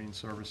marine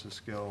services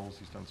skills.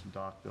 He's done some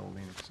dock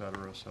building, et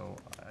cetera. So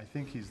I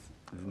think he's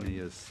Isn't he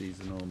a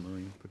seasonal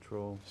marine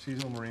patrol?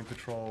 seasonal marine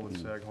patrol with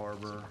Sag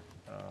Harbor.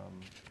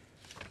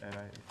 And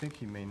I think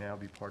he may now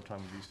be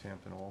part-time with East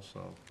Hampton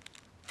also.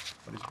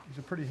 But he's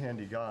a pretty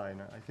handy guy,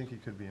 and I think he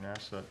could be an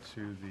asset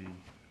to the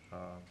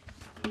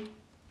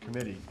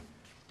committee.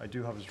 I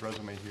do have his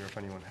resume here if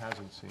anyone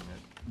hasn't seen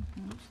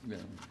it.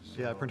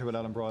 Yeah, I printed it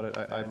out and brought it.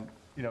 I And,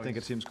 you know, think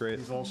it seems great.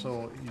 He's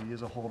also, he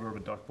is a holder of a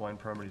duck blind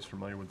permit. He's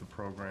familiar with the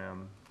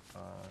program.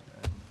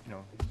 And, you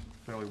know, he's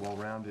fairly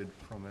well-rounded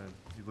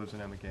he lives in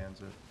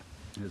Amagansett.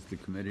 Has the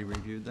committee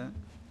reviewed that?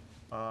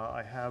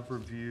 I have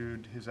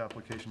reviewed his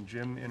application.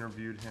 Jim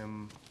interviewed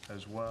him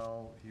as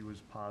well. He was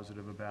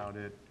positive about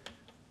it.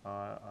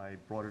 I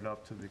brought it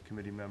up to the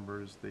committee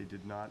members. They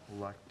did not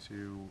elect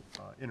to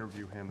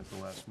interview him at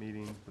the last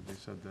meeting, but they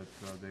said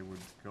that they would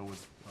go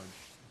with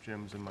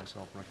Jim's and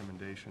myself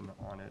recommendation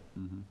on it.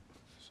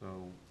 So,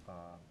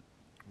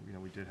 you know,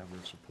 we did have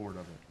their support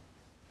of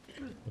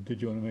it. Well,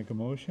 did you want to make a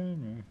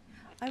motion?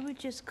 I would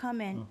just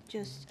comment,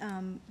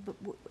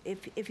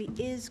 if he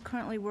is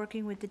currently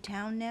working with the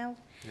town now,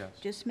 Yes.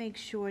 just make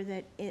sure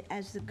that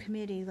as the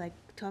committee, like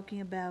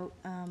talking about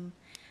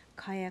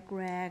kayak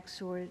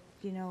racks or,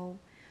 you know,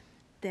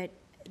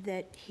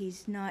 that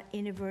he's not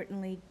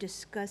inadvertently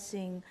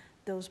discussing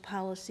those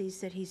policies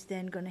that he's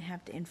then going to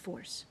have to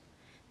enforce.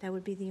 That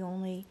would be the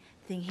only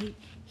thing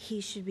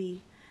he should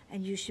be,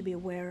 and you should be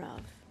aware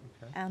of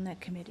on that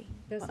committee.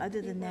 But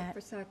other than that,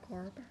 for Sag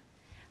Harbor?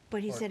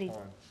 but he said he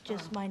Part-time.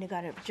 just might have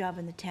got a job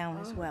in the town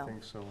as well. I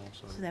think so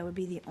also. So that would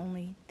be the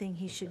only thing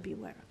he should be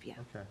aware of, yeah.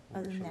 Okay. we'll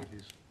Other make than sure that,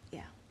 he's-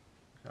 yeah.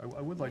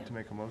 I would like to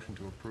make a motion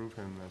to approve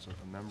him as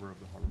a member of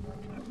the harbor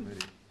management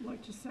committee.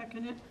 Like to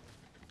second it?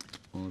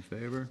 All in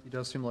favor? He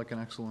does seem like an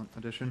excellent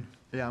addition.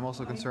 Yeah, I'm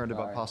also concerned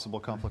about possible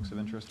conflicts of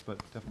interest, but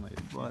definitely,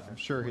 I'm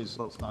sure he's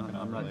not going to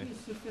I'm not- really. He's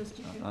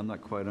sophisticated. I'm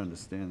not quite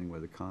understanding where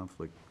the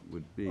conflict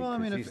would be, Well, I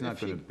mean, because if- he's not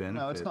if going he- to benefit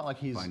no, it's not like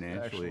he's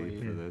financially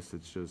actually- for this,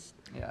 it's just,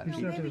 Yeah, No,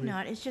 maybe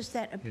not, it's just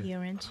that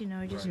appearance, you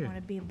know, you just Right. want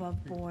to be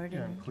above board Yeah,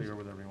 and, and clear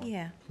with everyone.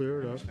 yeah.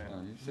 Clear it up.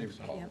 Understand. you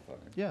seem qualified,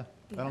 yeah, I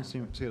Yeah. don't see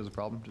it as a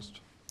problem, just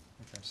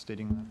Okay.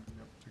 stating that.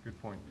 Yep, it's a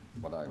good point.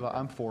 but Well,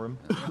 I'm for him.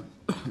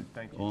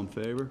 Thank you. all in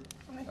favor?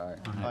 Aye.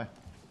 Aye.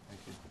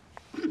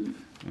 Thank you.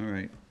 All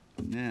right,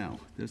 now,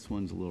 this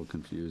one's a little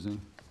confusing.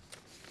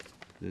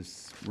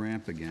 This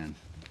ramp again.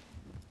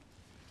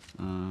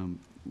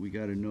 We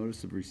got a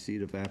notice of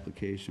receipt of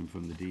application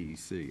from the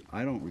DEC.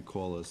 I don't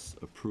recall us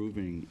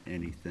approving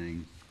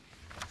anything.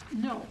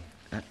 No,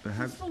 How-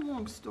 it's a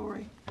long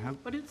story, how-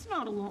 but it's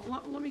not a long,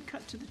 let me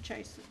cut to the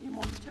chase if you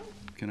want to.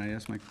 Can I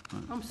ask my?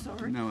 I'm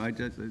sorry. No,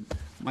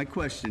 my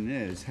question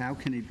is, how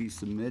can he be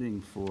submitting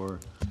for,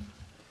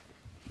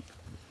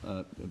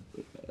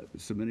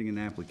 submitting an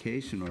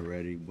application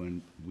already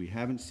when we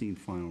haven't seen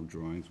final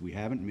drawings, we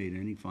haven't made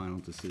any final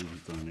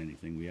decisions on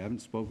anything, we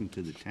haven't spoken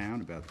to the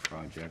town about the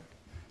project?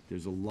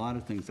 There's a lot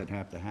of things that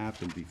have to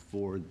happen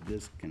before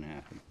this can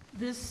happen.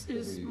 This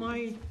is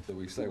my Did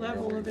we say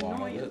level where of we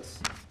wanted it? annoyance.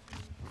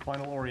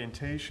 Final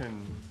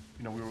orientation,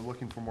 you know, we were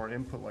looking for more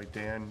input like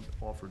Dan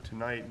offered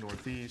tonight,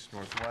 northeast,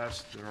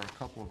 northwest. There are a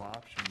couple of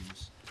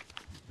options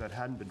that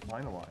hadn't been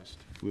finalized.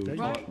 We were,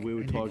 Right. we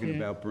were And you talking can't-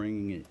 about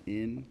bringing it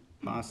in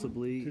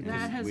possibly, That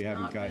and has we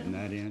haven't not gotten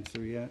been- that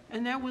answer yet.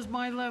 And that was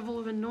my level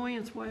of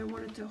annoyance, why I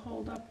wanted to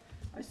hold up.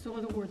 I saw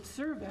the word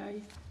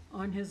survey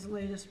on his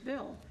latest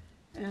bill,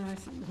 and I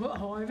said,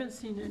 whoa, I haven't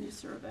seen any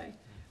survey.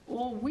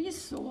 All we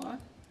saw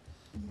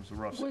It was a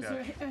rough was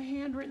sketch. a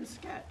handwritten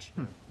sketch.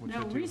 Which Now,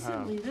 I do have.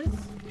 recently, this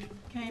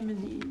came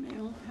in the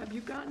email. Have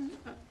you gotten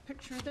a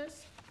picture of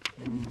this?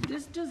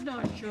 This does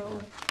not show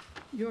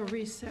your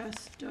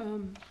recessed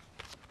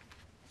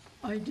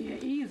idea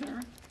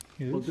either.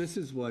 Well, this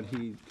is what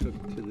he took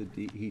to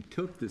he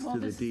took this Well, to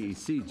the this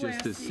is DEC just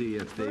to classy see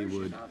if they version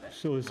would. of it.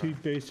 So is he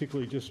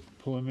basically just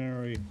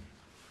preliminary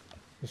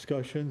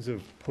discussions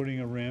of putting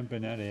a ramp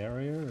in that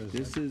area? Or is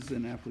This that- is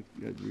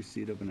a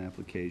receipt of an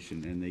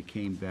application, and they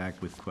came back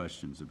with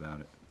questions about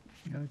it.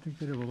 Yeah, I think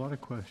they have a lot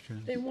of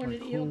questions. They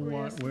wanted Like who,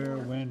 eelgrass what, where,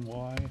 water. when,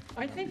 why?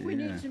 I think we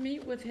Yeah. need to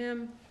meet with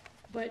him,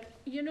 but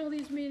you know,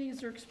 these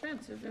meetings are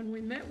expensive, and we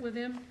met with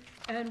him,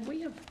 and we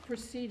have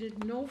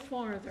proceeded no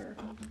farther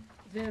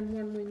than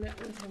when we met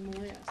with him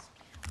last.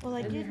 Well,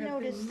 I And did there have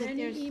been notice that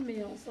many there's,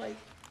 emails, like,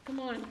 Come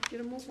on,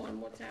 get a move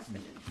on, what's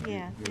happening?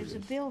 Yeah, there's a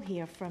bill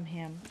here from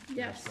him,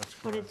 Yes.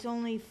 but it's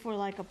only for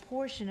like a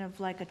portion of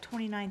like a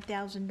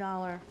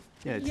 $29,000.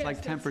 Yeah, it's Yes,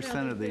 like that's how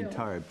 10% of the they bill.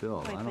 entire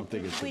bill. I don't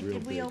think it's a real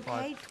Did we big.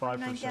 okay,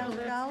 5%.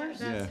 $29,000?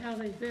 That's how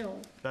they bill.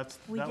 That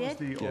We was did?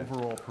 the Yeah.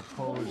 overall One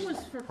proposed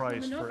was for price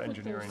coming up for with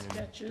engineering those and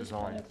sketches, but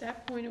design. at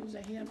that point, it was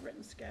a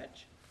handwritten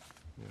sketch.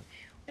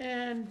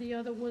 And the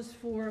other was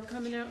for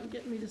coming out and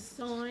getting me to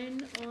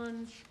sign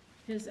on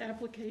his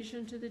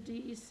application to the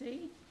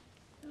DEC.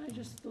 And I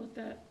just thought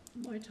that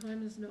my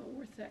time is not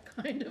worth that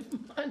kind of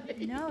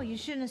money. No, you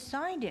shouldn't have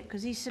signed it,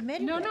 because he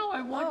submitted it. No,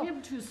 I Oh. want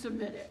him to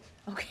submit it.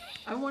 Okay.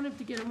 I want him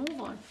to get a move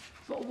on.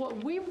 But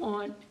what we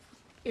want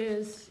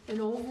is an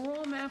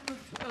overall map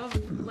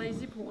of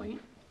Lazy Point,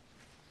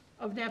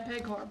 of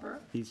Napeg Harbor.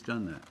 He's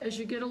done that. As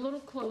you get a little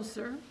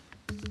closer,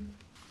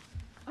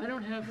 I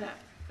don't have that,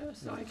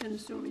 so I can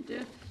assume he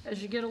did.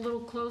 As you get a little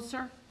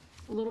closer,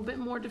 a little bit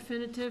more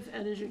definitive,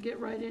 and as you get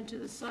right into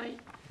the site,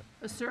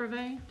 a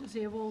survey, does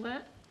he have all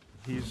that?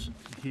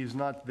 He's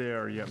not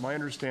there yet. My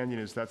understanding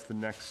is that's the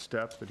next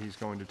step that he's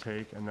going to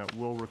take, and that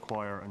will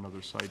require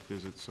another site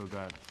visit so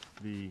that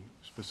the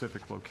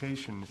specific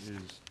location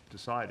is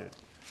decided.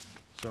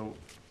 So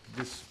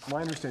this, my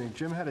understanding,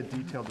 Jim had a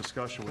detailed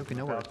discussion with We him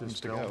know where about it this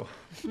needs to bill.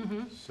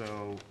 go.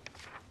 So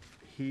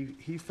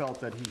he felt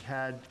that he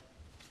had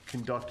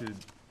conducted,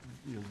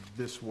 you know,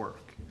 this work,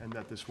 and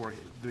that this work,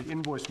 the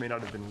invoice may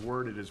not have been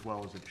worded as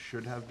well as it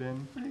should have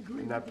been. I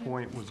agree And that with you.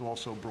 point was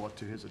also brought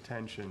to his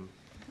attention,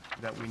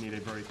 that we need a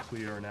very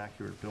clear and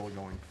accurate bill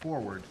going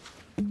forward.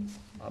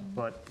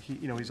 But he,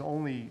 you know, he's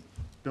only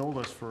billed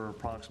us for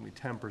approximately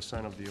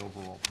 10% of the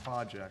overall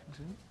project.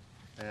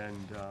 And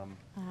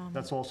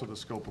that's also the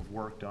scope of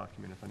work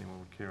document, if anyone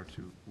would care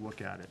to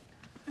look at it.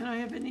 And I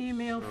have an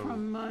email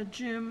from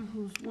Jim,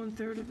 who's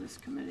 1/3 of this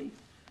committee.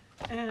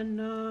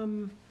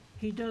 And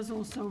he does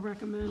also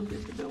recommend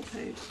that the bill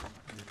paid.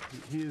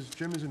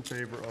 Jim is in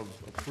favor of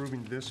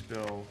approving this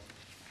bill,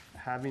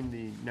 having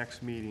the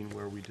next meeting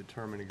where we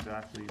determine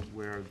exactly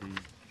where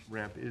the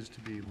ramp is to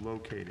be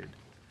located,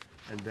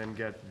 and then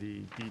get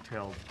the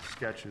detailed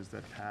sketches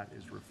that Pat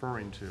is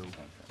referring to.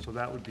 So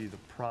that would be the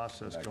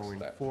process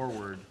going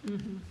forward.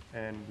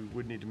 And we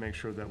would need to make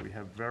sure that we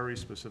have very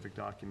specific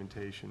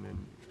documentation and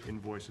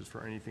invoices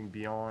for anything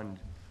beyond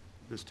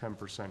this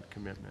 10%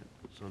 commitment,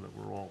 so that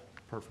we're all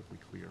perfectly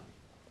clear.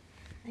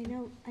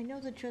 I know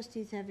the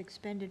trustees have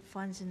expended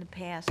funds in the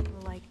past for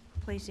like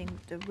placing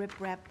the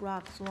riprap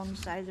rocks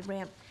alongside the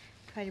ramp,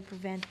 try to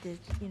prevent the,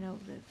 you know,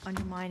 the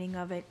undermining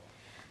of it.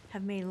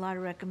 Have made a lot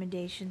of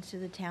recommendations to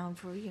the town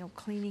for, you know,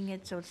 cleaning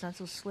it so it's not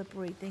so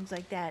slippery, things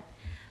like that.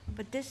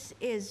 But this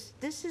is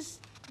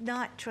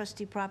not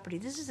trustee property.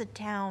 This is a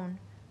town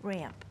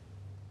ramp.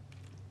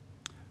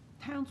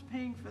 Town's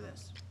paying for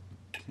this,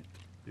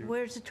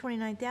 Where's the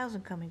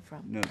 29,000 coming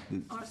from? No,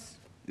 us.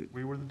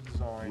 We were the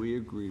design. we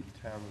agreed.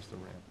 The town was the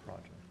ramp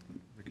project,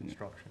 the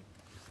construction.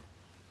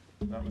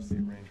 That was the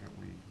arrangement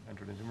we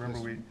entered into.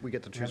 Remember, We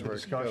get to we choose had the where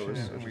it discussion, goes,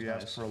 and which we is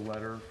asked nice. for a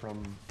letter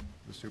from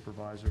the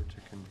supervisor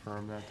to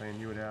confirm that day, and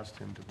you had asked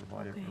him to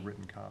provide Okay. a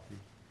written copy.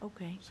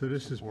 Okay. So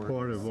this is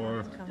part of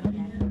our,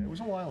 Coming in. It was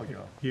a while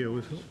ago. yeah,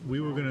 we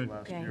were gonna,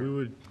 Last Okay.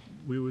 year.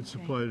 we would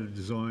supply the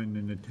design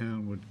and the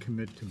town would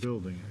commit to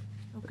building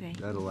it. Okay,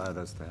 That allowed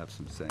us to have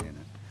some say in it.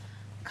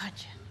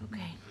 gotcha,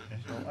 okay.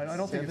 So I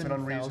don't think it's an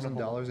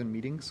unreasonable, $7,000 in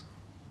meetings?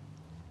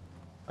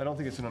 I don't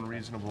think it's an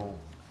unreasonable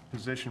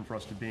position for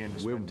us to be in,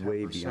 to We're spend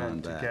way 10%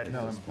 beyond to that. get,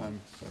 No,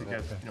 to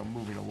get, you know,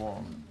 moving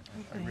along.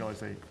 I Okay. realize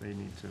they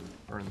need to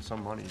earn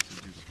some money to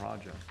do the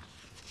project.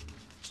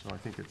 So I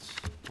think it's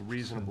a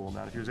reasonable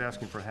amount. If he was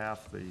asking for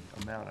half the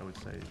amount, I would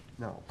say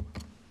no.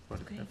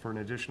 But Okay. for an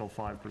additional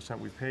 5%,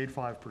 we paid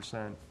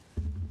 5%,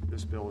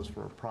 this bill is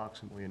for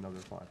approximately another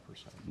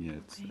 5%. Yeah,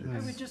 it's, I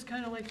would just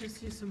kind of like to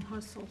see some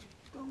hustle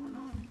going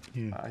on.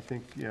 Yeah, I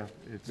think, yeah,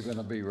 it's, It's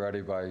gonna be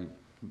ready by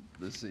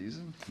this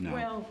season? no.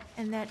 Well,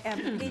 And that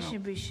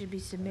application should be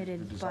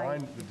submitted The by design-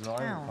 the the design will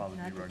town, probably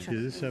not be the ready. yeah,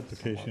 this trustees.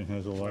 application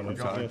has a lot,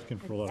 it's Got it. asking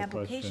for a lot The of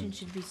application questions.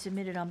 should be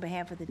submitted on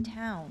behalf of the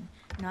town,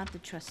 not the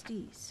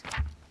trustees,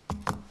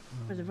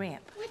 for the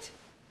ramp. what?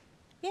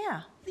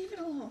 Yeah. Leave it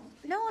alone.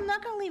 No, I'm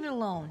not gonna leave it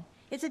alone.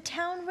 It's a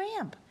town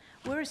ramp.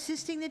 We're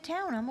assisting the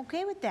town. I'm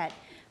okay with that.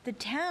 The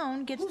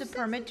town gets Who the says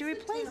permit to it's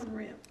a replace. town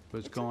ramp? But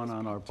it's going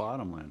on our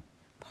bottom land.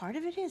 Part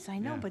of it is, I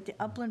know, Yeah. but the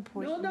upland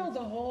portion. No, the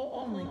whole,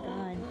 Oh, my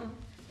God.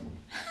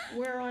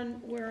 We're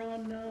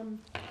on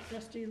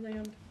trustee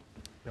land.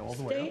 yeah, all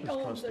the way State up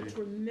owns is a trustee.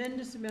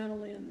 tremendous amount of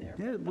land there,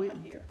 Yeah, but not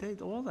here.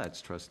 all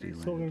that's trustee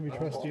It's all land. gonna be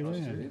trustee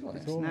land.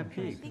 It's all Snap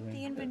trustee peek. I think land.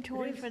 the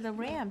inventory for the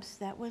ramps,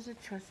 that was a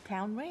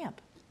town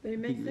ramp. They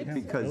may think so.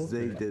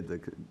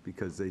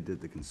 Because they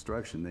did the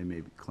construction, they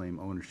may claim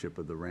ownership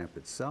of the ramp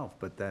itself,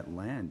 but that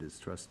land is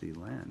trustee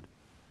land.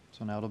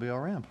 So now it'll be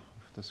our ramp,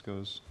 if this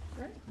goes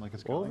Right. like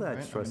it's All going, right? that's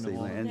I mean, trustee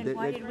we'll- land. Then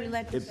why did we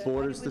let, it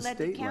borders the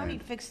state county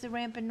land. fix the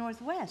ramp in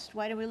Northwest?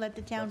 Why do we let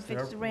the town That's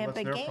fix their- the ramp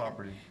that's again? their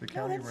property. The No,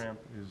 county that's- ramp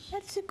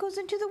is, It goes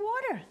into the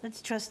water. That's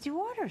trustee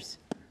waters.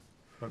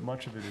 but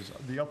much of it is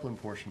the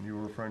upland portion. You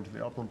were referring to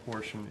the upland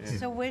portion in.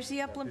 So where's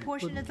the upland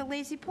portion at the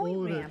Lazy Point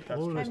all of it- ramp? That's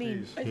all of it- I mean,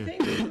 Trustees. I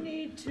think we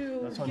need to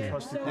That's on get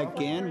trustee so property. At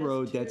Gann far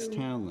Road, as that's to-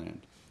 town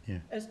land.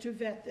 as to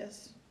vet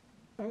this.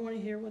 I want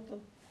to hear what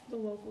the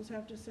locals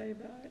have to say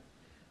about it.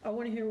 I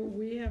want to hear what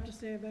we have to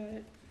say about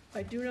it.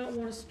 I do not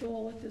want to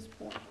stall at this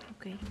point.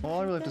 okay.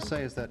 All I really have to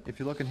say is that if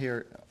you look in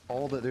here,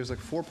 there's like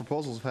 4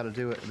 proposals of how to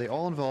do it. They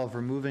all involve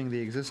removing the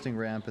existing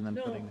ramp and then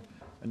No. putting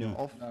a new.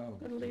 No. I'm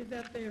going to leave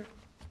that there.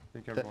 I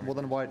think everyone Well,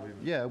 then agrees why, to leave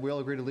it. yeah, we all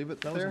agree to leave it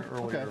That was there? an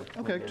earlier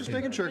Okay, just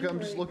making sure, 'cause I'm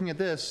just looking at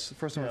this,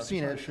 first time Yeah, I've just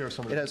seen wanna it. share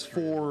some of It the has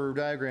history. 4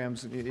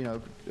 diagrams,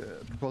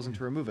 proposing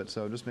to remove it,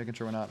 so just making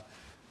sure we're not,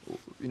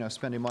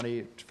 spending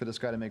money for this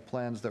guy to make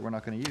plans that we're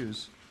not gonna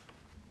use.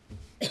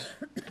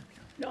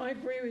 No, I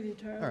agree with you,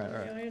 Tyler. All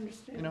right. I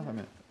understand. I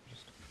mean,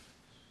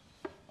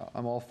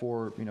 I'm all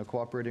for,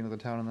 cooperating with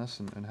the town on this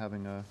and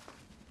having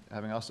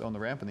us own the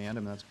ramp in the end,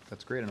 and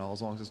that's great and all,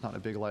 as long as it's not a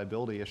big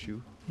liability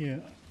issue Yeah,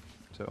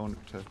 to own,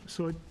 to.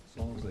 so, As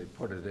long as they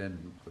put it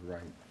in the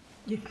right.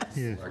 Yes.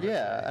 yeah.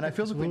 Yeah, and I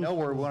feel like we know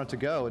where we want it to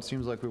go. It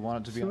seems like we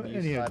want it to be So on the east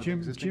anyhow, side of the Jim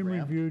existing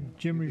ramp.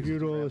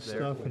 reviewed all this there.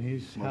 stuff, and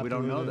he's happy with it. Well, we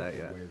don't know that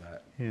yet. The way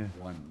that Yeah.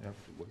 one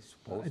was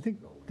supposed I to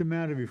think go. the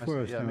matter before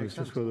us Yeah, now makes is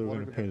just sense. whether we're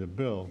gonna pay the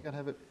bill, You gotta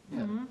have it, yeah.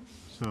 Mm-hmm.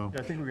 so, Yeah,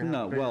 I think we're gonna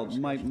No, have a well,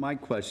 bigger my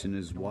question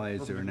is, why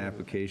is there an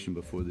application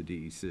before the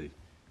DEC?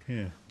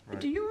 yeah.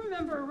 Do you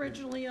remember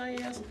originally I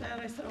asked that?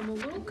 I said, I'm a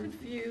little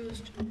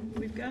confused.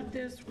 We've got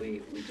this,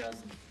 we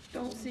just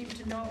don't seem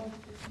to know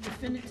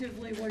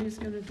definitively what he's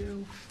going to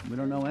do. We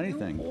don't know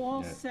anything You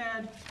all yet.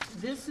 said,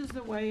 this is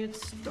the way it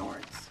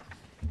starts,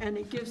 and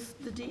it gives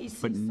the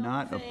DEC But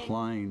not something-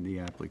 applying the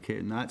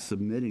application, not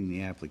submitting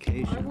the I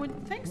application.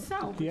 wouldn't think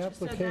so. The You said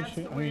that's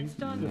application, the I way mean, it's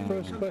done. the You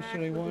first come question back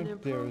they with an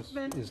want there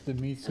improvement. is the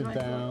meets and And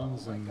I thought,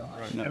 bounds and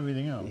No,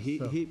 everything else.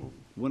 so.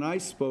 When I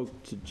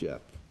spoke to Jeff,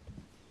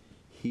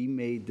 he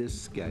made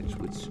this sketch,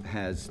 which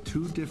has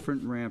 2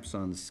 different ramps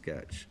on the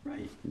sketch.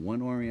 Right.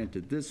 One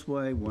oriented this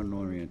way, one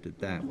oriented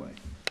that way.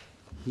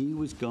 He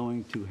was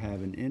going to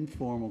have an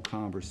informal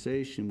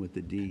conversation with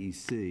the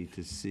DEC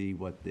to see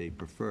what they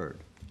preferred.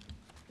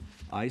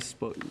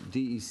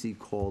 DEC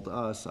called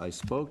us, I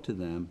spoke to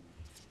them,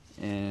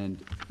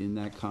 and in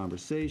that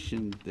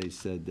conversation, they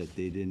said that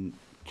they didn't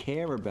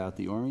care about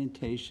the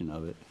orientation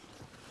of it.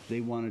 They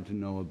wanted to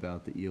know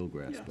about the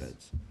eelgrass Yes.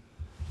 beds.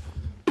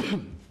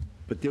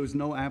 But there was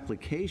no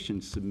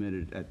application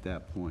submitted at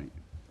that point.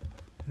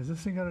 Has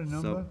this thing got a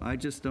number? So I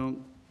just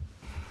don't.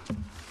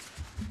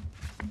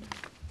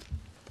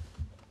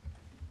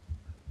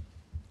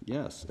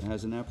 Yes, it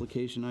has an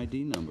application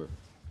ID number.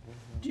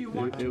 Do you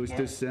want It to was get,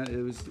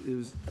 it was do you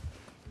want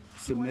to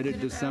submitted get it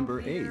out December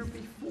here 8th.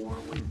 before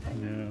we pay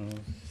No, the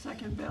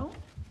second bill?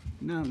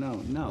 No,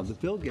 the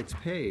bill gets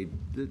paid.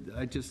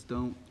 I just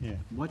don't, Yeah.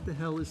 what the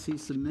hell is he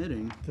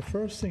submitting? the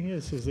first thing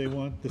is they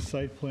want, the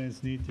site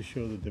plans need to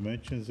show the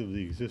dimensions of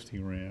the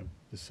existing ramp,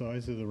 the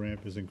size of the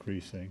ramp is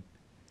increasing.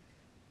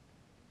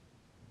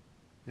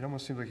 It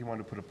almost seems like you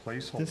wanted to put a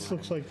placeholder. This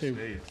looks in like the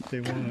they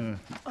state. wanna,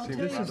 I'll Seems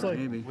tell this you, is like,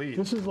 Maybe.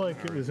 this is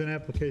like it was an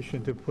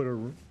application to put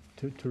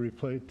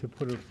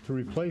to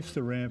replace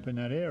the ramp in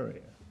that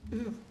area.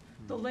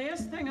 the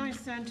last thing I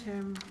sent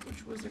him,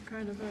 which was a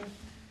kind of a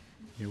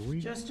Yeah, we,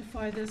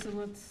 justify this and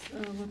let's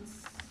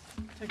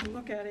take a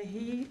look at it.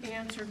 He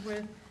answered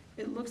with,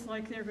 it looks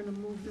like they're gonna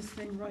move this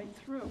thing right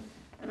through.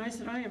 And I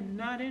said, I am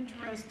not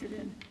interested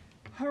in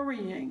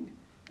hurrying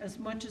as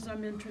much as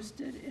I'm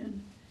interested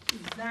in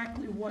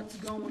exactly what's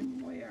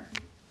going where.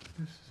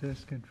 this is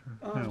asking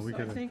for, no, we So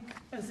I gotta, think,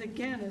 as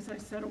I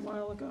said a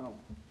while ago,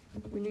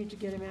 we need to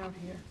get him out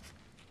here.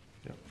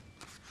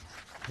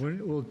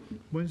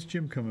 when's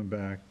Jim coming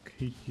back?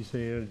 You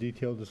say you had a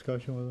detailed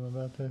discussion with him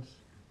about this?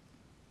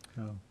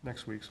 No.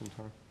 Next week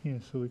sometime. Yeah,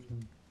 so we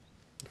can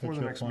Before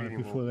the catch next up on it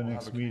meeting, before the we'll have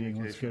next a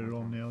meeting, let's get it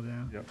all communication nailed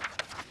down. Yep.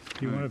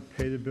 Do you want to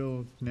pay the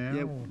bill now,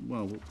 Yeah, or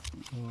well,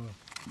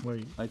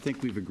 wait? I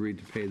think we've agreed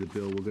to pay the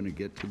bill. We're going to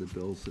get to the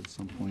bills at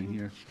some point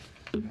here.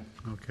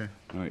 Okay.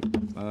 All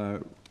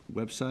right,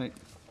 website?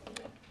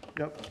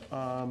 Yep.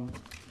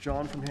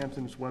 John from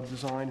Hampton's Web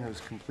Design has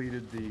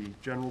completed the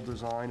general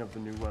design of the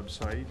new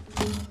website.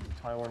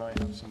 Tyler and I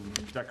have some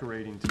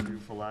decorating to do,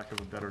 for lack of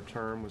a better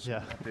term, with some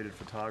Yeah. updated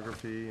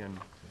photography and.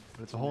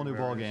 But it's a whole new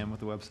ballgame with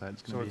the website.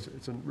 It's So gonna be.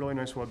 it's a really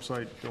nice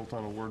website built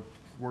on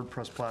a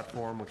WordPress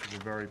platform, which is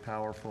a very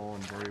powerful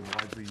and very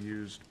widely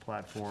used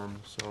platform.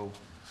 So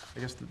I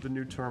guess the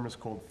new term is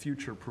called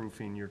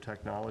future-proofing your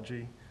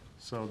technology.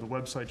 So the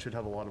website should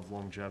have a lot of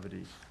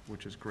longevity,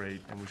 which is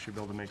great, and we should be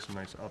able to make some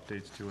nice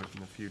updates to it in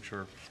the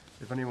future.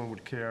 If anyone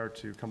would care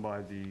to come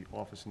by the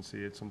office and see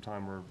it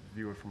sometime or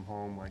view it from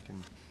home, I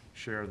can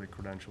share the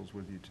credentials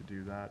with you to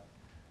do that.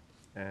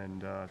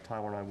 And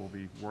Tyler and I will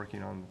be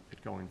working on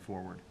it going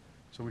forward.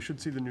 So we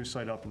should see the new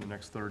site up in the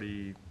next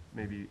 30,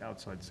 maybe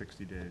outside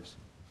 60 days.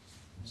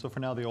 So for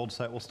now, the old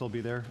site will still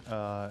be there.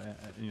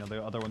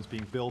 The other one's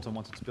being built, and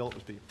once it's built,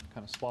 it'll be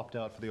kind of swapped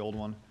out for the old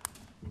one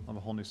on a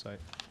whole new site.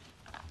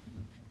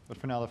 But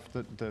for now,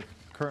 the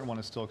current one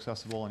is still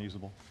accessible and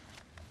usable.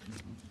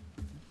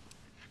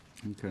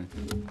 Okay.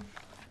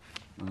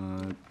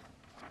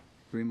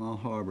 3 Mile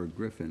Harbor,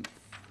 Griffin,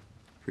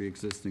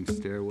 pre-existing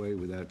stairway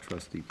without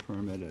trustee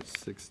permit at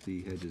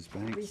 60 Hedges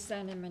We Banks.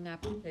 sent him an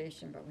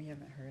application, but we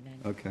haven't heard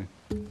anything. Okay,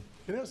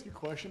 Can I ask you a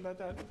question about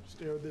that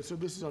stair? So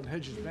this is on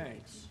Hedges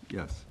Banks.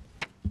 yes.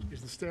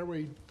 Is the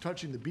stairway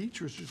touching the beach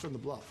or is it just on the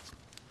bluff?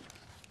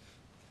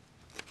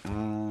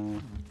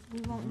 We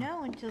won't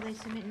know until they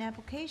submit an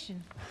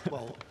application.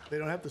 Well, they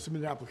don't have to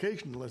submit an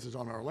application unless it's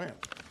on our land.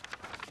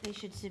 They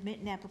should submit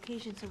an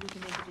application so we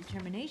can make a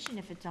determination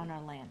if it's on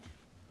our land.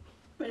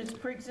 But it's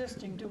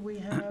pre-existing, do we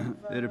have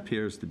It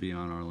appears to be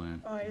on our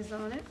land. eyes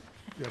on it?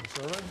 You have a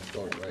survey?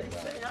 They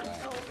say on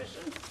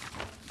television?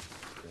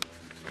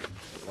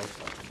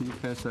 Can you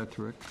pass that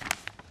to Rick?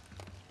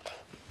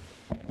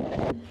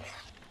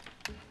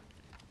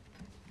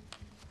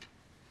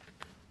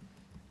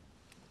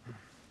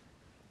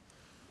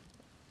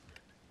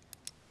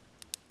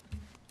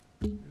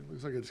 It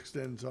looks like it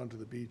extends onto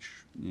the beach.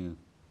 Yeah.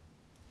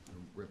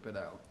 Rip it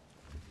out.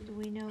 Do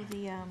we know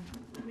the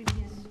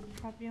previous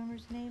property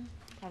owner's name?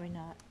 Probably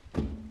not.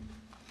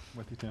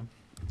 With you, Tim.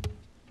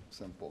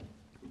 Simple.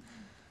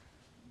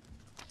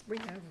 We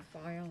have a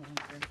file on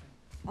Griffin.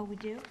 Oh, we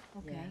do?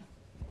 Okay.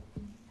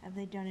 Yeah. Have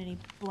they done any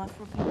bluff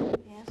repair in the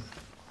past?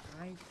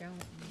 I don't,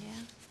 Yeah.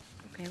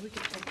 Okay, we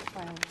could check the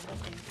file.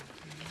 Okay.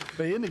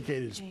 They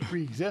indicate it's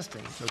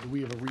pre-existing, so do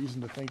we have a reason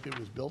to think that it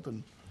was built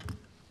in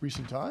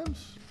recent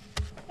times?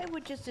 It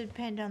would just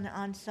depend on the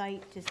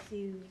on-site to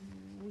see,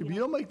 If you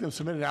don't make them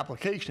submit an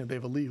application if they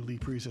have a legally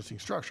pre-existing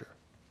structure.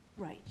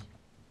 right.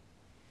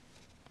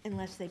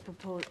 Unless they're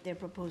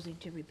proposing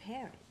to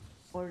repair it.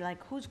 Or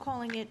like, who's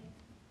calling it,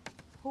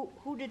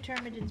 who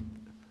determined it's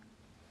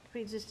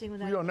pre-existing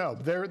without? We don't know.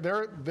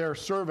 Their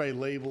survey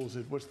labels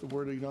it, what's the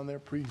wording on there?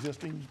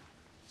 Pre-existing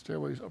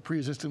stairways,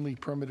 pre-existingly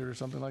permitted or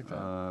something like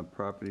that?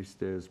 Property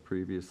stairs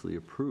previously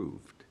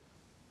approved,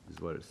 is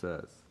what it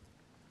says.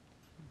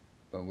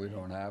 But we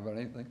don't have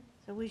anything?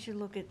 So we should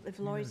look at, if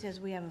Lori says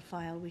we have a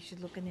file, we should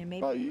look in there,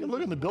 maybe. Well, you can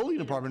look in the building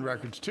department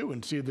records too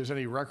and see if there's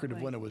any record of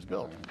when it was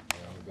built. Yeah,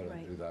 we better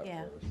do that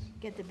Yeah, first.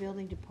 get the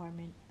building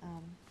department,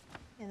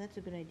 yeah, that's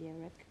a good idea,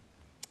 Rick.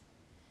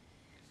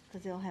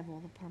 Because they'll have all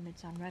the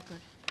permits on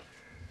record.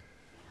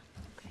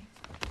 Okay.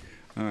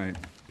 All right,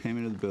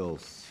 payment of the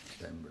bills.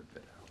 Then rip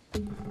it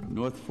out.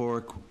 North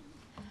Fork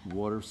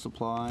Water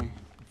Supply,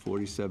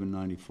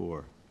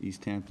 $47.94.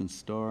 East Hampton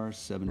Star,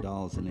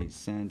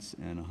 $7.08,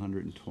 and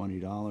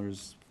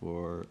 $120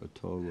 for a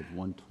total of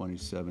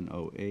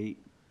 $127.08.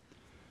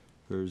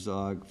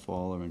 Herzog,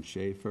 Fowler, and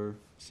Schaefer,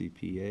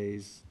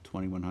 CPAs,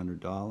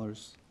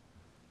 $2,100.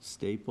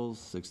 Staples,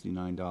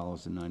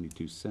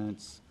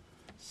 $69.92.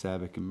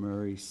 Savick and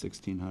Murray,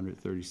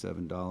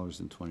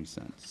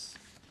 $1,637.20.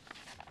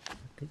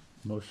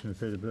 Motion to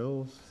pay the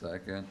bills?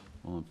 Second.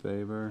 All in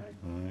favor?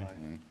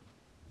 Aye.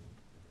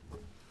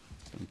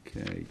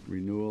 Okay,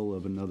 renewal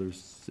of another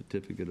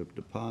certificate of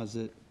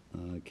deposit,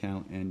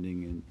 account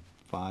ending in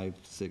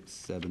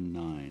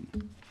 5679.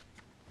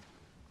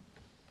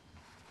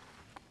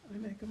 I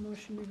make a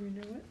motion to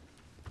renew it?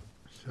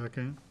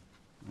 Second?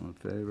 All in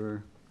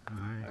favor?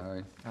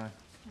 Aye. Aye.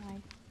 Aye.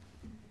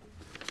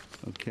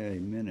 Okay,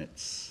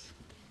 minutes.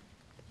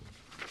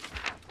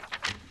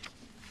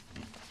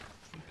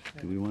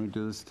 Do we want to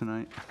do this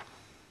tonight?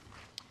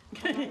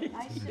 I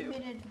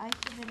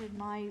submitted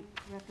my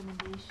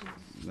recommendations.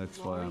 That's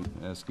why I'm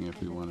asking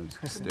if we want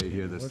to stay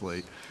here this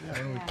late. Why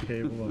don't we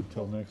table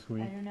until next I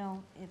week? don't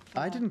know if.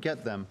 I didn't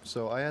get them,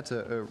 so I had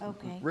to,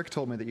 Okay. Rick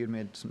told me that you'd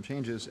made some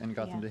changes and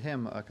got them Yeah. to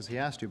him, because he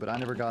asked you, but I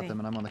never got Okay. them,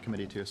 and I'm on the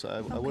committee too, so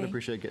I would Okay.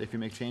 appreciate it if you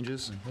make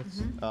changes.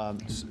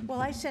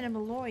 Well, I sent him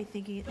a Lori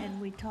thinking,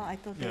 and I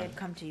thought they had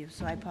come to you,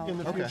 so I apologize.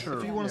 In the Okay, future,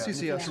 if you want to yeah, in the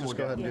CC us, future, just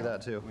go ahead and do Yeah.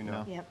 that too. We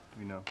know. Yep.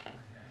 We know.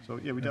 So,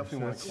 yeah, we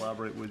definitely want to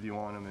collaborate with you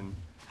on them, and,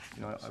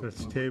 you know, I So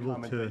it's would tabled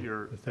comment to that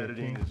your the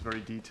editing 13th? is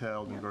very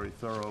detailed and very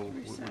thorough,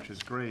 which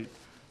is great.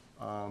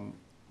 And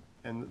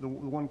the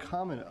one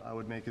comment I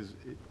would make is,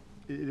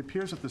 it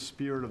appears that the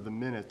spirit of the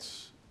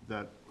minutes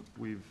that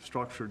we've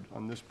structured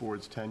on this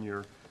board's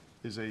tenure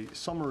is a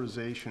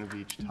summarization of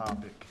each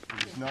topic.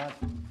 It is not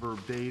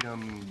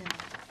verbatim,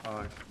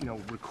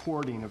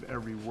 recording of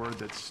every word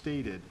that's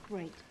stated.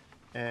 Right.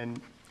 And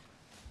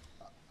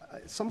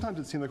sometimes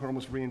it seems like we're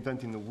almost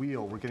reinventing the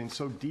wheel. We're getting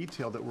so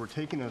detailed that we're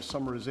taking a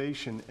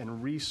summarization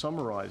and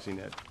re-summarizing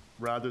it,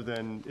 rather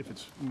than, if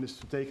it's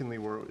mistakenly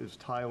where it's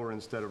Tyler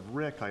instead of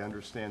Rick, I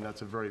understand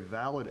that's a very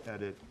valid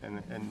edit,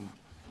 and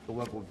the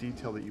level of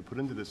detail that you put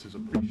into this is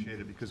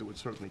appreciated, because it would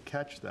certainly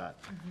catch that.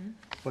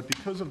 But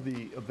because of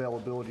the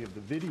availability of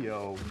the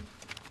video,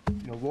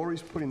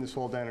 Lori's putting this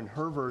all down in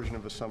her version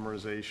of a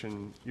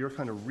summarization, you're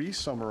kind of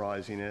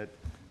re-summarizing it,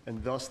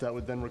 and thus that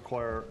would then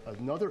require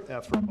another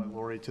effort by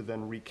Lori to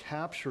then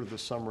recapture the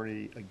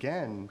summary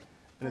again.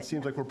 And it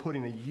seems like we're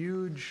putting a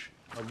huge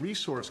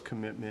resource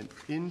commitment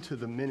into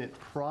the minute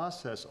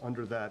process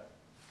under that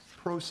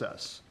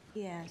process.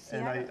 Yeah, see,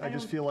 And I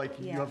just feel like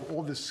you yeah. have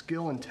all this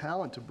skill and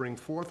talent to bring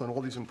forth on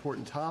all these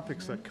important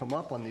topics that come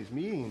up on these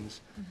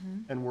meetings,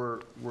 and we're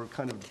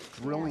kind of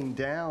drilling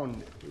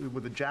down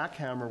with a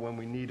jackhammer when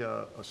we need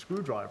a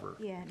screwdriver.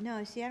 Yeah,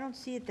 no, see, I don't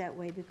see it that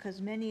way, because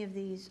many of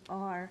these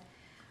are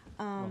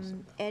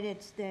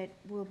edits that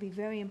will be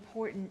very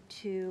important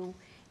to,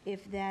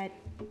 if that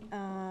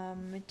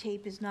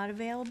tape is not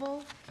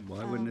available.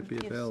 Why wouldn't it be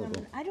if someone-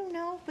 available? I don't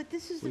know, but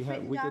this is the We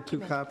written get 2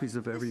 document. copies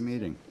of every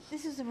meeting.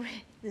 This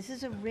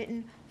is a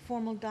written,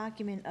 formal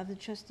document of the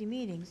trustee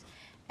meetings.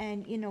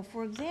 And, you know,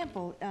 for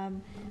example,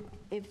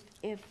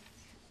 if,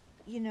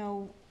 you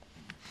know,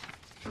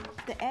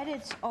 the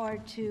edits are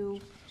to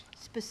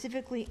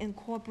specifically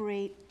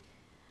incorporate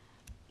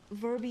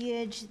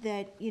verbiage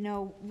that, you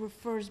know,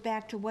 refers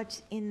back to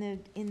what's in the,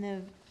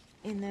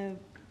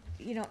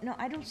 you know, no,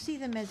 I don't see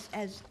them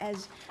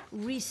as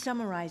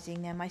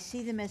re-summarizing them. I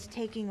see them as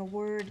taking a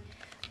word,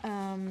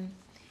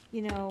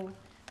 you know,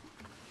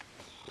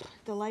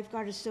 the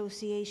Lifeguard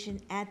Association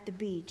at the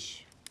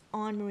beach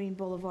on Marine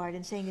Boulevard,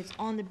 and saying it's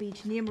on the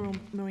beach near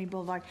Marine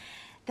Boulevard.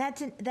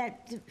 It's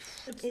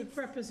the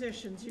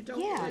prepositions, you don't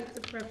Yeah. like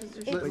the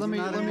prepositions. But you're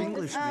not an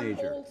English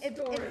major. Old If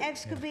story.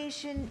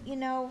 excavation, you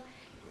know,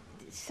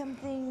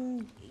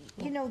 something,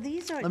 you know,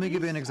 these are. Let me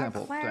give you an these are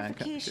example, Diane.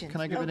 clarifications.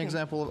 Can I give you an Okay.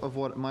 example of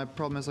what my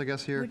problem is, I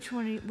guess, here? Which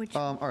one, which?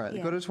 All right,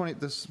 yeah. go to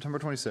this September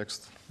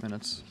 26th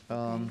minutes.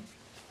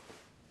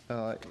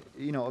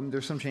 You know,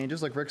 there's some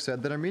changes, like Rick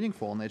said, that are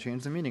meaningful, and they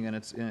change the meaning, and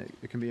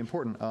it can be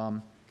important.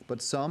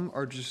 But some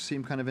just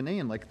seem kind of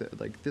inane,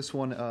 like this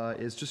one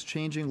is just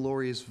changing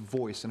Lori's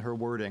voice and her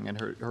wording and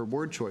her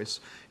word choice.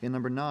 In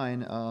number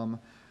 9,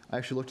 I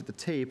actually looked at the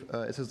tape.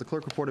 It says the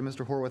clerk reported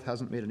Mr. Horwath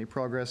hasn't made any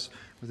progress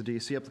with the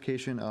DEC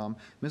application.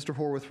 Mr.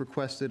 Horwath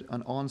requested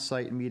an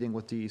on-site meeting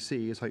with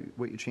DEC is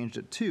what you changed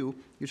it to.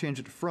 You changed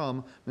it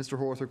from Mr.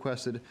 Horwath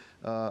requested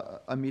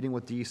a meeting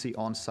with DEC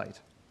on-site.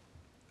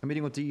 A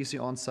meeting with DEC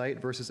on-site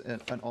versus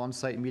an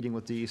on-site meeting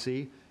with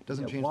DEC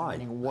doesn't change the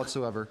meaning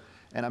whatsoever.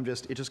 And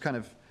it just kind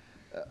of,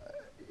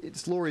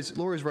 it's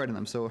Lori's writing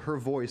them, so her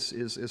voice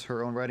is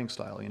her own writing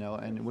style, you know.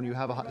 And when you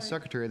have a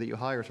secretary that you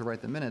hire to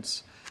write the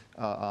minutes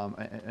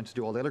and to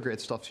do all the other great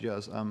stuff she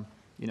does,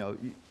 you know,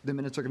 the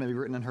minutes are going to be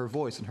written in her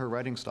voice and her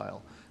writing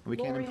style. And we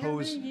can't Lori,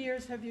 impose. how many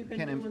years have you been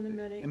can't doing the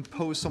minute?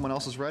 impose someone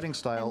else's writing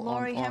style And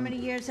Lori, how on- many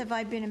years have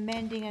I been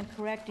amending and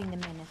correcting the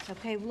minutes?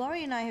 Okay,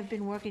 Lori and I have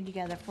been working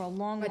together for a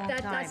long, long But time.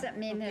 that doesn't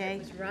mean that okay? it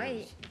was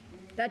right.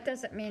 That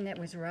doesn't mean it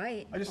was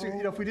right. I just think,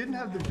 you know, if we didn't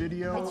have the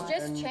video. It's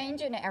just and-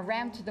 changing it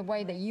around to the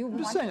way that you want.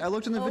 I'm just saying, I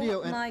looked in the video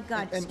Oh, and. my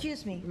God, and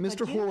excuse me. Mr.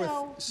 but you know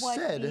Horwath what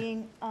said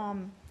being,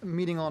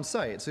 meeting on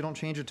site, so you don't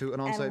change it to an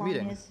on-site line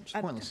meeting. is- It's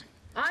pointless.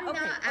 I'm not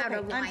out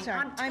of line. sorry,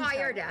 I'm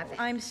tired sorry. of it.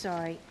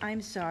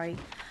 I'm sorry.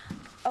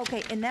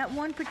 Okay, in that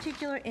one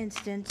particular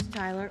instance,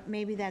 Tyler,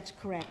 maybe that's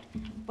correct.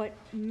 But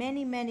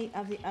many, many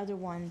of the other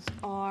ones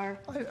are.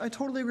 I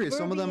totally agree.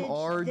 Some of them verbiage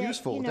are that,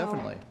 useful, you know,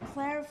 definitely.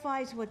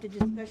 clarifies what the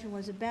discussion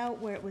was about,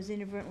 where it was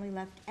inadvertently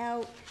left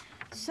out.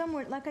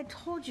 Somewhere, like I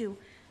told you,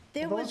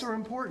 there was. Those are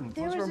important,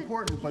 there those are was a-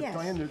 important, but yes,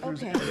 Diane,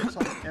 there's okay. edits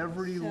on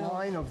every So-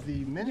 line of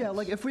the minutes. Yeah,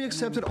 like if we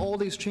accepted all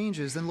these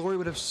changes, then Lori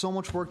would have so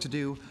much work to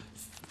do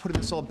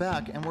putting this all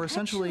back, and we're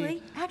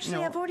essentially, Actually, you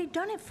know, I've already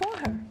done it for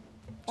her.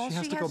 All she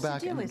has to go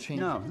back and change.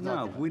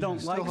 No, we don't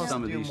Still like has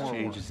some to of do these more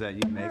work. changes that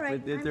you make. All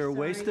right, But I'm they're a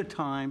waste sorry. of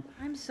time.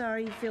 I'm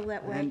sorry you feel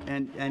that way.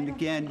 And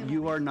again,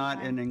 you are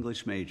not an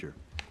English major.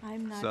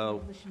 I'm not So, an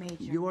English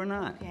major. you are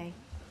not. Okay,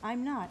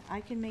 I'm not. I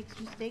can make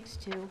mistakes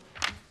too.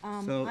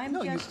 So- I'm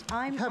No, you just,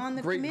 I'm have on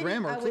the great committee.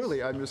 grammar, I was-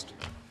 clearly. I'm just,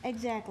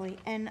 Exactly,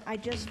 and I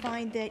just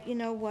find that, you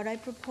know, what I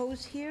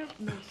propose here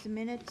makes the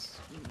minutes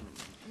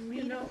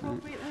read know,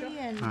 appropriately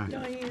and.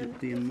 Diane,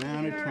 The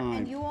amount of And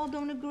time. you all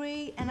don't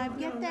agree, and I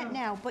get that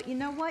now, but you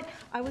know what?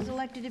 I was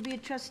elected to be a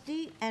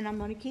trustee, and I'm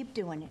gonna keep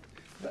doing it.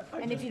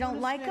 And if you don't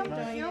like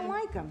them, you don't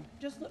like them.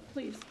 Just,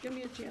 please, give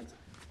me a chance.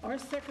 Our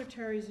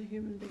secretary is a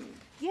human being.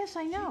 Yes,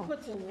 I know, She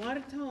puts a lot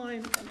of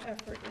time and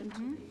effort into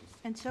these.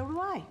 and so do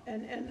I.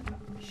 And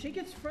she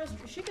gets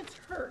frustrated, she gets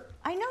hurt.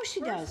 I know she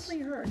does.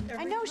 Personally hurt I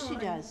every know she time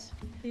does.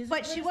 these are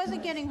But she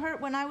wasn't criticized. getting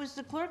hurt when I was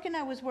the clerk and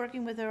I was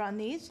working with her on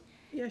these.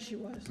 Yes, she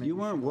was. You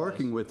weren't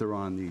working with her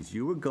on these.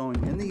 You were going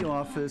in the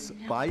office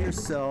by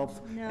yourself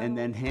and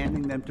then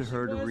handing them to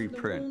her to Was,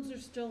 reprint. The wounds are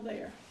still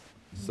there.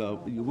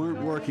 So you weren't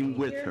working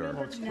with Well,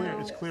 her.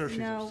 it's clear she's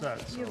upset,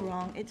 No, you're so-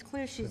 wrong. It's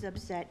clear she's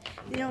upset.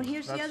 You know,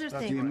 here's the other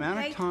That's thing. The amount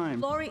of okay? time-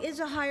 Lori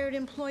is a hired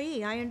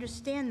employee. I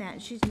understand that.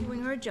 and She's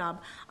doing her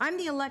job. I'm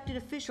the elected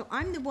official.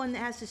 I'm the one that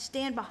has to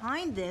stand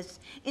behind this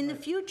in the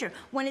future,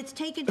 when it's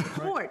taken to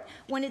court,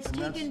 when it's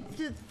taken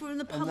to, for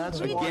the public that's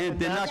reading. why- Again,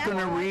 they're not That's going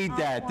to why read I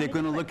that. They're wanna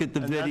going to do look it. at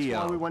the And that's why we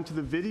video. went to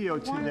the video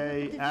Wanna look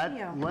today at the at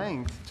video.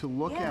 length to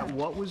look Yeah. at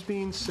what was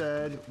being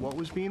said, what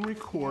was being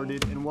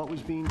recorded, and what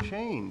was being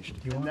changed.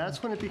 And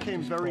that's when it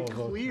became very Call a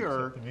vote to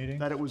clear accept the meeting?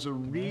 that it was a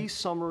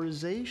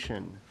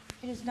re-summarization.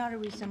 It is not a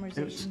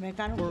resummarization, Rick.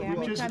 I don't Well, care how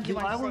many just times you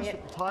want to say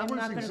it. I'm Tyler's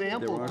not gonna-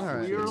 example All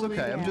right, it's clearly.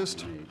 okay, I'm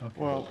just,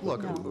 Well,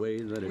 look, The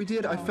way that we it,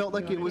 did, I felt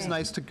like it was Okay.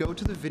 nice to go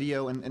to the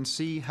video and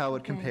see how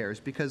it compares,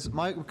 because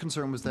my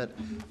concern was that,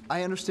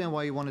 I understand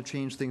why you want to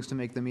change things to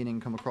make the meaning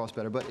come across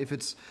better, but if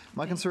it's,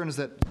 my concern is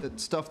that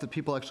stuff that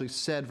people actually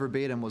said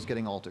verbatim was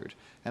getting altered,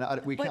 and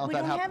we can't But let we that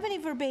don't happen. have any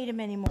verbatim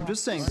anymore. I'm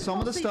just saying, This is some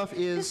of the mostly- stuff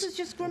is. This is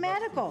just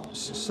grammatical.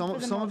 Some for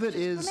the of most. it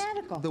is It's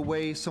grammatical. the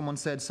way someone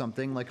said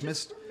something, like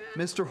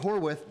Mr.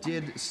 Horwath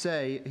did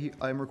say,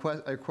 I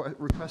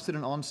requested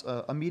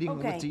a meeting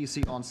with Okay.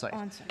 DEC on site.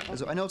 On-site,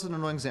 So I know it's an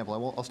annoying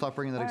example, I'll stop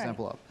bringing that All right.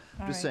 example up.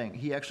 All Just right. saying,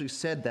 he actually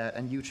said that,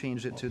 and you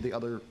changed it to the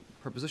other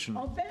preposition.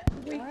 I'll bet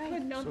we All right.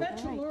 couldn't, I'll bet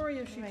you All right. Lori,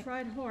 if she All right.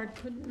 tried hard,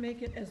 couldn't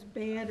make it as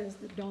bad as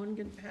the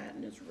Dongan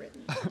patent is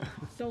written.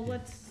 So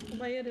let's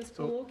lay it as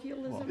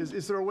colloquialism.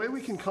 is there a way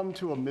we can come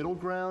to a middle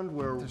ground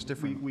where There's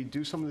different- we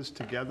do some of this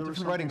together or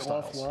different writing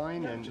something styles.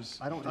 offline? And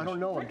I don't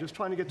know, I'm just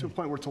trying to get to a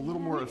point where it's a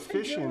little more We've been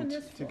doing efficient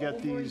this to for get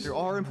over a these, There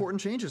are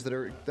important changes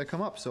that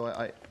come up, so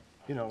I,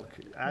 you know,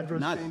 address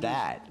not changes.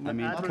 that. I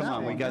mean, address come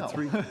on, we got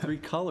changes. three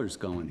colors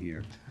going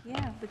here.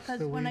 Yeah,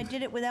 because when I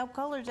did it without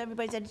colors,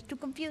 everybody said it's too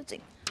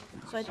confusing.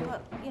 So I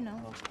thought,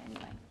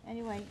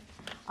 anyway,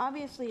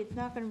 obviously, it's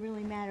not gonna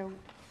really matter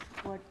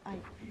what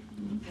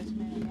it doesn't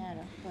really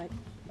matter, but,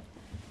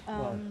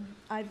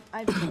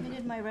 I've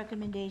submitted my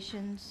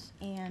recommendations,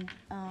 and,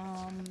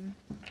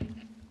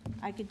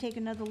 I could take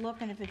another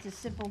look, and if it's a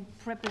simple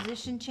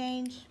preposition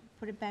change,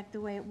 put it back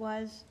the way it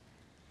was,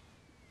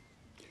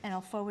 and I'll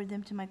forward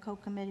them to my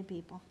co-committee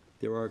people.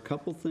 There are a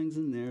couple things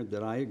in there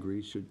that I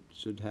agree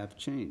should have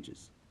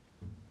changes.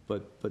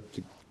 But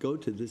to go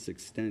to this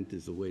extent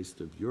is a waste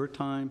of your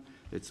time,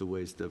 it's a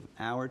waste of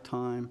our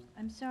time.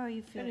 I'm sorry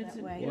you feel And it's that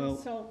an way. Well-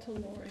 insult to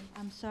Lori.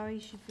 I'm sorry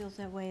she feels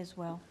that way as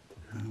well.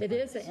 It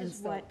is an This is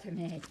insult what- to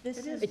me.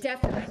 This is. It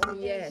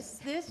definitely is.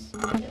 This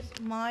is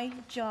my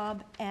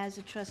job as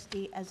a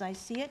trustee, as I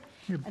see it.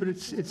 Yeah, and but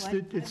this is what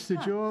it's I've the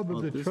done. job Well,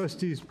 of the this-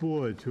 trustees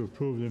board to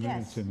approve the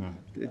minutes Yes. or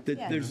not.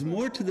 There's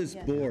more to this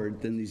Yes.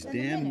 board than these Than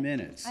the damn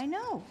minutes. I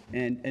know.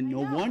 And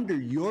no know. wonder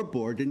your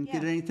board didn't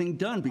get Yeah. anything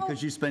done, because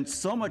Oh. you spent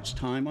so much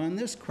time on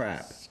this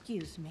crap.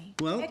 Excuse me.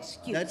 Well,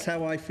 Excuse that's me.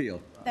 how I feel,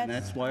 and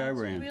that's why I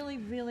ran. Really,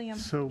 really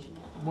So unfortunate.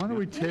 why don't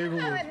we table You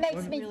know how it? it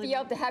makes me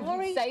feel to have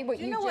Lori, you say what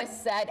you you know what-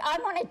 just said? I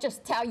want to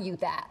just tell you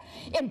that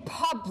in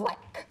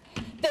public,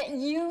 that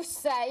you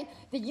say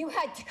that you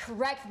had to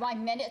correct my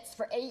minutes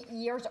for 8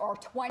 years or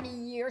 20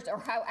 years or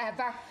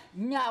however.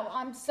 No,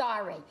 I'm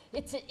sorry.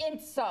 It's an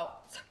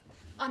insult.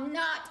 I'm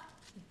not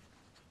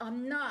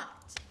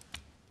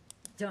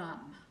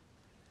dumb.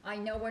 I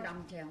know what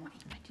I'm doing.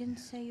 I didn't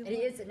say you It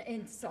were. is an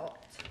insult.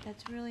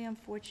 That's really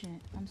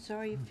unfortunate. I'm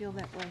sorry you feel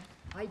that way.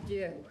 I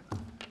do.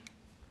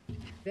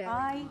 Very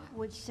I much.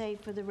 would say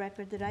for the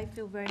record that I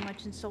feel very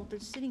much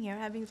insulted sitting here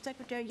having the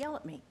secretary yell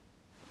at me.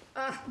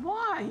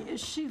 Why?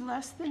 Is she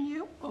less than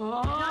you?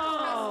 Not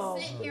Oh,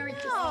 to sit here and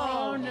just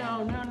oh, say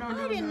no, no, no,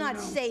 no, I did no, not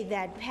no. say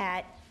that,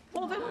 Pat.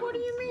 Well, then what do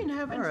you mean,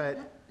 haven't? All right,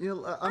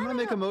 I'm gonna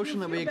make a motion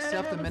that we You feel bad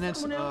accept the having minutes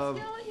someone else of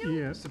yell at you?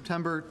 Yeah,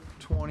 September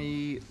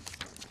 26th.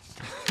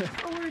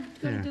 Oh, we're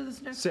gonna do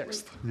this next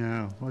week.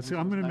 no, I'm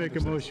going to make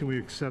a motion, we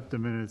accept the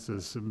minutes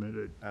as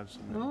submitted.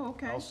 Absolutely. Oh,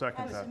 okay. I'll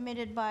second As that.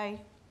 submitted by,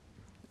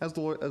 As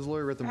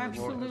Lori read them.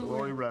 Absolutely.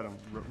 Lori read them,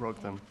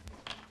 wrote them.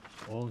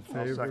 All in I'll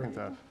favor? second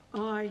that.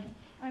 Aye,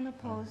 I'm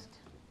opposed.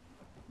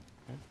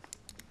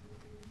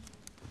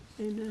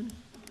 amen.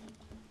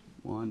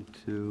 1,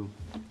 2,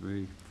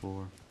 3,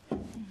 4.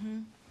 Mm-hmm.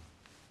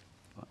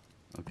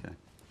 Okay.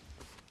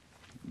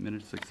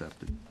 Minutes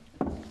accepted.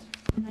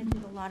 And I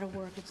did a lot of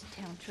work as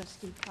a town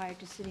trustee prior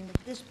to sitting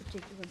with this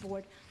particular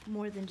board,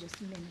 more than just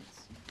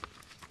minutes.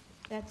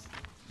 That's,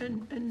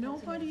 And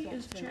nobody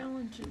is insult to me.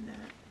 challenging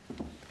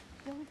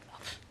that.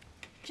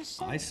 just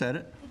said I it. said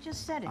it. You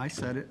just said it. I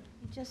said it.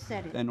 You just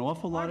said it. An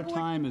awful lot Our of board-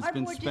 time has our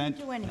been board didn't spent,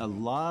 do a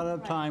anything. lot of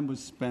Right. time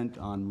was spent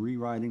on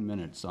rewriting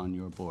minutes on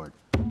your board.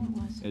 No, it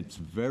wasn't. It's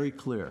very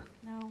clear.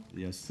 No,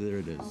 Yes, there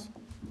it is.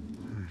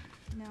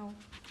 no.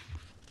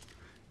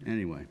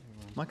 Anyway,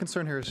 My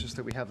concern here is just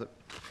that we have the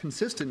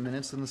consistent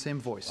minutes in the same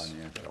voice.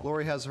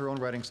 Lori has her own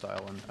writing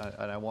style, and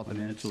I want the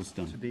minutes financials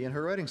done. to be in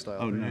her writing style,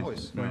 Oh, her no.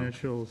 voice. No.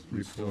 Financial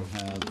We still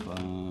report.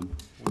 have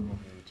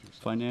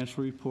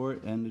financial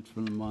report ended for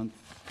the month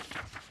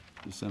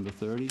December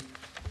 30.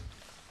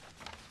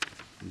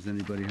 Has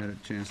anybody had a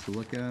chance to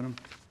look at them?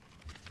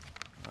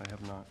 I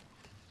have not.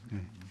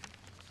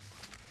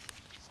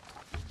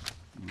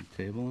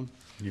 Table them?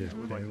 Yeah, I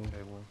would like table. to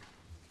table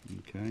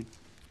it. Okay. It's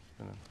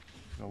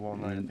been a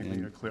long night. I think we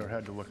need a clear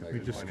head to look at We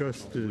the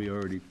discussed financials. We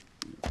already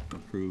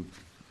approved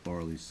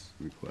Barley's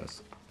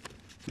request.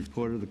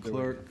 Report of the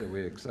clerk, Did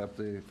we accept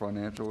the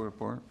financial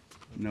report?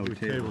 no We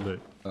table. tabled it.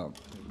 Oh.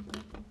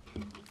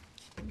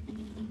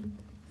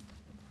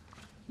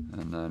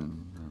 And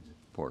then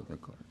report the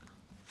clerk.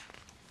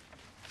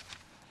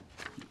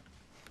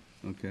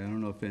 Okay, I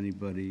don't know if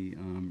anybody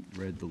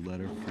read the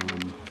letter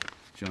from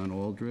John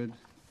Aldred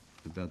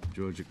about the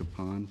Georgia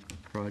Pond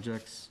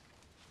projects.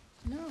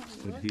 No.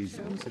 But he's,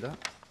 See that?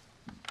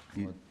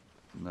 he-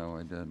 No,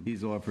 I didn't.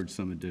 He's offered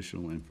some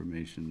additional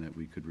information that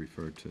we could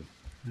refer to.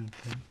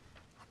 Okay.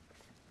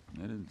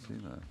 I didn't see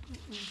that.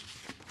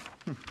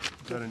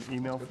 Is that an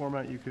email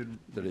format you could?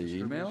 Did he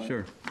distribute? email it?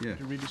 Sure, yeah, Could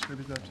you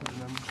redistribute that to the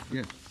members?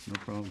 yeah, no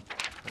problem.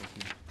 Thank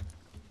you.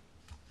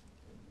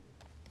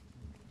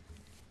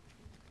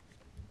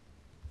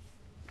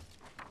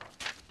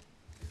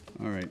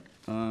 All right,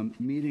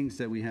 meetings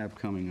that we have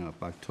coming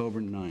up,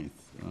 October 9th.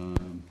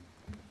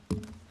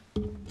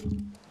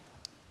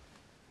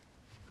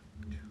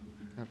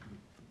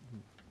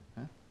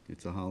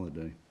 It's a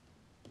holiday.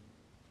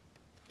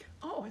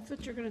 Oh, I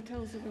thought you were going to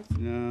tell us about.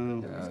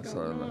 No, Yeah, I What's saw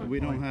going that. on? we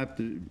don't have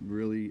to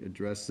really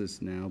address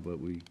this now, but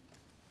we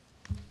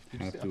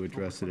have to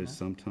address it at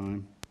some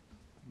time.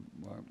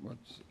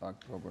 What's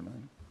October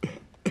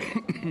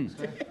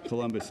 9th?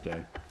 Columbus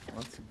Day.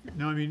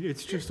 No, I mean,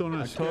 it's just on a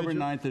October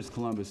schedule. 9th is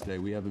Columbus Day.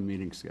 We have a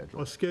meeting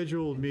scheduled. A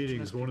scheduled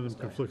meetings, one of them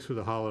conflicts with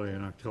a holiday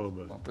in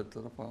October. Bump it to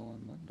the following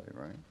Monday,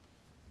 right?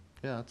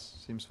 Yeah, that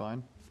seems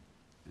fine.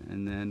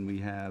 And then we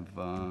have,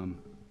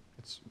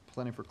 It's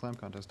planning for clam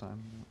contest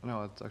time.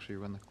 No, it's actually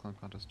when the clam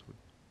contest would.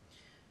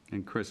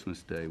 and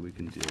Christmas Day, we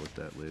can deal with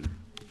that later.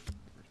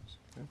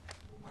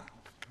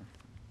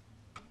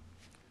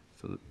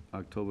 So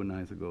October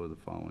 9th will go to the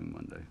following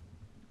Monday.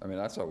 I mean,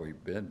 that's what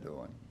we've been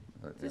doing.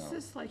 but, you This know.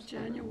 is like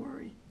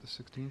January. The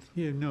 16th?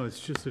 Yeah, no,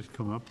 it's just it's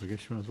come up. I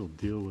guess you might as well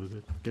deal with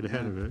it, get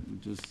ahead of it.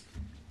 Just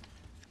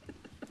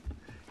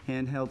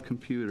handheld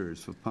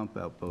computers for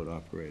pump-out boat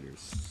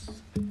operators.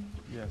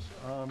 Yes,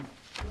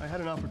 I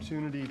had an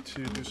opportunity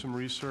to do some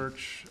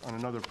research on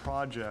another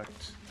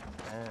project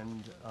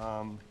and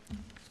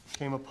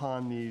came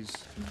upon these,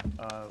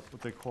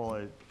 what they call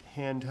a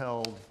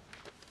handheld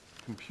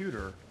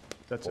computer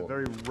that's a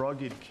very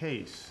rugged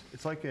case.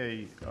 It's like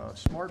a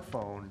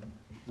smartphone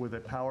with a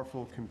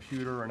powerful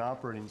computer and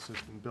operating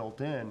system built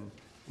in,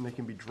 and they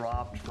can be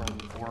dropped from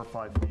 4 or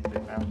 5 feet, they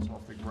bounce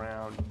off the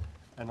ground,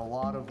 and a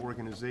lot of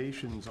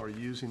organizations are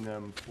using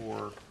them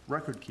for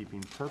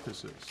record-keeping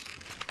purposes.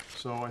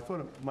 So I thought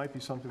it might be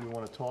something we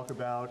want to talk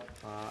about.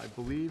 I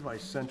believe I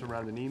sent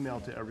around an email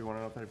to everyone.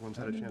 I don't know if everyone's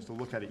had a chance to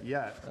look at it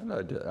yet. And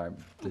I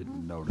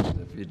didn't notice it.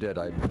 If you did,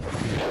 I,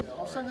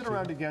 I'll send it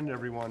around again to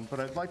everyone,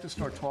 but I'd like to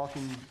start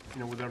talking,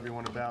 with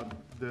everyone about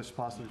this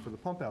possibly for the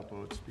pump-out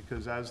boats,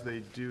 because as they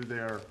do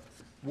their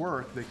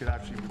work, they could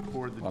actually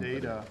record the Pump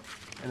it. data,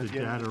 and at The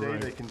the end of the data, day,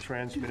 right. they can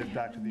transmit it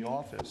back to the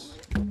office.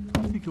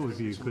 I think it would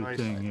be a Some good nice-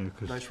 thing, yeah,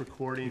 because Nice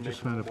recording, you make just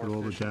it a wind little up with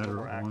all more the efficient, a data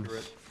little more at once.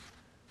 accurate.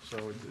 So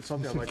it's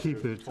something I'd To like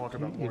keep to it, talk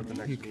about more at the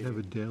next you could have a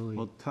meeting. daily.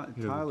 Well, you have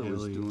a Tyler was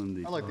daily- doing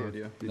the. I like the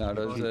idea. now,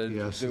 does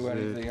GPS it do is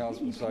anything else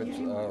besides,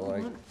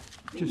 like,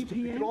 They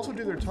could also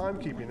do their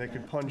timekeeping. They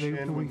could punch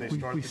in when they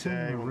start the send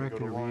day, them a when they go record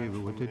to every year, lunch. but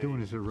what when they're they-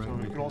 doing is they're writing So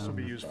it it could also down.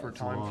 be used for Log.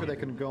 time. Sure, they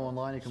can go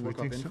online, you can So I look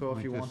up think info something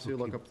if you like want this to,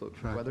 will look up keep the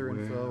track weather of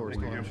info where or They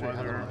stuff. can get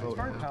weather. It's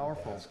very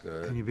powerful. that's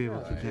good? Oh, Can you be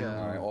able to All right,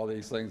 download all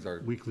these things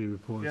are, Weekly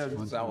reports, Yeah,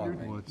 monthly selling me.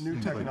 reports. New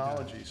things like that.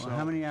 technology, so. Well,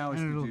 how many hours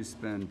And did it'll- you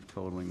spend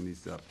totaling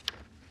these up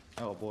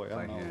Oh, boy, I by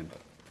don't know. hand?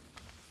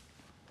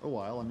 A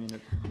while, I mean,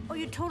 it, Oh,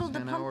 you totaled the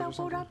 10 hours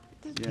or pump-out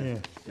boat something?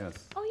 up? Yeah.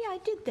 Yes. Oh, yeah, I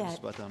did that. just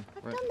about done.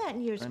 I've Right. done that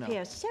in years I know.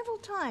 past, several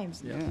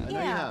times. Yeah. I know you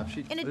Yeah, have.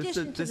 She, in in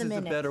addition to This the is a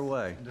minutes. better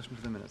way. addition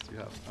to the minutes, you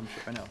have, I'm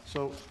sure, I know.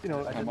 So,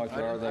 how much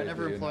are they? I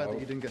never do you implied know? that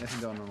you didn't get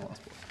anything done on the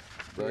last one.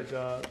 Rick? do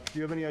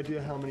you have any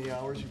idea how many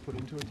hours you put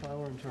into it,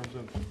 Tyler, in terms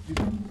of,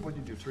 what'd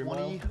you do, 3 mile?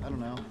 20, I don't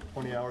know,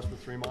 20 hours for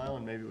 3 mile,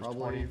 and maybe it was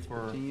probably 20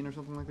 for 15 or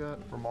something like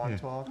that. Montauk,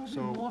 Probably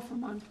so, more for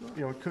Montauk.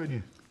 it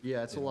could,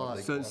 Yeah, it's a lot.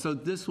 So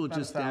this will About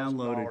just $1,000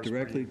 download per it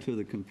directly year. to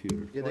the computer.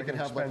 Yeah, they like could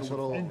an have like a expensive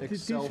little phone. These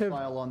Excel have-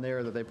 file on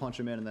there that they punch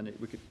them in, and then it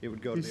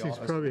would go to These the things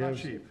office. probably not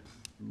have, cheap.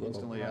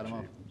 Instantly Not add them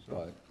up. cheap,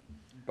 so.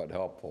 But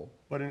helpful.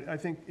 But I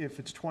think if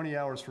it's 20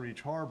 hours for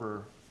each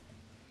harbor,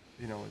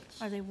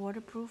 it's, Are they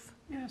waterproof?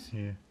 Yes.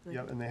 yeah.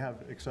 yeah, and they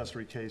have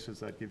accessory cases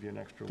that give you an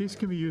extra. These layer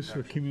can be of used for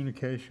protection.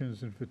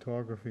 communications and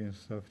photography and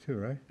stuff too,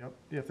 right? Yep,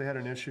 if they had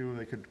an issue,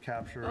 they could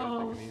capture it.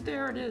 Oh, they can email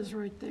there it is,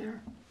 right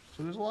there.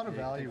 So there's a lot of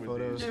value with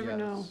Photos, these. Never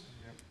know.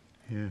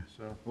 Yeah.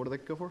 So What do they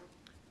go for?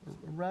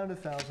 around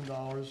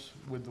 $1,000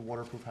 with the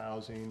waterproof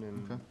housing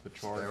and Okay. the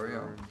charger.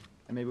 Stereo. and-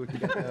 And maybe we could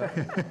get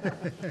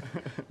the,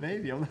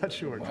 Maybe, I'm not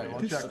sure, Jim. I'll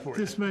This, check for you.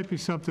 this might be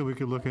something we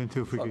could look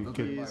into if we could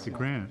Something get to the buy.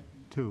 grant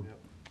too.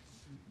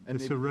 and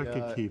It's a maybe,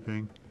 record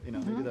keeping.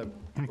 maybe the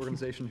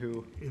organization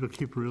who It'll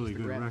keep really the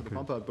good grant for the record.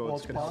 pump-out Well,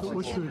 boats it's can help. possible.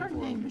 What's your- Her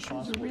name, she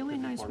was a really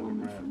nice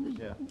woman from the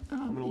Yeah.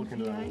 I'm gonna look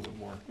into that a little EPA, bit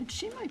more. and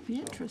she might be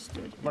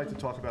interested. I'd like to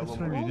talk about a That's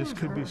little what I more. mean, this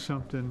could be her.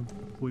 something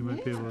we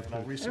might be able And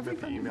I'll to, resubmit the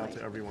Everybody email might.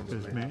 to everyone. so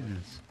as they have it.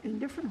 maintenance. In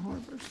different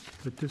harbors.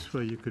 But this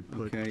way you could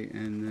put, Okay,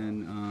 and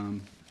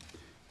then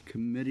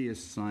committee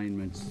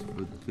assignments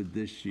for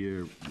this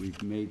year,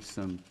 we've made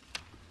some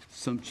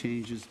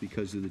changes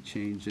because of the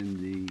change in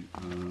the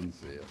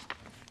See ya.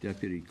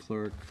 deputy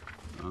clerk.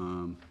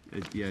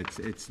 Yeah,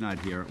 it's not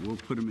here. We'll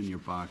put them in your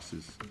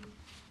boxes.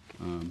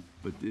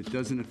 But it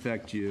doesn't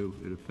affect you.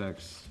 It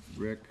affects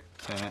Rick,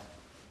 Pat,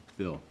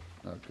 Bill.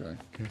 Okay.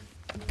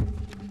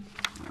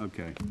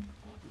 Okay.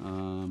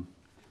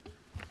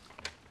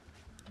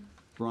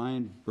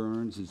 Brian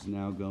Burns is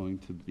now going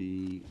to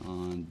be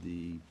on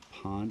the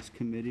Ponds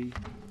Committee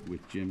with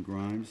Jim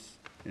Grimes,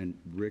 and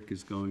Rick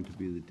is going to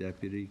be the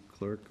deputy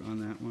clerk on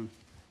that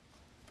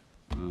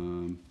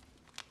one.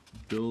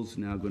 Bill's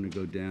now going to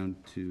go down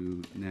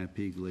to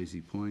Napeag, Lazy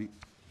Point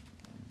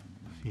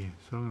Yeah,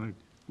 so I'm gonna,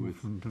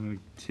 with I'm gonna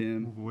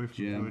Tim, move away from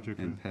Jim,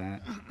 Georgia. and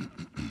Pat.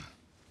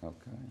 Okay.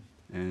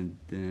 And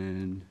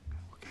then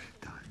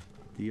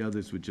the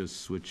others were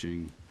just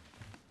switching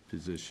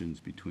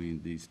positions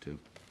between these two.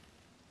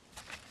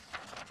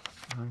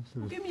 All right, so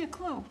Well, give me a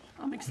clue.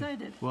 I'm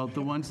excited. Well,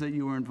 the ones that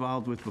you were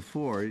involved with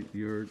before,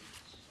 you're,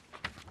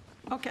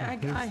 Okay,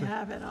 I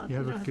have it on. You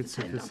have don't it, have to it's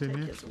take it. I'll it's in take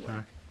there? his away. All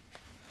right.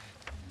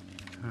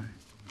 All right,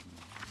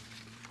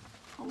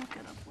 I'll look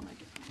it up when I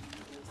get to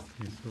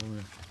it's all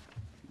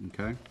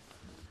there. okay?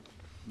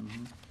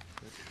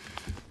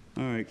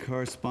 All right,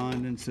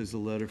 correspondence is a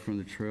letter from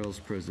the Trails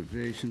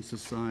Preservation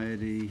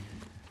Society.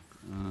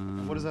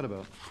 What is that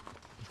about?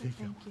 Thank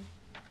you.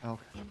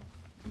 Okay.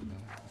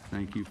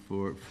 Thank you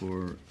for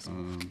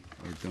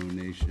our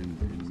donation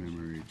in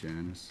memory of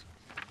Janice.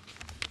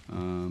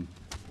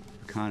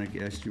 Peconic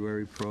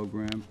Estuary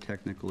Program,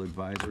 Technical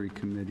Advisory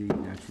Committee,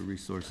 Natural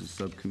Resources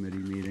Subcommittee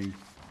meeting,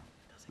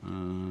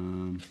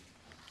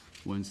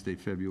 Wednesday,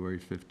 February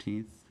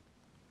 15th.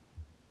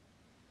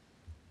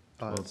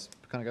 It's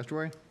kind of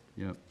estuary?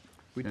 Yep.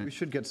 We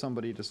should get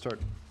somebody to start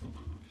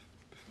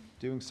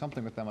doing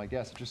something with them, I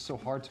guess. It's just so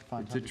hard to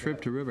find It's a time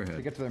trip to Riverhead.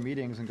 to get to their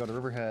meetings and go to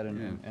Riverhead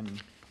Yeah.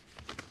 and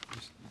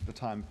just the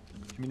time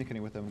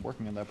communicating with them and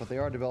working on that. But they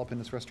are developing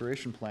this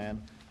restoration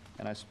plan,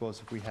 and I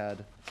suppose if we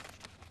had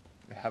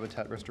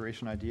habitat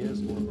restoration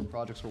ideas or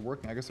projects we're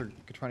working, I guess they're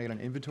trying to get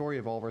an inventory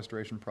of all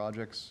restoration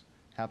projects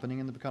happening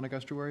in the Peconic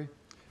Estuary.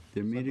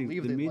 The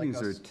believe they'd like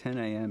meetings are us- 10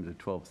 a.m. to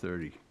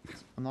 12:30.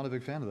 I'm not a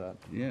big fan of that.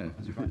 Yeah,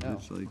 As you find out.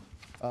 it's like,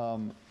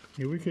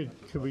 Yeah,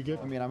 could we get?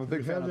 I mean, I'm a could we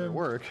big fan have of their them-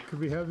 work. Could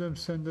we have them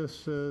send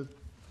us the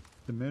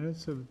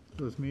minutes of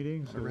those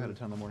meetings? Riverhead or- at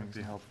 10 in the morning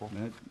is helpful.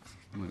 that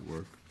might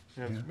work.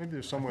 Yeah, Yeah. maybe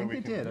there's some way we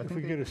they can. did. I If think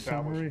we they get a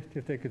establish- summary,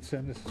 if they could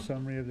send us a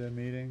summary of their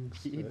meetings.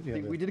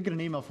 We did get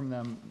an email from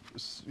them,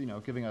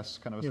 giving us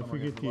kind of a Yeah, if we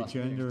summary of get the the last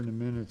meeting. agenda and the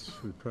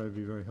minutes, would probably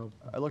be very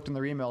helpful. I looked in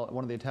their email,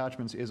 one of the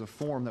attachments is a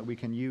form that we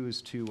can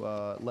use to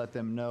let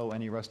them know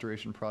any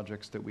restoration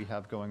projects that we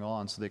have going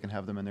on, so they can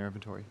have them in their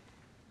inventory.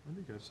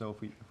 That'd be good. So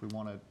if we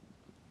want to,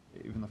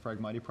 even the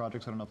Fragmite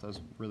projects, I don't know if that's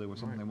really what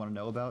something they want to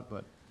know about,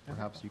 but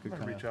perhaps you could Might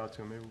kind reach of out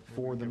to him, maybe.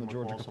 forward them the give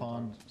him a Georgia call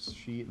Capon sometime.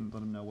 sheet and let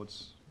them know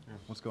what's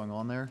Yeah. going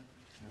on there.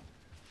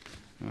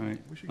 All right.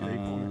 We should get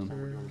April next time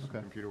we're doing some okay.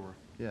 computer work.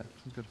 Yeah,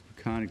 sounds good.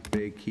 Peconic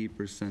Bay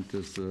Keeper sent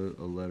us a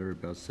letter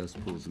about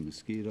cesspools and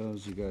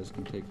mosquitoes you guys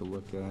can take a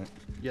look at.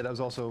 Yeah, that was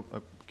also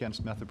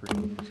against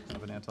methoprene, kind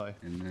of an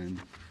And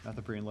then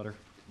anti-methoprene letter.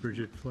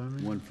 Bridget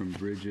Fleming? one from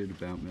Bridget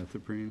about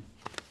methoprene,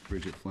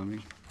 Bridget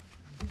Fleming.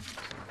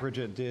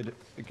 Bridget did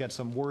get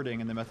some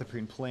wording in the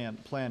methoprene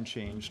plan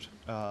changed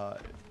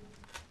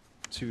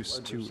to.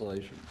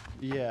 Legislation.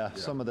 Yeah,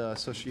 some of the,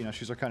 so she,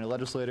 she's our county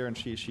legislator, and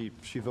she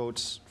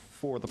votes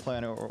for the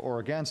plan or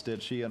against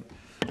it.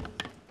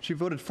 She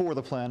voted for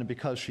the plan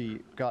because she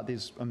got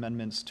these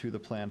amendments to the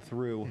plan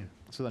through,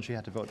 so then she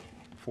had to vote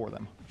for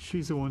them.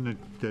 She's the one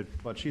But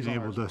that she's on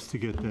enabled ours. us to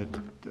get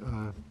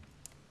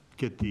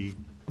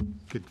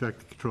vector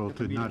control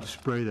to not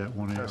spray that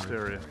one Test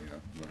area. area.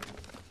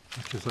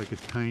 Which is like a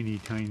tiny,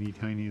 tiny,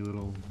 tiny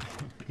little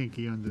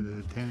pinky under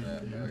the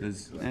tent.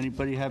 Does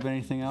anybody have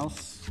anything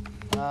else?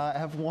 I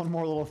have one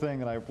more little thing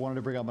that I wanted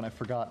to bring up and I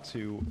forgot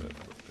to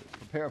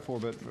prepare for,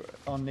 but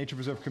on Nature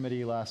Preserve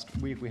Committee last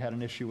week, we had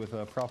an issue with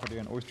a property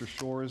on Oyster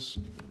Shores.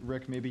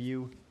 Rick, maybe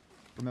you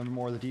remember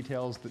more of the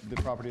details, the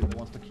property that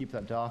wants to keep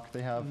that dock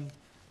they have.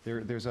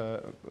 There's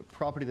a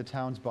property the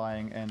town's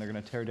buying, and they're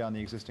gonna tear down the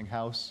existing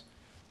house,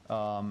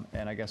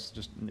 and I guess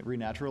just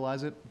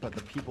renaturalize it, but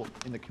the people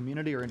in the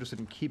community are interested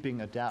in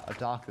keeping a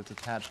dock that's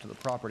attached to the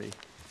property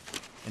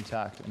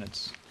intact, and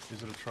it's,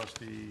 Is it a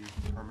trustee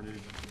permitted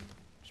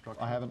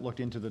structure? I haven't looked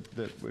into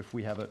if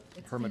we have a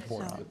permit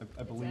for it.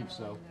 I believe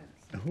so.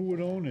 Who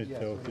would own it,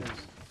 though?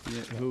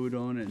 Yeah, who would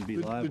own it and be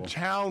The liable?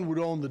 town would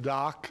own the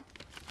dock.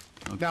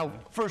 Now,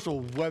 first of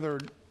all, whether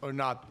or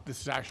not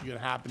this is actually going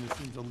to happen, it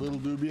seems a little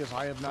dubious.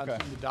 I have not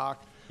Okay. seen the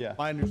dock. Yeah.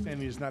 My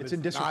understanding is It's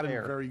in it's not in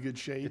disrepair. very good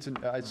shape.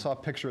 I saw a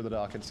picture of the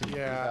dock, it's in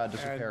Yeah, bad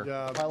disrepair.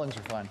 and, Pilings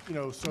are fine.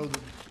 So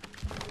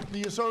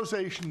the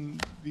association,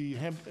 the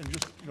Hampton, and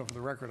just, for the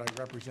record, I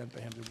represent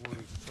the Hampton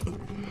Waters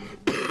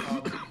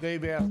Association.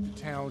 They've asked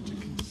the town to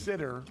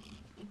consider,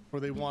 or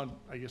they want,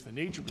 I guess, the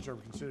Nature Preserve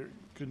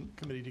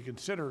Committee to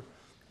consider,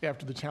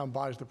 after the town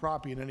buys the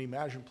property, in any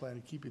management plan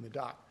of keeping the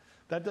dock.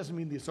 That doesn't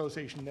mean the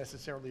association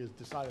necessarily has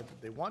decided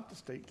that they want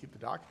to keep the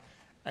dock.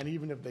 And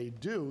even if they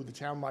do, the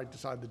town might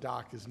decide the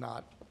dock is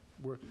not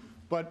worth,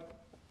 but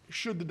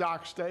should the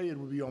dock stay, it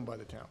would be owned by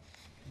the town.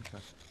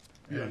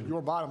 Yeah,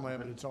 your bottom line,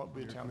 but it's owned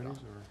by the town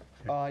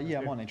dock. Yeah,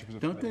 I'm on Nature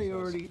Preserve Don't Committee, they so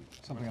it's already,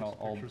 something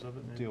I'll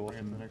deal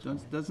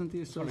with. doesn't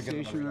the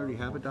association already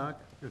have a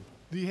dock?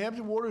 The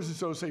Hampton Waters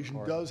Association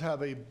does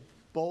have a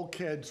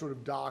bulkhead sort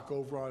of dock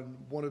over on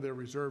one of their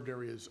reserved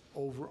areas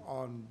over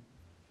on,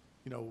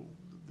 you know,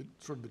 the,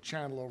 sort of the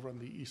channel over on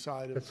the east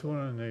side of. That's the one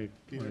on the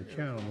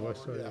channel, the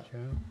west side of Yeah. the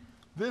channel?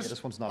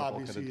 this one's not a bulkheaded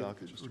obviously, dock,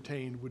 if it's just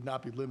retained, would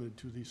not be limited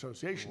to the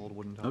association. old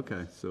wooden dock.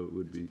 Okay, so it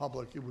would be,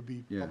 Public, it would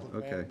be Yeah, public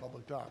okay. land,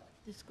 public dock.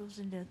 This goes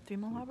into 3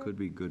 Mile Harbor? could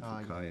be good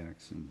for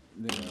kayaks and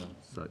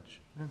such,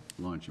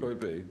 launching, Could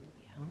be.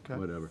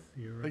 whatever.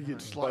 They get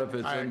But slide if it's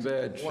in kayaks,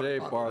 bad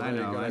shape, are I they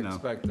know, I gonna know.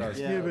 expect us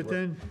Yeah, but to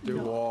then, do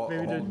a whole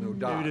new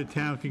dock? maybe the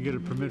town can get a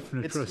permit from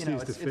the It's, you know, trustees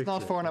to it's fix it.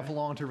 not far enough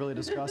along to really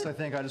discuss, I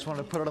think. I just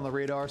wanted to put it on the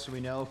radar so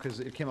we know, because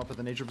it came up at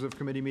the Nature Preserve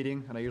Committee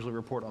meeting, and I usually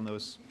report on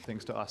those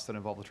things to us that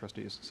involve the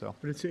trustees, so.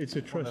 But it's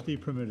a trustee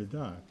permitted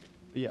dock.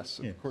 Yes,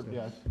 Yeah, of course, so-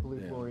 yeah, I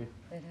believe Lori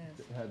It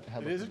is.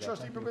 had. It is a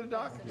trustee permitted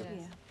dock? Yeah.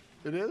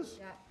 It is?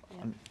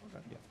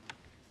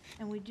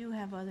 And we do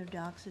have other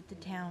docks that the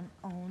town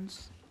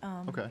owns.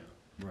 Okay.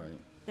 Right.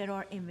 That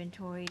are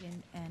inventoried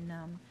and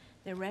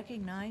they're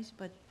recognized,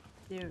 but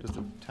they're, Does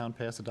the town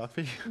pay us a dock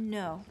fee?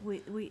 no, we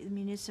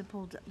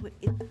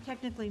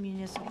technically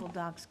municipal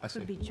docks I see.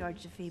 could be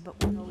charged a fee,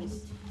 but we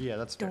always Yeah,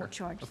 that's fair. don't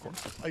charge them.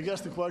 I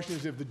guess the question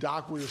is, if the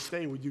dock were to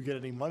stay, would you get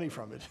any money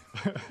from it?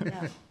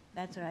 No,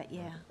 that's right,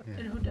 yeah.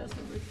 And who does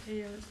the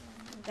repairs?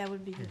 That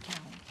would be the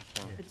town.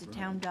 If it's a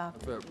town dock,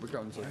 If it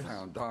becomes a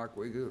town dock,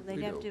 we do.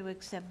 they'd have to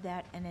accept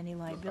that and any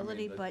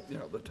liability, but You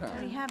know, the we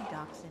already town. have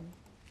docks in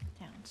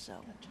town,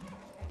 so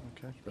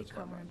Okay, they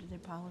cover under their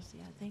policy,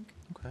 I think.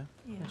 okay.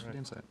 Yeah. Thanks for the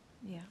insight.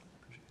 Yeah.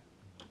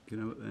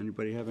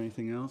 Anybody have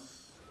anything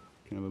else?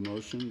 Can I have a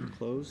motion to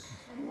close?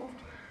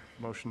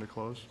 Motion to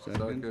close?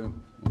 Second? All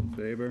in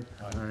favor?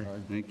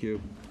 Thank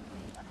you.